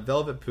upon a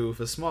velvet poof,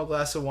 a small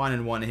glass of wine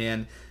in one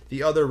hand,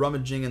 the other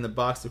rummaging in the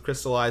box of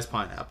crystallized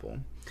pineapple.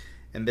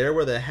 And there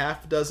were the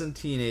half-dozen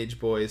teenage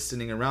boys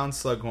sitting around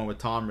Slughorn with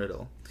Tom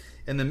Riddle.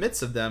 In the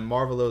midst of them,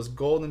 Marvolo's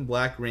gold and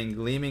black ring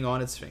gleaming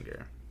on its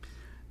finger.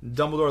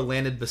 Dumbledore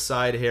landed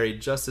beside Harry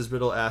just as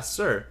Riddle asked,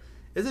 Sir,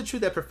 is it true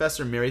that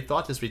Professor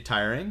Merrythought is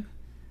retiring?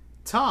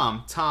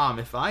 Tom,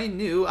 if I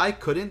knew, I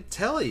couldn't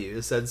tell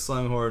you, said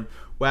Slughorn,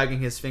 wagging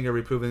his finger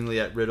reprovingly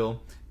at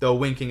Riddle, though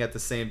winking at the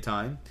same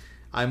time.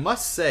 I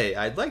must say,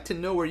 I'd like to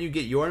know where you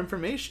get your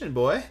information,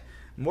 boy.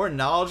 More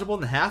knowledgeable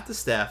than half the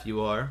staff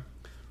you are.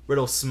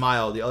 Riddle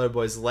smiled. The other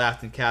boys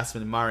laughed and cast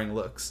him admiring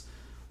looks.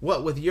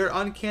 What with your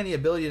uncanny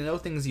ability to know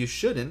things you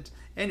shouldn't,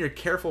 and your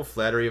careful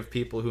flattery of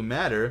people who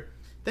matter.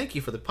 Thank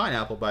you for the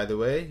pineapple, by the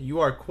way. You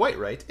are quite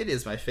right. It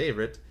is my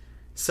favorite.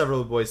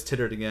 Several of the boys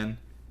tittered again.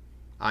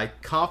 I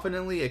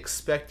confidently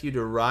expect you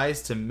to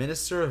rise to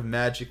Minister of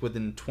Magic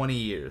within 20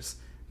 years.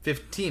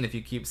 15 if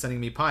you keep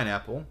sending me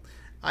pineapple.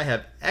 I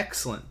have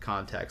excellent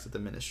contacts at the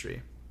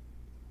Ministry.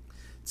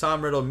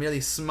 Tom Riddle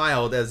merely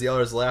smiled as the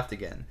others laughed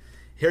again.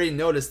 Harry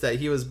noticed that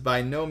he was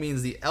by no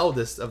means the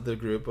eldest of the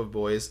group of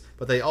boys,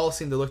 but they all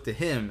seemed to look to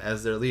him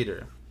as their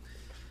leader.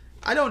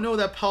 I don't know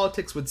that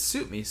politics would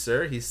suit me,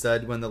 sir, he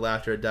said when the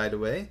laughter had died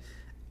away.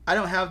 I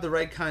don't have the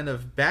right kind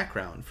of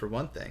background, for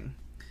one thing.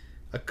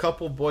 A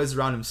couple boys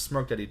around him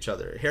smirked at each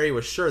other. Harry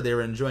was sure they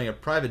were enjoying a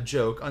private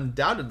joke,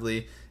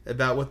 undoubtedly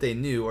about what they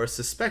knew or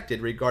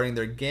suspected regarding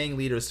their gang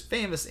leader's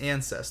famous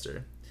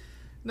ancestor.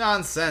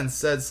 Nonsense,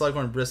 said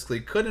Slughorn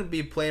briskly. Couldn't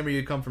be plainer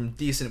you come from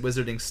decent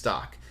wizarding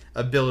stock.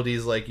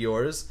 Abilities like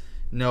yours.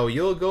 No,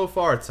 you'll go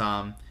far,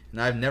 Tom,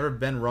 and I've never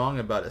been wrong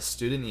about a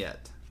student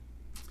yet.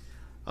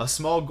 A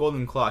small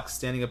golden clock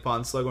standing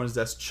upon Slughorn's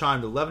desk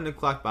chimed 11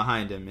 o'clock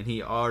behind him, and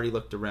he already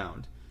looked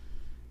around.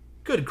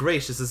 Good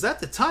gracious, is that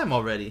the time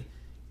already?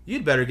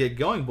 You'd better get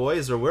going,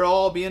 boys, or we'll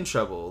all be in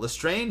trouble.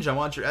 Lestrange, I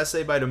want your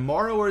essay by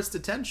tomorrow or it's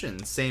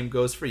detention. Same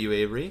goes for you,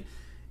 Avery.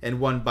 And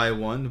one by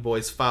one, the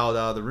boys filed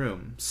out of the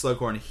room.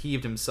 Slughorn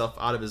heaved himself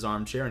out of his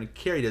armchair and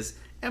carried his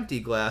empty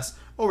glass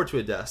over to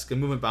a desk. A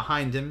movement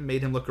behind him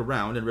made him look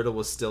around, and Riddle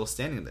was still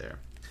standing there.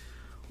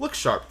 Look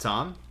sharp,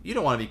 Tom. You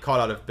don't want to be caught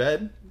out of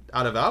bed,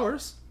 out of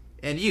hours.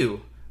 And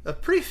you, a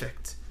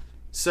prefect.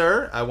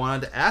 Sir, I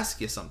wanted to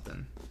ask you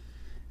something.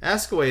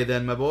 Ask away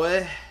then, my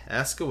boy.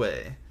 Ask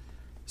away.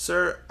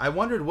 Sir, I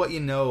wondered what you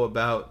know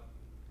about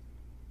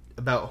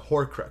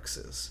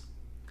Horcruxes.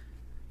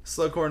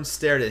 Slughorn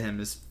stared at him,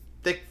 his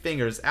thick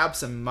fingers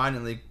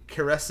absent-mindedly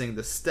caressing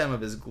the stem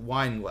of his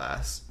wine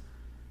glass.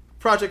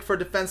 Project for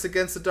defense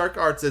against the dark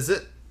arts, is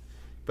it?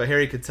 But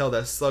Harry could tell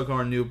that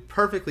Slughorn knew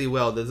perfectly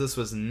well that this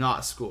was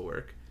not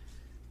schoolwork.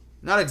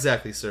 Not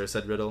exactly, sir,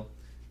 said Riddle.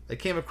 I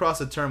came across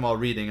a term while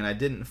reading, and I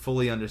didn't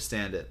fully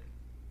understand it.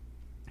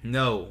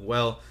 No,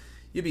 well,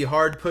 you'd be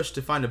hard pushed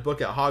to find a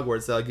book at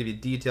Hogwarts that'll give you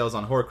details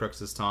on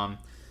Horcruxes, Tom.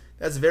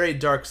 That's very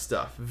dark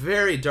stuff.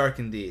 Very dark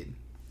indeed,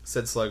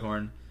 said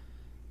Slughorn.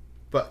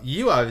 But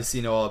you obviously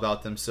know all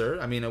about them, sir.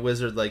 I mean, a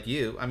wizard like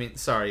you.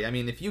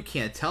 If you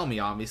can't tell me,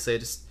 obviously,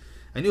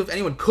 I knew if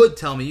anyone could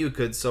tell me, you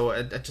could, so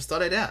I just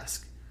thought I'd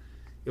ask.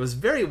 It was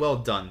very well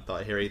done,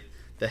 thought Harry.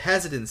 The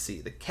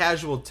hesitancy, the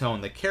casual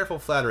tone, the careful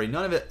flattery,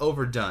 none of it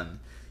overdone.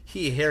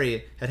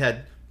 Harry,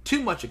 had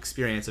too much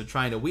experience of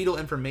trying to wheedle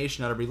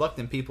information out of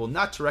reluctant people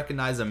not to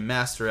recognize a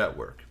master at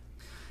work.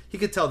 He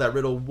could tell that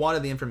Riddle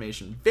wanted the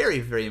information very,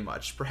 very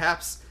much,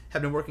 perhaps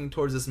had been working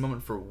towards this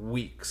moment for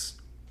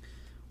weeks.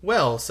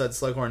 "Well," said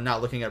Slughorn,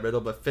 not looking at Riddle,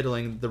 but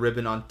fiddling the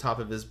ribbon on top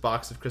of his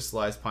box of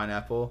crystallized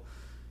pineapple.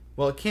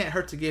 "Well, it can't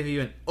hurt to give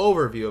you an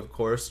overview, of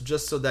course,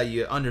 just so that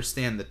you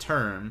understand the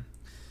term.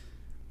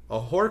 A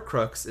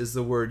Horcrux is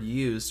the word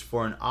used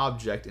for an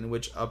object in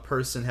which a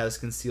person has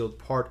concealed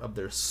part of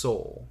their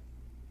soul."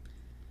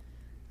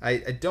 I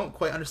don't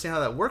quite understand how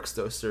that works,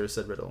 though, sir,"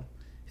 said Riddle.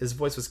 His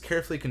voice was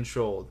carefully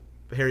controlled,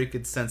 but Harry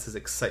could sense his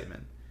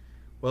excitement.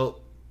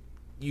 "Well,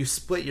 you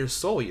split your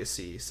soul, you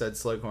see," said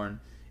Slughorn,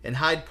 "and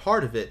hide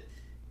part of it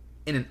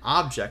in an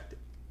object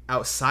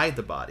outside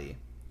the body.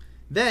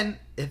 Then,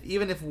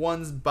 even if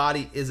one's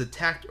body is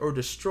attacked or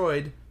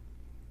destroyed,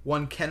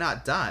 one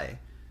cannot die,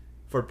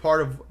 for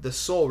part of the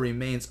soul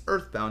remains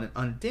earthbound and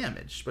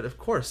undamaged. But of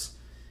course,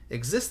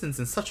 existence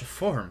in such a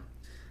form..."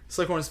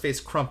 Slughorn's face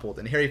crumpled,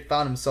 and Harry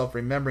found himself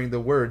remembering the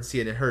words he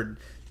had heard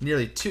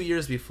nearly 2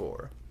 years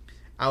before.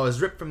 "I was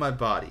ripped from my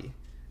body.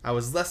 I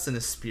was less than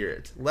a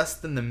spirit, less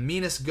than the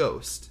meanest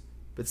ghost,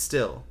 but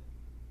still,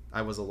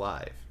 I was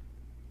alive."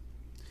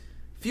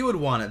 "Few would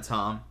want it,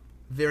 Tom.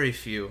 Very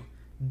few.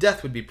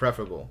 Death would be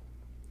preferable."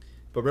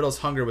 But Riddle's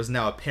hunger was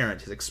now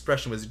apparent. His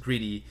expression was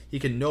greedy. He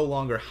could no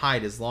longer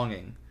hide his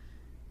longing.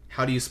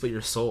 "How do you split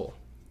your soul?"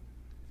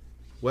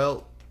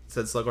 "Well,"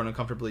 said Slughorn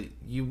uncomfortably,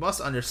 "you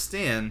must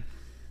understand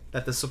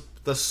that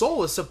the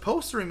soul is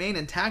supposed to remain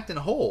intact and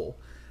whole.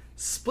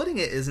 Splitting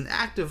it is an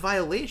act of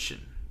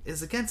violation. It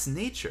is against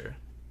nature."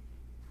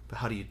 "But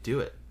how do you do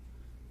it?"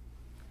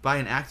 "By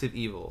an act of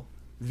evil.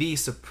 The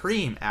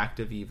supreme act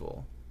of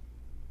evil.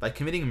 By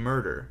committing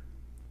murder.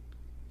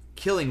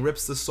 Killing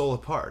rips the soul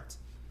apart.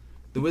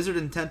 The wizard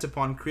intent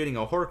upon creating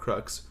a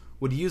Horcrux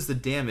would use the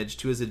damage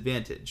to his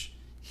advantage.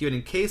 He would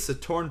encase a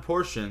torn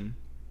portion.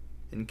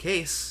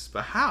 Encase?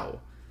 But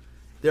how?"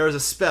 "There is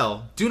a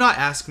spell. Do not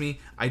ask me.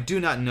 I do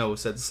not know,"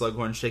 said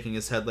Slughorn, shaking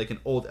his head like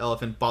an old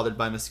elephant bothered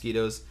by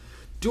mosquitoes.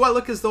 "Do I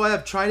look as though I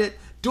have tried it?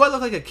 Do I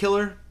look like a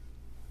killer?"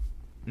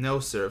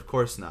 "No, sir, of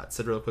course not,"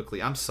 said Riddle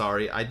quickly. "I'm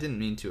sorry. I didn't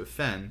mean to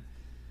offend."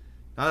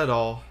 "Not at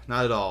all.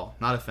 Not at all.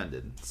 Not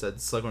offended," said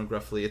Slughorn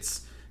gruffly.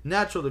 "It's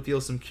natural to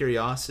feel some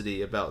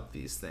curiosity about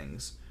these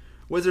things.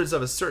 Wizards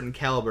of a certain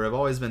caliber have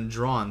always been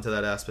drawn to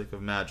that aspect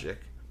of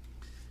magic."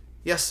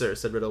 "Yes, sir,"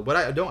 said Riddle. "What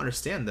I don't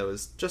understand, though,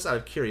 is just out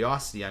of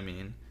curiosity, I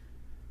mean.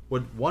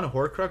 Would one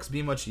Horcrux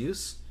be much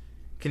use?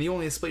 Can you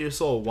only split your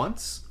soul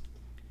once?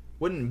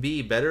 Wouldn't it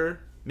be better,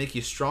 make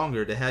you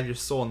stronger, to have your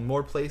soul in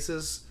more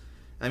places?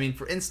 I mean,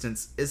 for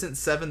instance, isn't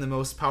 7 the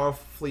most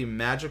powerfully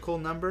magical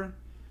number?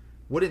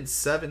 Wouldn't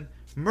 7...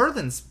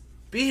 "Merlin's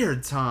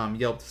beard, Tom!"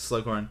 yelped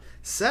Slughorn.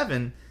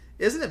 "7?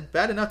 Isn't it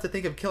bad enough to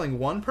think of killing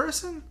one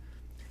person?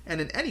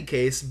 And in any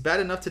case, bad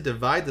enough to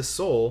divide the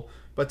soul,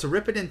 but to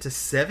rip it into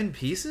 7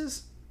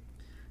 pieces?"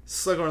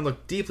 Slughorn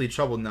looked deeply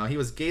troubled now. He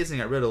was gazing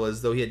at Riddle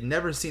as though he had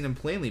never seen him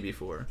plainly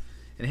before,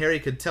 and Harry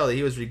could tell that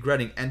he was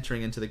regretting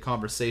entering into the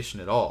conversation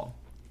at all.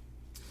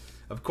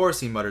 "Of course,"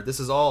 he muttered, "this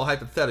is all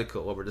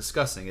hypothetical, what we're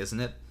discussing, isn't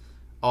it?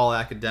 All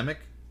academic?"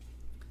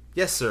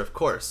 "Yes, sir, of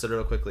course," said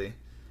Riddle quickly.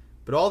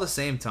 "But all the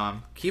same,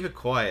 Tom, keep it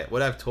quiet,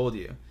 what I've told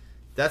you.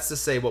 That's to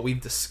say, what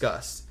we've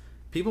discussed.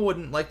 People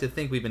wouldn't like to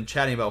think we've been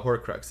chatting about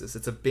Horcruxes.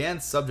 It's a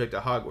banned subject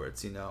at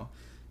Hogwarts, you know.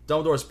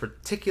 Dumbledore's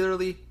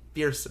particularly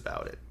fierce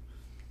about it."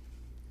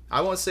 "I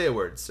won't say a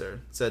word,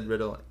 sir," said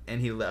Riddle, and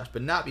he left,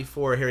 but not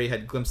before Harry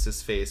had glimpsed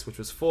his face, which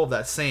was full of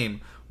that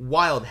same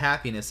wild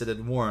happiness it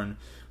had worn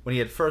when he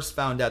had first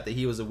found out that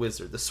he was a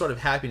wizard, the sort of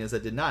happiness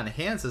that did not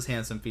enhance his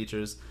handsome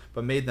features,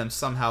 but made them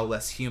somehow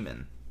less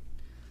human.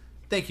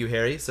 "Thank you,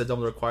 Harry," said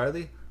Dumbledore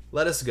quietly.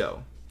 "Let us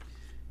go."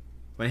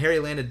 When Harry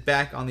landed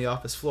back on the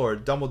office floor,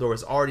 Dumbledore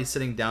was already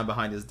sitting down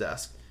behind his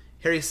desk.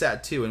 Harry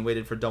sat too and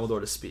waited for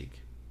Dumbledore to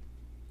speak.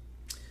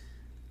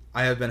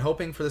 "I have been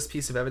hoping for this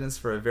piece of evidence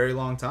for a very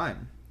long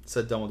time,"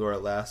 said Dumbledore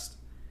at last.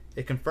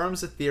 "It confirms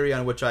the theory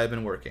on which I have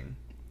been working.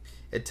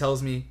 It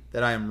tells me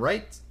that I am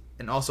right,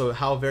 and also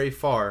how very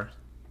far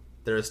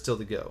there is still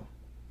to go."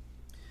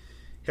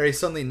 Harry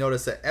suddenly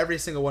noticed that every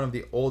single one of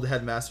the old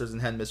headmasters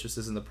and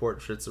headmistresses in the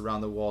portraits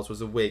around the walls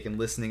was awake and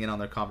listening in on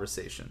their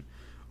conversation.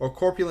 Or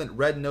corpulent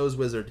red-nosed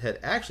wizard had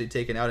actually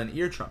taken out an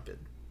ear trumpet.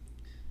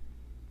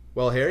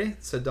 "Well, Harry,"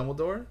 said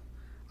Dumbledore,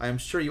 "I am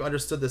sure you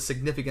understood the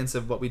significance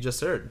of what we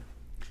just heard.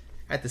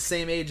 At the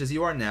same age as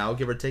you are now,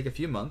 give or take a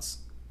few months,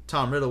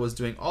 Tom Riddle was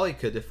doing all he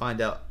could to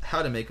find out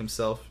how to make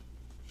himself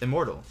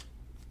immortal."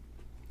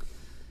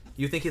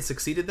 "You think he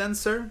succeeded then,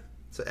 sir?"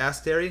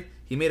 asked Harry.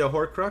 "He made a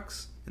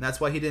Horcrux, and that's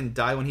why he didn't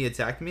die when he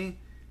attacked me?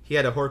 He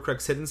had a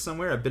Horcrux hidden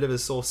somewhere, a bit of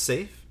his soul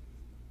safe?"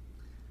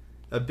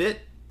 "A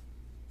bit,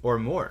 or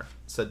more,"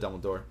 said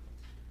Dumbledore.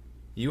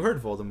 "You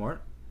heard Voldemort.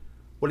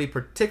 What he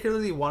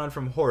particularly wanted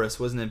from Horace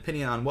was an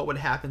opinion on what would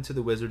happen to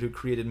the wizard who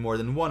created more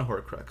than one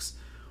Horcrux.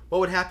 What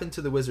would happen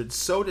to the wizard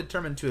so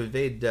determined to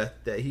evade death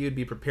that he would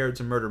be prepared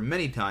to murder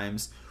many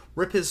times,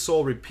 rip his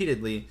soul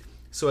repeatedly,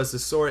 so as to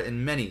store it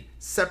in many,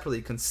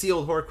 separately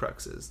concealed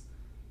Horcruxes.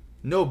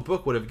 No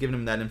book would have given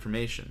him that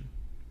information.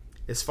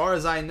 As far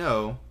as I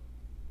know,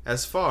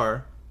 as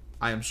far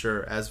I am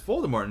sure, as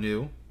Voldemort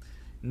knew,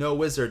 no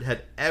wizard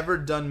had ever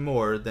done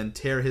more than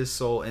tear his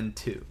soul in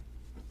two.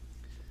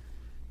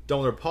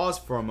 Dumbledore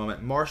paused for a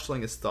moment,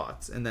 marshalling his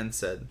thoughts, and then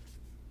said,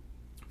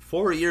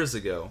 4 years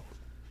ago,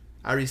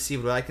 I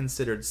received what I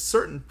considered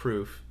certain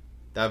proof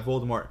that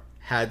Voldemort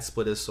had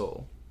split his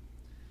soul.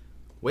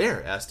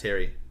 Where? Asked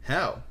Harry.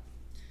 How?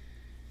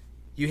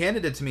 You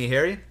handed it to me,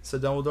 Harry,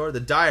 said Dumbledore. The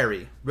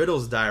diary,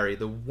 Riddle's diary,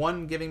 the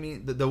one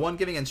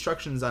giving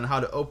instructions on how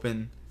to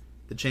open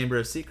the Chamber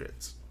of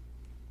Secrets.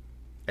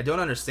 I don't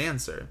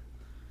understand, sir.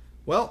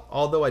 Well,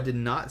 although I did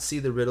not see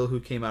the riddle who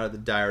came out of the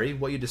diary,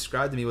 what you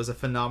described to me was a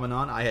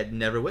phenomenon I had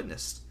never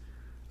witnessed.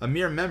 A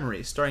mere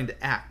memory starting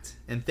to act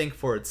and think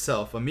for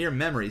itself. A mere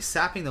memory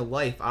sapping the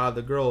life out of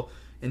the girl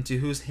into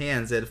whose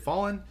hands it had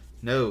fallen.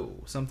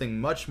 No, something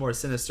much more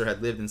sinister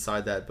had lived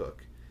inside that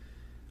book.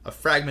 A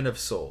fragment of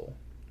soul.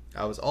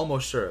 I was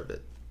almost sure of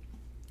it.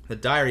 The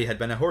diary had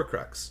been a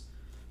Horcrux.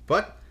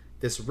 But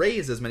this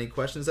raised as many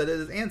questions as it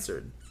had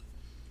answered.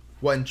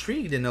 What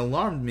intrigued and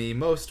alarmed me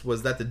most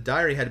was that the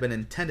diary had been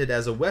intended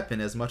as a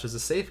weapon as much as a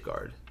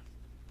safeguard.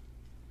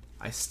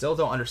 I still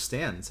don't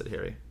understand, said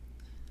Harry.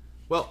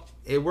 Well,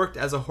 it worked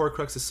as a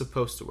Horcrux is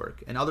supposed to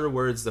work. In other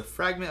words, the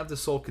fragment of the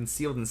soul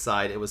concealed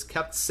inside it was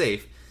kept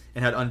safe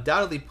and had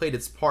undoubtedly played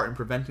its part in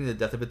preventing the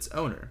death of its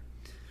owner.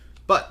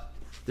 But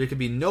there could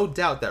be no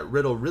doubt that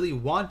Riddle really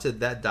wanted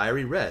that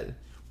diary read,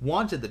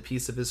 wanted the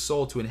piece of his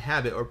soul to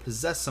inhabit or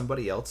possess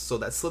somebody else so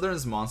that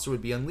Slytherin's monster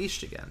would be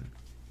unleashed again.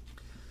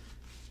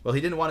 Well,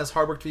 he didn't want his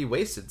hard work to be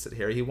wasted, said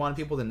Harry. He wanted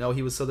people to know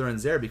he was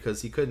Slytherin's heir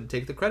because he couldn't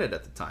take the credit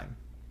at the time.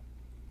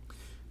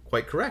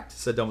 Quite correct,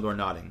 said Dumbledore,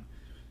 nodding.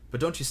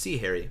 But don't you see,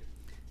 Harry,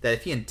 that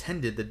if he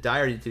intended the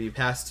diary to be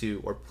passed to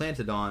or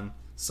planted on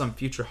some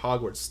future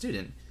Hogwarts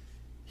student,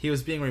 he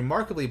was being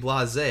remarkably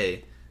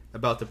blasé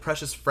about the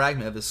precious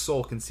fragment of his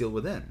soul concealed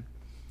within.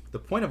 The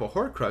point of a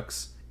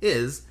Horcrux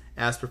is,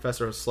 as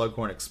Professor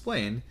Slughorn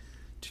explained,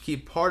 to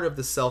keep part of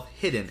the self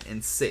hidden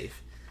and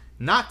safe,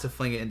 not to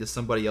fling it into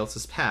somebody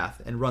else's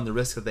path and run the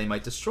risk that they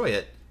might destroy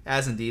it,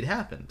 as indeed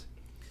happened.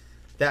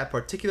 That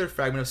particular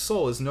fragment of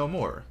soul is no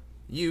more.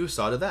 You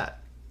saw to that.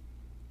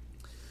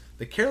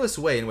 The careless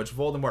way in which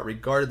Voldemort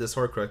regarded this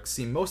Horcrux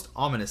seemed most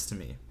ominous to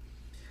me.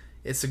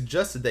 It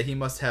suggested that he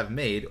must have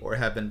made, or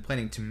have been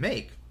planning to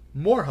make,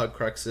 more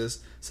Horcruxes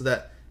so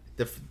that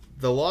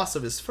the loss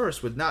of his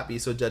first would not be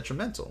so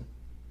detrimental.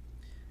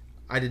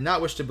 I did not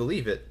wish to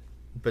believe it,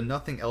 but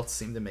nothing else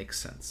seemed to make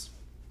sense.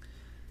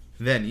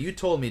 Then you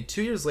told me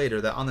 2 years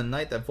later that on the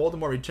night that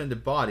Voldemort returned to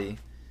body,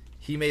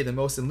 he made the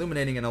most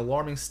illuminating and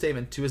alarming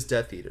statement to his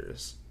Death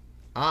Eaters.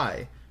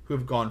 I, who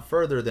have gone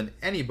further than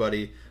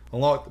anybody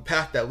along the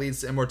path that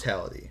leads to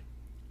immortality.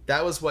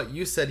 That was what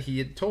you said he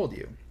had told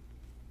you.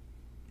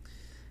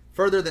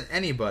 Further than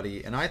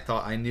anybody, and I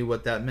thought I knew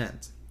what that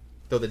meant,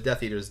 though the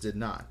Death Eaters did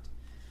not.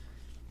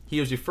 He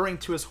was referring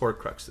to his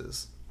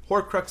Horcruxes.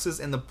 Horcruxes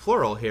in the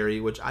plural,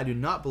 Harry, which I do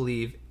not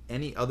believe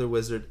any other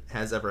wizard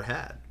has ever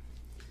had.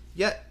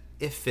 Yet,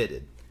 it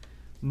fitted.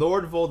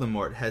 Lord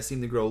Voldemort has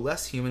seemed to grow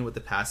less human with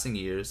the passing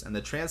years, and the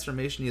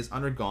transformation he has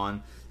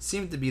undergone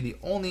seemed to be the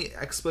only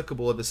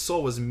explicable if his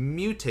soul was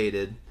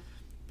mutated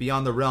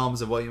beyond the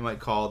realms of what you might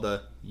call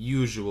the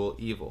usual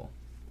evil.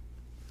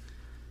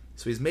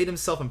 So he's made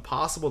himself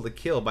impossible to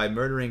kill by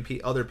murdering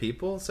other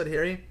people, said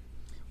Harry.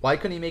 Why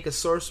couldn't he make a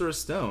Sorcerer's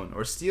Stone,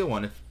 or steal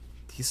one if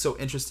he's so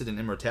interested in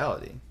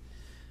immortality?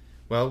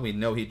 Well, we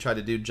know he tried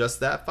to do just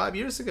that 5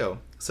 years ago,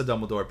 said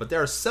Dumbledore, but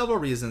there are several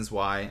reasons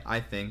why, I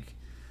think,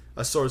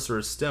 a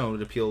Sorcerer's Stone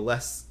would appeal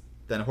less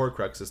than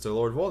Horcruxes to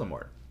Lord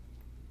Voldemort.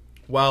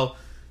 While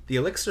the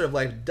elixir of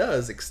life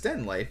does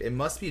extend life, it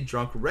must be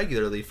drunk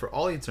regularly for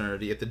all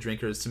eternity if the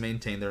drinker is to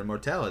maintain their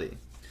immortality.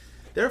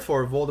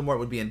 Therefore, Voldemort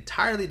would be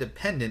entirely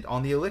dependent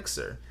on the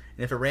elixir,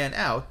 and if it ran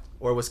out,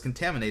 or was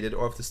contaminated,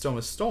 or if the stone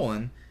was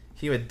stolen,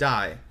 he would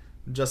die,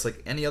 just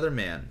like any other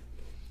man.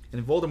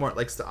 And Voldemort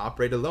likes to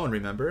operate alone,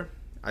 remember?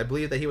 I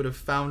believe that he would have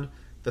found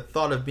the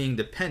thought of being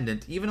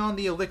dependent, even on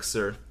the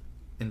elixir,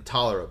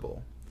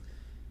 intolerable.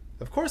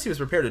 Of course he was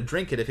prepared to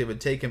drink it if it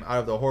would take him out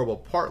of the horrible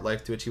part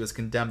life to which he was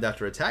condemned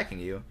after attacking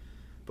you,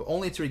 but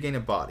only to regain a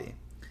body.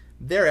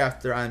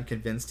 Thereafter, I am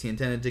convinced he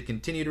intended to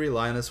continue to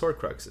rely on his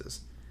Horcruxes.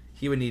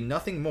 He would need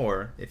nothing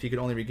more if he could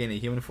only regain a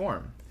human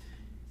form.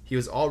 He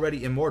was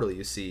already immortal,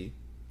 you see,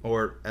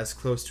 or as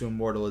close to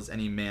immortal as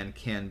any man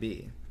can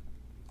be.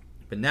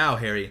 But now,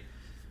 Harry,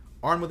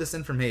 armed with this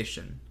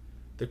information,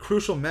 the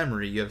crucial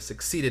memory you have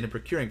succeeded in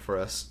procuring for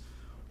us,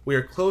 we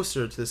are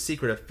closer to the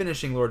secret of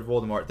finishing Lord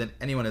Voldemort than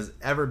anyone has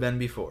ever been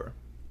before.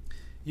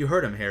 You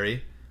heard him,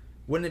 Harry.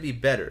 Wouldn't it be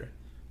better,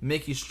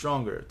 make you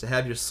stronger, to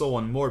have your soul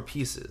in more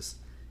pieces?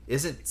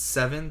 Isn't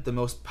 7 the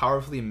most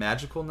powerfully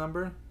magical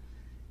number?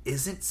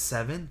 Isn't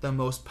 7 the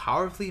most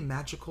powerfully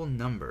magical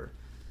number?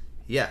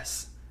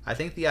 Yes, I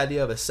think the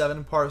idea of a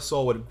 7-part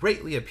soul would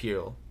greatly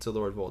appeal to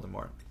Lord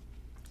Voldemort.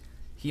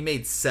 He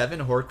made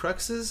 7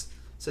 Horcruxes?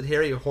 Said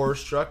Harry,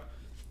 horror-struck,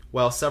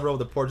 while several of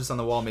the portraits on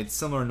the wall made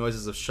similar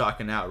noises of shock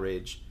and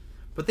outrage.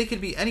 But they could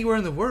be anywhere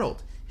in the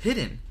world,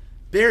 hidden,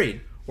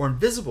 buried, or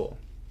invisible.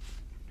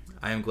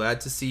 I am glad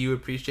to see you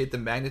appreciate the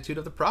magnitude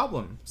of the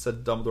problem,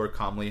 said Dumbledore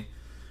calmly.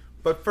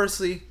 But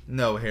firstly,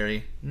 no,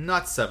 Harry,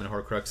 not 7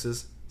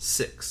 Horcruxes,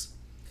 6.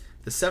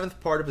 The 7th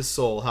part of his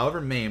soul,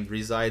 however maimed,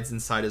 resides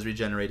inside his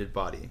regenerated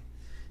body.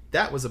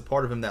 That was a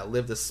part of him that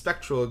lived a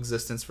spectral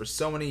existence for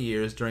so many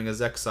years during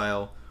his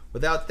exile.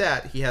 Without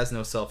that, he has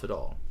no self at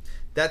all.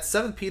 That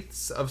 7th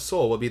piece of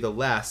soul will be the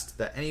last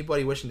that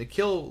anybody wishing to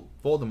kill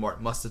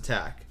Voldemort must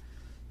attack,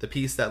 the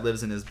piece that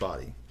lives in his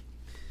body.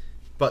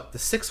 But the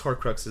 6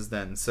 Horcruxes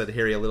then, said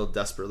Harry a little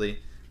desperately.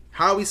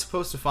 How are we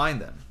supposed to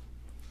find them?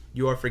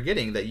 You are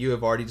forgetting that you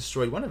have already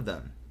destroyed one of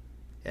them,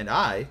 and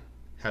I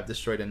have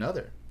destroyed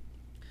another.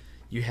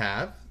 You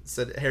have?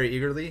 Said Harry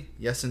eagerly.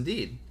 Yes,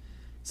 indeed,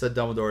 said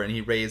Dumbledore, and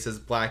he raised his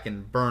black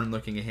and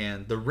burned-looking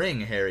hand. The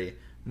ring, Harry.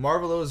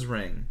 Marvolo's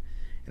ring.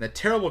 And a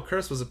terrible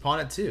curse was upon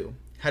it, too.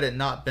 Had it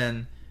not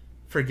been,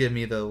 forgive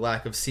me the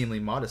lack of seemly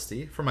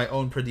modesty, for my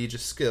own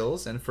prodigious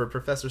skills, and for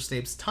Professor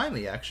Snape's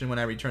timely action when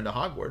I returned to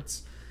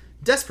Hogwarts,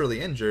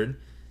 desperately injured,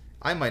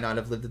 I might not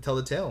have lived to tell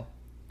the tale.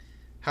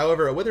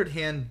 However, a withered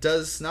hand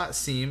does not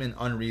seem an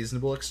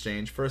unreasonable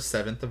exchange for a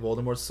 7th of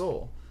Voldemort's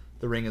soul.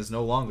 The ring is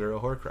no longer a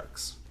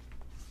Horcrux.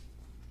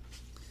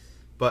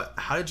 But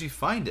how did you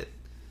find it?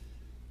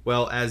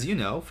 Well, as you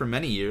know, for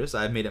many years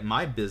I have made it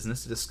my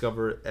business to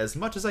discover as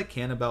much as I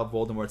can about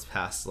Voldemort's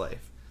past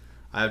life.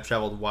 I have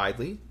traveled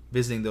widely,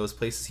 visiting those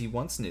places he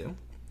once knew.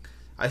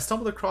 I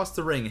stumbled across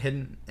the ring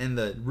hidden in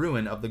the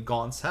ruin of the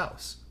Gaunt's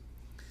house.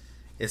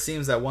 It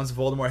seems that once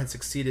Voldemort had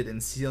succeeded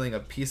in sealing a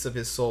piece of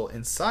his soul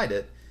inside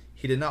it,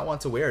 he did not want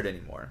to wear it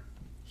anymore.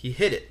 He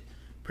hid it,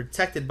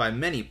 protected by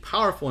many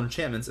powerful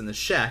enchantments in the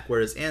shack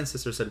where his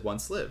ancestors had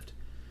once lived.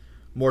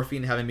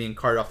 Morphine having been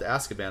carted off to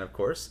Azkaban, of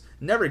course,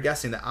 never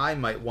guessing that I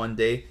might one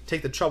day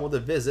take the trouble to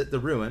visit the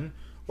ruin,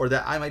 or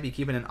that I might be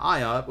keeping an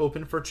eye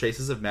open for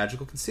traces of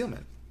magical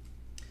concealment.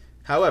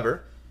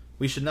 However,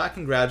 we should not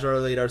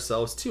congratulate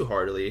ourselves too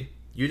heartily.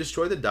 You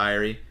destroy the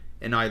diary,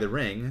 and I the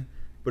ring,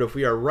 but if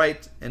we are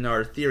right in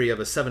our theory of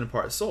a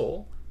 7-part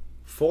soul,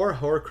 4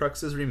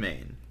 Horcruxes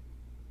remain.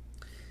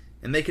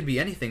 And they could be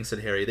anything, said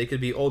Harry. They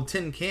could be old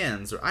tin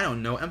cans, or, I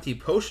don't know, empty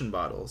potion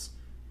bottles.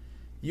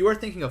 You are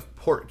thinking of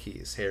port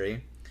keys,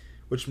 Harry,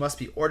 which must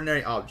be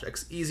ordinary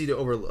objects, easy to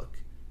overlook.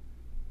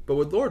 But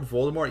would Lord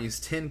Voldemort use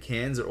tin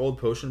cans or old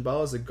potion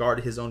bottles to guard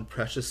his own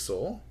precious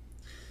soul?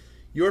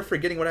 You are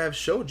forgetting what I have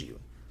showed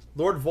you.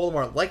 Lord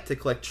Voldemort liked to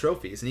collect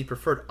trophies, and he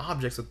preferred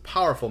objects with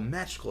powerful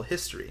magical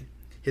history.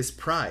 His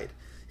pride,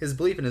 his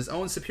belief in his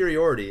own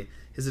superiority,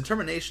 his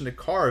determination to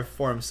carve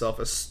for himself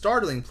a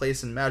startling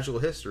place in magical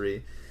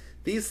history,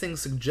 these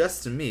things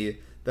suggest to me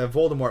that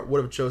Voldemort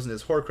would have chosen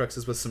his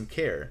Horcruxes with some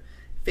care,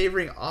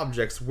 favoring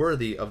objects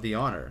worthy of the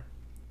honor.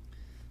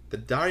 The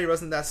diary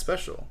wasn't that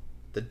special.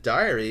 The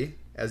diary,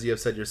 as you have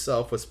said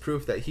yourself, was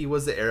proof that he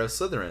was the heir of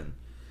Slytherin.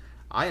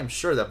 I am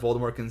sure that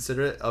Voldemort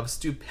considered it of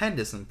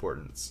stupendous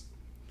importance.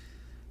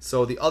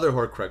 So the other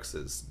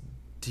Horcruxes,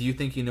 do you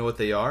think you know what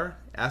they are?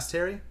 Asked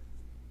Harry.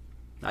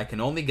 I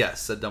can only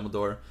guess, said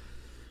Dumbledore.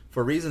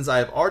 For reasons I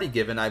have already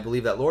given, I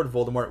believe that Lord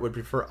Voldemort would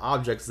prefer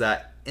objects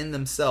that, in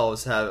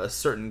themselves, have a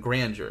certain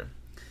grandeur.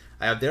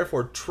 I have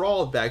therefore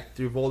trawled back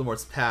through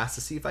Voldemort's past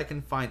to see if I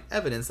can find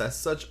evidence that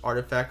such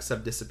artifacts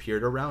have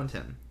disappeared around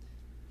him.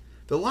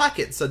 The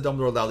locket, said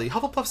Dumbledore loudly.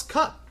 Hufflepuff's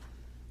cup.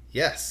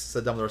 Yes,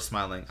 said Dumbledore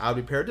smiling. I would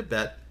be prepared to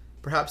bet,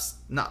 perhaps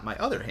not my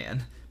other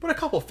hand, but a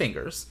couple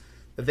fingers,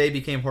 that they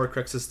became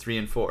Horcruxes 3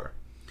 and 4.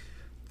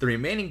 The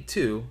remaining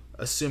 2,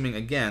 assuming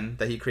again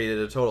that he created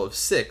a total of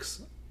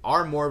 6,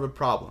 are more of a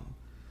problem.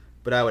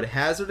 But I would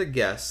hazard a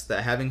guess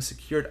that having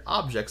secured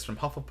objects from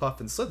Hufflepuff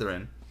and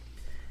Slytherin,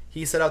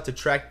 he set out to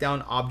track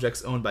down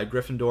objects owned by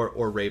Gryffindor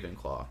or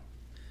Ravenclaw.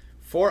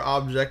 4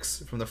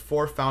 objects from the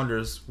 4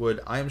 founders would,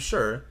 I am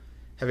sure,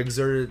 have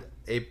exerted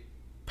a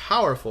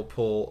powerful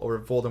pull over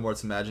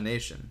Voldemort's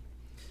imagination.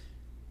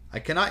 I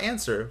cannot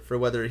answer for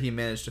whether he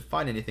managed to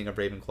find anything of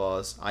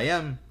Ravenclaw's. I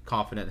am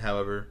confident,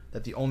 however,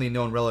 that the only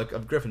known relic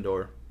of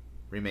Gryffindor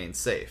remains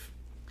safe.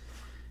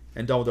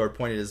 And Dumbledore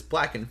pointed his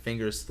blackened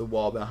fingers to the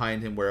wall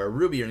behind him where a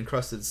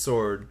ruby-encrusted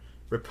sword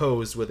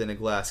reposed within a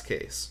glass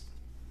case.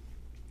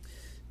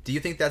 Do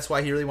you think that's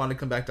why he really wanted to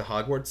come back to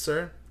Hogwarts,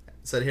 sir?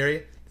 Said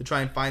Harry, to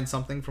try and find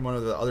something from one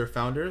of the other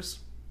founders?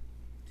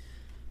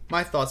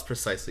 My thoughts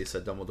precisely,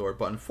 said Dumbledore,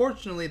 but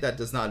unfortunately that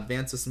does not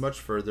advance us much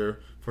further,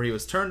 for he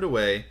was turned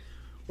away,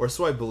 or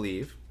so I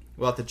believe,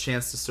 without the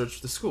chance to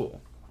search the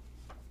school.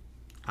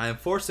 I am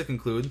forced to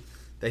conclude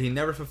that he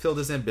never fulfilled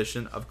his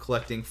ambition of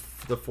collecting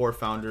the 4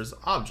 founders'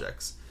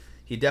 objects.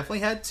 He definitely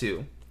had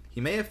 2.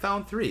 He may have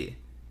found 3.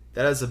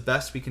 That is the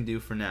best we can do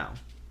for now.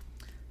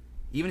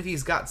 Even if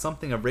he's got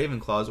something of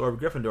Ravenclaw's or of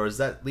Gryffindor's,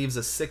 that leaves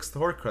a 6th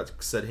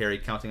Horcrux, said Harry,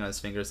 counting on his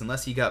fingers,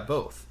 unless he got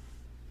both.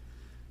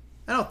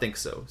 I don't think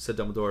so, said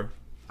Dumbledore.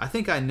 I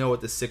think I know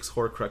what the 6th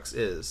Horcrux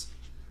is.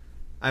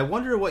 I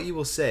wonder what you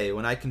will say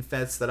when I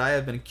confess that I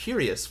have been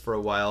curious for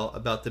a while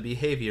about the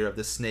behavior of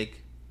the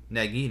snake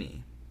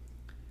Nagini.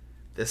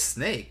 The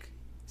snake?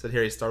 Said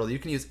Harry, startled. You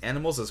can use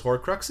animals as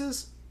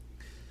Horcruxes?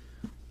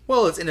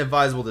 Well, it's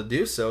inadvisable to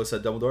do so,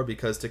 said Dumbledore,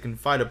 because to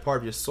confide a part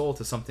of your soul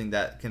to something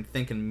that can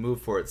think and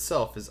move for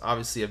itself is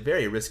obviously a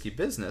very risky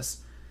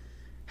business.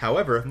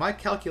 However, if my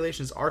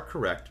calculations are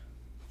correct,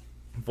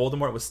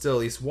 Voldemort was still at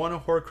least one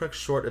Horcrux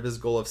short of his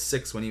goal of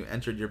 6 when you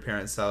entered your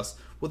parents' house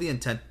with the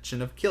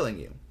intention of killing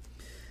you.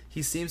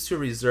 He seems to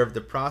have reserved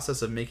the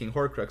process of making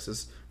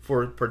Horcruxes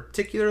for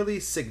particularly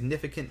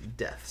significant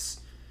deaths.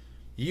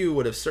 You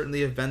would have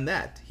certainly have been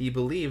that. He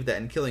believed that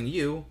in killing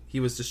you, he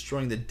was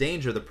destroying the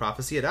danger the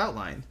prophecy had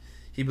outlined.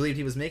 He believed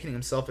he was making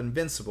himself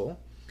invincible,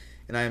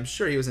 and I am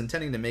sure he was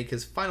intending to make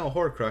his final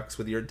Horcrux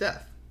with your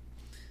death.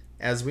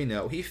 As we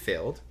know, he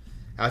failed.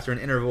 After an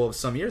interval of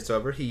some years,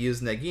 however, he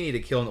used Nagini to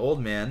kill an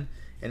old man,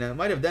 and it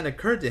might have then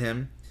occurred to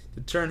him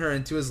to turn her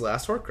into his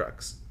last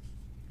Horcrux.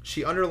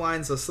 She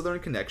underlines a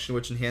Slytherin connection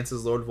which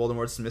enhances Lord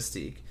Voldemort's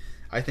mystique.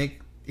 I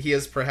think he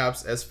is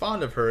perhaps as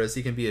fond of her as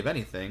he can be of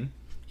anything.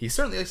 He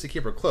certainly likes to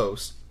keep her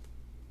close,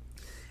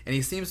 and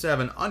he seems to have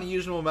an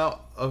unusual amount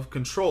of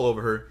control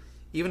over her,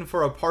 even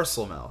for a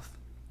Parselmouth.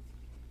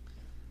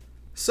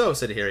 So,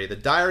 said Harry, the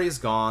diary's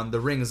gone, the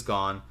ring's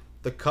gone,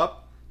 the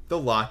cup, the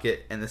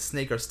locket, and the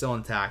snake are still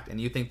intact, and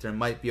you think there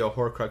might be a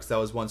Horcrux that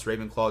was once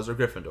Ravenclaw's or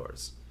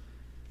Gryffindor's.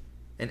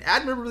 An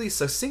admirably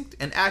succinct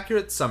and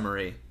accurate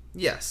summary.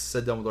 Yes,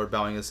 said Dumbledore,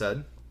 bowing his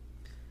head.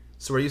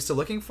 So are you still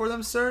looking for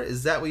them, sir?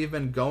 Is that where you've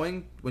been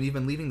going when you've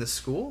been leaving the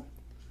school?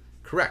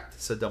 Correct,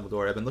 said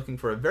Dumbledore. I've been looking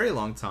for a very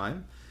long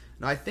time,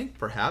 and I think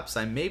perhaps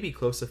I may be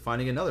close to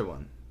finding another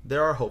one.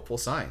 There are hopeful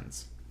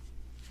signs.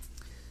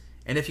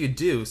 And if you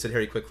do, said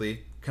Harry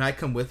quickly, can I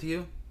come with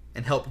you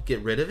and help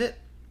get rid of it?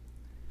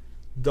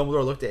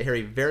 Dumbledore looked at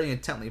Harry very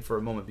intently for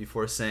a moment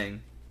before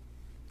saying,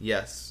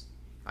 yes,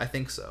 I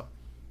think so.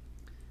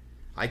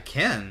 I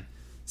can,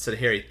 said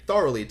Harry,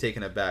 thoroughly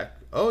taken aback.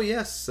 Oh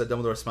yes, said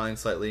Dumbledore, smiling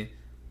slightly.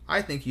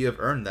 I think you have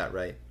earned that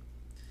right.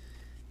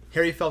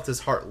 Harry felt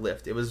his heart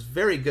lift. It was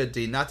very good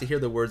not to hear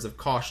the words of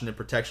caution and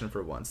protection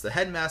for once. The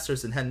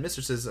headmasters and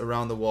headmistresses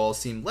around the wall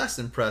seemed less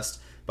impressed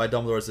by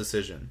Dumbledore's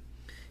decision.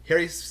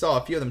 Harry saw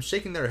a few of them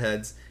shaking their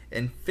heads,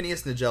 and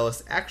Phineas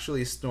Nigellus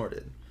actually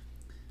snorted.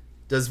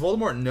 Does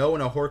Voldemort know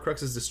when a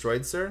Horcrux is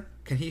destroyed, sir?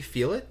 Can he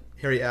feel it?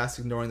 Harry asked,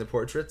 ignoring the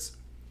portraits.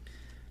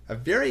 A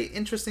very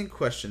interesting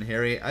question,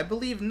 Harry. I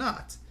believe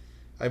not.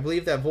 I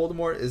believe that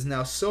Voldemort is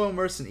now so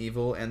immersed in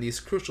evil, and these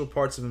crucial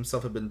parts of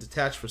himself have been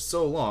detached for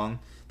so long,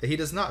 that he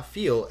does not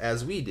feel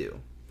as we do.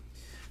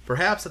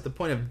 Perhaps at the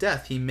point of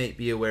death he may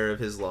be aware of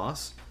his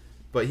loss,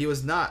 but he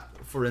was not,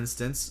 for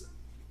instance,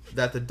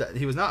 that the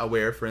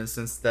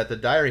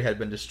diary had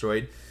been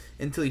destroyed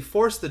until he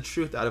forced the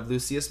truth out of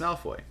Lucius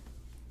Malfoy.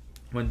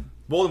 When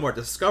Voldemort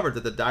discovered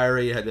that the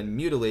diary had been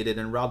mutilated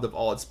and robbed of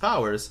all its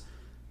powers,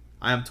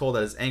 I am told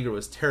that his anger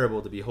was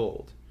terrible to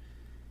behold.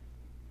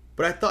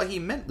 But I thought he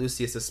meant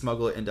Lucius to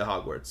smuggle it into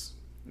Hogwarts.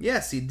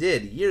 Yes, he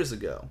did, years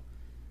ago,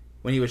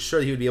 when he was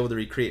sure he would be able to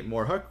recreate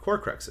more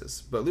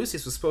Horcruxes. But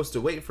Lucius was supposed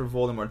to wait for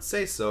Voldemort to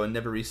say so and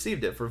never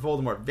received it, for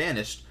Voldemort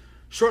vanished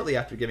shortly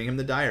after giving him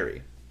the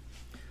diary.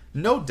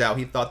 No doubt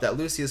he thought that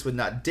Lucius would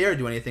not dare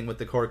do anything with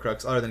the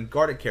Horcrux other than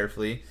guard it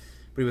carefully,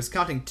 but he was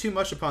counting too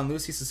much upon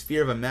Lucius's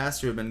fear of a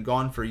master who had been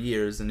gone for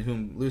years and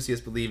whom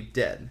Lucius believed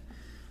dead.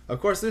 Of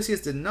course,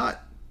 Lucius did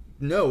not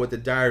know what the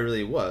diary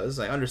really was.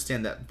 I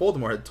understand that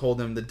Voldemort had told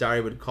him the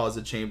diary would cause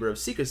the Chamber of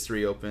Secrets to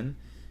reopen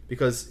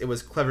because it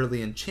was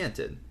cleverly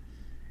enchanted.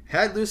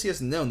 Had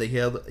Lucius known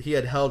that he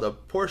had held a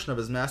portion of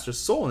his master's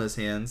soul in his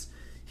hands,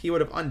 he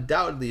would have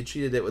undoubtedly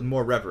treated it with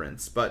more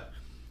reverence, but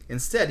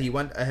instead he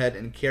went ahead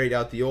and carried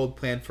out the old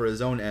plan for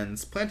his own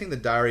ends, planting the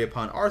diary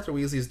upon Arthur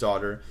Weasley's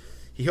daughter.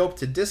 He hoped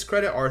to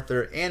discredit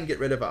Arthur and get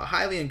rid of a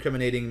highly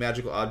incriminating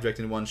magical object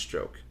in one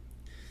stroke.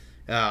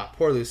 Ah,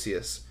 poor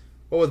Lucius.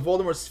 What with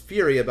Voldemort's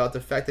fury about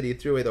the fact that he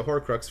threw away the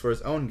Horcrux for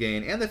his own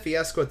gain and the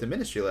fiasco at the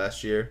Ministry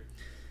last year,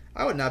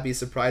 I would not be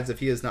surprised if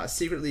he is not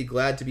secretly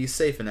glad to be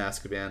safe in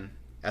Azkaban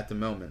at the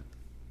moment.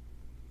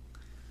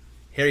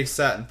 Harry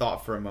sat and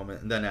thought for a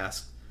moment and then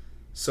asked,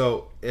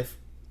 so if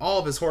all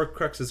of his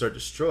Horcruxes are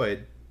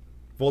destroyed,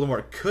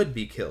 Voldemort could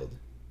be killed?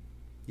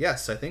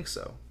 Yes, I think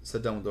so,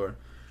 said Dumbledore.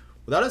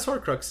 Without his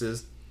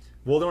Horcruxes,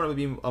 Voldemort would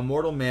be a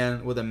mortal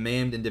man with a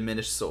maimed and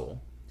diminished soul.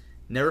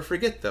 Never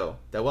forget, though,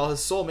 that while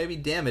his soul may be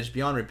damaged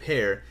beyond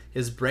repair,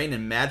 his brain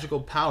and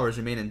magical powers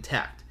remain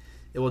intact.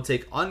 It will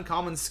take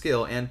uncommon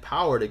skill and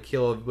power to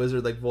kill a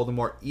wizard like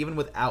Voldemort even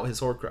without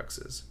his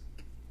Horcruxes.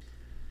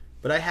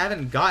 But I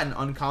haven't gotten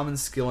uncommon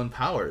skill and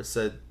powers,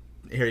 said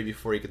Harry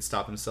before he could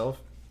stop himself.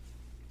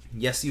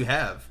 Yes, you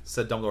have,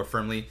 said Dumbledore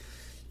firmly.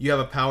 You have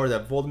a power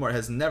that Voldemort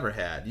has never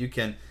had. You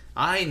can...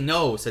 I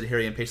know, said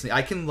Harry impatiently.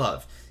 I can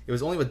love. It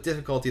was only with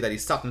difficulty that he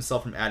stopped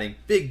himself from adding,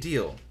 big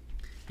deal.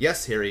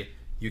 Yes, Harry,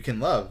 you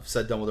can love,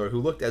 said Dumbledore, who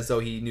looked as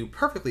though he knew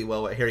perfectly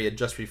well what Harry had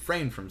just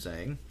refrained from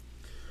saying.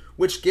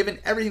 Which, given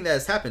everything that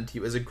has happened to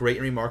you, is a great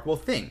and remarkable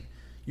thing.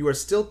 You are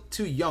still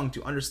too young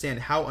to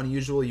understand how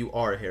unusual you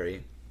are,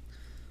 Harry.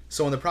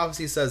 So when the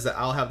prophecy says that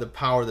I'll have the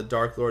power the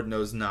Dark Lord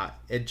knows not,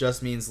 it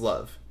just means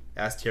love,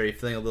 asked Harry,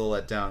 feeling a little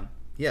let down.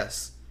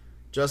 Yes,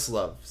 just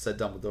love, said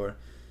Dumbledore.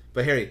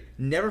 But Harry,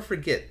 never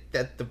forget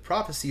that the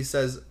prophecy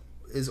says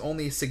is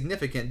only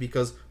significant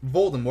because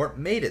Voldemort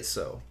made it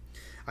so.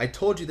 I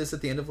told you this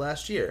at the end of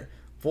last year.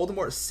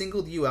 Voldemort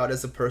singled you out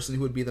as the person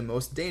who would be the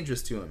most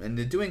dangerous to him, and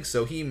in doing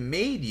so, he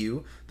made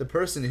you the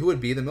person who would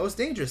be the most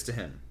dangerous to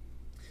him.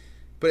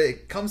 But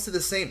it comes to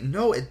the same...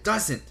 No, it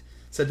doesn't,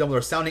 said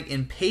Dumbledore, sounding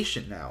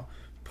impatient now.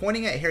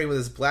 Pointing at Harry with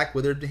his black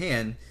withered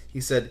hand,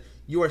 he said,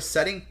 "You are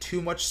setting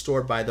too much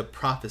store by the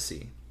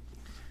prophecy."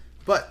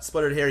 "But,"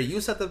 spluttered Harry,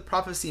 "you said the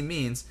prophecy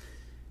means...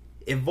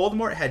 If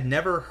Voldemort had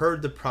never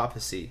heard the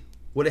prophecy,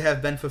 would it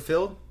have been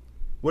fulfilled?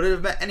 Would it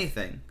have meant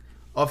anything?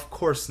 Of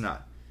course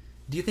not.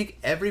 Do you think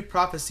every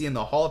prophecy in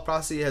the Hall of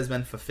Prophecy has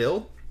been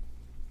fulfilled?"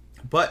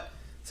 "But,"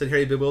 said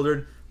Harry,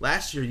 bewildered,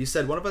 "last year you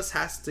said one of us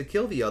has to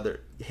kill the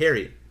other."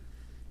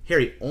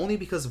 Harry, only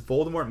because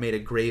Voldemort made a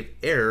grave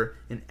error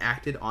and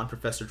acted on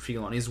Professor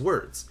Trelawney's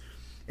words.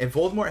 If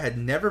Voldemort had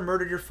never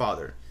murdered your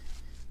father,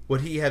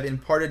 would he have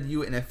imparted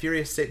you in a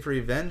furious state for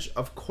revenge?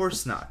 Of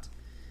course not.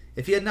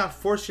 If he had not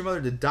forced your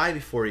mother to die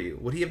before you,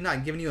 would he have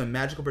not given you a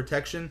magical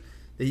protection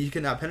that you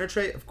could not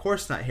penetrate? Of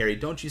course not, Harry.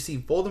 Don't you see,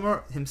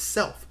 Voldemort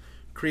himself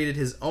created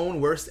his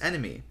own worst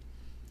enemy,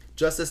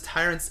 just as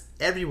tyrants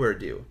everywhere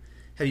do.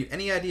 Have you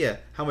any idea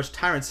how much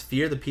tyrants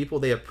fear the people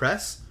they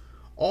oppress?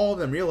 All of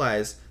them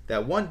realize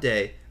that one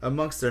day,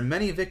 amongst their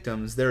many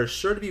victims, there is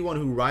sure to be one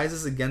who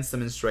rises against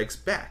them and strikes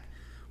back.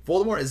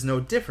 Voldemort is no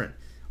different.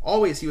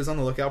 Always he was on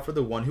the lookout for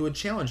the one who would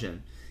challenge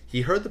him.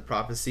 He heard the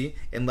prophecy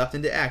and leapt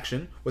into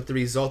action, with the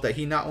result that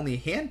he not only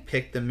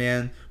handpicked the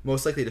man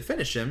most likely to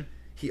finish him,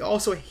 he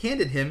also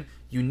handed him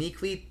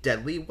uniquely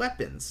deadly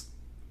weapons.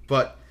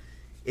 But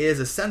it is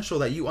essential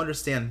that you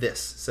understand this,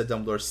 said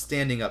Dumbledore,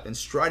 standing up and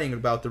striding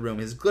about the room,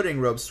 his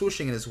glittering robe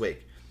swooshing in his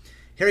wake.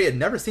 Harry had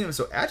never seen him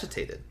so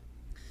agitated.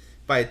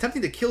 By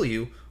attempting to kill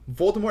you,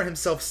 Voldemort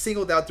himself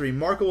singled out the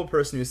remarkable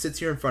person who sits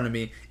here in front of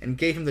me and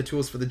gave him the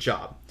tools for the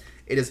job.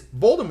 It is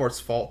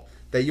Voldemort's fault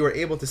that you are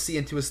able to see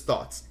into his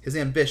thoughts, his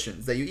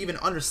ambitions, that you even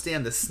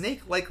understand the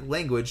snake-like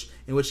language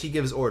in which he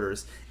gives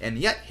orders. And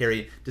yet,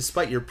 Harry,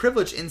 despite your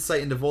privileged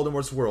insight into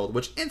Voldemort's world,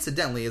 which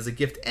incidentally is a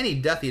gift any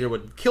Death Eater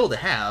would kill to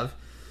have,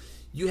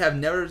 you have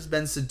never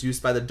been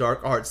seduced by the dark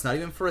arts, not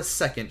even for a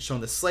second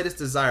shown the slightest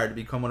desire to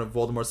become one of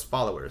Voldemort's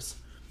followers.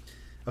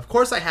 Of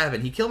course I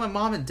haven't. He killed my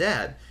mom and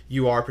dad.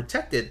 You are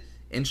protected,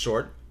 in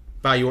short,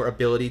 by your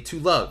ability to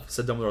love,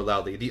 said Dumbledore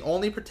loudly, the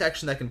only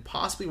protection that can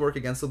possibly work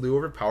against a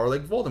lure of power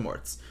like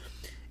Voldemort's.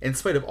 In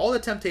spite of all the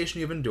temptation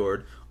you have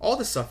endured, all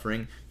the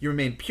suffering, you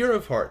remain pure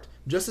of heart,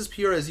 just as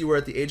pure as you were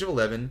at the age of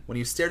 11 when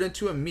you stared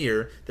into a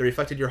mirror that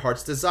reflected your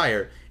heart's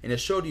desire, and it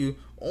showed you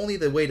only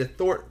the way to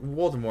thwart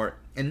Voldemort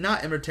and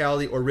not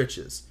immortality or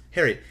riches.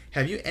 Harry,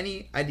 have you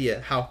any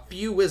idea how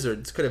few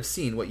wizards could have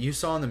seen what you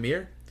saw in the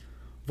mirror?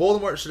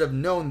 Voldemort should have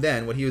known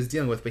then what he was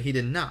dealing with, but he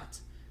did not.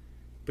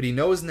 But he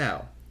knows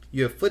now.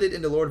 You have flitted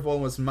into Lord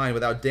Voldemort's mind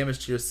without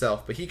damage to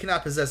yourself, but he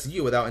cannot possess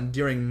you without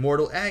enduring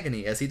mortal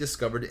agony, as he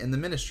discovered in the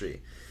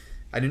Ministry.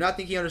 I do not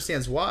think he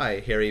understands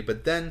why, Harry,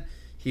 but then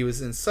he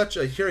was in such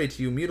a hurry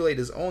to mutilate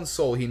his own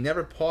soul, he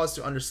never paused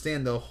to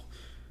understand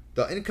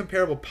the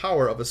incomparable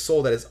power of a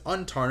soul that is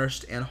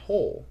untarnished and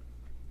whole.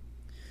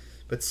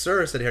 But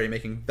sir, said Harry,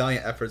 making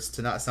valiant efforts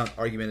to not sound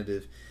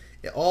argumentative,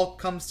 it all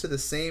comes to the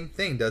same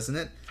thing, doesn't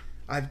it?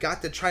 I've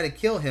got to try to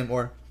kill him,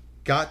 or...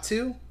 Got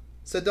to?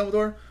 Said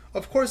Dumbledore.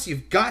 Of course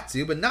you've got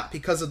to, but not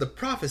because of the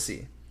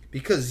prophecy.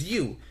 Because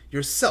you,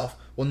 yourself,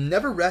 will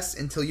never rest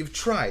until you've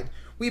tried.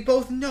 We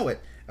both know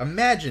it.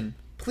 Imagine,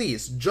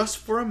 please, just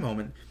for a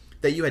moment,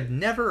 that you had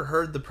never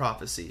heard the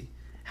prophecy.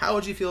 How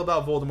would you feel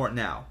about Voldemort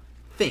now?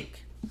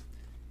 Think.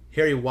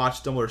 Harry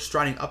watched Dumbledore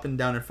striding up and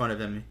down in front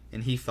of him,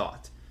 and he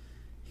thought.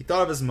 He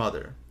thought of his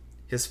mother,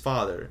 his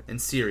father,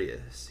 and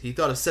Sirius. He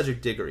thought of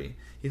Cedric Diggory.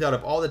 He thought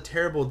of all the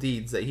terrible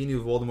deeds that he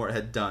knew Voldemort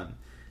had done,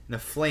 and a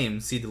flame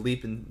seemed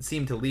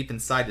to leap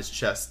inside his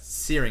chest,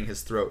 searing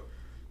his throat.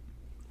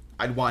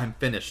 I'd want him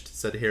finished,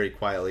 said Harry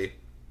quietly,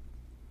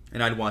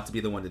 and I'd want to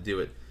be the one to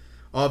do it.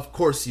 Of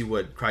course you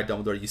would, cried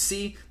Dumbledore. You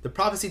see, the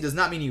prophecy does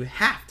not mean you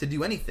have to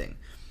do anything,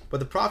 but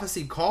the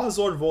prophecy calls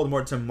Lord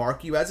Voldemort to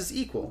mark you as his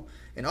equal.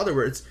 In other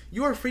words,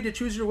 you are free to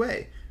choose your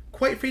way,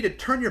 quite free to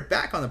turn your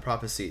back on the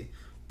prophecy.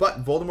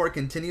 But Voldemort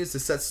continues to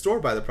set store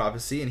by the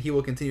prophecy, and he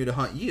will continue to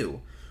hunt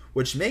you,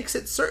 which makes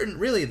it certain,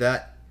 really,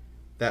 that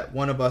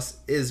one of us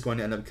is going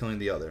to end up killing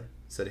the other,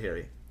 said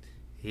Harry.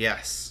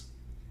 Yes.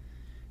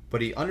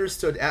 But he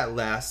understood at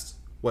last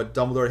what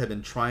Dumbledore had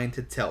been trying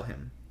to tell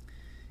him.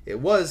 It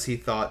was, he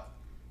thought,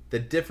 the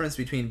difference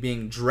between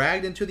being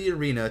dragged into the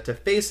arena to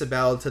face a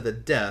battle to the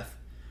death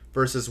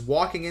versus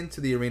walking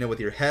into the arena with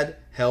your head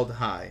held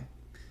high.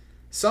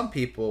 Some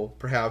people,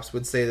 perhaps,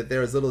 would say that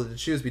there is little to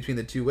choose between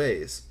the two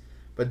ways,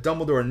 but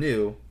Dumbledore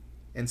knew,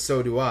 and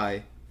so do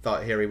I,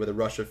 thought Harry with a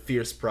rush of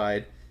fierce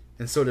pride,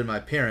 and so did my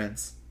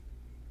parents,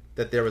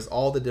 that there was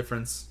all the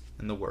difference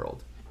in the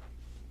world.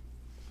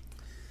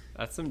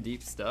 That's some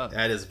deep stuff.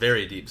 That is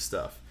very deep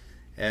stuff.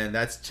 And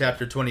that's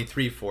chapter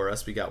 23 for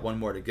us. We got one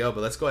more to go,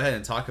 but let's go ahead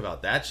and talk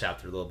about that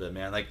chapter a little bit,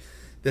 man. Like,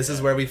 this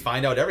is where we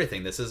find out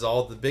everything. This is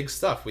all the big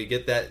stuff. We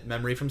get that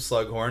memory from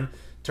Slughorn.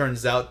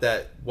 turns out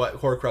that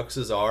what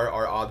Horcruxes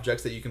are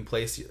objects that you can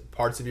place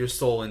parts of your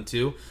soul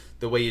into.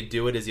 The way you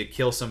do it is you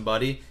kill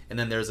somebody, and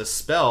then there's a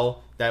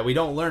spell that we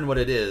don't learn what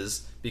it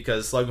is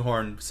because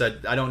Slughorn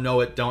said, I don't know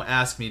it, don't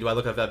ask me. Do I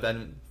look like I've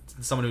been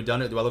someone who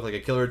done it? Do I look like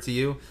a killer to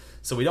you?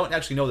 So we don't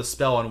actually know the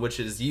spell on which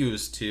it is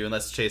used to,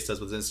 unless Chase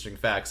does with interesting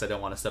facts. I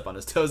don't want to step on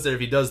his toes there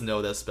if he does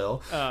know that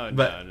spell. Oh,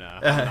 but, no,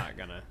 I'm not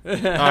gonna.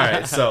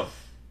 Alright, so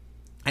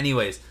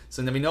anyways,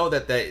 so then we know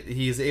that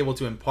he is able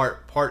to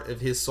impart part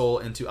of his soul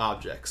into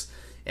objects.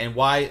 And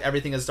why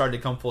everything has started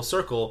to come full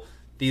circle,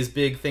 these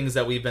big things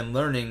that we've been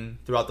learning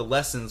throughout the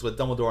lessons with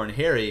Dumbledore and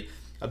Harry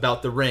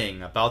about the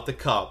ring, about the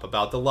cup,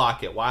 about the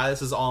locket, why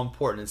this is all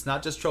important. It's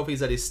not just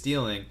trophies that he's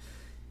stealing.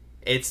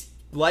 It's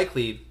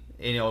likely,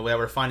 that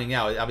we're finding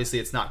out, obviously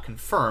it's not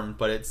confirmed,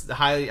 but it's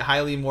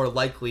highly more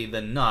likely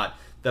than not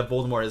that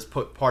Voldemort has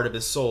put part of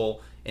his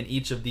soul in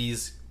each of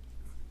these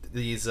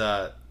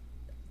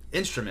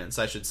instruments,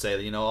 I should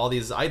say, all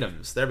these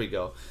items. There we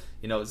go.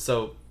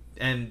 So,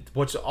 and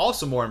what's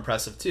also more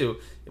impressive too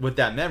with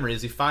that memory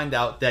is you find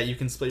out that you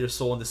can split your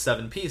soul into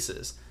 7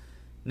 pieces.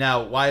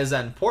 Now, why is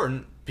that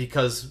important?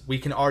 Because we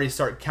can already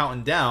start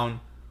counting down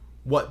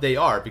what they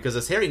are, because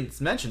as Harry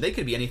mentioned, they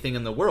could be anything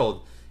in the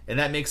world, and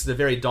that makes it a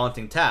very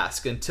daunting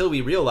task until we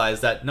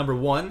realize that, number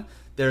 1,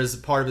 there's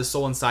part of his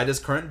soul inside his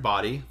current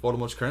body,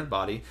 Voldemort's current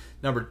body.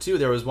 Number 2,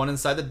 there was one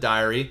inside the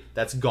diary,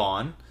 that's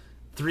gone.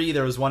 3,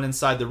 there was one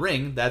inside the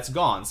ring, that's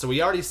gone. So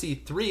we already see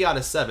 3 out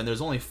of 7,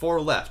 there's only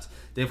 4 left.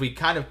 Then if we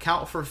kind of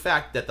count for a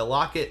fact that the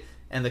locket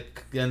and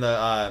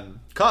the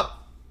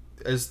cup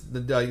is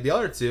the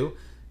other 2,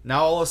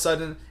 now all of a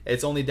sudden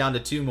it's only down to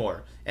 2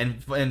 more.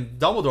 And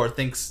Dumbledore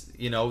thinks,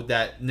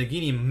 that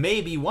Nagini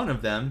may be one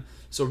of them.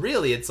 So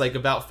really it's like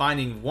about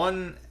finding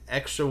one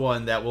extra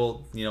one that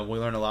we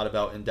learn a lot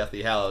about in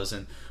Deathly Hallows.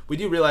 And we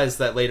do realize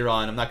that later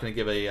on, I'm not going to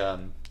give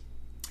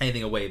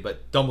anything away,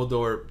 but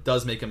Dumbledore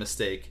does make a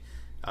mistake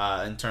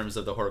in terms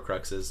of the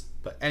Horcruxes.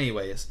 But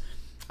anyways,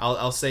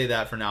 I'll say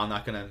that for now. I'm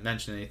not going to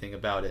mention anything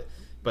about it.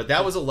 But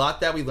that was a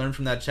lot that we learned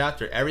from that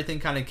chapter.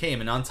 Everything kind of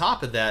came. And on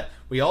top of that,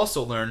 we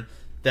also learned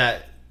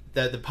that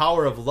the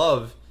power of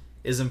love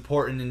is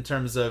important in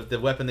terms of the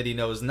weapon that he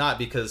knows not,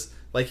 because,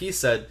 like he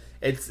said,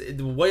 it's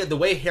the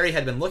way Harry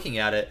had been looking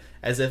at it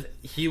as if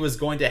he was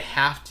going to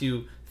have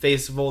to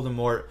face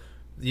Voldemort.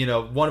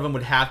 One of them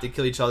would have to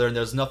kill each other, and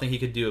there's nothing he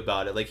could do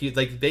about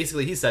it.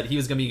 Basically, he said he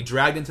was going to be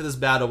dragged into this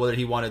battle whether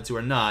he wanted to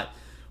or not.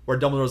 Where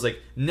Dumbledore's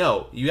like,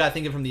 no, you got to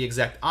think of it from the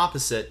exact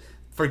opposite.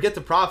 Forget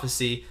the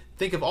prophecy.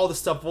 Think of all the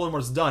stuff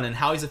Voldemort's done and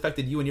how he's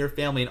affected you and your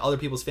family and other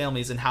people's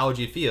families, and how would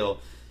you feel?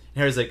 And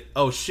Harry's like,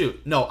 oh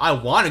shoot, no, I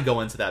want to go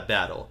into that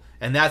battle.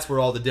 And that's where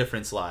all the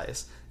difference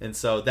lies. And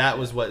so that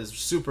was what is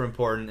super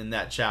important in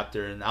that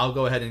chapter. And I'll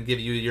go ahead and give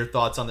you your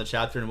thoughts on the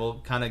chapter, and we'll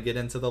kind of get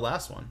into the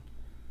last one.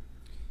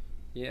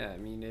 Yeah, I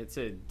mean, it's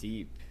a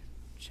deep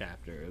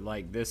chapter.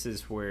 This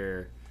is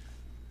where,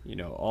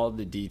 all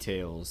the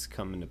details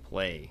come into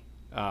play.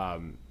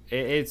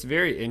 It's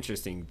very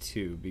interesting,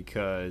 too,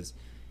 because,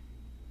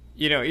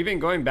 even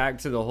going back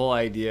to the whole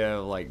idea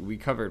of, we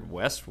covered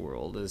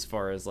Westworld as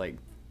far as,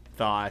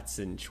 thoughts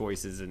and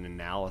choices and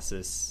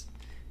analysis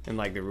in,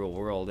 the real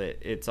world.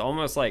 It's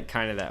almost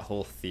kind of that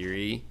whole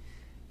theory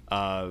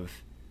of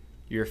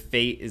your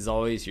fate is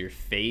always your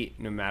fate,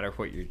 no matter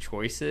what your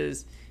choice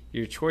is.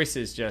 Your choice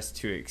is just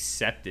to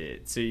accept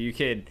it. So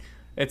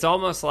it's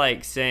almost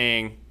like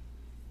saying,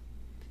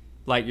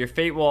 your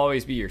fate will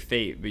always be your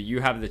fate, but you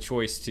have the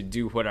choice to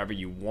do whatever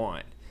you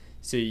want.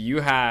 So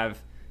you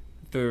have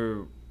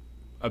the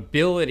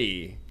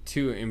ability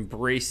to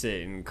embrace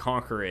it and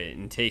conquer it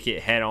and take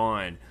it head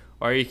on,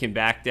 or you can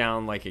back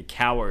down like a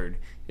coward,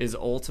 is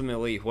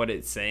ultimately what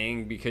it's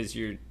saying, because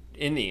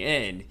in the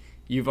end,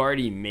 you've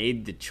already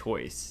made the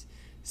choice.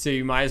 So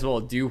you might as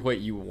well do what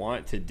you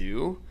want to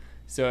do.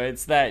 So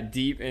it's that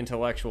deep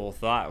intellectual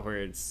thought where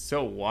it's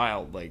so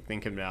wild,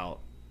 thinking about,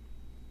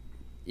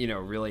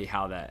 really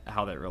how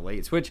that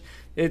relates, which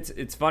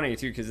it's funny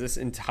too, because this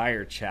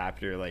entire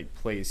chapter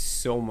plays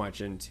so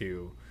much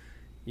into,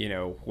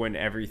 when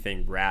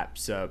everything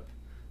wraps up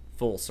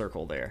full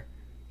circle there,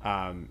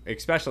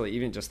 especially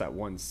even just that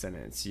one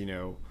sentence,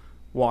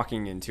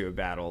 walking into a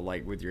battle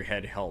with your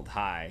head held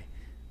high,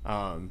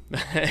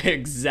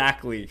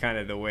 exactly kind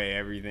of the way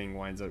everything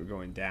winds up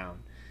going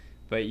down.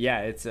 But yeah,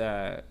 it's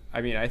I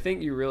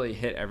think you really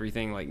hit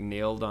everything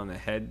nailed on the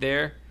head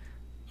there.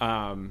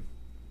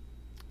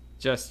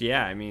 This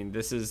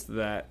is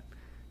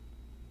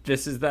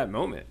that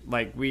moment.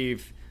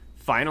 We've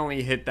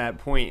finally hit that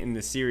point in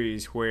the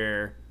series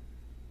where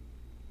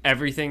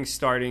everything's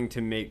starting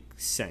to make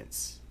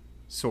sense,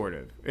 sort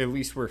of. At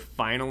least we're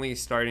finally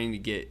starting to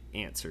get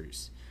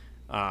answers.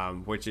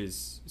 Which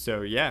is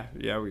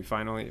we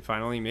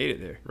finally made it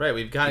there. Right,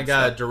 we've kind of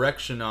got a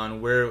direction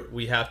on where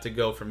we have to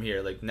go from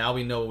here. Now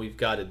we know what we've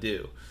got to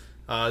do.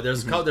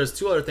 There's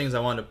 2 other things I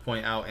wanted to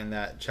point out in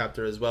that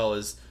chapter as well.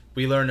 Is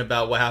we learn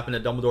about what happened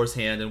to Dumbledore's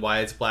hand and why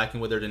it's black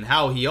and withered, and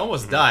how he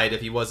almost died if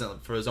he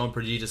wasn't for his own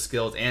prodigious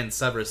skills and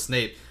Severus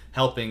Snape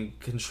helping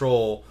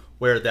control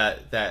where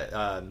that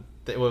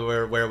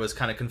where it was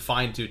kind of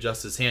confined to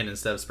just his hand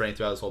instead of spreading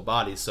throughout his whole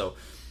body. So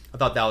I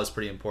thought that was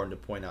pretty important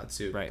to point out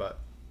too. Right. But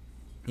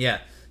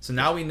yeah, so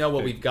now we know what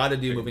Very- we've got to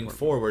do very moving important.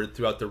 forward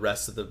throughout the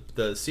rest of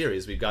the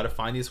series. We've got to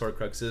find these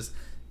Horcruxes.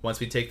 Once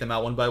we take them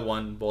out one by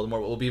one,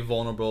 Voldemort will be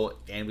vulnerable,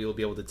 and we will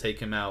be able to take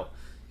him out.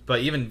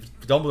 But even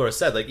Dumbledore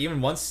said, like,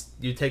 even once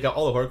you take out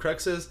all the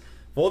Horcruxes,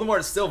 Voldemort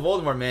is still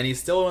Voldemort, man. He's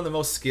still one of the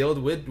most skilled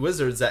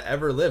wizards that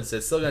ever lives.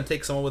 It's still going to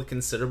take someone with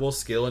considerable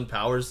skill and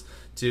powers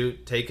to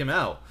take him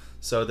out.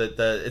 So that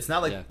it's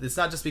not like it's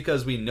not just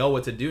because we know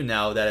what to do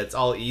now that it's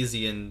all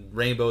easy and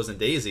rainbows and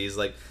daisies.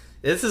 Like,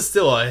 this is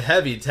still a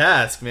heavy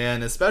task,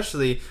 man.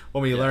 Especially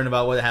when we learn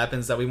about what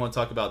happens that we won't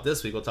talk about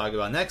this week. We'll talk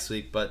about next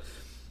week. But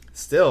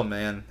still,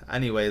 man.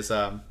 Anyways,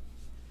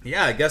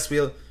 yeah, I guess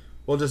we'll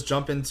just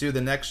jump into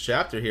the next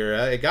chapter here.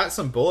 I got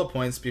some bullet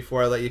points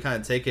before I let you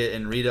kind of take it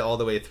and read it all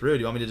the way through. Do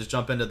you want me to just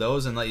jump into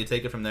those and let you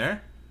take it from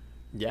there?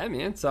 Yeah,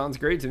 man, sounds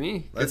great to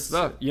me. Good Let's-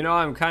 stuff. You know,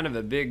 I'm kind of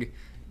a big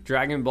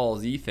Dragon Ball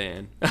Z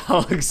fan.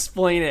 I'll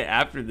explain it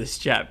after this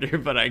chapter,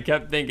 but I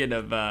kept thinking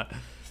of,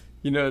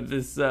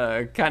 this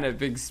kind of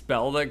big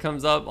spell that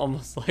comes up,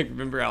 almost like,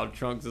 remember how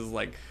Trunks is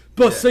like,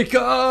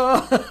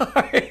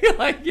 Basika!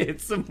 Like,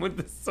 hits him with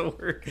the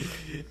sword.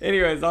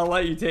 Anyways, I'll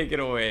let you take it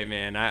away,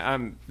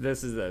 man.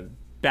 This is a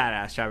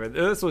badass chapter.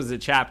 This was a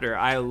chapter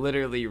I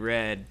literally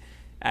read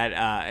at,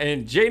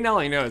 and Jay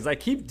Nelly knows, I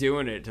keep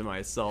doing it to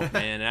myself,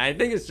 man. And I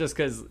think it's just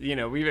because,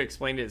 we've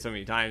explained it so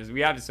many times.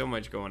 We have so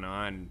much going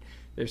on.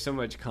 There's so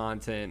much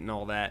content and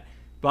all that.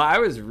 But I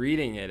was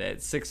reading it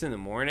at 6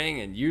 a.m,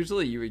 and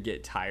usually you would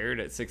get tired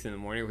at 6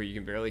 a.m. where you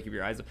can barely keep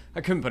your eyes up.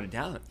 I couldn't put it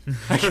down.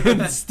 I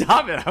couldn't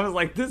stop it. I was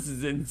like, this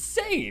is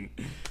insane.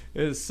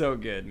 It was so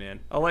good, man.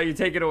 I'll let you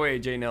take it away,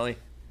 Jay Nelly.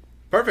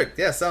 Perfect.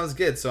 Yeah, sounds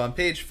good. So on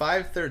page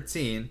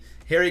 513,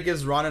 Harry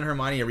gives Ron and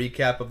Hermione a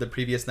recap of the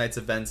previous night's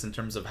events in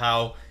terms of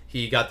how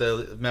he got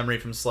the memory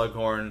from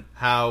Slughorn,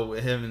 how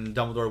him and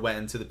Dumbledore went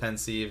into the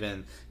Pensieve,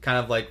 and kind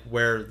of like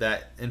where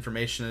that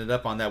information ended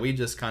up on that we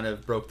just kind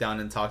of broke down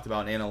and talked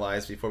about and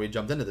analyzed before we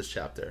jumped into this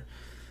chapter.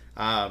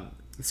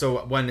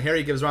 So when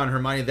Harry gives Ron and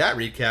Hermione that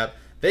recap,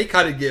 they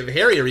kind of give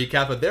Harry a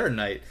recap of their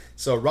night.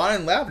 So Ron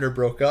and Lavender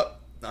broke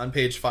up. On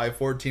page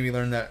 514, we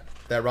learned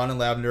that Ron and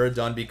Lavender are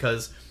done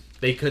because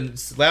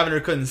Lavender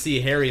couldn't see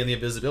Harry in the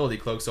invisibility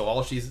cloak, so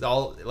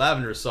all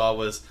Lavender saw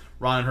was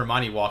Ron and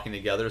Hermione walking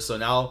together. So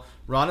now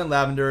Ron and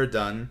Lavender are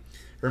done.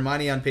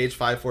 Hermione on page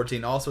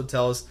 514 also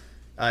tells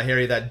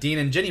Harry that Dean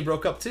and Ginny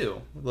broke up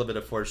too. A little bit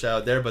of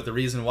foreshadow there, but the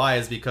reason why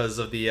is because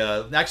of the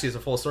actually it's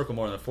a full circle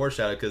more than a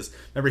foreshadow, because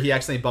remember he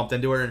accidentally bumped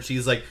into her and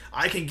she's like,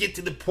 I can get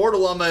to the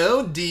portal on my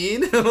own,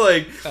 Dean.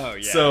 Like, Oh,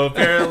 yeah. So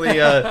apparently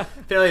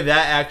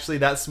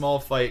that small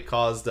fight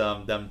caused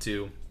them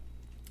to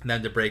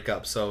break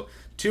up. So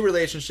 2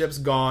 relationships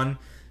gone,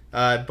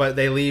 but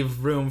they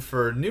leave room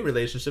for new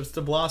relationships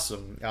to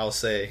blossom, I'll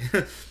say.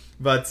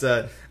 But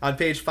on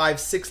page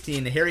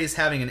 516, Harry's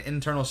having an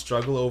internal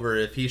struggle over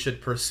if he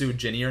should pursue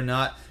Ginny or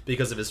not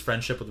because of his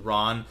friendship with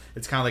Ron.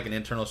 It's kind of like an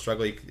internal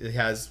struggle he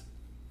has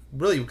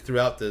really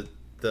throughout the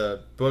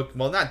book.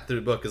 Well, not through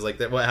the book, is like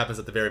what happens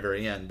at the very,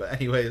 very end. But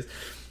anyways,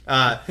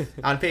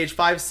 on page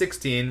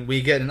 516,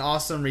 we get an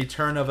awesome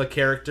return of a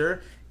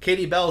character.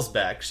 Katie Bell's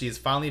back. She's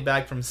finally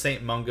back from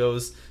St.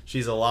 Mungo's.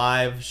 She's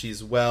alive.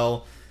 She's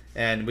well.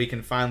 And we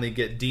can finally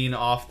get Dean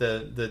off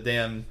the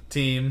damn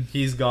team.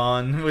 He's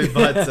gone.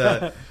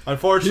 But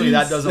unfortunately,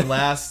 that doesn't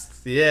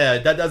last. Yeah,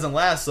 that doesn't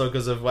last, though,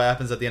 because of what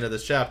happens at the end of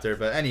this chapter.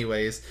 But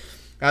anyways,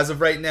 as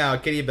of right now,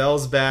 Katie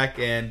Bell's back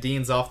and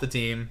Dean's off the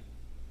team.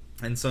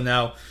 And so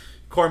now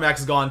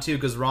Cormac's gone, too,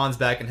 because Ron's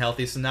back and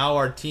healthy. So now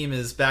our team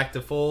is back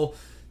to full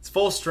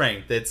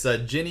strength. It's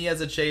Ginny as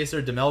a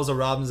chaser, Demelza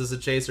Robbins as a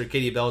chaser,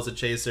 Katie Bell as a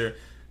chaser,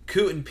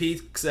 Coot and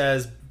Peeks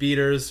as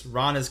beaters,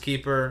 Ron as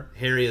keeper,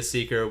 Harry as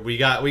seeker. We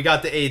got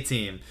the A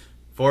team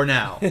for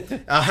now.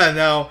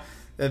 Now,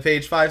 at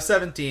page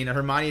 517,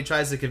 Hermione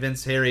tries to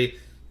convince Harry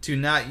to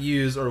not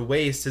use or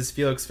waste his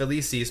Felix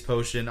Felicis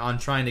potion on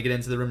trying to get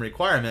into the room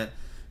requirement,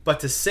 but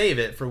to save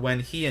it for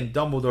when he and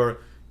Dumbledore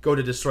go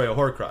to destroy a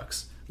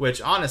Horcrux,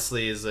 which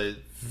honestly is a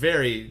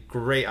very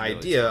great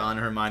idea on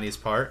Hermione's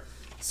part.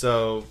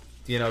 So,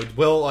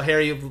 will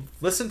Harry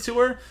listen to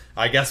her?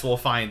 I guess we'll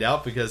find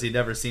out, because he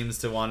never seems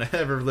to want to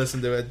ever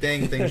listen to a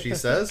dang thing she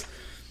says.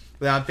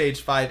 But on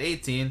page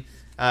 518,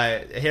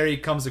 Harry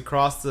comes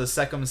across the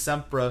Secum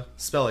Sempra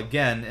spell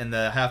again in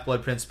the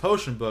Half-Blood Prince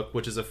potion book,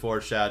 which is a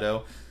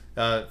foreshadow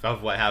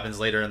of what happens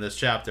later in this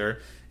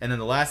chapter. And then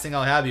the last thing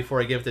I'll have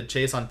before I give it to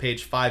Chase on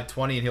page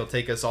 520, and he'll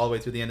take us all the way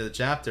through the end of the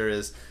chapter,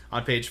 is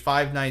on page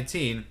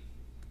 519,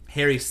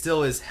 Harry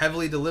still is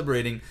heavily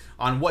deliberating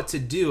on what to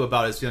do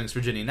about his feelings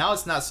for Ginny. Now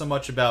it's not so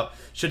much about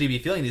should he be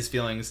feeling these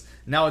feelings.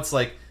 Now it's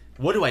like,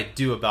 what do I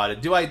do about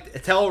it? Do I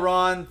tell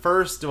Ron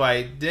first? Do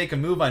I make a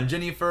move on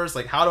Ginny first?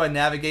 Like, how do I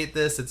navigate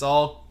this? It's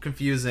all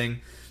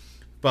confusing.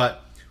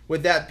 But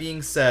with that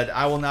being said,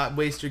 I will not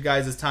waste your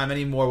guys' time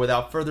anymore.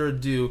 Without further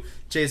ado,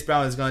 Chase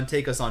Brown is going to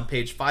take us on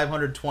page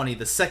 520,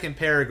 the second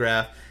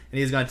paragraph, and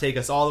he's going to take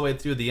us all the way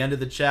through the end of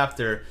the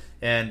chapter.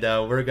 And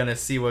we're going to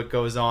see what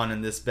goes on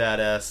in this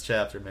badass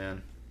chapter,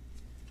 man.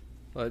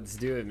 Let's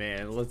do it,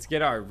 man. Let's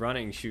get our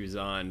running shoes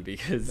on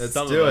because Let's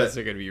some of do us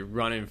it. are going to be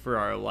running for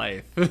our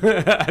life.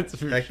 That's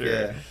for Heck sure.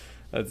 yeah.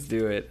 Let's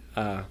do it.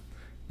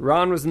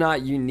 Ron was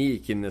not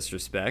unique in this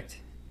respect.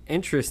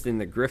 Interest in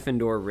the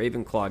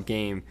Gryffindor-Ravenclaw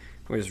game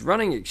was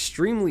running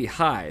extremely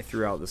high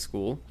throughout the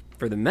school,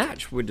 for the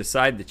match would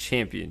decide the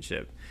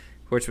championship,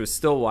 which was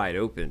still wide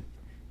open.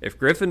 If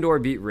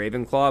Gryffindor beat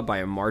Ravenclaw by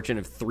a margin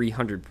of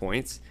 300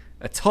 points,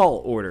 a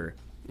tall order,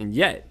 and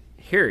yet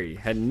Harry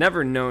had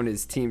never known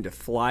his team to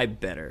fly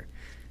better,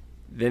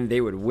 then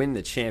they would win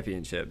the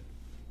championship.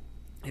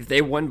 If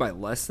they won by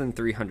less than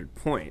 300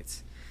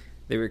 points,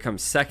 they would come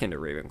second to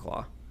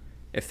Ravenclaw.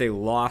 If they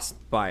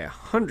lost by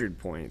 100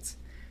 points,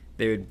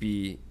 they would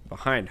be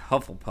behind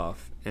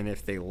Hufflepuff, and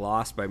if they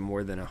lost by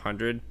more than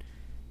 100,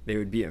 they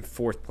would be in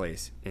fourth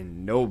place,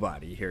 and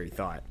nobody, Harry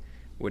thought,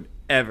 would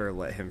ever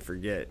let him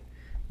forget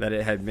that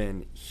it had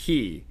been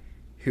he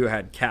who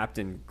had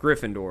captained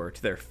Gryffindor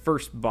to their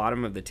first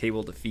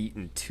bottom-of-the-table defeat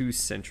in 2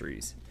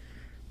 centuries.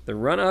 The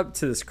run-up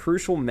to this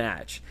crucial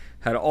match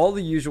had all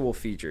the usual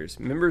features: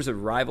 members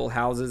of rival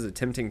houses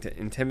attempting to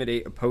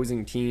intimidate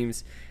opposing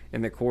teams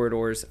in the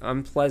corridors,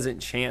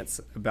 unpleasant chants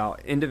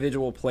about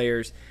individual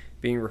players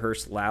being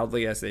rehearsed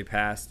loudly as they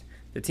passed,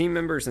 the team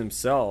members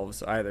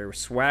themselves either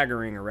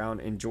swaggering around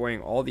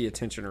enjoying all the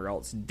attention or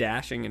else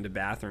dashing into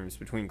bathrooms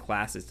between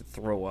classes to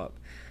throw up.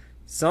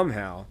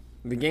 Somehow,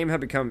 the game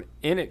had become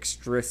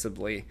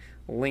inextricably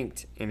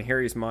linked in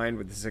Harry's mind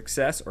with the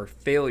success or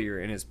failure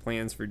in his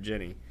plans for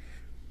Ginny.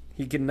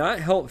 He could not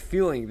help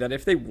feeling that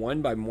if they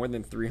won by more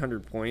than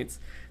 300 points,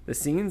 the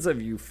scenes of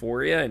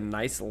euphoria and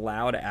nice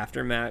loud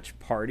aftermatch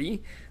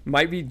party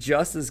might be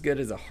just as good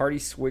as a hearty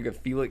swig of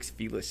Felix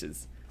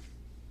Felix's.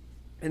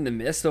 In the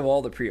midst of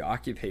all the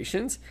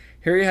preoccupations,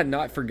 Harry had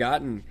not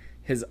forgotten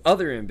his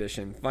other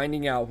ambition,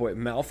 finding out what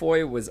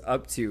Malfoy was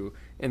up to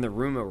in the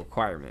room of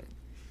requirement.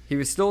 He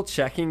was still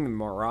checking the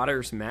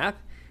Marauders map,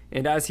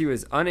 and as he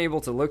was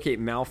unable to locate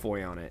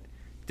Malfoy on it,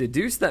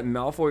 deduced that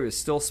Malfoy was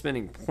still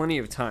spending plenty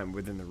of time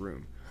within the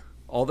room.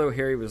 Although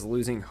Harry was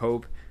losing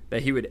hope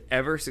that he would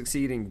ever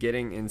succeed in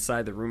getting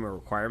inside the room of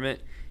requirement,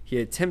 he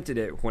attempted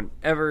it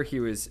whenever he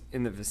was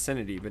in the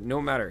vicinity, but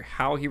no matter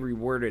how he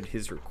reworded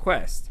his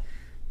request,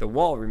 the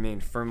wall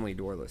remained firmly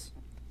doorless.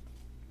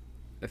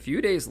 A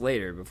few days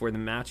later, before the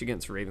match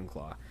against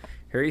Ravenclaw,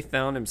 Harry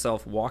found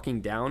himself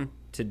walking down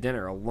to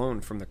dinner alone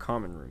from the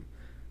common room,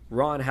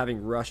 Ron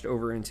having rushed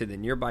over into the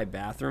nearby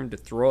bathroom to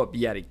throw up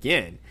yet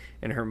again,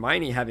 and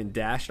Hermione having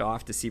dashed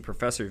off to see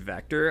Professor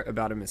Vector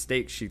about a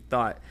mistake she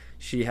thought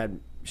she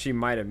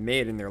might have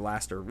made in their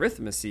last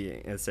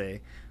arithmetic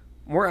essay,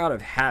 more out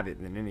of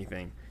habit than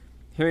anything.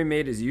 Harry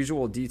made his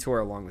usual detour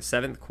along the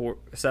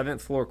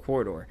seventh floor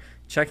corridor,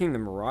 checking the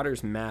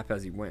Marauders map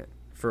as he went.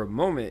 For a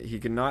moment, he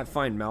could not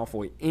find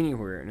Malfoy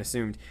anywhere and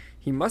assumed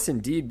he must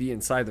indeed be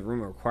inside the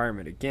room of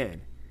requirement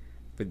again.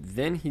 But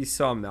then he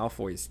saw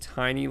Malfoy's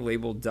tiny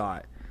labeled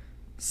dot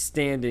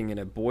standing in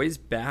a boy's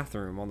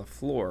bathroom on the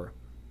floor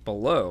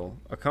below,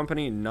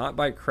 accompanied not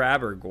by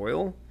Crabbe or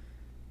Goyle,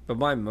 but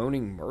by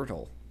Moaning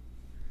Myrtle.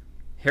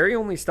 Harry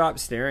only stopped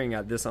staring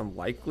at this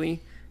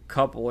unlikely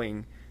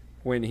coupling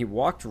when he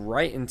walked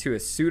right into a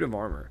suit of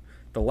armor.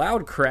 The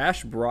loud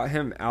crash brought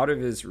him out of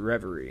his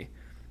reverie.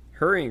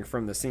 Hurrying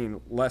from the scene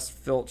lest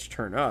Filch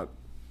turn up,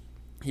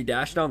 he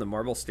dashed down the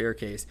marble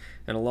staircase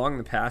and along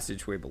the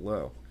passageway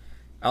below.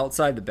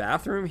 Outside the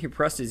bathroom, he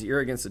pressed his ear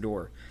against the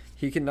door.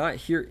 He could not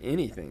hear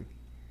anything.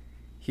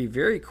 He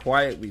very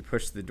quietly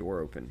pushed the door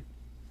open.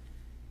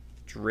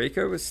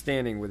 Draco was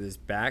standing with his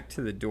back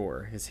to the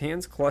door, his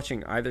hands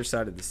clutching either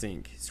side of the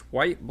sink, his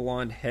white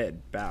blonde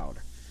head bowed.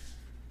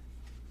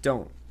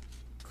 "Don't,"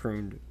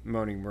 crooned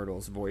Moaning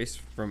Myrtle's voice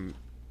from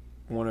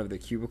one of the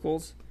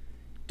cubicles.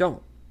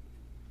 "Don't.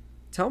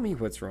 Tell me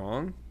what's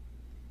wrong.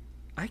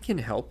 I can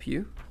help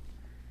you."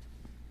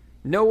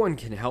 "No one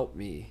can help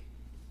me,"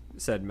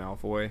 said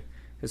Malfoy.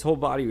 His whole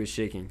body was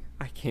shaking.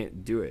 "I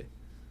can't do it.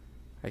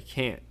 I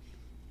can't.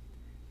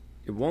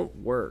 It won't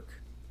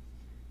work.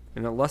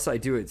 And unless I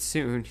do it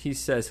soon, he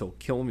says he'll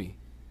kill me."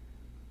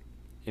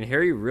 And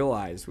Harry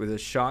realized, with a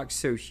shock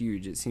so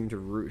huge it seemed to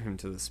root him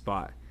to the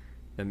spot,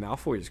 that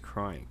Malfoy is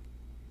crying.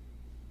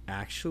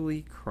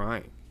 Actually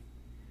crying.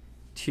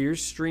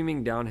 Tears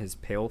streaming down his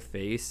pale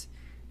face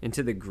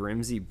into the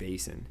Grimsby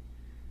basin.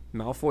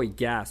 Malfoy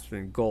gasped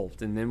and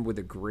gulped, and then with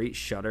a great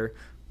shudder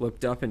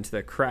looked up into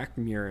the cracked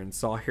mirror and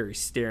saw Harry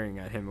staring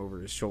at him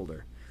over his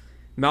shoulder.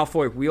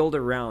 Malfoy wheeled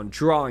around,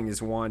 drawing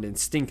his wand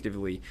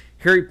instinctively.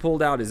 Harry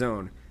pulled out his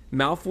own.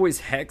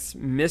 Malfoy's hex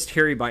missed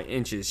Harry by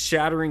inches,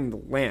 shattering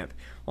the lamp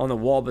on the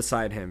wall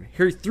beside him.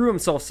 Harry threw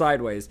himself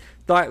sideways,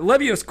 thought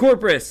Levios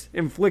Corpus,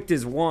 and flicked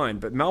his wand,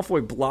 but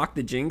Malfoy blocked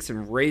the jinx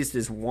and raised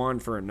his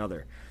wand for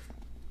another.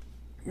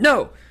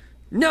 "No!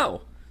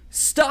 No!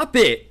 Stop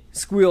it!"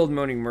 squealed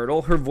Moaning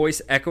Myrtle, her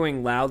voice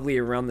echoing loudly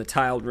around the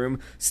tiled room.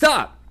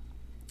 "Stop!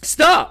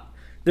 Stop!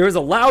 There was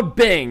a loud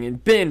bang,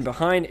 and Ben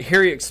behind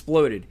Harry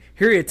exploded.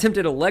 Harry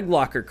attempted a leg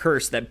locker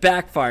curse that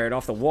backfired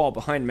off the wall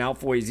behind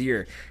Malfoy's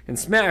ear and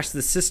smashed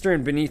the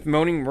cistern beneath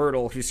Moaning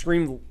Myrtle, who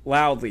screamed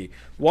loudly.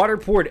 Water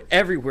poured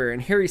everywhere,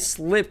 and Harry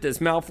slipped as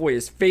Malfoy,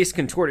 his face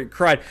contorted,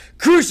 cried,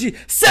 "Cruci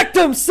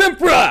sectum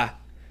sempra!"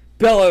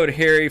 bellowed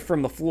Harry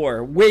from the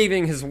floor,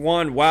 waving his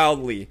wand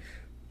wildly.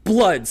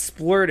 Blood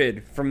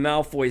splurted from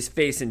Malfoy's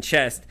face and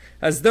chest,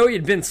 as though he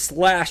had been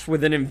slashed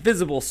with an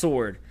invisible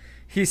sword.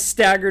 He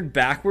staggered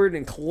backward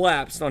and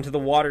collapsed onto the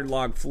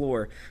waterlogged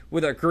floor,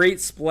 with a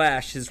great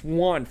splash, his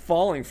wand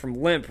falling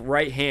from limp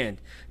right hand.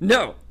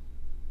 "No!"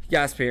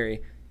 gasped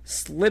Harry.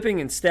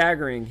 Slipping and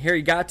staggering,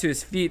 Harry got to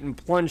his feet and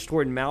plunged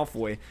toward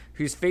Malfoy,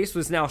 whose face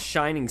was now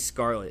shining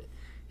scarlet,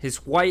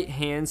 his white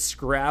hands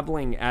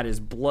scrabbling at his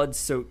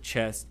blood-soaked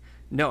chest.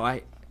 "No,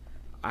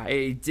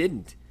 I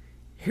didn't."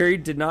 Harry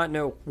did not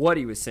know what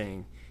he was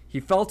saying. He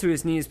fell to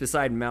his knees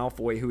beside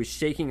Malfoy, who was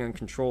shaking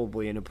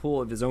uncontrollably in a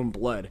pool of his own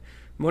blood.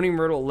 Moaning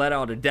Myrtle let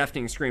out a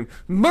deafening scream.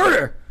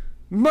 "Murder!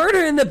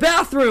 Murder in the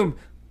bathroom!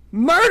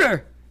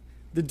 Murder!"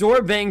 The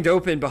door banged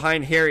open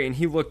behind Harry, and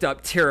he looked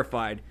up,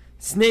 terrified.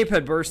 Snape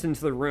had burst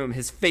into the room,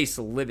 his face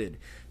livid.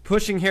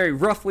 Pushing Harry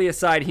roughly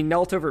aside, he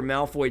knelt over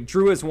Malfoy,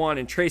 drew his wand,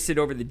 and traced it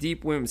over the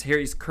deep wounds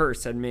Harry's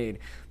curse had made,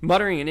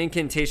 muttering an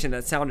incantation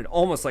that sounded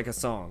almost like a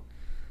song.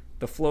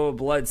 The flow of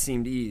blood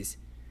seemed ease.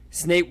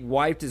 Snape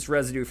wiped his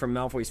residue from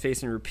Malfoy's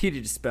face and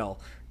repeated his spell.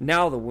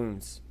 Now the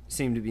wounds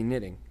seemed to be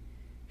knitting.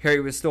 Harry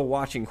was still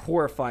watching,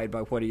 horrified by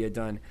what he had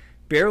done,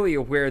 barely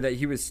aware that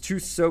he was too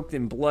soaked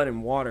in blood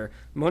and water.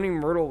 Moaning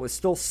Myrtle was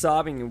still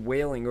sobbing and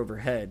wailing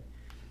overhead.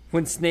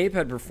 When Snape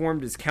had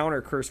performed his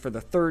counter curse for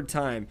the third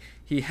time,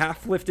 he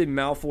half lifted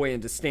Malfoy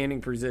into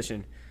standing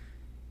position.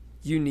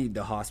 "You need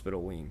the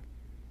hospital wing.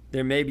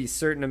 There may be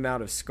certain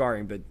amount of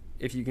scarring, but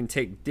if you can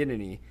take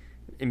Dignity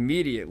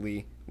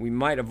immediately, we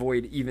might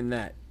avoid even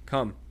that.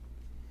 Come."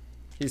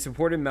 He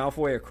supported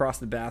Malfoy across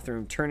the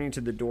bathroom, turning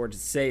to the door to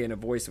say in a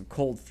voice of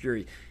cold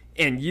fury,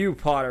 "And you,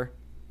 Potter,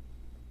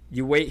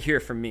 you wait here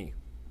for me."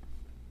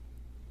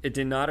 It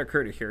did not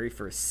occur to Harry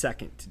for a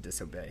second to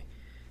disobey.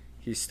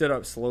 He stood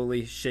up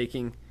slowly,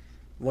 shaking,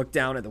 looked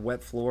down at the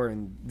wet floor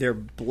and their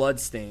blood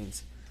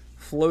stains,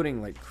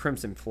 floating like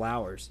crimson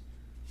flowers,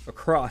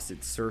 across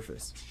its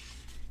surface.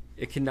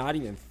 It could not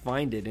even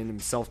find it in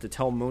himself to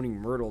tell Moaning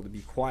Myrtle to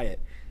be quiet,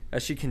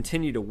 as she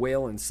continued to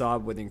wail and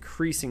sob with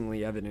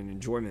increasingly evident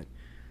enjoyment.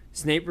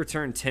 Snape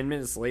returned 10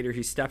 minutes later.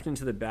 He stepped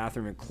into the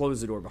bathroom and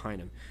closed the door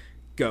behind him.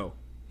 "Go,"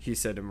 he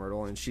said to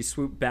Myrtle, and she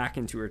swooped back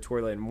into her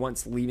toilet, and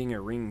once leaving a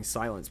ringing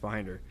silence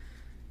behind her.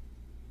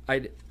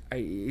 I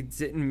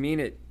didn't mean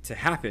it to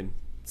happen,"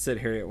 said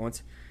Harry at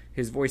once.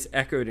 His voice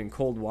echoed in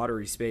cold,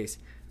 watery space.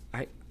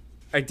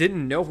 I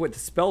didn't know what the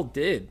spell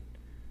did."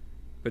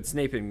 But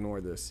Snape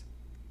ignored this.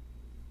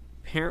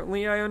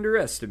 "Apparently I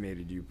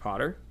underestimated you,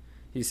 Potter,"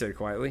 he said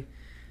quietly.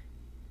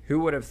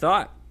 "Who would have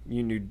thought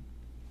you knew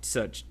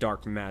such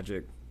dark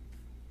magic?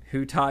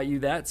 Who taught you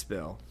that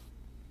spell?"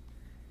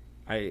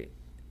 I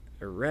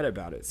read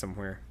about it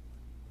somewhere."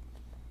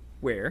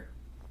 "Where?"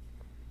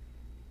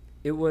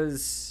 "It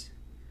was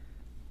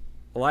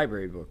a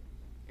library book,"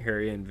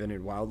 Harry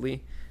invented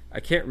wildly. I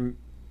can't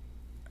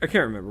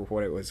remember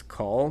what it was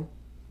called."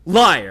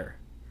 "Liar!"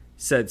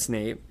 said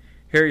Snape.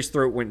 Harry's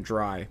throat went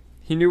dry.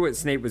 He knew what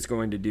Snape was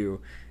going to do,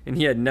 and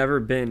he had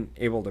never been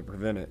able to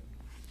prevent it.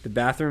 The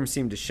bathroom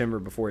seemed to shimmer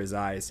before his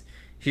eyes.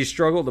 He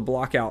struggled to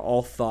block out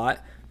all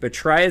thought, but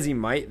try as he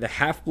might, the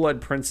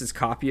Half-Blood Prince's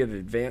copy of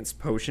Advanced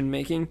Potion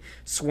Making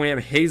swam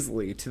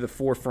hazily to the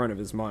forefront of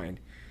his mind.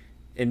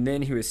 And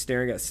then he was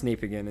staring at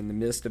Snape again in the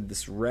midst of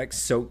this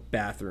wreck-soaked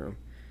bathroom.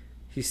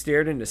 He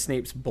stared into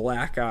Snape's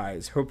black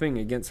eyes, hoping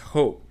against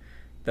hope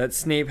that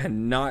Snape had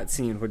not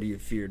seen what he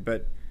had feared.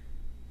 But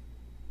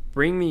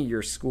 "Bring me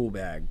your school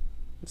bag,"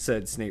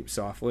 said Snape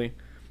softly,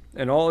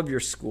 "and all of your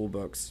school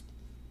books.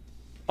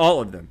 All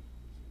of them.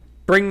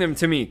 Bring them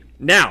to me,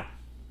 now!"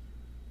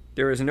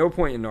 There was no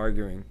point in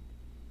arguing.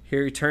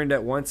 Harry turned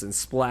at once and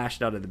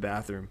splashed out of the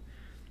bathroom.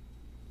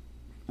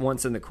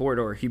 Once in the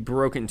corridor, he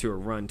broke into a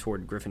run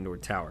toward Gryffindor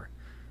Tower.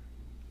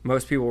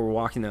 Most people were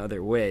walking the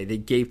other way. They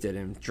gaped at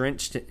him,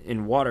 drenched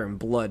in water and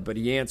blood, but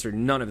he answered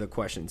none of the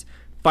questions,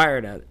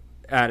 fired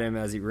at him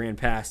as he ran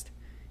past.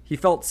 He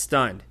felt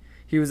stunned.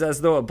 He was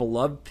as though a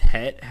beloved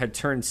pet had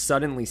turned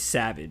suddenly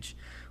savage.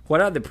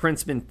 What had the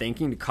prince been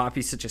thinking to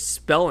copy such a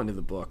spell into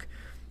the book?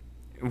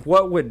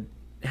 What would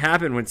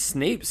happen when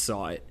Snape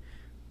saw it?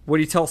 Would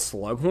he tell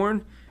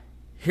Slughorn?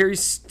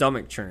 Harry's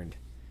stomach churned.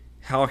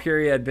 How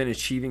Harry had been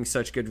achieving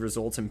such good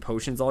results in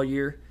potions all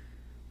year?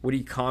 Would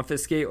he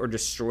confiscate or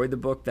destroy the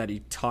book that he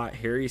taught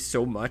Harry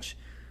so much?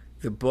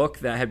 The book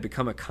that had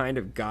become a kind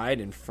of guide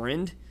and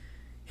friend?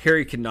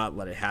 Harry could not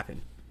let it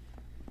happen.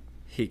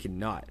 He could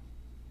not.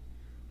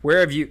 "Where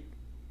have you...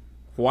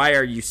 Why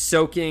are you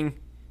soaking...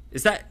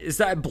 Is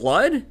that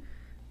blood?"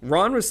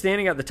 Ron was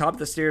standing at the top of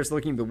the stairs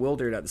looking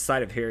bewildered at the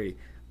sight of Harry.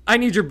 "I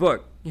need your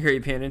book," Harry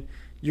panted.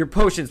 "Your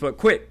potions, but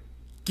quick.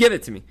 Give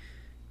it to me."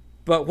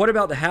 "But what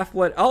about the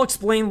Half-Blood? I'll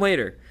explain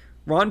later."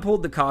 Ron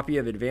pulled the copy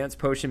of Advanced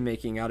Potion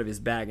Making out of his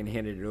bag and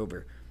handed it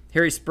over.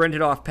 Harry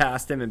sprinted off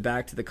past him and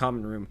back to the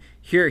common room.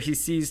 Here, he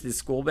seized his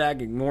school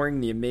bag, ignoring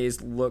the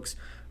amazed looks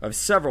of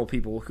several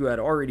people who had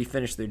already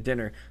finished their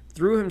dinner,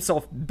 threw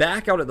himself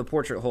back out of the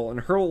portrait hole,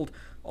 and hurled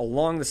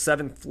along the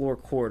 7th floor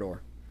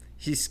corridor.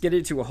 He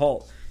skidded to a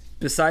halt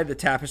beside the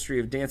tapestry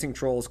of dancing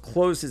trolls,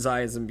 closed his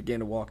eyes, and began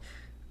to walk.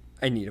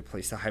 I need a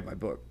place to hide my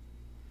book.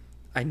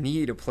 I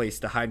need a place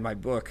to hide my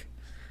book.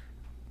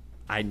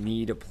 I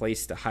need a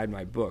place to hide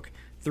my book.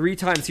 3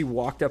 times he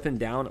walked up and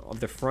down of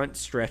the front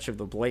stretch of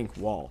the blank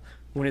wall.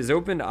 When his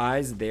opened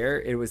eyes there,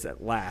 it was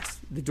at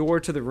last. The door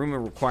to the room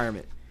of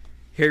requirement.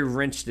 Harry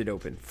wrenched it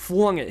open,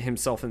 flung it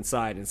himself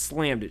inside, and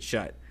slammed it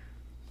shut.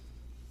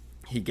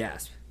 He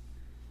gasped.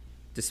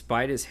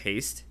 Despite his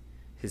haste,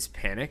 his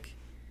panic,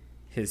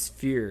 his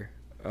fear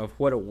of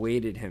what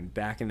awaited him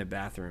back in the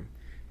bathroom,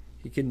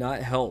 he could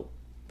not help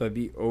but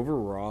be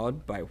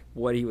overawed by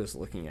what he was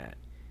looking at.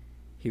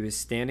 He was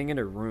standing in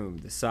a room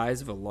the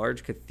size of a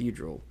large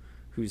cathedral,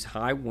 whose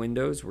high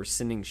windows were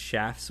sending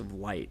shafts of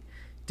light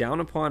down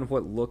upon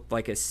what looked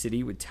like a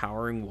city with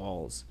towering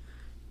walls,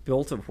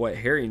 built of what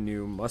Harry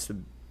knew must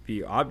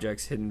be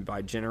objects hidden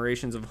by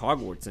generations of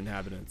Hogwarts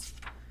inhabitants.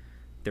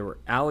 There were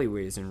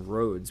alleyways and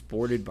roads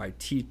bordered by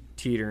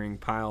teetering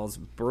piles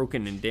of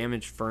broken and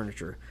damaged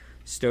furniture,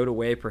 stowed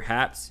away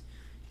perhaps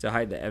to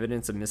hide the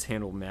evidence of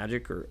mishandled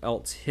magic, or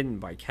else hidden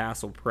by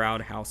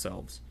castle-proud house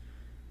elves.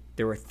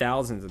 There were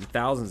thousands and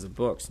thousands of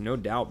books, no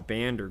doubt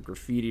banned or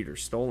graffitied or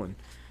stolen.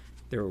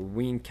 There were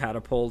winged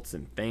catapults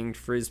and fanged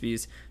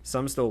frisbees.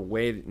 Some still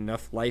weighed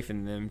enough life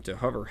in them to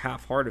hover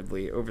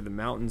half-heartedly over the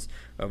mountains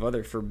of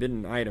other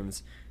forbidden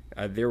items.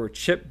 There were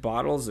chipped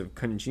bottles of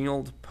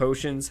congealed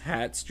potions,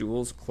 hats,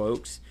 jewels,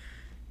 cloaks.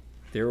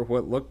 There were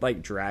what looked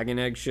like dragon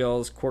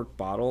eggshells, corked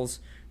bottles,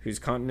 whose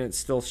contents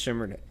still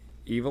shimmered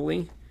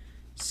evilly,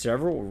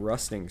 several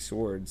rusting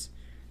swords,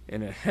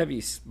 and a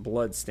heavy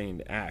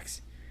blood-stained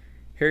axe.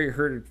 Harry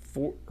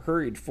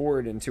hurried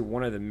forward into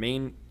one of the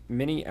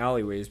many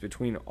alleyways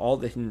between all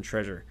the hidden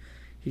treasure.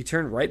 He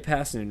turned right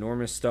past an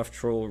enormous stuffed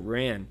troll,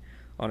 ran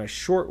on a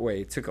short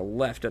way, took a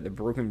left at the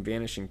broken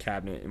vanishing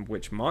cabinet in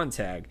which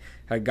Montag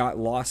had got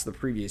lost the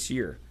previous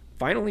year,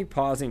 finally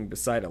pausing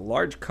beside a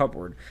large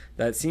cupboard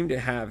that seemed to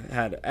have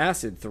had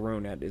acid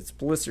thrown at its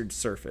blistered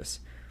surface.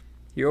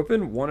 He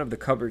opened one of the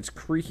cupboard's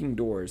creaking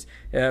doors.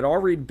 It had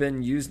already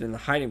been used in the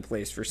hiding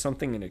place for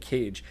something in a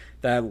cage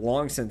that had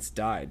long since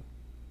died.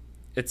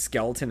 Its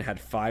skeleton had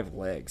 5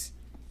 legs.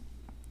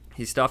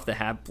 He stuffed the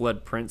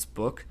Half-Blood Prince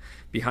book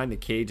behind the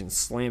cage and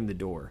slammed the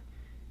door.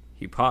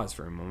 He paused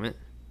for a moment.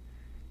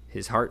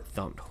 His heart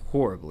thumped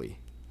horribly,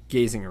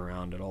 gazing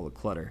around at all the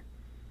clutter.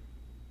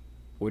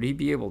 Would he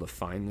be able to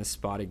find this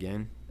spot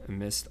again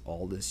amidst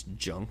all this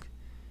junk?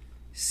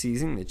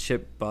 Seizing the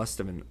chipped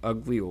bust of an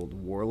ugly old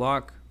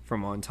warlock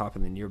from on top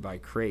of the nearby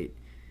crate,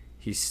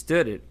 he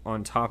stood it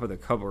on top of the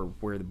cupboard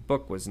where the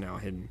book was now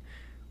hidden,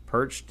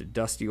 perched a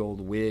dusty old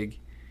wig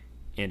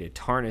and a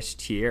tarnished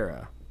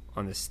tiara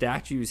on the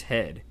statue's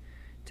head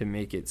to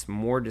make it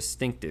more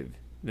distinctive,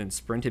 then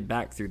sprinted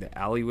back through the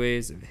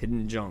alleyways of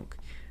hidden junk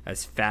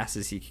as fast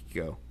as he could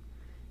go.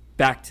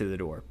 Back to the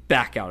door,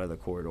 back out of the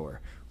corridor,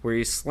 where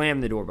he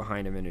slammed the door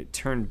behind him and it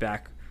turned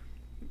back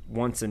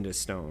once into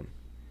stone.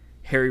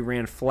 Harry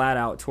ran flat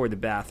out toward the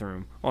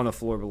bathroom on the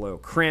floor below,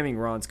 cramming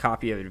Ron's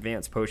copy of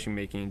Advanced Potion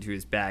Making into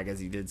his bag as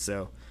he did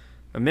so.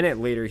 A minute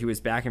later, he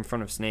was back in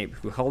front of Snape,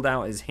 who held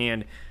out his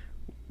hand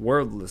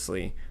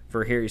wordlessly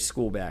for Harry's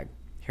school bag.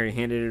 Harry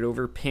handed it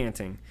over,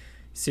 panting,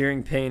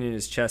 searing pain in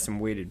his chest, and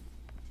waited.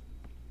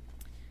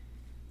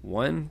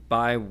 One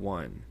by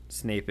one,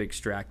 Snape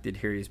extracted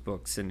Harry's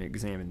books and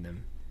examined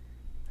them.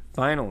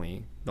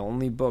 Finally, the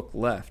only book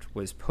left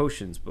was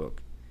Potion's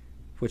book,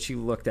 which he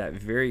looked at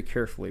very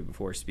carefully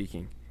before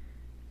speaking.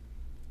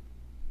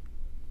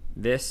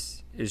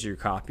 This is your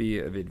copy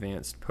of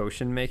Advanced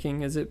Potion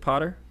Making, is it,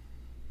 Potter?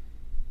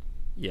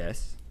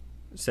 Yes,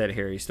 said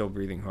Harry, still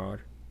breathing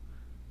hard.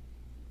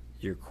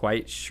 You're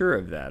quite sure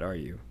of that, are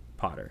you,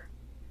 Potter?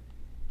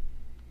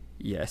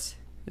 Yes,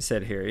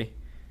 said Harry,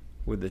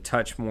 with a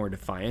touch more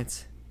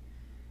defiance.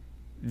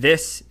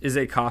 This is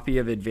a copy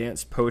of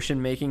Advanced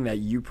Potion Making that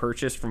you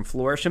purchased from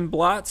Flourish and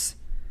Blotts?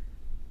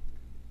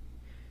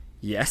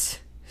 Yes,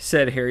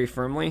 said Harry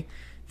firmly.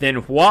 Then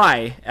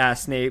why,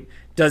 asked Snape,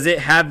 does it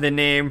have the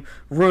name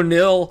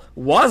Ronil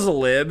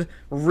Wazalib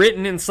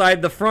written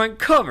inside the front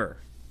cover?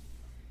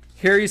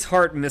 Harry's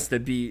heart missed a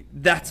beat.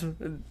 That's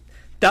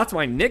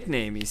my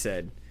nickname, he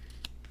said.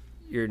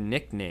 Your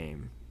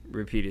nickname,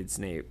 repeated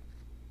Snape.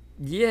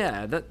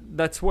 Yeah,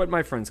 that's what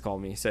my friends call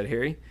me, said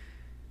Harry.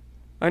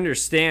 I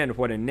understand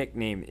what a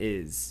nickname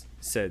is,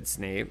 said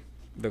Snape.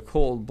 The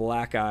cold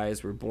black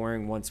eyes were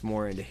boring once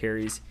more into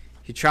Harry's.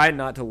 He tried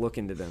not to look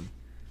into them.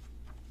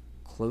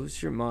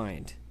 Close your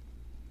mind.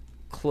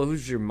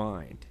 Close your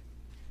mind.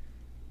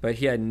 But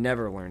he had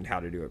never learned how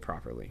to do it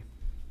properly.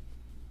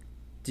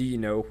 Do you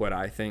know what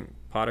I think,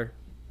 Potter?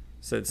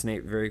 Said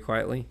Snape very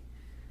quietly.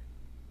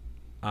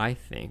 I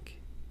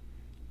think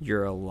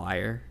you're a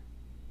liar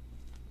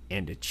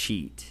and a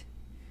cheat,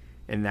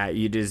 and that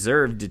you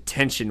deserve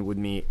detention with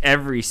me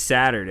every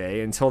Saturday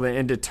until the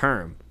end of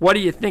term. What do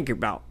you think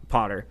about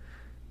Potter?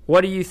 What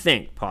do you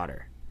think,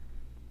 Potter?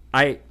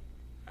 I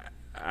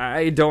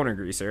don't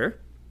agree, sir,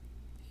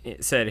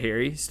 said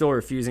Harry, still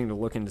refusing to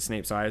look into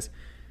Snape's eyes.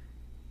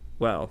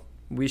 Well,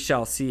 we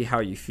shall see how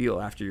you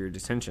feel after your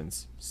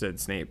detentions, said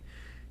Snape.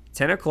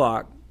 10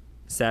 o'clock,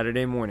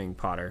 Saturday morning,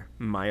 Potter,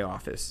 my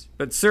office.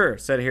 But, sir,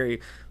 said Harry,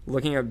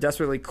 looking up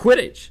desperately,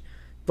 Quidditch!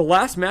 The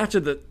last match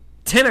of the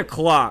 10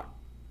 o'clock.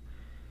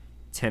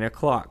 10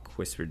 o'clock,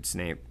 whispered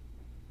Snape,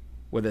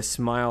 with a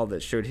smile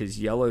that showed his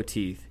yellow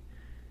teeth.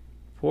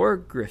 Poor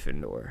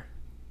Gryffindor.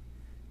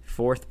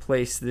 4th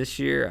place this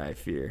year, I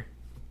fear.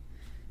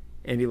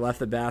 And he left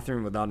the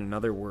bathroom without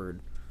another word,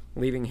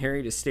 leaving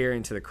Harry to stare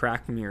into the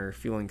cracked mirror,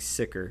 feeling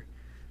sicker.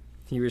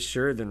 He was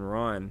surer than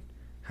Ron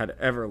had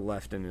ever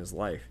left in his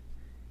life.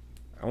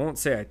 I won't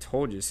say I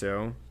told you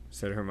so,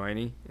 said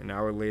Hermione, an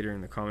hour later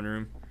in the common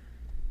room.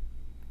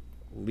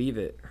 Leave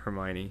it,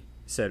 Hermione,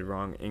 said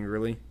Ron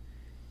angrily.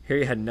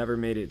 Harry had never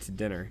made it to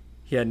dinner.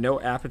 He had no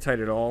appetite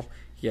at all.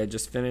 He had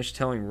just finished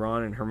telling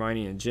Ron and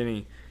Hermione and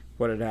Ginny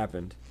what had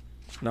happened.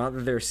 Not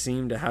that there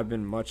seemed to have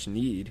been much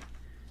need.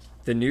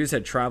 The news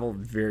had traveled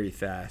very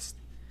fast.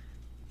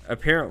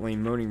 Apparently,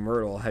 Moaning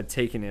Myrtle had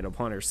taken it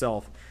upon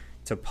herself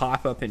to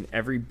pop up in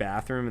every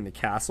bathroom in the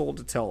castle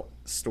to tell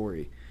a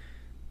story.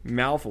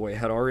 Malfoy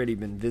had already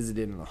been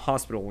visited in the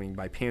hospital wing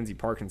by Pansy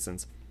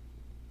Parkinsons,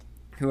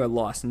 who had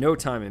lost no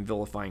time in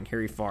vilifying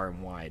Harry far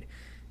and wide,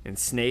 and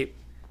Snape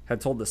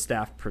had told the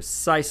staff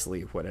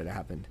precisely what had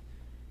happened.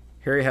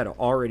 Harry had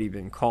already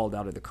been called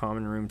out of the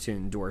common room to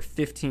endure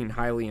 15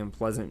 highly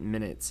unpleasant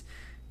minutes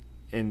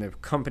in the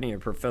company of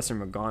Professor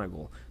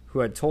McGonagall, who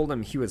had told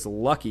him he was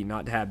lucky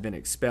not to have been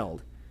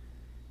expelled,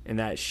 and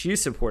that she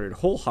supported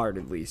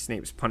wholeheartedly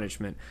Snape's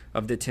punishment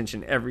of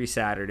detention every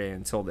Saturday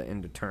until the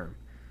end of term.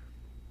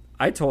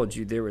 I told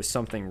you there was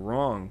something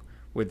wrong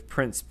with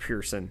Prince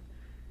Person,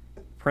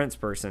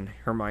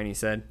 Hermione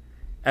said,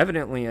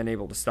 evidently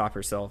unable to stop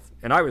herself.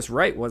 And I was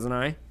right, wasn't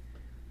I?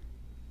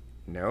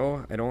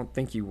 No, I don't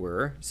think you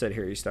were, said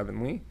Harry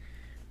stubbornly.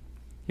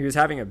 He was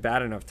having a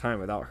bad enough time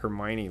without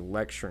Hermione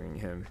lecturing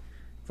him.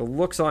 The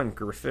looks on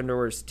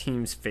Gryffindor's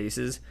team's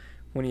faces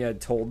when he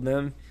had told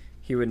them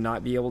he would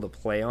not be able to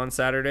play on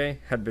Saturday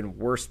had been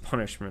worst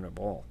punishment of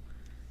all.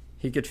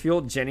 He could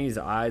feel Jenny's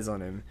eyes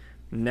on him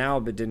now,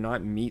 but did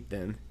not meet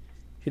them.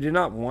 He did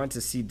not want to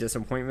see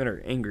disappointment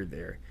or anger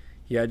there.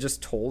 He had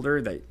just told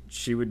her that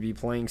she would be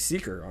playing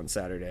Seeker on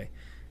Saturday,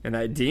 and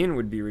that Dean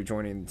would be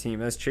rejoining the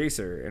team as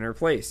Chaser in her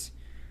place.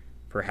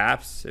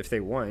 Perhaps, if they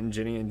won,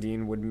 Ginny and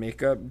Dean would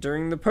make up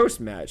during the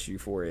post-match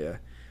euphoria.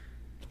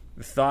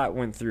 The thought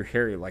went through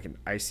Harry like an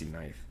icy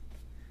knife.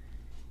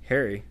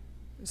 Harry,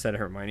 said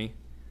Hermione,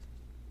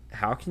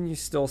 how can you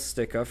still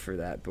stick up for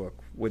that book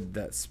with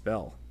that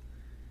spell?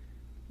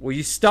 Will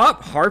you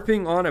stop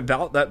harping on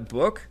about that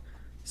book?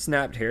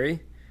 Snapped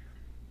Harry.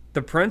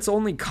 The prince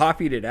only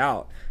copied it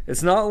out.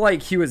 It's not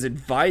like he was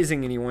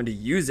advising anyone to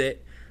use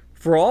it.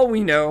 For all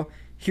we know,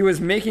 he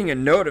was making a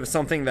note of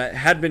something that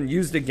had been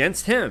used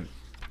against him.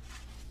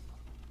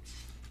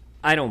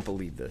 I don't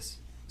believe this,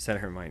 said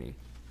Hermione.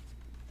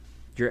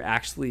 You're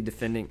actually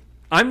defending...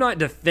 I'm not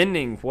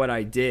defending what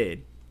I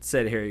did,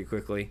 said Harry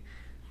quickly.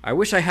 I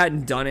wish I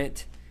hadn't done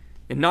it.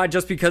 And not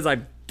just because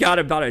I've got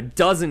about a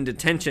dozen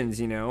detentions,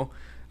 you know.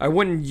 I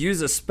wouldn't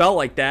use a spell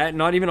like that,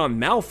 not even on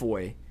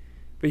Malfoy.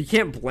 But you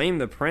can't blame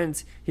the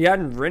prince. He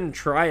hadn't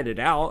tried it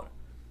out.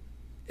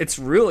 It's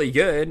really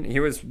good. He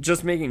was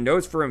just making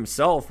notes for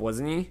himself,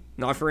 wasn't he?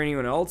 Not for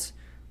anyone else.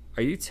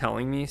 Are you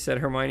telling me, said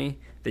Hermione,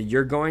 that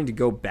you're going to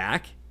go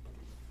back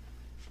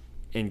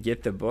and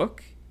get the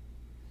book?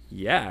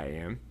 Yeah, I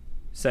am,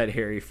 said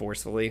Harry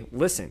forcefully.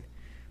 Listen,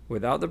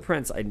 without the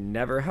prince, I'd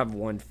never have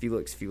won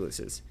Felix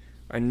Felixes.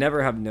 I'd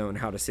never have known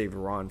how to save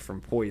Ron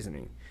from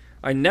poisoning.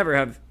 I'd never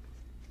have...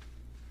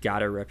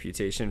 Got a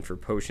reputation for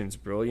potions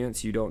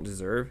brilliance you don't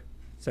deserve,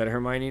 said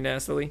Hermione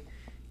nastily.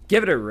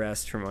 Give it a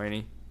rest,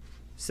 Hermione,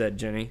 said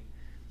Ginny.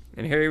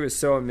 And Harry was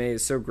so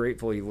amazed, so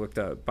grateful he looked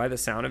up. By the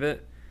sound of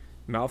it,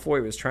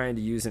 Malfoy was trying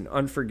to use an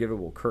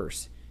unforgivable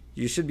curse.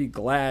 You should be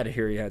glad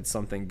Harry had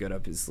something good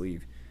up his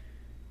sleeve.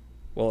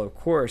 Well, of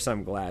course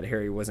I'm glad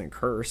Harry wasn't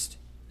cursed,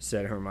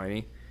 said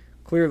Hermione,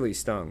 clearly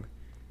stung.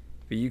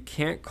 But you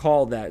can't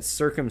call that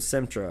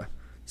Circumcentra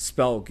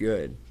spell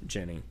good,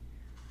 Ginny.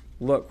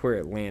 Look where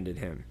it landed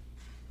him.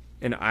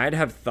 And I'd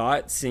have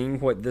thought,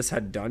 seeing what this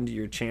had done to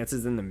your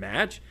chances in the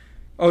match...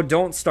 Oh,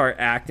 don't start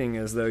acting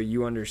as though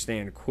you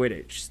understand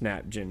Quidditch,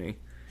 snapped Ginny.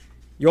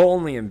 You'll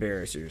only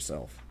embarrass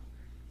yourself.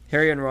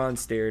 Harry and Ron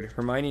stared.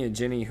 Hermione and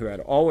Ginny, who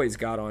had always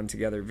got on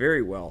together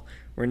very well,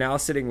 were now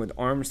sitting with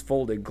arms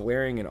folded,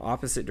 glaring in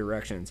opposite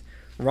directions.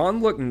 Ron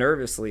looked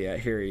nervously at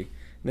Harry,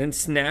 then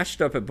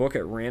snatched up a book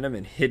at random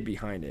and hid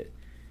behind it.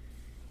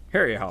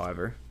 Harry,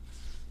 however,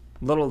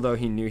 little though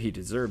he knew he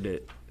deserved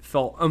it,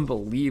 felt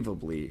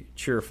unbelievably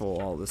cheerful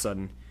all of a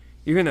sudden,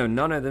 even though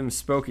none of them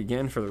spoke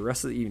again for the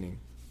rest of the evening.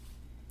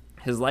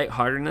 His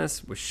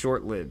lightheartedness was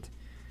short-lived.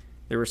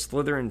 There were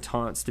Slytherin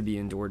taunts to be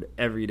endured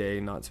every day,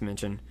 not to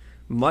mention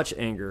Much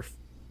anger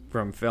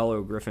from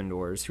fellow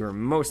Gryffindors who were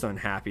most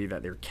unhappy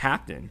that their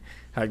captain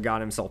had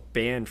got himself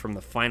banned from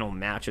the final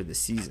match of the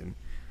season.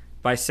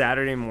 By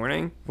Saturday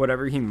morning,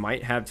 whatever he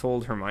might have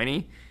told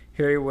Hermione,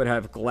 Harry would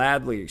have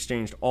gladly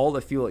exchanged all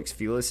the Felix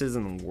Felices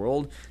in the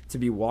world to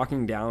be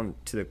walking down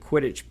to the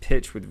Quidditch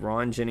pitch with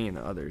Ron, Ginny, and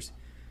the others.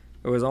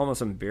 It was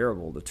almost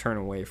unbearable to turn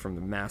away from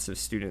the mass of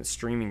students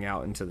streaming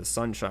out into the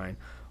sunshine,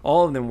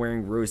 all of them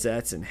wearing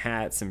rosettes and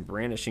hats and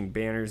brandishing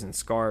banners and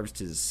scarves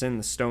to descend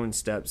the stone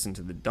steps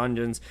into the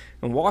dungeons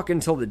and walk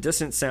until the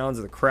distant sounds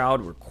of the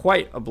crowd were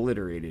quite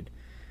obliterated,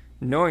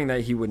 knowing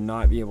that he would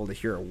not be able to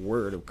hear a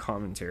word of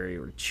commentary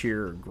or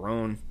cheer or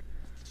groan.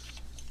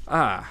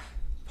 "Ah,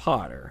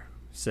 Potter,"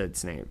 said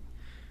Snape,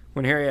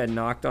 when Harry had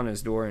knocked on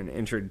his door and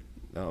entered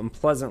the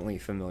unpleasantly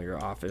familiar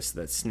office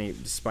that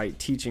Snape, despite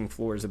teaching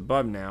floors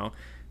above now,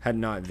 had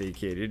not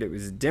vacated. It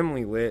was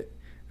dimly lit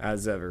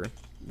as ever.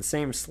 The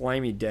same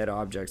slimy dead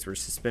objects were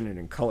suspended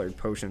in colored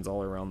potions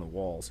all around the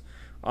walls.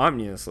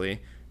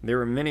 Ominously, there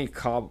were many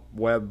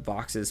cobweb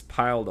boxes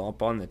piled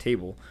up on the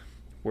table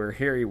where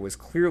Harry was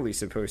clearly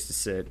supposed to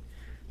sit.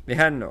 They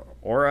had an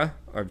aura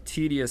of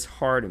tedious,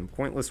 hard, and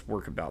pointless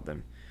work about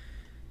them.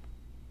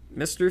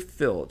 "Mr.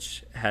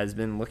 Filch has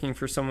been looking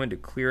for someone to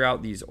clear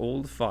out these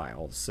old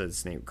files," said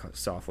Snape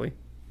softly.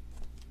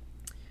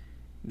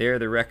 "They are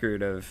the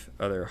record of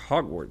other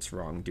Hogwarts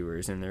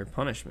wrongdoers and their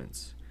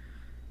punishments.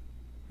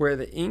 Where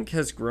the ink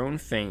has grown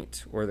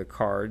faint or the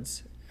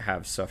cards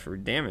have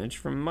suffered damage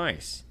from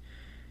mice,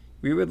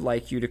 we would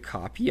like you to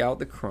copy out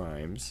the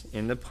crimes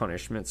and the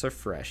punishments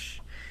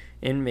afresh,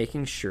 in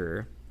making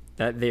sure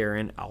that they are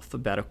in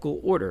alphabetical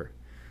order.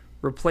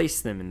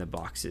 Replace them in the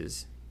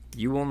boxes.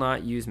 You will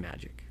not use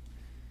magic."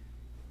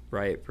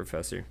 "Right,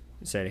 Professor,"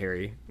 said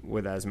Harry,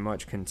 with as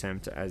much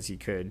contempt as he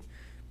could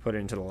put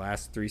into the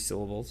last 3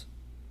 syllables.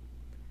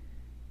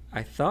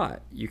 "I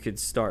thought you could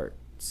start,"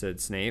 said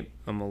Snape,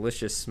 a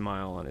malicious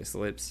smile on his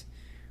lips,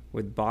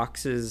 "with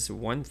boxes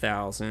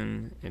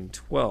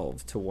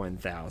 1012 to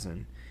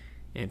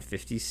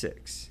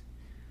 1056.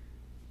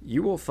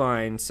 You will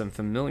find some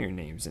familiar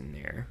names in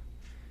there,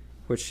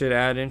 which should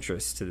add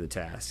interest to the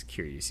task,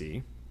 here you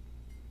see."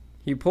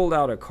 He pulled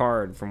out a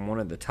card from one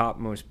of the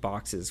topmost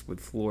boxes with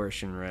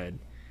flourish and read,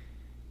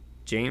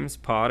 "James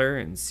Potter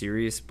and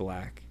Sirius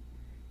Black,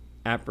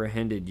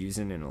 apprehended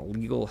using an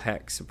illegal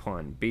hex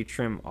upon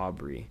Bartram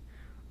Aubrey.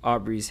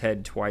 Aubrey's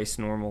head twice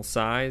normal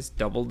size,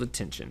 double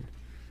detention."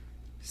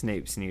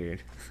 Snape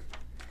sneered.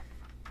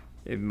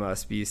 "It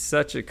must be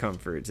such a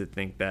comfort to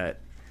think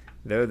that,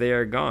 though they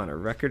are gone, a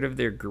record of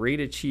their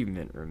great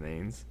achievement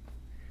remains."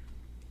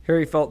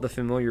 Harry felt the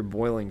familiar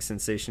boiling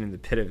sensation in the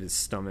pit of his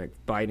stomach,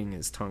 biting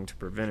his tongue to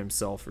prevent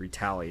himself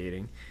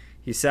retaliating.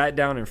 He sat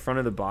down in front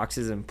of the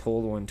boxes and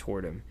pulled one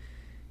toward him.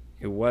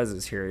 It was,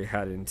 as Harry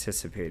had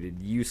anticipated,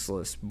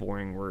 useless,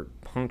 boring work,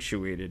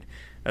 punctuated,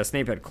 as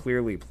Snape had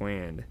clearly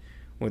planned,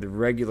 with a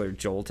regular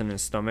jolt in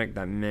his stomach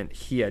that meant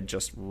he had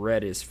just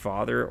read his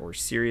father or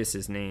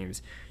Sirius's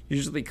names,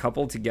 usually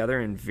coupled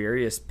together in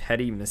various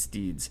petty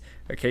misdeeds,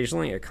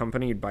 occasionally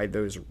accompanied by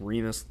those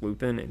Remus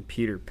Lupin and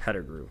Peter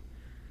Pettigrew.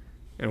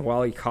 And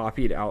while he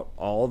copied out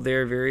all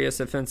their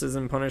various offenses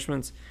and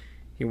punishments,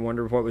 he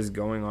wondered what was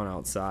going on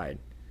outside,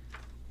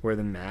 where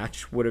the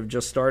match would have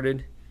just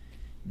started.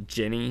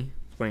 Ginny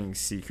playing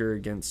Seeker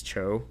against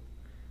Cho.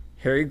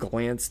 Harry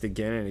glanced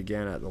again and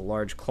again at the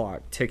large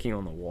clock ticking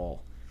on the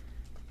wall.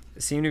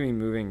 It seemed to be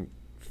moving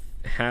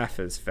half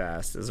as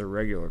fast as a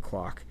regular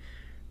clock.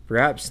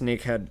 Perhaps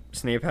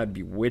Snape had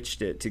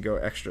bewitched it to go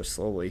extra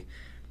slowly.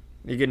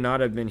 He could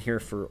not have been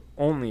here for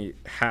only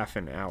half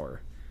an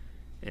hour.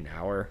 An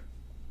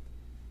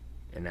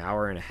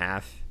hour and a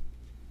half.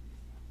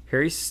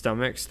 Harry's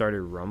stomach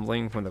started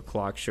rumbling when the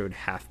clock showed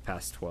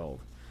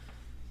 12:30.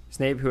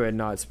 Snape, who had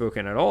not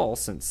spoken at all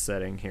since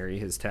setting Harry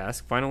his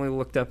task, finally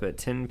looked up at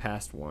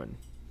 1:10.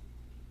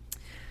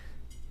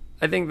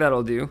 "I think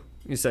that'll do,"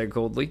 he said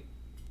coldly.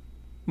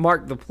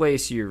 "Mark the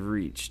place you have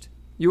reached.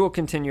 You will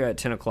continue at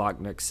 10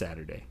 o'clock next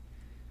Saturday."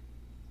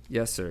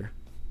 "Yes, sir."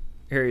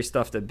 Harry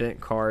stuffed a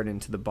bent card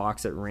into the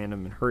box at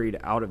random and hurried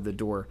out of the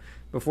door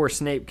before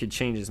Snape could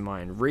change his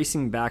mind,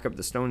 racing back up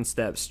the stone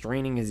steps,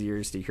 straining his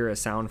ears to hear a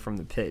sound from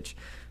the pitch.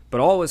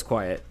 But all was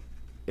quiet.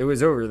 It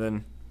was over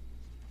then.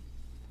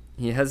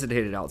 He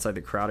hesitated outside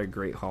the crowded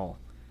great hall,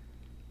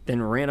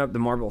 then ran up the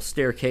marble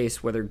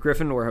staircase. Whether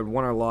Gryffindor had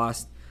won or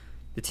lost,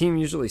 the team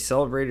usually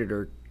celebrated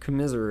or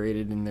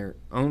commiserated in their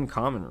own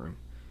common room.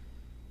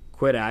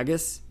 "Quid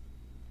Agis?"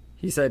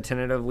 he said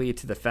tentatively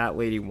to the fat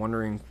lady,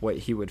 wondering what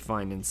he would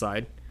find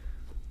inside.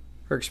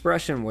 Her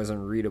expression was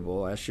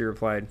unreadable as she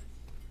replied,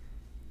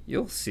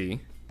 "You'll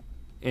see."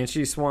 And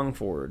she swung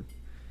forward.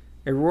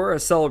 A roar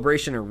of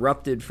celebration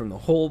erupted from the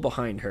hole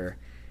behind her.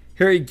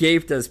 Harry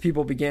gaped as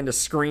people began to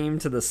scream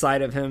to the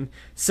side of him.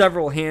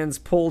 Several hands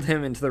pulled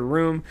him into the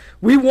room.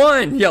 "We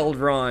won!" yelled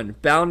Ron,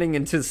 bounding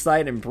into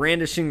sight and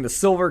brandishing the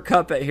silver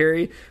cup at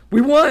Harry. "We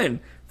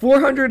won!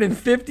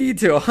 450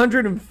 to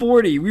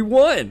 140! We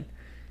won!"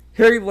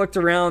 Harry looked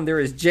around. There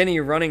was Ginny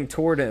running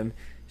toward him.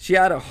 She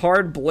had a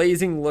hard,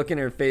 blazing look in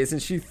her face, and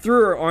she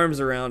threw her arms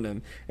around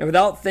him. And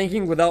without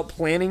thinking, without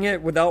planning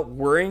it, without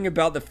worrying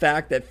about the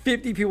fact that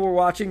 50 people were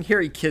watching,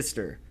 Harry kissed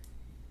her.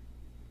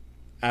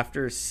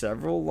 After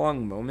several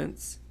long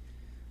moments,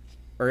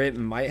 or it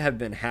might have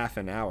been half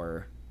an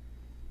hour,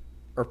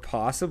 or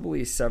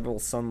possibly several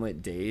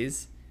sunlit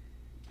days,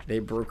 they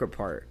broke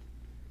apart.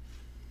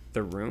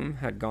 The room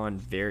had gone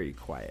very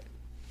quiet.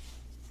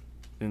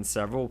 Then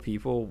several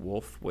people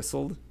wolf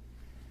whistled,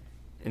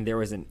 and there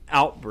was an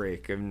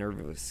outbreak of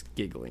nervous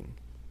giggling.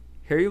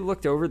 Harry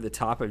looked over the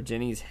top of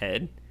Ginny's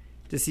head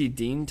to see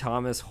Dean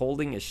Thomas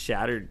holding a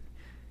shattered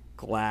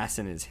glass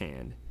in his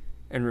hand,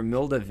 and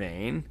Romilda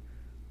Vane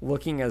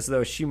looking as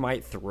though she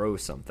might throw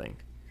something.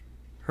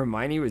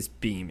 Hermione was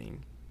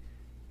beaming,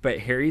 but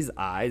Harry's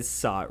eyes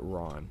sought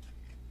Ron.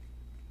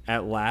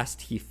 At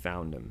last he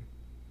found him,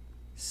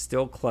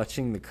 still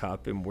clutching the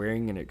cup and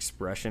wearing an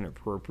expression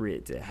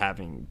appropriate to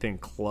having been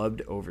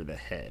clubbed over the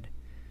head.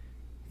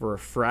 For a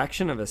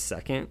fraction of a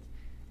second,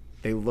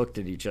 they looked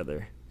at each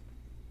other.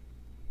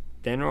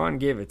 Then Ron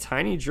gave a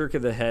tiny jerk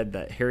of the head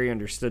that Harry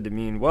understood to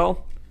mean,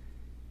 well,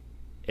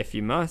 if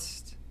you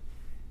must.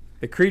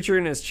 The creature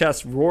in his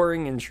chest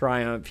roaring in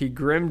triumph, he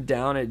grinned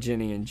down at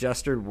Ginny and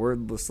gestured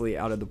wordlessly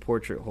out of the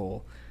portrait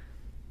hole.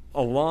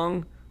 A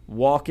long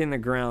walk in the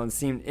ground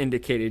seemed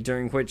indicated,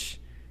 during which,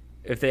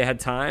 if they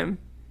had time,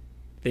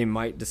 they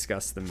might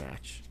discuss the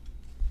match.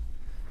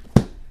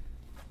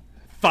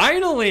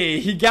 Finally,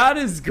 he got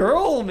his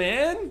girl,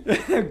 man.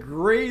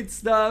 Great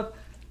stuff.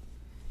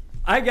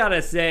 I gotta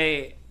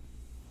say,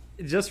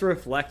 just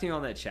reflecting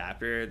on that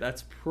chapter,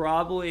 that's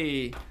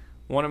probably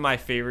one of my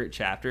favorite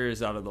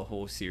chapters out of the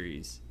whole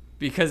series,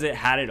 because it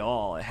had it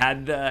all. It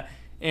had the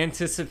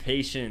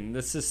anticipation,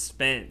 the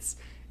suspense.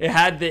 It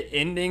had the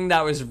ending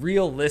that was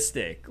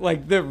realistic,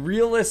 like the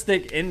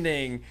realistic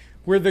ending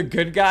where the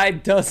good guy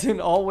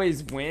doesn't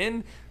always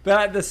win, but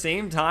at the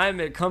same time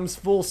it comes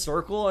full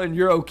circle and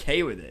you're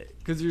okay with it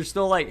because you're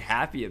still like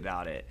happy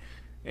about it.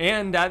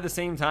 And at the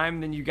same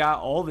time, then you got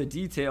all the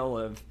detail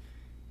of,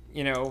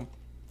 you know,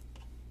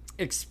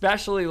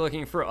 especially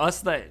looking for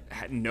us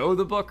that know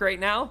the book right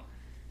now,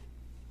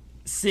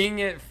 seeing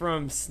it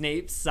from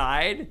Snape's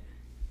side,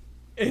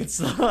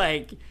 it's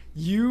like,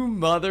 you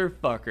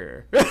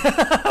motherfucker.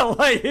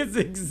 Like, it's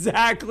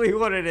exactly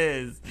what it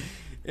is.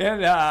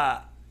 And,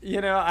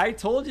 you know, I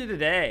told you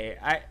today,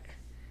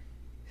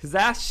 his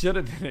ass should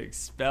have been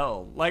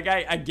expelled. Like,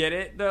 I get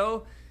it,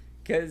 though,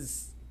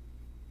 because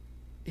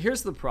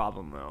here's the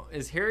problem, though,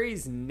 is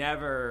Harry's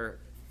never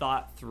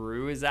thought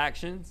through his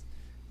actions.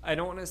 I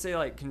don't want to say,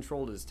 like,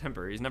 controlled his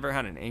temper. He's never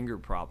had an anger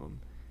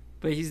problem.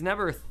 But he's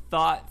never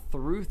thought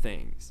through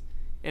things.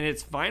 And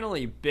it's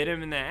finally bit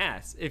him in the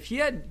ass. If he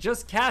had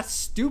just cast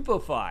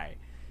Stupefy,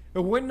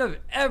 it wouldn't have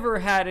ever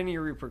had any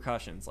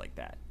repercussions like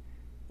that.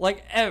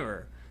 Like,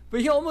 ever. But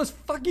he almost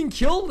fucking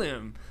killed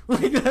him.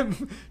 Like,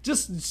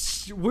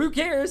 just, who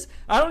cares?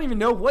 I don't even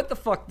know what the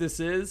fuck this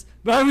is,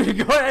 but I'm going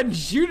to go ahead and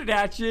shoot it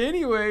at you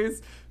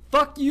anyways.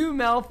 Fuck you,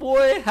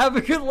 Malfoy. Have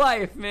a good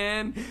life,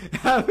 man.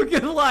 Have a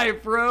good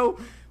life, bro.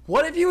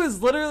 What if he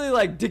was literally,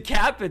 like,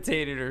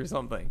 decapitated or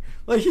something?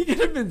 Like, he could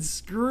have been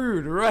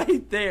screwed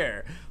right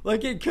there.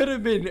 Like, it could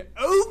have been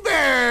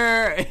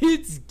over.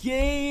 It's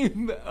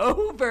game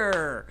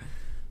over.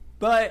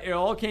 But it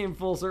all came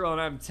full circle,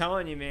 and I'm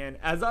telling you, man,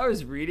 as I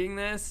was reading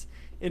this,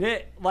 and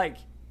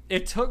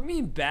it took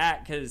me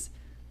back, because,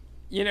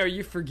 you know,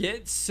 you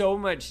forget so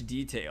much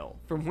detail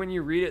from when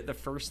you read it the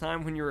first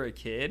time when you were a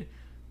kid.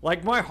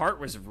 Like, my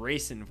heart was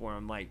racing for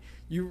him. Like,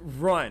 you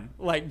run.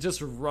 Like,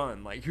 just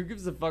run. Like, who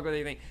gives a fuck what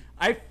they think?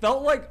 I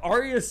felt like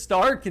Arya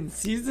Stark in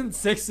Season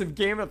 6 of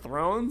Game of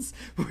Thrones,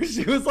 where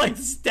she was, like,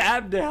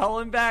 stabbed to hell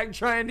and back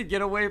trying to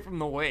get away from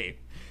the waif.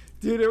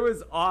 Dude, it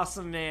was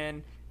awesome,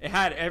 man. It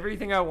had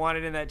everything I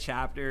wanted in that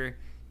chapter.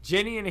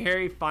 Ginny and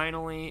Harry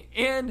finally.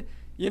 And,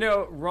 you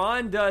know,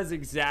 Ron does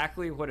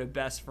exactly what a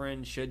best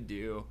friend should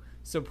do.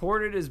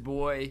 Supported his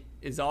boy,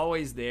 is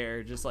always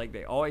there, just like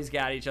they always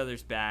got each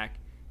other's back.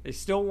 They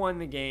still won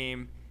the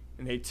game,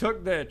 and they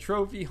took the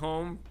trophy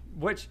home,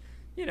 which,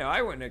 you know,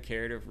 I wouldn't have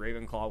cared if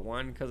Ravenclaw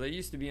won, because I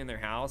used to be in their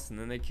house, and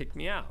then they kicked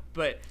me out.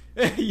 But,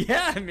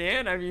 yeah,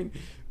 man, I mean,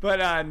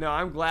 but, no,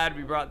 I'm glad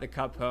we brought the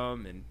cup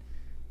home, and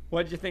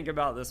what'd you think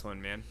about this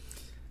one, man?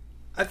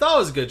 I thought it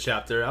was a good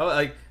chapter.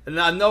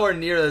 I'm nowhere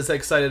near as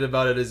excited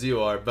about it as you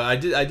are, but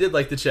I did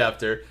like the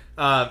chapter.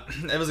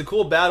 It was a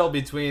cool battle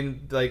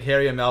between, like,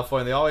 Harry and Malfoy,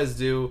 and they always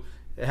do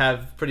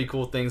have pretty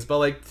cool things, but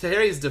like to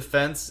Harry's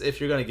defense, if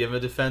you're going to give him a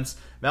defense,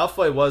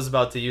 Malfoy was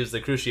about to use the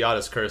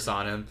Cruciatus curse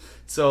on him,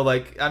 so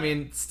like, I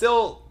mean,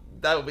 still,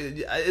 that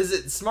is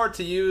it smart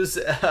to use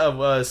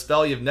a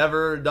spell you've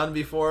never done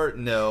before?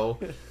 No.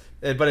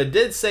 But it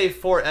did say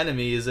 4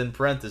 enemies in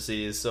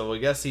parentheses, so I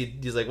guess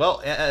he's like,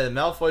 well,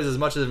 Malfoy's as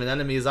much of an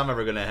enemy as I'm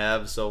ever going to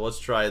have, so let's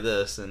try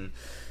this, and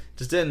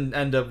just didn't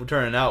end up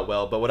turning out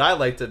well. But what I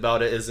liked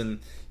about it is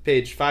in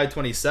page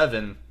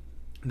 527,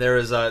 there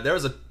was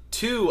a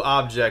 2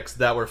 objects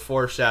that were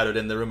foreshadowed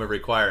in the Room of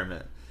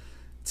Requirement.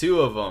 2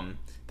 of them.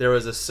 There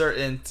was a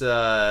certain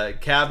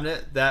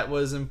cabinet that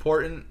was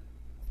important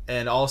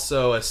and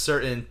also a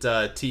certain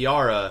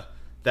tiara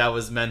that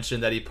was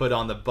mentioned that he put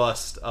on the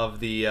bust of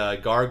the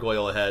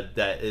gargoyle head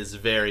that is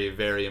very,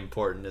 very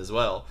important as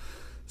well.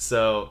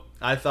 So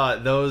I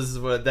thought those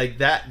were like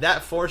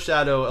that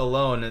foreshadow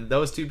alone, and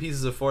those two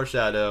pieces of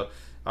foreshadow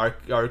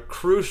are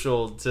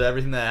crucial to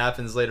everything that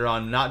happens later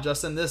on, not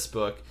just in this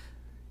book,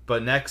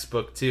 but next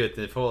book too, at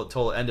the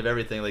total end of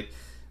everything.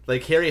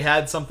 Like Harry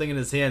had something in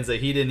his hands that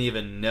he didn't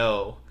even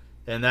know,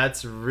 and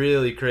that's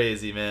really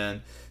crazy,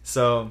 man.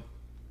 So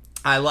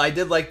I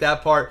did like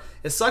that part.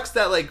 It sucks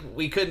that like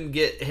we couldn't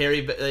get Harry.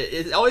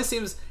 It always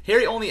seems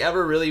Harry only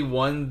ever really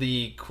won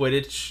the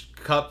Quidditch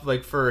Cup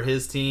like for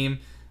his team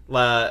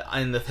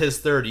in his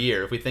third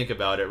year, if we think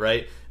about it,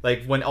 right?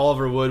 Like when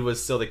Oliver Wood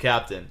was still the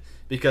captain.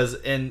 Because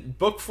in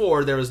Book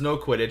 4, there was no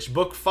Quidditch.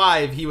 Book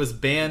 5, he was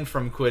banned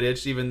from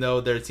Quidditch, even though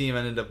their team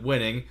ended up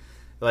winning.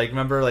 Like,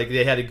 remember, like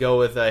they had to go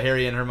with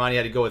Harry and Hermione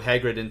had to go with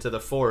Hagrid into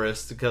the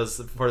forest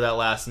for that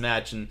last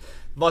match, and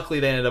luckily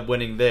they ended up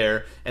winning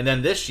there. And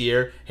then this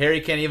year, Harry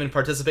can't even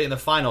participate in the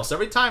final. So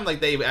every time like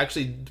they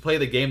actually play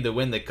the game to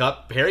win the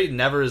cup, Harry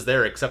never is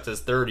there except his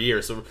third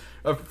year. So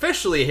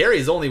officially,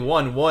 Harry's only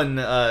won one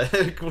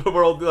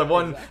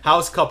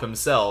House Cup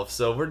himself.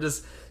 So we're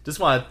just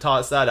want to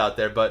toss that out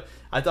there, but.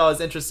 I thought it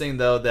was interesting,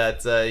 though,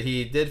 that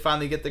he did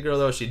finally get the girl,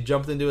 though. She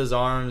jumped into his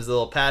arms, a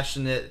little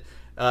passionate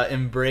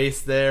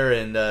embrace there,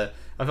 and I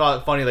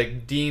thought it funny,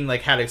 like, Dean,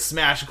 like, had a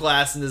smash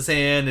glass in his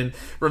hand, and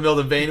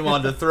Romilda Vane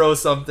wanted to throw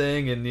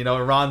something, and, you know,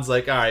 Ron's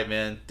like, all right,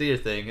 man, do your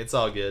thing. It's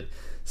all good.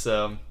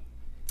 So,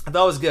 I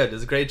thought it was good. It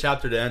was a great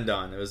chapter to end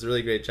on. It was a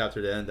really great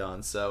chapter to end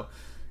on. So,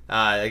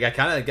 I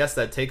kind of guess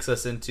that takes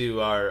us into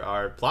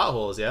our plot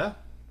holes, yeah?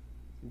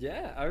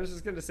 Yeah, I was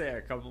just going to say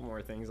a couple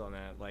more things on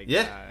that. Like,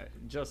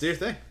 just do your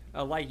thing.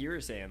 Like you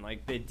were saying,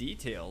 like the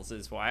details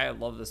is why I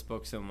love this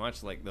book so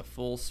much. Like the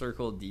full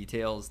circle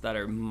details that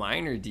are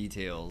minor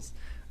details,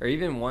 or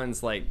even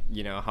ones like,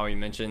 you know, how he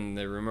mentioned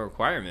the room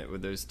requirement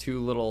with those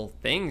two little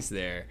things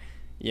there.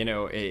 You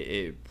know,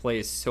 it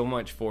plays so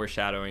much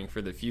foreshadowing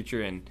for the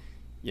future, and,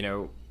 you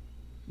know,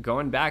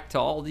 going back to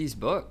all these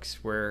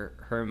books where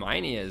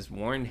Hermione has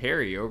warned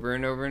Harry over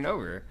and over and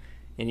over,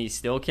 and he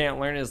still can't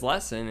learn his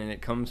lesson, and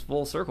it comes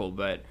full circle.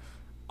 But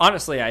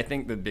honestly, I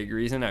think the big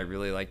reason I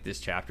really like this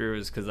chapter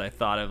was because I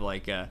thought of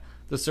like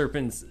the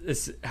serpent's.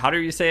 How do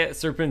you say it?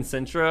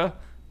 Serpencentra.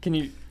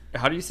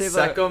 How do you say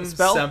that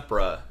spell?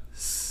 Secum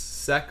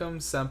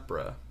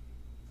Sempra.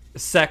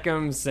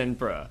 Secum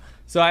Sempra.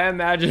 So I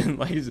imagine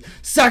like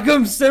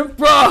Secum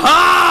Sempra,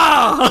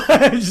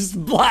 ha!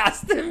 Just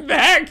blast him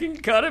back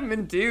and cut him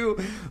in two,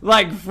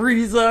 like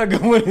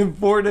Frieza going in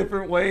 4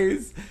 different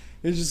ways.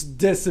 It just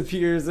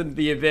disappears into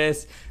the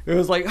abyss. It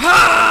was like,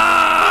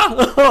 ha!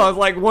 It was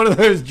like one of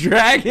those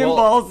Dragon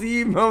Ball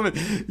Z moments.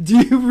 Do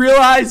you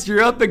realize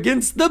you're up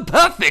against the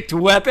perfect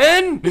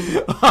weapon?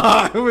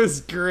 It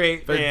was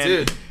great, but man.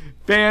 Dude,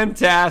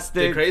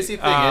 fantastic. The crazy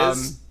thing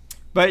is,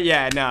 but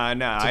yeah,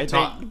 no. I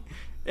think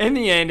in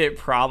the end, it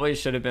probably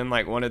should have been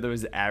like one of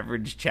those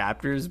average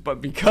chapters.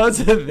 But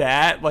because of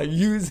that, like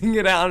using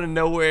it out of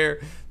nowhere,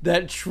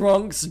 that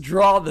Trunks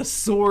draw the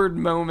sword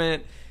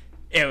moment.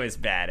 It was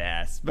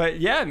badass. But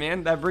yeah,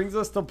 man, that brings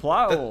us to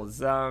plot holes.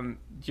 Do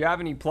you have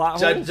any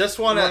plot holes?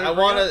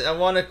 I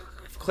want to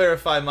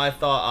clarify my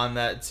thought on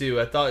that too.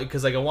 I thought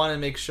because like I want to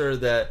make sure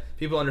that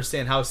people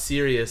understand how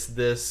serious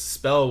this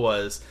spell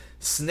was.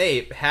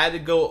 Snape had to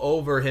go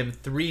over him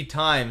 3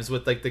 times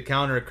with like the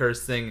counter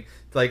curse thing.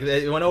 Like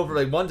it went over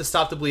like 1 to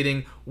stop the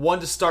bleeding, 1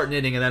 to start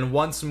knitting, and then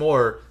once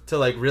more to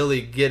like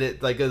really get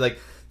it like.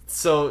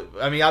 So,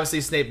 I mean,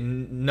 obviously Snape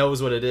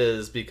knows what it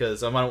is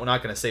because I'm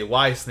not going to say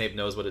why Snape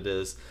knows what it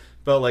is.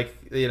 But, like,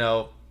 you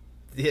know,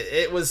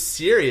 it was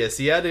serious.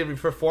 He had to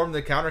perform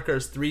the counter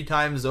curse 3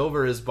 times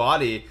over his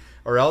body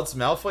or else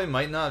Malfoy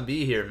might not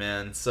be here,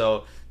 man.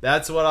 So,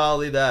 that's what I'll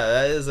leave that.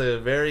 That is a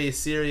very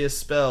serious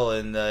spell,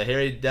 and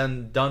Harry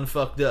done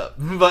fucked up.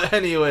 But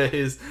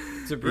anyways.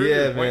 To prove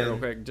your point real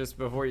quick, just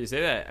before you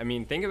say that, I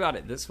mean, think about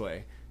it this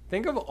way.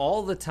 Think of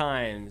all the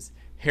times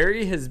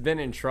Harry has been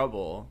in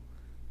trouble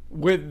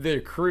with the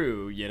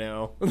crew, you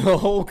know, the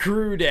whole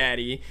crew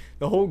daddy,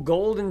 the whole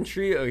golden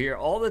trio here,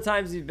 all the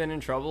times he's been in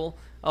trouble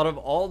out of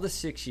all the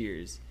 6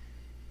 years,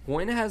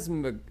 when has,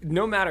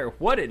 no matter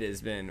what it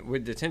has been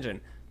with detention,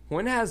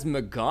 when has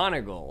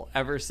McGonagall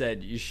ever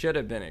said you should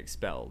have been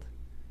expelled?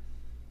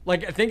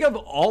 Like, think of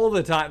all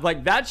the time,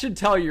 like, that should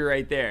tell you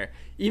right there,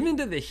 even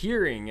to the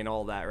hearing and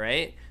all that,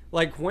 right?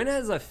 Like, when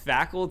has a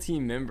faculty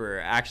member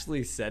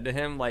actually said to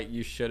him, like,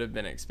 you should have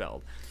been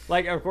expelled?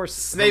 Like, of course,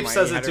 Snape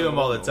says it to him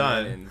all the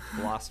time. And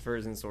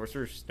Philosophers and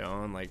Sorcerer's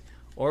Stone, like,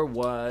 or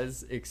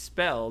was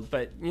expelled,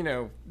 but, you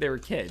know, they were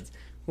kids.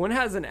 When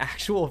has an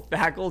actual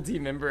faculty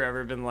member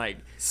ever been like,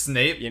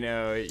 Snape? You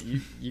know,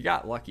 you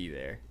got lucky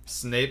there.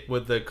 Snape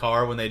with the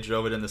car when they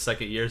drove it in the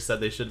second year said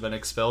they should have been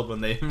expelled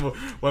when they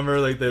remember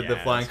like the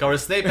flying car.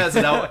 Snape has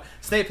it out.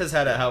 Snape has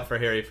had it out for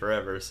Harry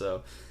forever,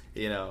 so.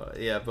 You know,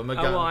 yeah, but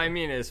McGonagall. Well, I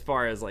mean, as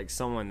far as like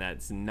someone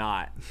that's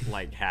not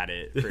like had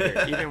it, for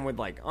even with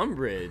like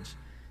Umbridge,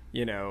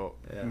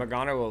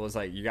 McGonagall was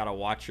like, you gotta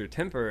watch your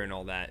temper and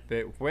all that.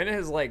 But when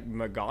has like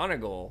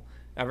McGonagall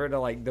ever, to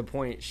like the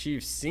point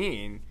she's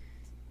seen,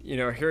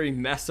 Harry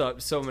mess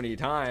up so many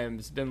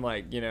times, been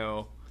like,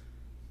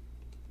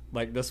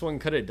 like this one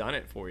could have done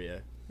it for you.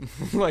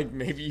 Like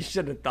maybe you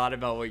should have thought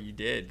about what you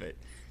did. But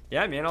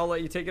yeah, man, I'll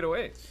let you take it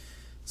away.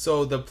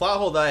 So the plot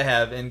hole that I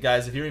have, and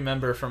guys, if you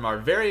remember from our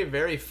very,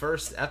 very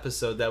first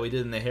episode that we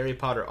did in the Harry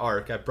Potter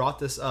arc, I brought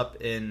this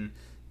up in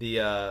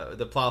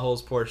the plot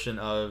holes portion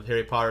of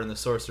Harry Potter and the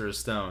Sorcerer's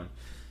Stone.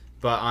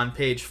 But on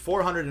page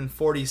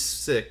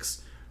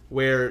 446,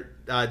 where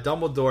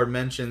Dumbledore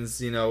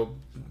mentions,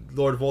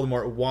 Lord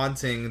Voldemort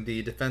wanting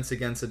the Defense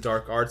Against the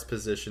Dark Arts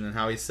position, and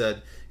how he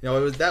said,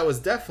 that was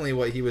definitely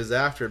what he was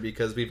after,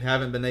 because we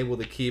haven't been able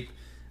to keep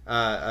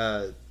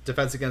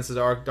Defense Against the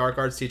Dark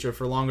Arts teacher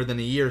for longer than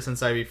a year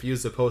since I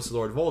refused to post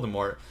Lord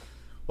Voldemort.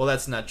 Well,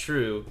 that's not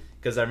true,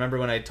 because I remember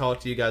when I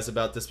talked to you guys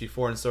about this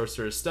before in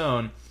Sorcerer's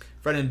Stone,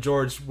 Fred and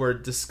George were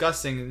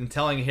discussing and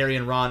telling Harry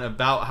and Ron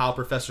about how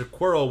Professor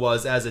Quirrell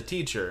was as a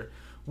teacher,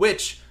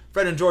 which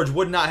Fred and George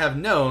would not have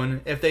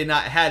known if they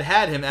not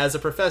had him as a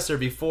professor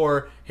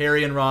before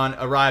Harry and Ron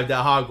arrived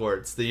at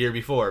Hogwarts the year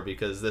before,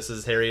 because this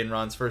is Harry and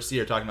Ron's first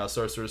year talking about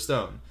Sorcerer's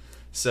Stone.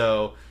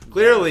 So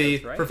clearly,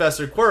 right.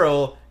 Professor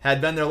Quirrell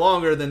had been there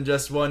longer than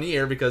just 1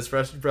 year, because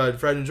Fred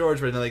and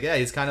George were like, yeah,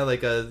 he's kind of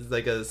like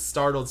a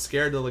startled,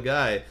 scared little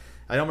guy.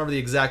 I don't remember the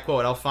exact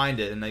quote. I'll find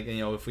it, and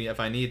if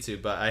I need to,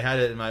 but I had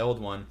it in my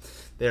old one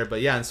there. But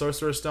yeah, in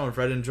Sorcerer's Stone,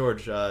 Fred and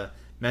George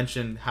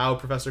mentioned how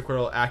Professor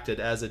Quirrell acted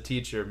as a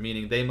teacher,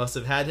 meaning they must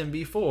have had him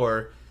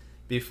before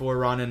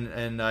Ron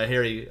and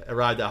Harry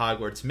arrived at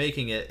Hogwarts,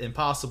 making it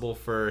impossible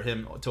for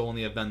him to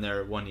only have been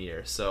there 1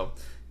 year. So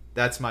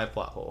that's my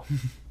plot hole.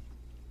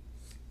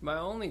 My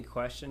only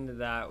question to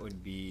that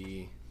would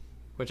be,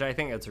 which I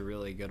think that's a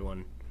really good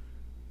one,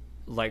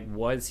 like,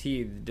 was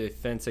he the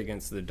Defense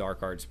Against the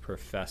Dark Arts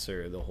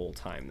professor the whole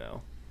time,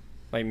 though?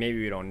 Like,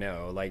 maybe we don't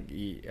know. Like,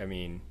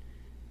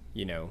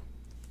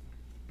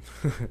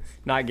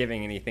 not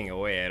giving anything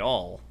away at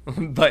all,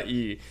 but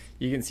you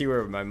can see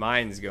where my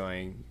mind's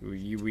going.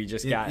 We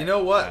just got,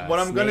 what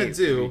I'm gonna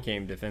do,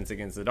 became Defense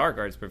Against the Dark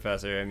Arts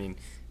professor. I mean,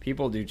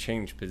 people do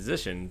change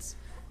positions,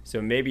 so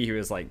maybe he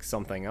was like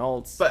something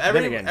else. But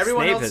everyone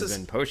Snape else has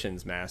been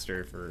potions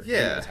master for who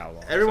knows how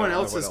long. Everyone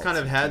else has kind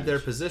of had their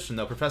position,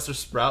 though. Professor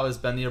Sprout has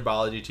been the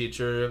herbology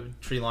teacher.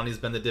 Trelawney's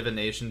been the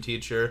divination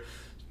teacher.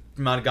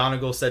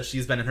 McGonagall said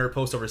she's been in her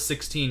post over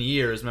 16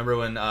 years. Remember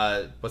when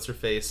what's her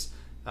face?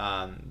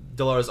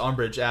 Dolores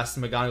Umbridge asked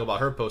McGonagall about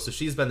her post, so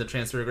she's been the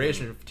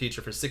Transfiguration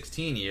teacher for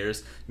 16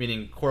 years,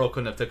 meaning Quirrell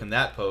couldn't have taken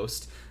that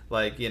post.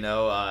 Like,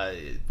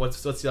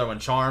 what's the other one?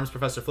 Charms.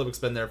 Professor Flitwick's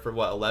been there for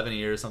 11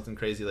 years, something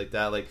crazy like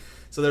that. Like,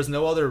 so there's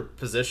no other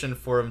position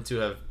for him to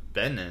have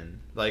been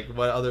in. Like,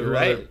 what other?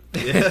 Right.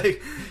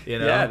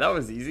 Yeah, that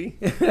was easy.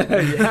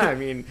 Yeah, I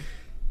mean,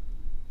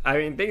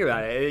 think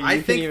about it.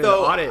 You can even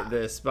audit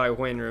this by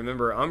when,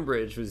 remember,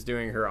 Umbridge was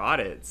doing her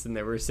audits, and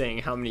they were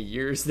saying how many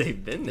years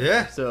they've been there.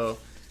 Yeah. So,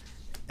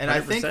 and 100%.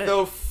 I think,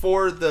 though,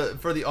 for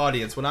the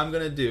audience, what I'm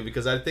going to do,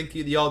 because I think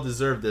y'all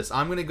deserve this,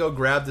 I'm going to go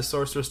grab the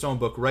Sorcerer's Stone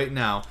book right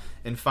now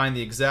and find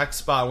the exact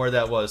spot where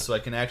that was, so I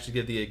can actually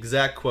give the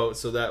exact quote,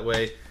 so that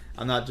way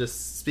I'm not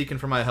just speaking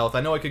for my health.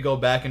 I know I could go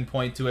back and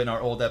point to it in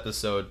our old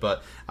episode,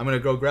 but I'm going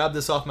to go grab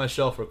this off my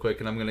shelf real quick,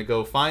 and I'm going to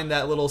go find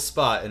that little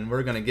spot, and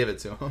we're going to give it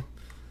to him.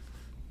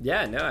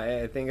 Yeah,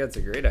 no, I think that's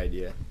a great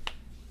idea.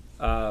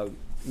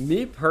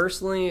 Me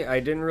personally,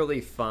 I didn't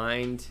really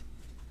find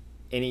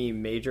any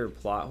major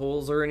plot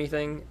holes or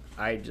anything.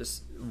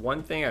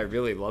 One thing I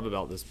really love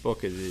about this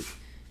book is it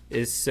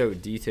is so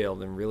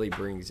detailed and really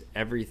brings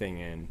everything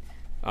in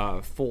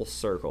full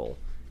circle.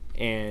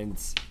 And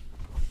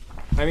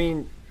I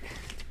mean,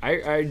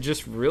 I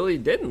just really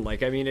didn't we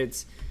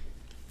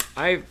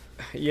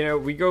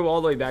go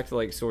all the way back to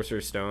like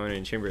Sorcerer's Stone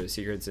and Chamber of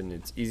Secrets, and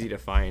it's easy to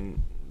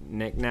find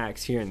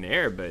knickknacks here and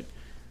there, but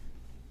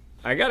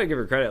I gotta give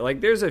her credit.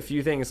 Like, there's a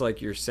few things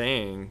like you're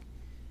saying,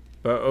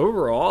 but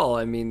overall,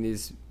 I mean,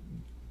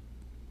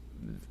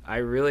 I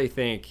really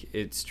think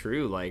it's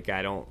true. Like,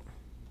 it's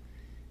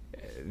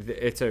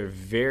a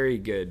very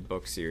good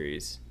book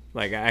series.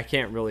 Like, I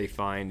can't really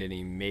find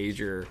any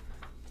major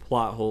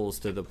plot holes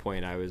to the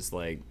point I was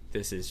like,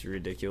 this is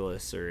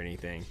ridiculous or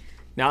anything.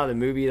 Now the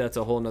movie, that's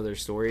a whole nother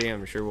story.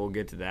 I'm sure we'll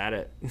get to that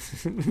at a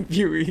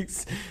few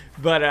weeks.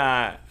 But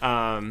I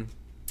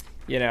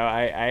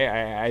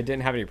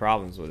didn't have any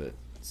problems with it.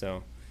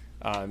 So,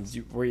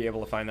 were you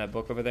able to find that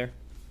book over there?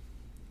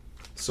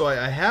 So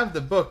I have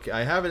the book.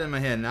 I have it in my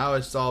hand. Now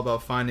it's all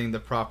about finding the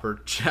proper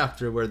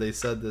chapter where they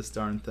said this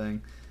darn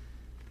thing.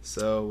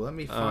 So let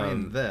me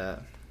find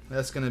that.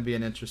 That's going to be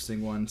an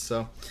interesting one.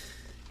 So,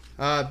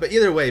 but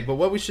either way,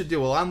 what we should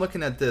do, while I'm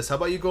looking at this, how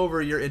about you go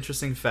over your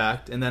interesting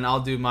fact, and then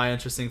I'll do my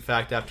interesting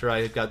fact after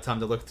I got time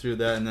to look through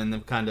that, and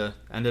then kind of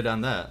end it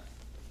on that.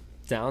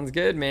 Sounds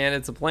good, man.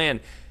 It's a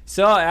plan.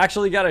 So I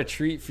actually got a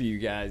treat for you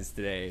guys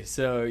today.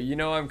 So,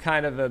 I'm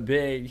kind of a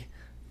big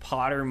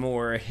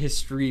Pottermore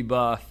history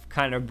buff,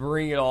 kind of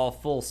bring it all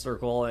full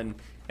circle. And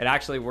it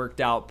actually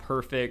worked out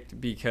perfect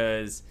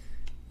because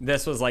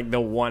this was like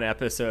the one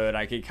episode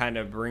I could kind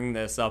of bring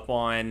this up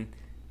on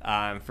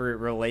for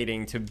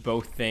relating to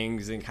both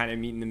things and kind of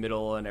meet in the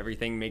middle and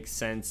everything makes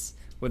sense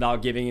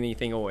without giving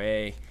anything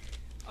away.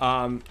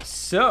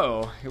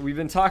 So we've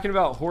been talking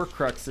about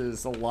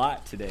Horcruxes a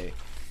lot today.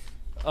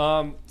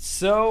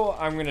 So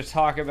I'm going to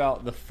talk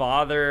about the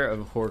father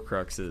of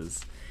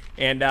Horcruxes.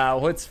 And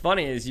what's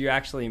funny is you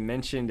actually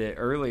mentioned it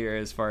earlier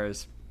as far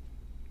as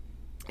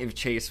if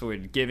Chase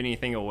would give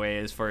anything away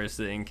as far as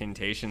the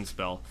incantation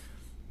spell.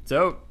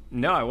 So,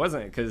 no, I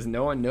wasn't, because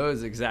no one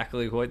knows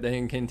exactly what the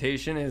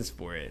incantation is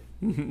for it.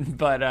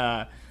 But,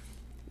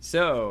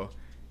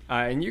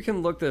 and you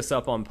can look this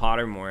up on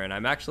Pottermore, and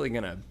I'm actually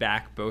going to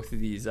back both of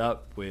these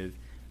up with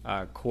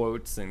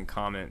quotes and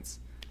comments.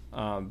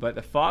 But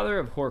the father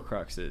of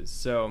Horcruxes,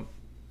 so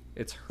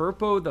it's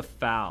Herpo the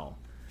Foul.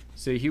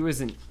 So he was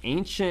an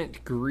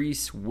ancient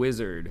Greece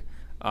wizard,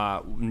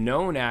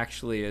 known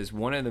actually as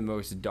one of the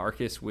most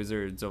darkest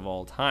wizards of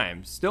all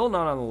time. Still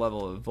not on the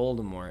level of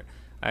Voldemort.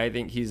 I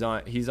think he's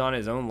on his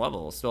own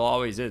level. Still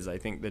always is. I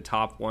think the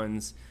top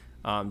ones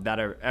that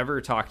are ever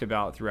talked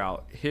about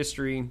throughout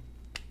history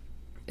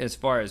as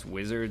far as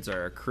wizards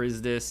are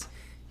Chrysalis.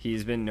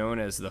 He's been known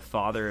as the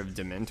father of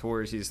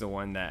Dementors. He's the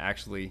one that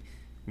actually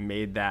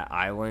made that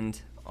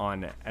island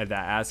that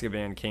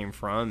Azkaban came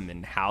from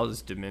and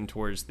housed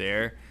Dementors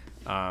there.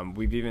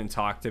 We've even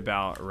talked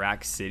about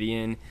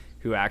Raxidian,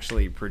 who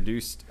actually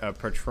produced a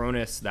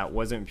Patronus that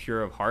wasn't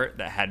pure of heart,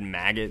 that had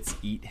maggots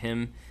eat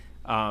him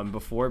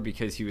before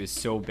because he was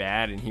so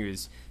bad, and he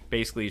was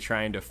basically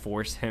trying to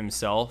force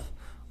himself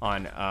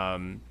on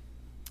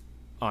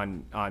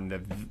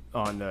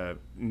the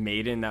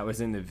maiden that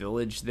was in the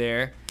village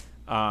there.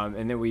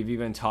 And then we've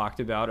even talked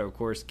about, of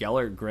course,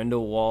 Gellert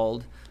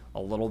Grindelwald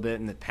a little bit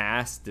in the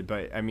past,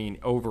 but I mean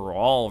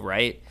overall,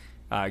 right?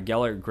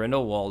 Gellert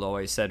Grindelwald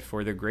always said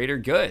for the greater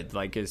good,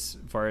 like as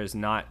far as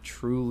not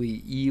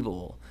truly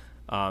evil,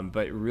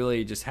 but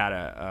really just had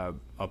a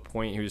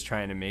point he was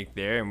trying to make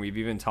there. And we've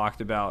even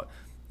talked about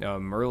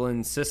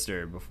Merlin's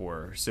sister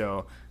before.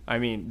 So, I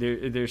mean,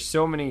 there's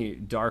so many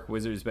dark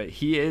wizards, but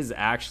he is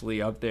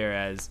actually up there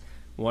as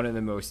one of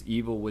the most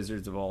evil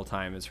wizards of all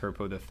time, is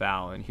Herpo the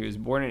Foul. And he was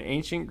born in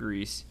ancient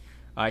Greece.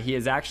 He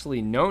is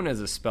actually known as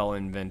a spell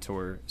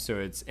inventor. So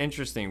it's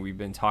interesting. We've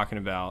been talking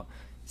about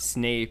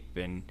Snape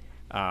and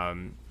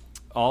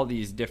all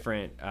these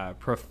different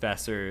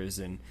professors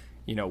and,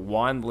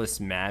 wandless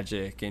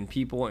magic and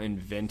people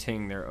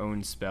inventing their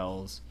own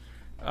spells.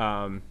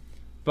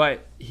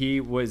 But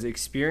he was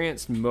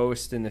experienced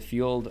most in the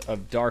field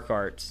of dark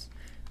arts.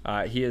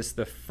 He is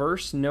the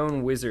first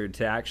known wizard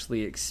to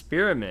actually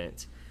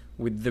experiment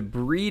with the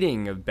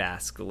breeding of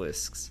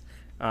basilisks.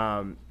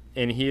 And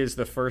he is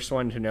the first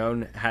one to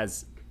know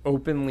has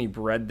openly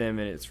bred them,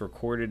 and it's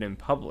recorded in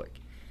public.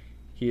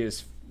 He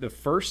is the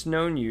first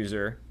known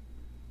user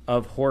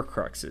of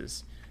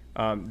Horcruxes.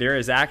 There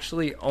is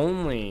actually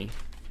only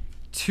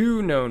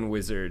 2 known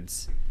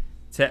wizards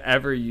to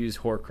ever use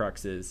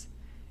Horcruxes,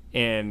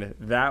 and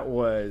that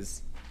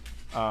was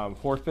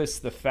Horpus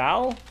the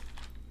Foul,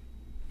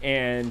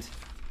 and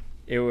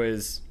it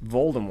was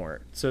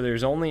Voldemort. So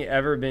there's only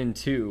ever been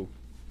 2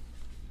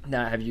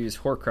 that have used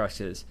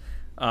Horcruxes.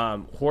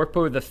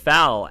 Herpo the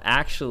Foul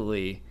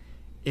actually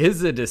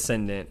is a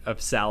descendant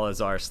of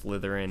Salazar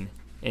Slytherin,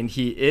 and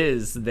he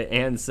is the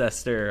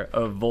ancestor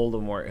of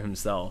Voldemort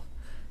himself.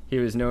 He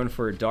was known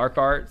for dark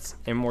arts,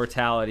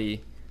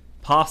 immortality,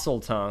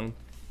 Posseltongue,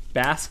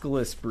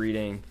 basilisk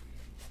breeding,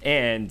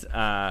 and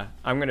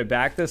I'm going to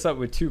back this up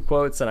with 2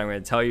 quotes, and I'm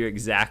going to tell you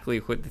exactly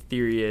what the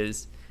theory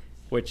is,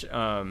 which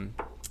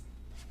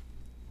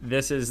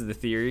this is the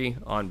theory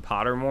on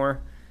Pottermore.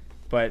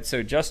 But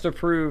so just to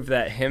prove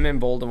that him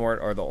and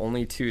Voldemort are the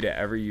only 2 to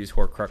ever use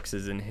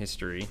Horcruxes in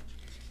history,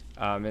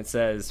 it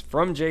says,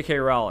 from J.K.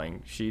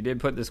 Rowling, she did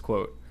put this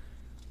quote,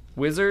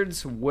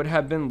 "Wizards would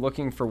have been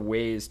looking for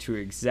ways to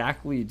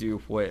exactly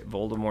do what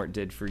Voldemort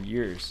did for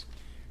years.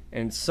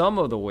 And some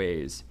of the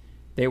ways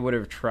they would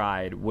have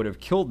tried would have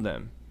killed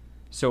them.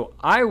 So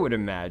I would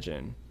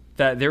imagine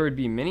that there would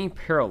be many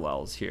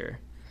parallels here,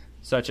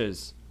 such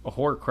as a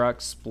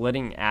Horcrux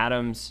splitting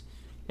atoms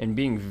and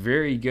being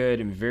very good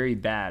and very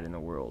bad in the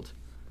world.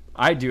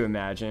 I do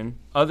imagine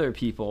other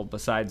people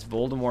besides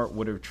Voldemort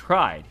would have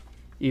tried,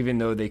 even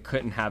though they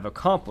couldn't have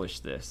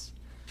accomplished this.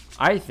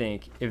 I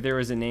think if there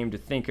was a name to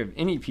think of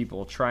any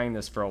people trying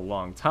this for a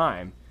long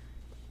time,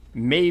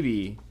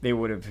 maybe they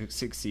would have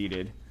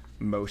succeeded.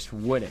 Most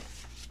wouldn't.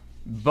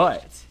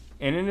 But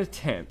in an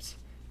attempt,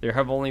 there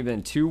have only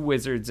been 2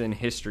 wizards in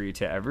history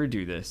to ever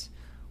do this.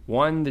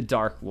 1, the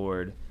Dark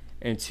Lord,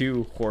 and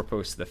 2,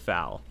 Horpus the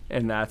Foul.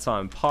 And that's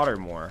on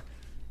Pottermore.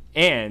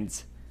 And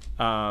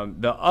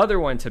the other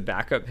one to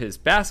back up his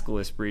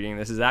basilisk breeding,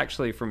 this is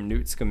actually from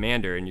Newt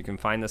Scamander, and you can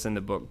find this in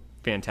the book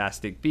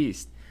Fantastic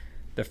Beast.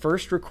 The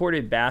first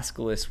recorded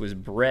basilisk was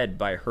bred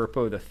by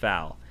Herpo the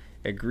Foul,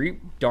 a Greek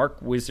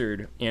dark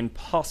wizard and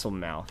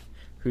Posselmouth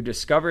who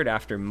discovered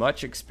after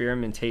much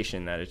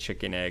experimentation that a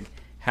chicken egg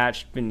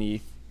hatched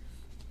beneath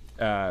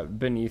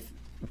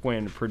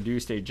when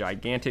produced a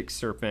gigantic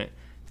serpent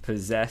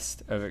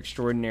possessed of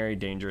extraordinary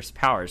dangerous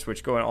powers,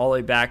 which going all the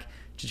way back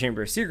to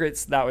Chamber of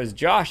Secrets, that was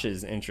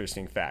Josh's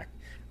interesting fact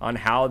on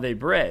how they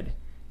bred.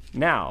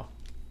 Now,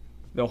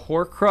 the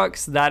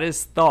Horcrux that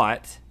is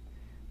thought,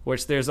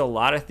 which there's a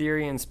lot of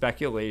theory and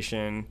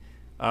speculation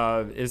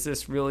of, is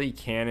this really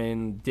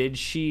canon? Did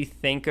she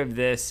think of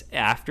this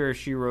after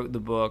she wrote the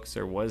books,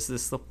 or was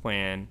this the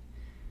plan?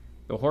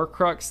 The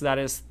Horcrux that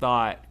is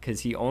thought,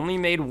 because he only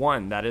made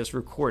one that is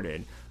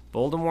recorded.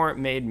 Voldemort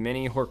made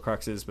many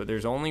Horcruxes, but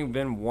there's only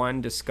been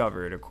one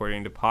discovered,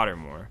 according to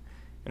Pottermore.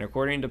 And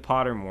according to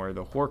Pottermore,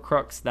 the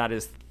Horcrux that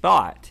is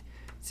thought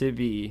to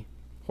be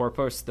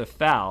Horpos the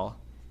Foul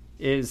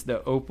is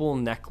the opal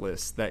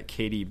necklace that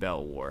Katie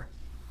Bell wore.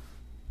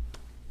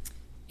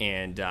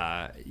 And,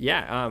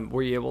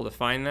 were you able to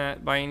find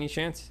that by any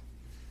chance?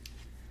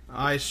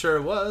 I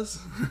sure was.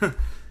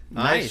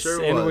 Nice. I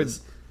sure and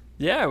was.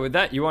 With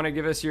that, you want to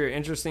give us your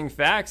interesting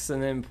facts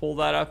and then pull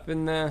that up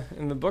in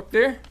the book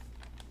there?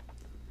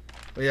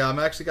 Well, yeah, I'm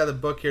actually got the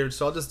book here,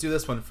 so I'll just do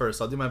this one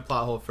first. I'll do my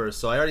plot hole first.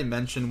 So I already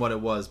mentioned what it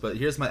was, but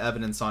here's my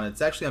evidence on it.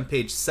 It's actually on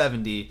page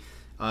 70,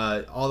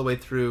 all the way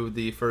through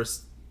the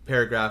first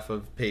paragraph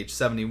of page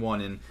 71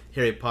 in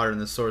Harry Potter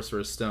and the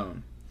Sorcerer's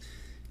Stone.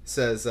 It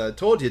says,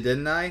 told you,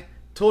 didn't I?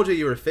 Told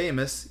you were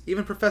famous.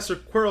 Even Professor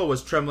Quirrell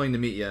was trembling to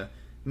meet you.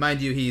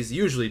 Mind you, he's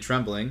usually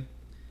trembling.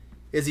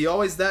 Is he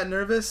always that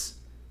nervous?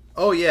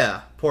 Oh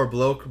yeah, poor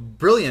bloke.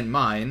 Brilliant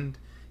mind.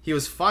 He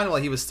was fine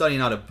while he was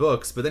studying out of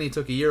books, but then he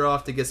took a year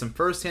off to get some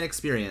first-hand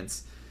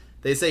experience.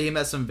 They say he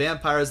met some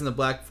vampires in the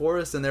Black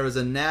Forest, and there was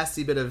a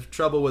nasty bit of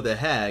trouble with a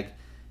hag.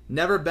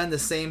 Never been the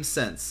same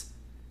since.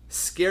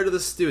 Scared of the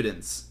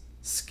students.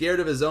 Scared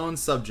of his own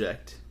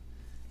subject.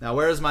 Now,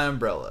 where's my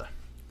umbrella?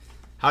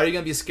 How are you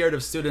going to be scared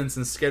of students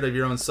and scared of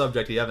your own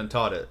subject if you haven't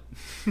taught it?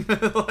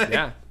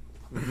 Yeah.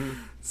 Mm-hmm.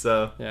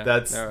 So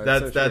that's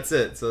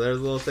it. So there's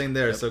a little thing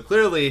there. Yep. So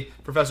clearly,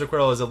 Professor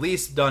Quirrell has at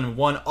least done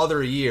one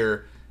other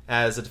year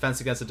as a Defense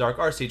Against the Dark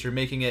Arts teacher,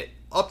 making it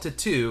up to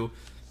 2,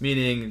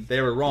 meaning they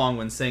were wrong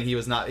when saying he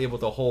was not able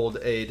to hold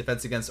a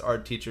Defense Against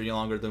Art teacher any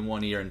longer than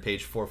 1 year in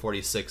page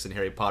 446 in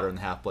Harry Potter and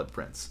the Half-Blood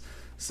Prince.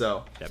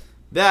 So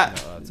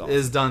that's awesome.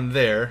 Is done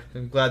there.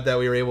 I'm glad that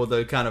we were able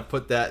to kind of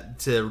put that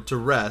to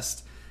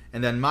rest.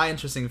 And then my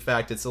interesting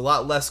fact, it's a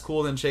lot less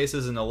cool than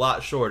Chase's and a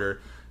lot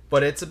shorter,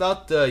 but it's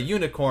about the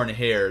unicorn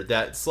hair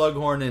that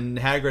Slughorn and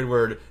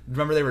Hagrid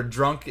remember they were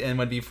drunk, and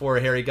when before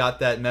Harry got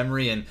that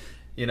memory, and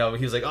he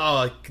was like,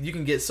 oh, you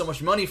can get so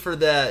much money for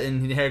that,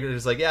 and Hagrid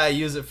was like, yeah, I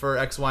use it for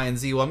X, Y, and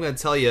Z. Well, I'm going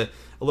to tell you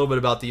a little bit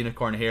about the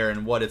unicorn hair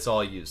and what it's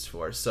all used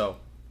for. So,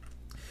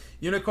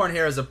 unicorn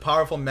hair is a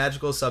powerful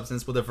magical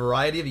substance with a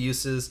variety of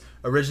uses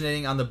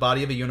originating on the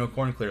body of a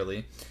unicorn,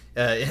 clearly.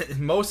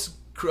 Most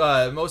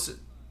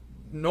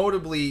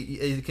notably,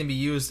 it can be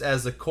used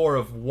as the core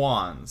of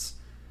wands.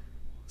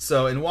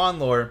 So, in wand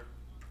lore,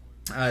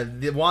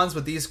 the wands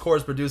with these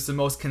cores produce the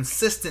most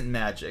consistent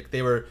magic.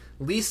 They were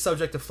least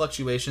subject to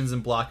fluctuations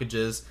and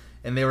blockages,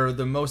 and they were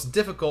the most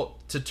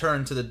difficult to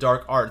turn to the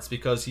dark arts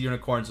because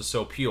unicorns are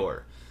so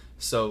pure.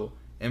 So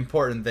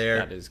important there.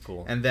 That is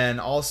cool. And then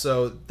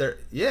also their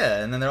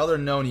other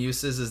known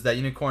uses is that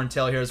unicorn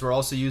tail hairs were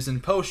also used in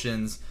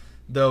potions,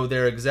 though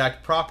their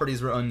exact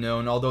properties were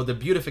unknown, although the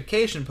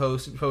beautification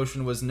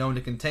potion was known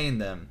to contain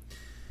them.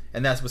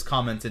 And that was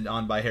commented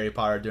on by Harry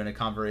Potter during a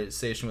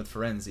conversation with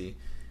Firenze.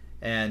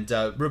 And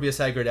Rubeus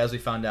Hagrid, as we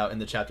found out in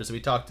the chapters that we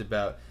talked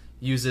about,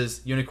 uses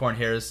unicorn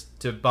hairs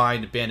to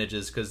bind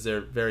bandages because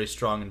they're very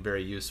strong and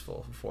very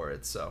useful for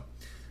it. So,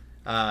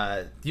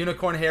 the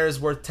unicorn hair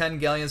is worth 10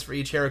 galleons for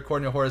each hair,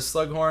 according to Horace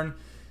Slughorn.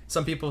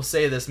 Some people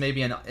say this may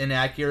be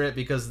inaccurate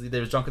because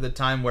there was drunk at the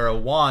time where a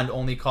wand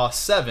only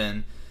cost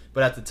 7.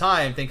 But at the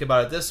time, think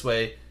about it this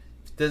way: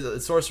 the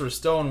Sorcerer's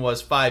Stone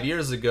was 5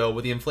 years ago.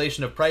 With the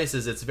inflation of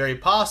prices, it's very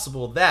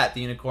possible that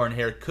the unicorn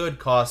hair could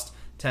cost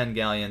 10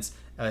 galleons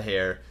a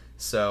hair.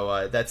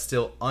 So that's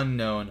still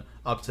unknown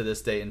up to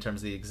this date in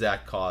terms of the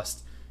exact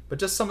cost. But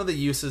just some of the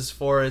uses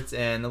for it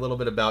and a little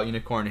bit about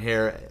unicorn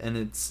hair in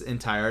its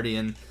entirety.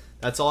 And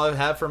that's all I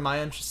have for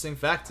my interesting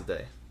fact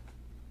today.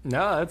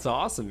 No, that's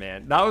awesome,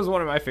 man. That was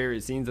one of my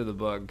favorite scenes of the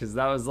book because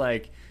that was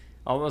like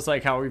almost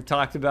like how we've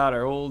talked about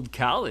our old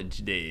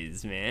college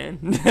days, man.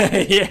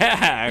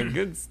 Yeah,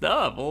 good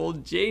stuff.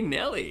 Old Jay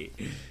Nelly.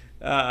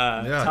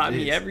 Taught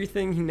me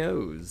everything he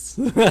knows.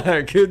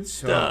 Good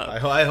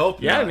stuff. I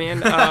hope. Yeah,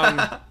 man.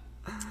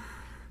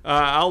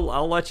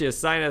 I'll let you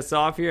sign us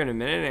off here in a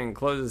minute and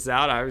close us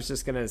out. I was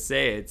just gonna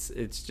say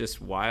it's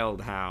just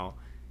wild how,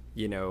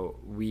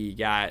 we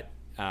got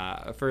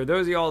for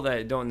those of y'all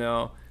that don't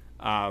know,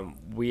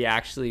 we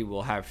actually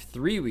will have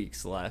 3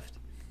 weeks left.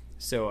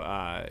 So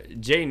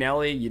Jay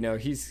Nelly,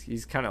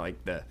 he's kind of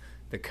like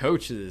the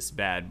coach of this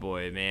bad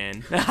boy,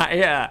 man.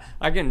 Yeah,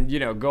 I can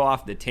go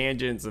off the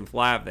tangents and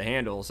fly off the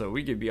handle, so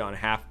we could be on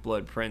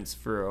Half-Blood Prince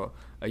for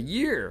a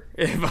year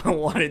if I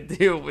wanted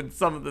to with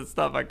some of the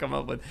stuff I come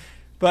up with.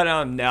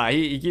 But no,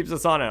 he keeps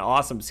us on an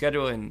awesome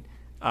schedule, and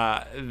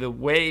the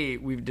way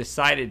we've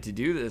decided to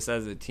do this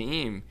as a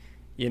team,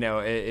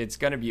 it's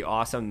going to be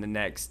awesome the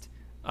next,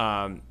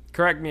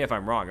 correct me if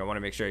I'm wrong, I want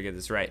to make sure I get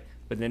this right,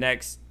 but the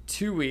next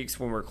 2 weeks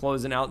when we're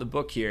closing out the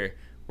book here,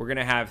 we're going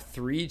to have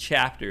 3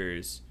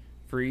 chapters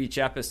for each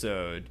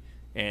episode,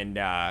 and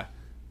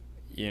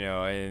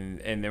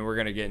and then we're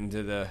going to get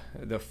into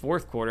the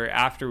fourth quarter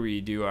after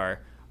we do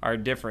our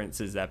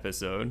differences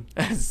episode.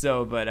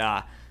 So,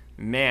 but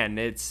man,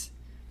 it's,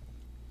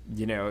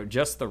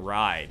 just the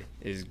ride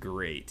is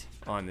great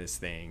on this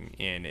thing,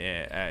 and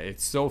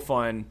it's so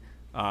fun.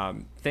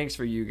 Thanks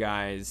for you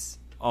guys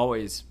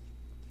always,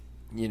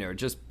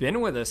 just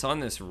been with us on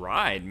this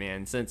ride,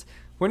 man, since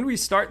when did we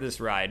start this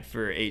ride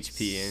for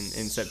HP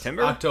in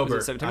September?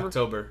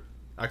 October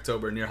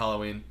near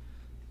Halloween.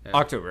 Yeah.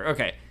 October,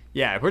 okay.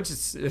 Yeah,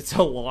 it's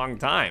a long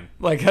time.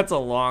 Like, that's a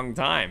long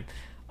time.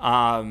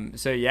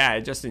 So yeah,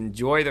 just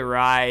enjoy the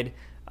ride.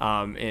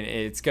 And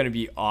it's going to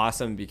be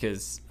awesome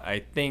because I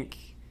think,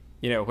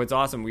 what's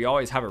awesome, we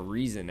always have a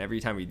reason every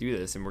time we do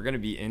this, and we're going to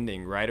be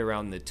ending right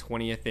around the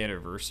 20th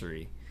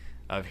anniversary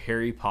of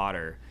Harry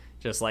Potter,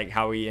 just like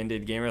how we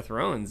ended Game of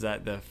Thrones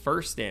at the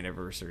first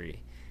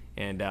anniversary.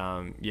 And,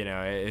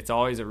 it's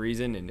always a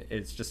reason, and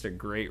it's just a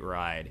great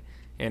ride.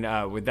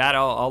 And with that,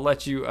 I'll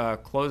let you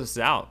close us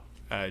out,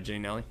 Jay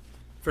Nelly.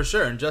 For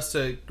sure, and just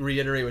to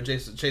reiterate what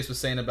Chase was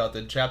saying about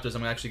the chapters,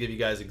 I'm going to actually give you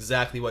guys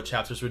exactly what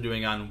chapters we're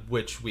doing on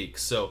which week.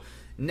 So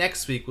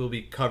next week we'll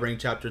be covering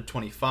chapter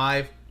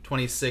 25,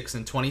 26,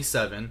 and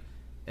 27,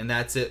 and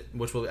that's it,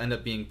 which will end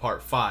up being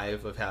part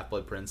 5 of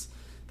Half-Blood Prince.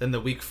 Then the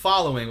week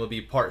following will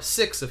be part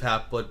 6 of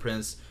Half-Blood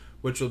Prince,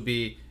 which will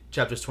be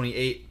chapters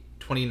 28,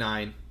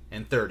 29,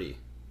 and 30.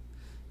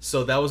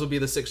 So those will be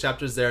the 6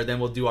 chapters there. Then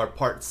we'll do our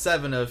part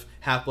 7 of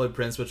Half-Blood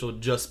Prince, which will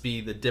just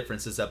be the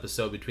differences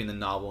episode between the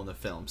novel and the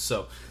film.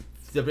 So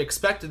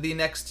expect the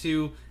next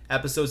 2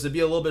 episodes to be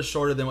a little bit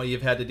shorter than what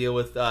you've had to deal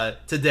with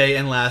today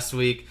and last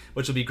week,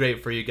 which will be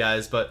great for you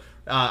guys. But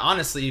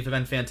honestly, you've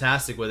been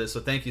fantastic with it. So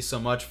thank you so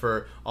much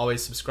for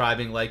always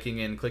subscribing, liking,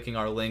 and clicking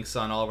our links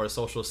on all of our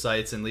social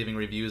sites, and leaving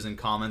reviews and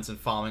comments, and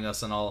following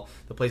us on all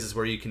the places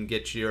where you can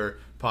get your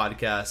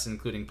podcasts,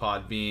 including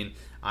Podbean,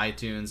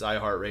 iTunes,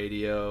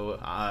 iHeartRadio,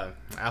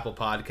 Apple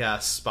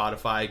Podcasts,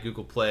 Spotify,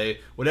 Google Play,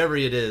 whatever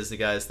it is,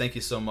 guys. Thank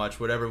you so much.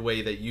 Whatever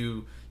way that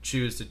you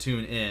choose to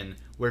tune in,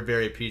 we're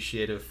very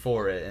appreciative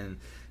for it. And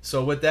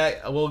so with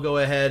that, we'll go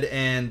ahead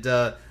and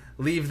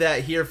leave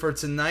that here for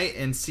tonight,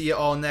 and see you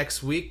all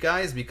next week,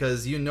 guys,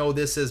 because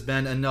this has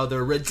been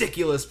another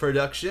ridiculous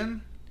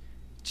production.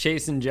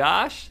 Chase and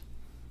Josh,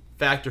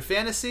 Factor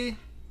Fantasy,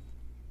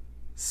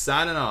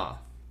 signing off.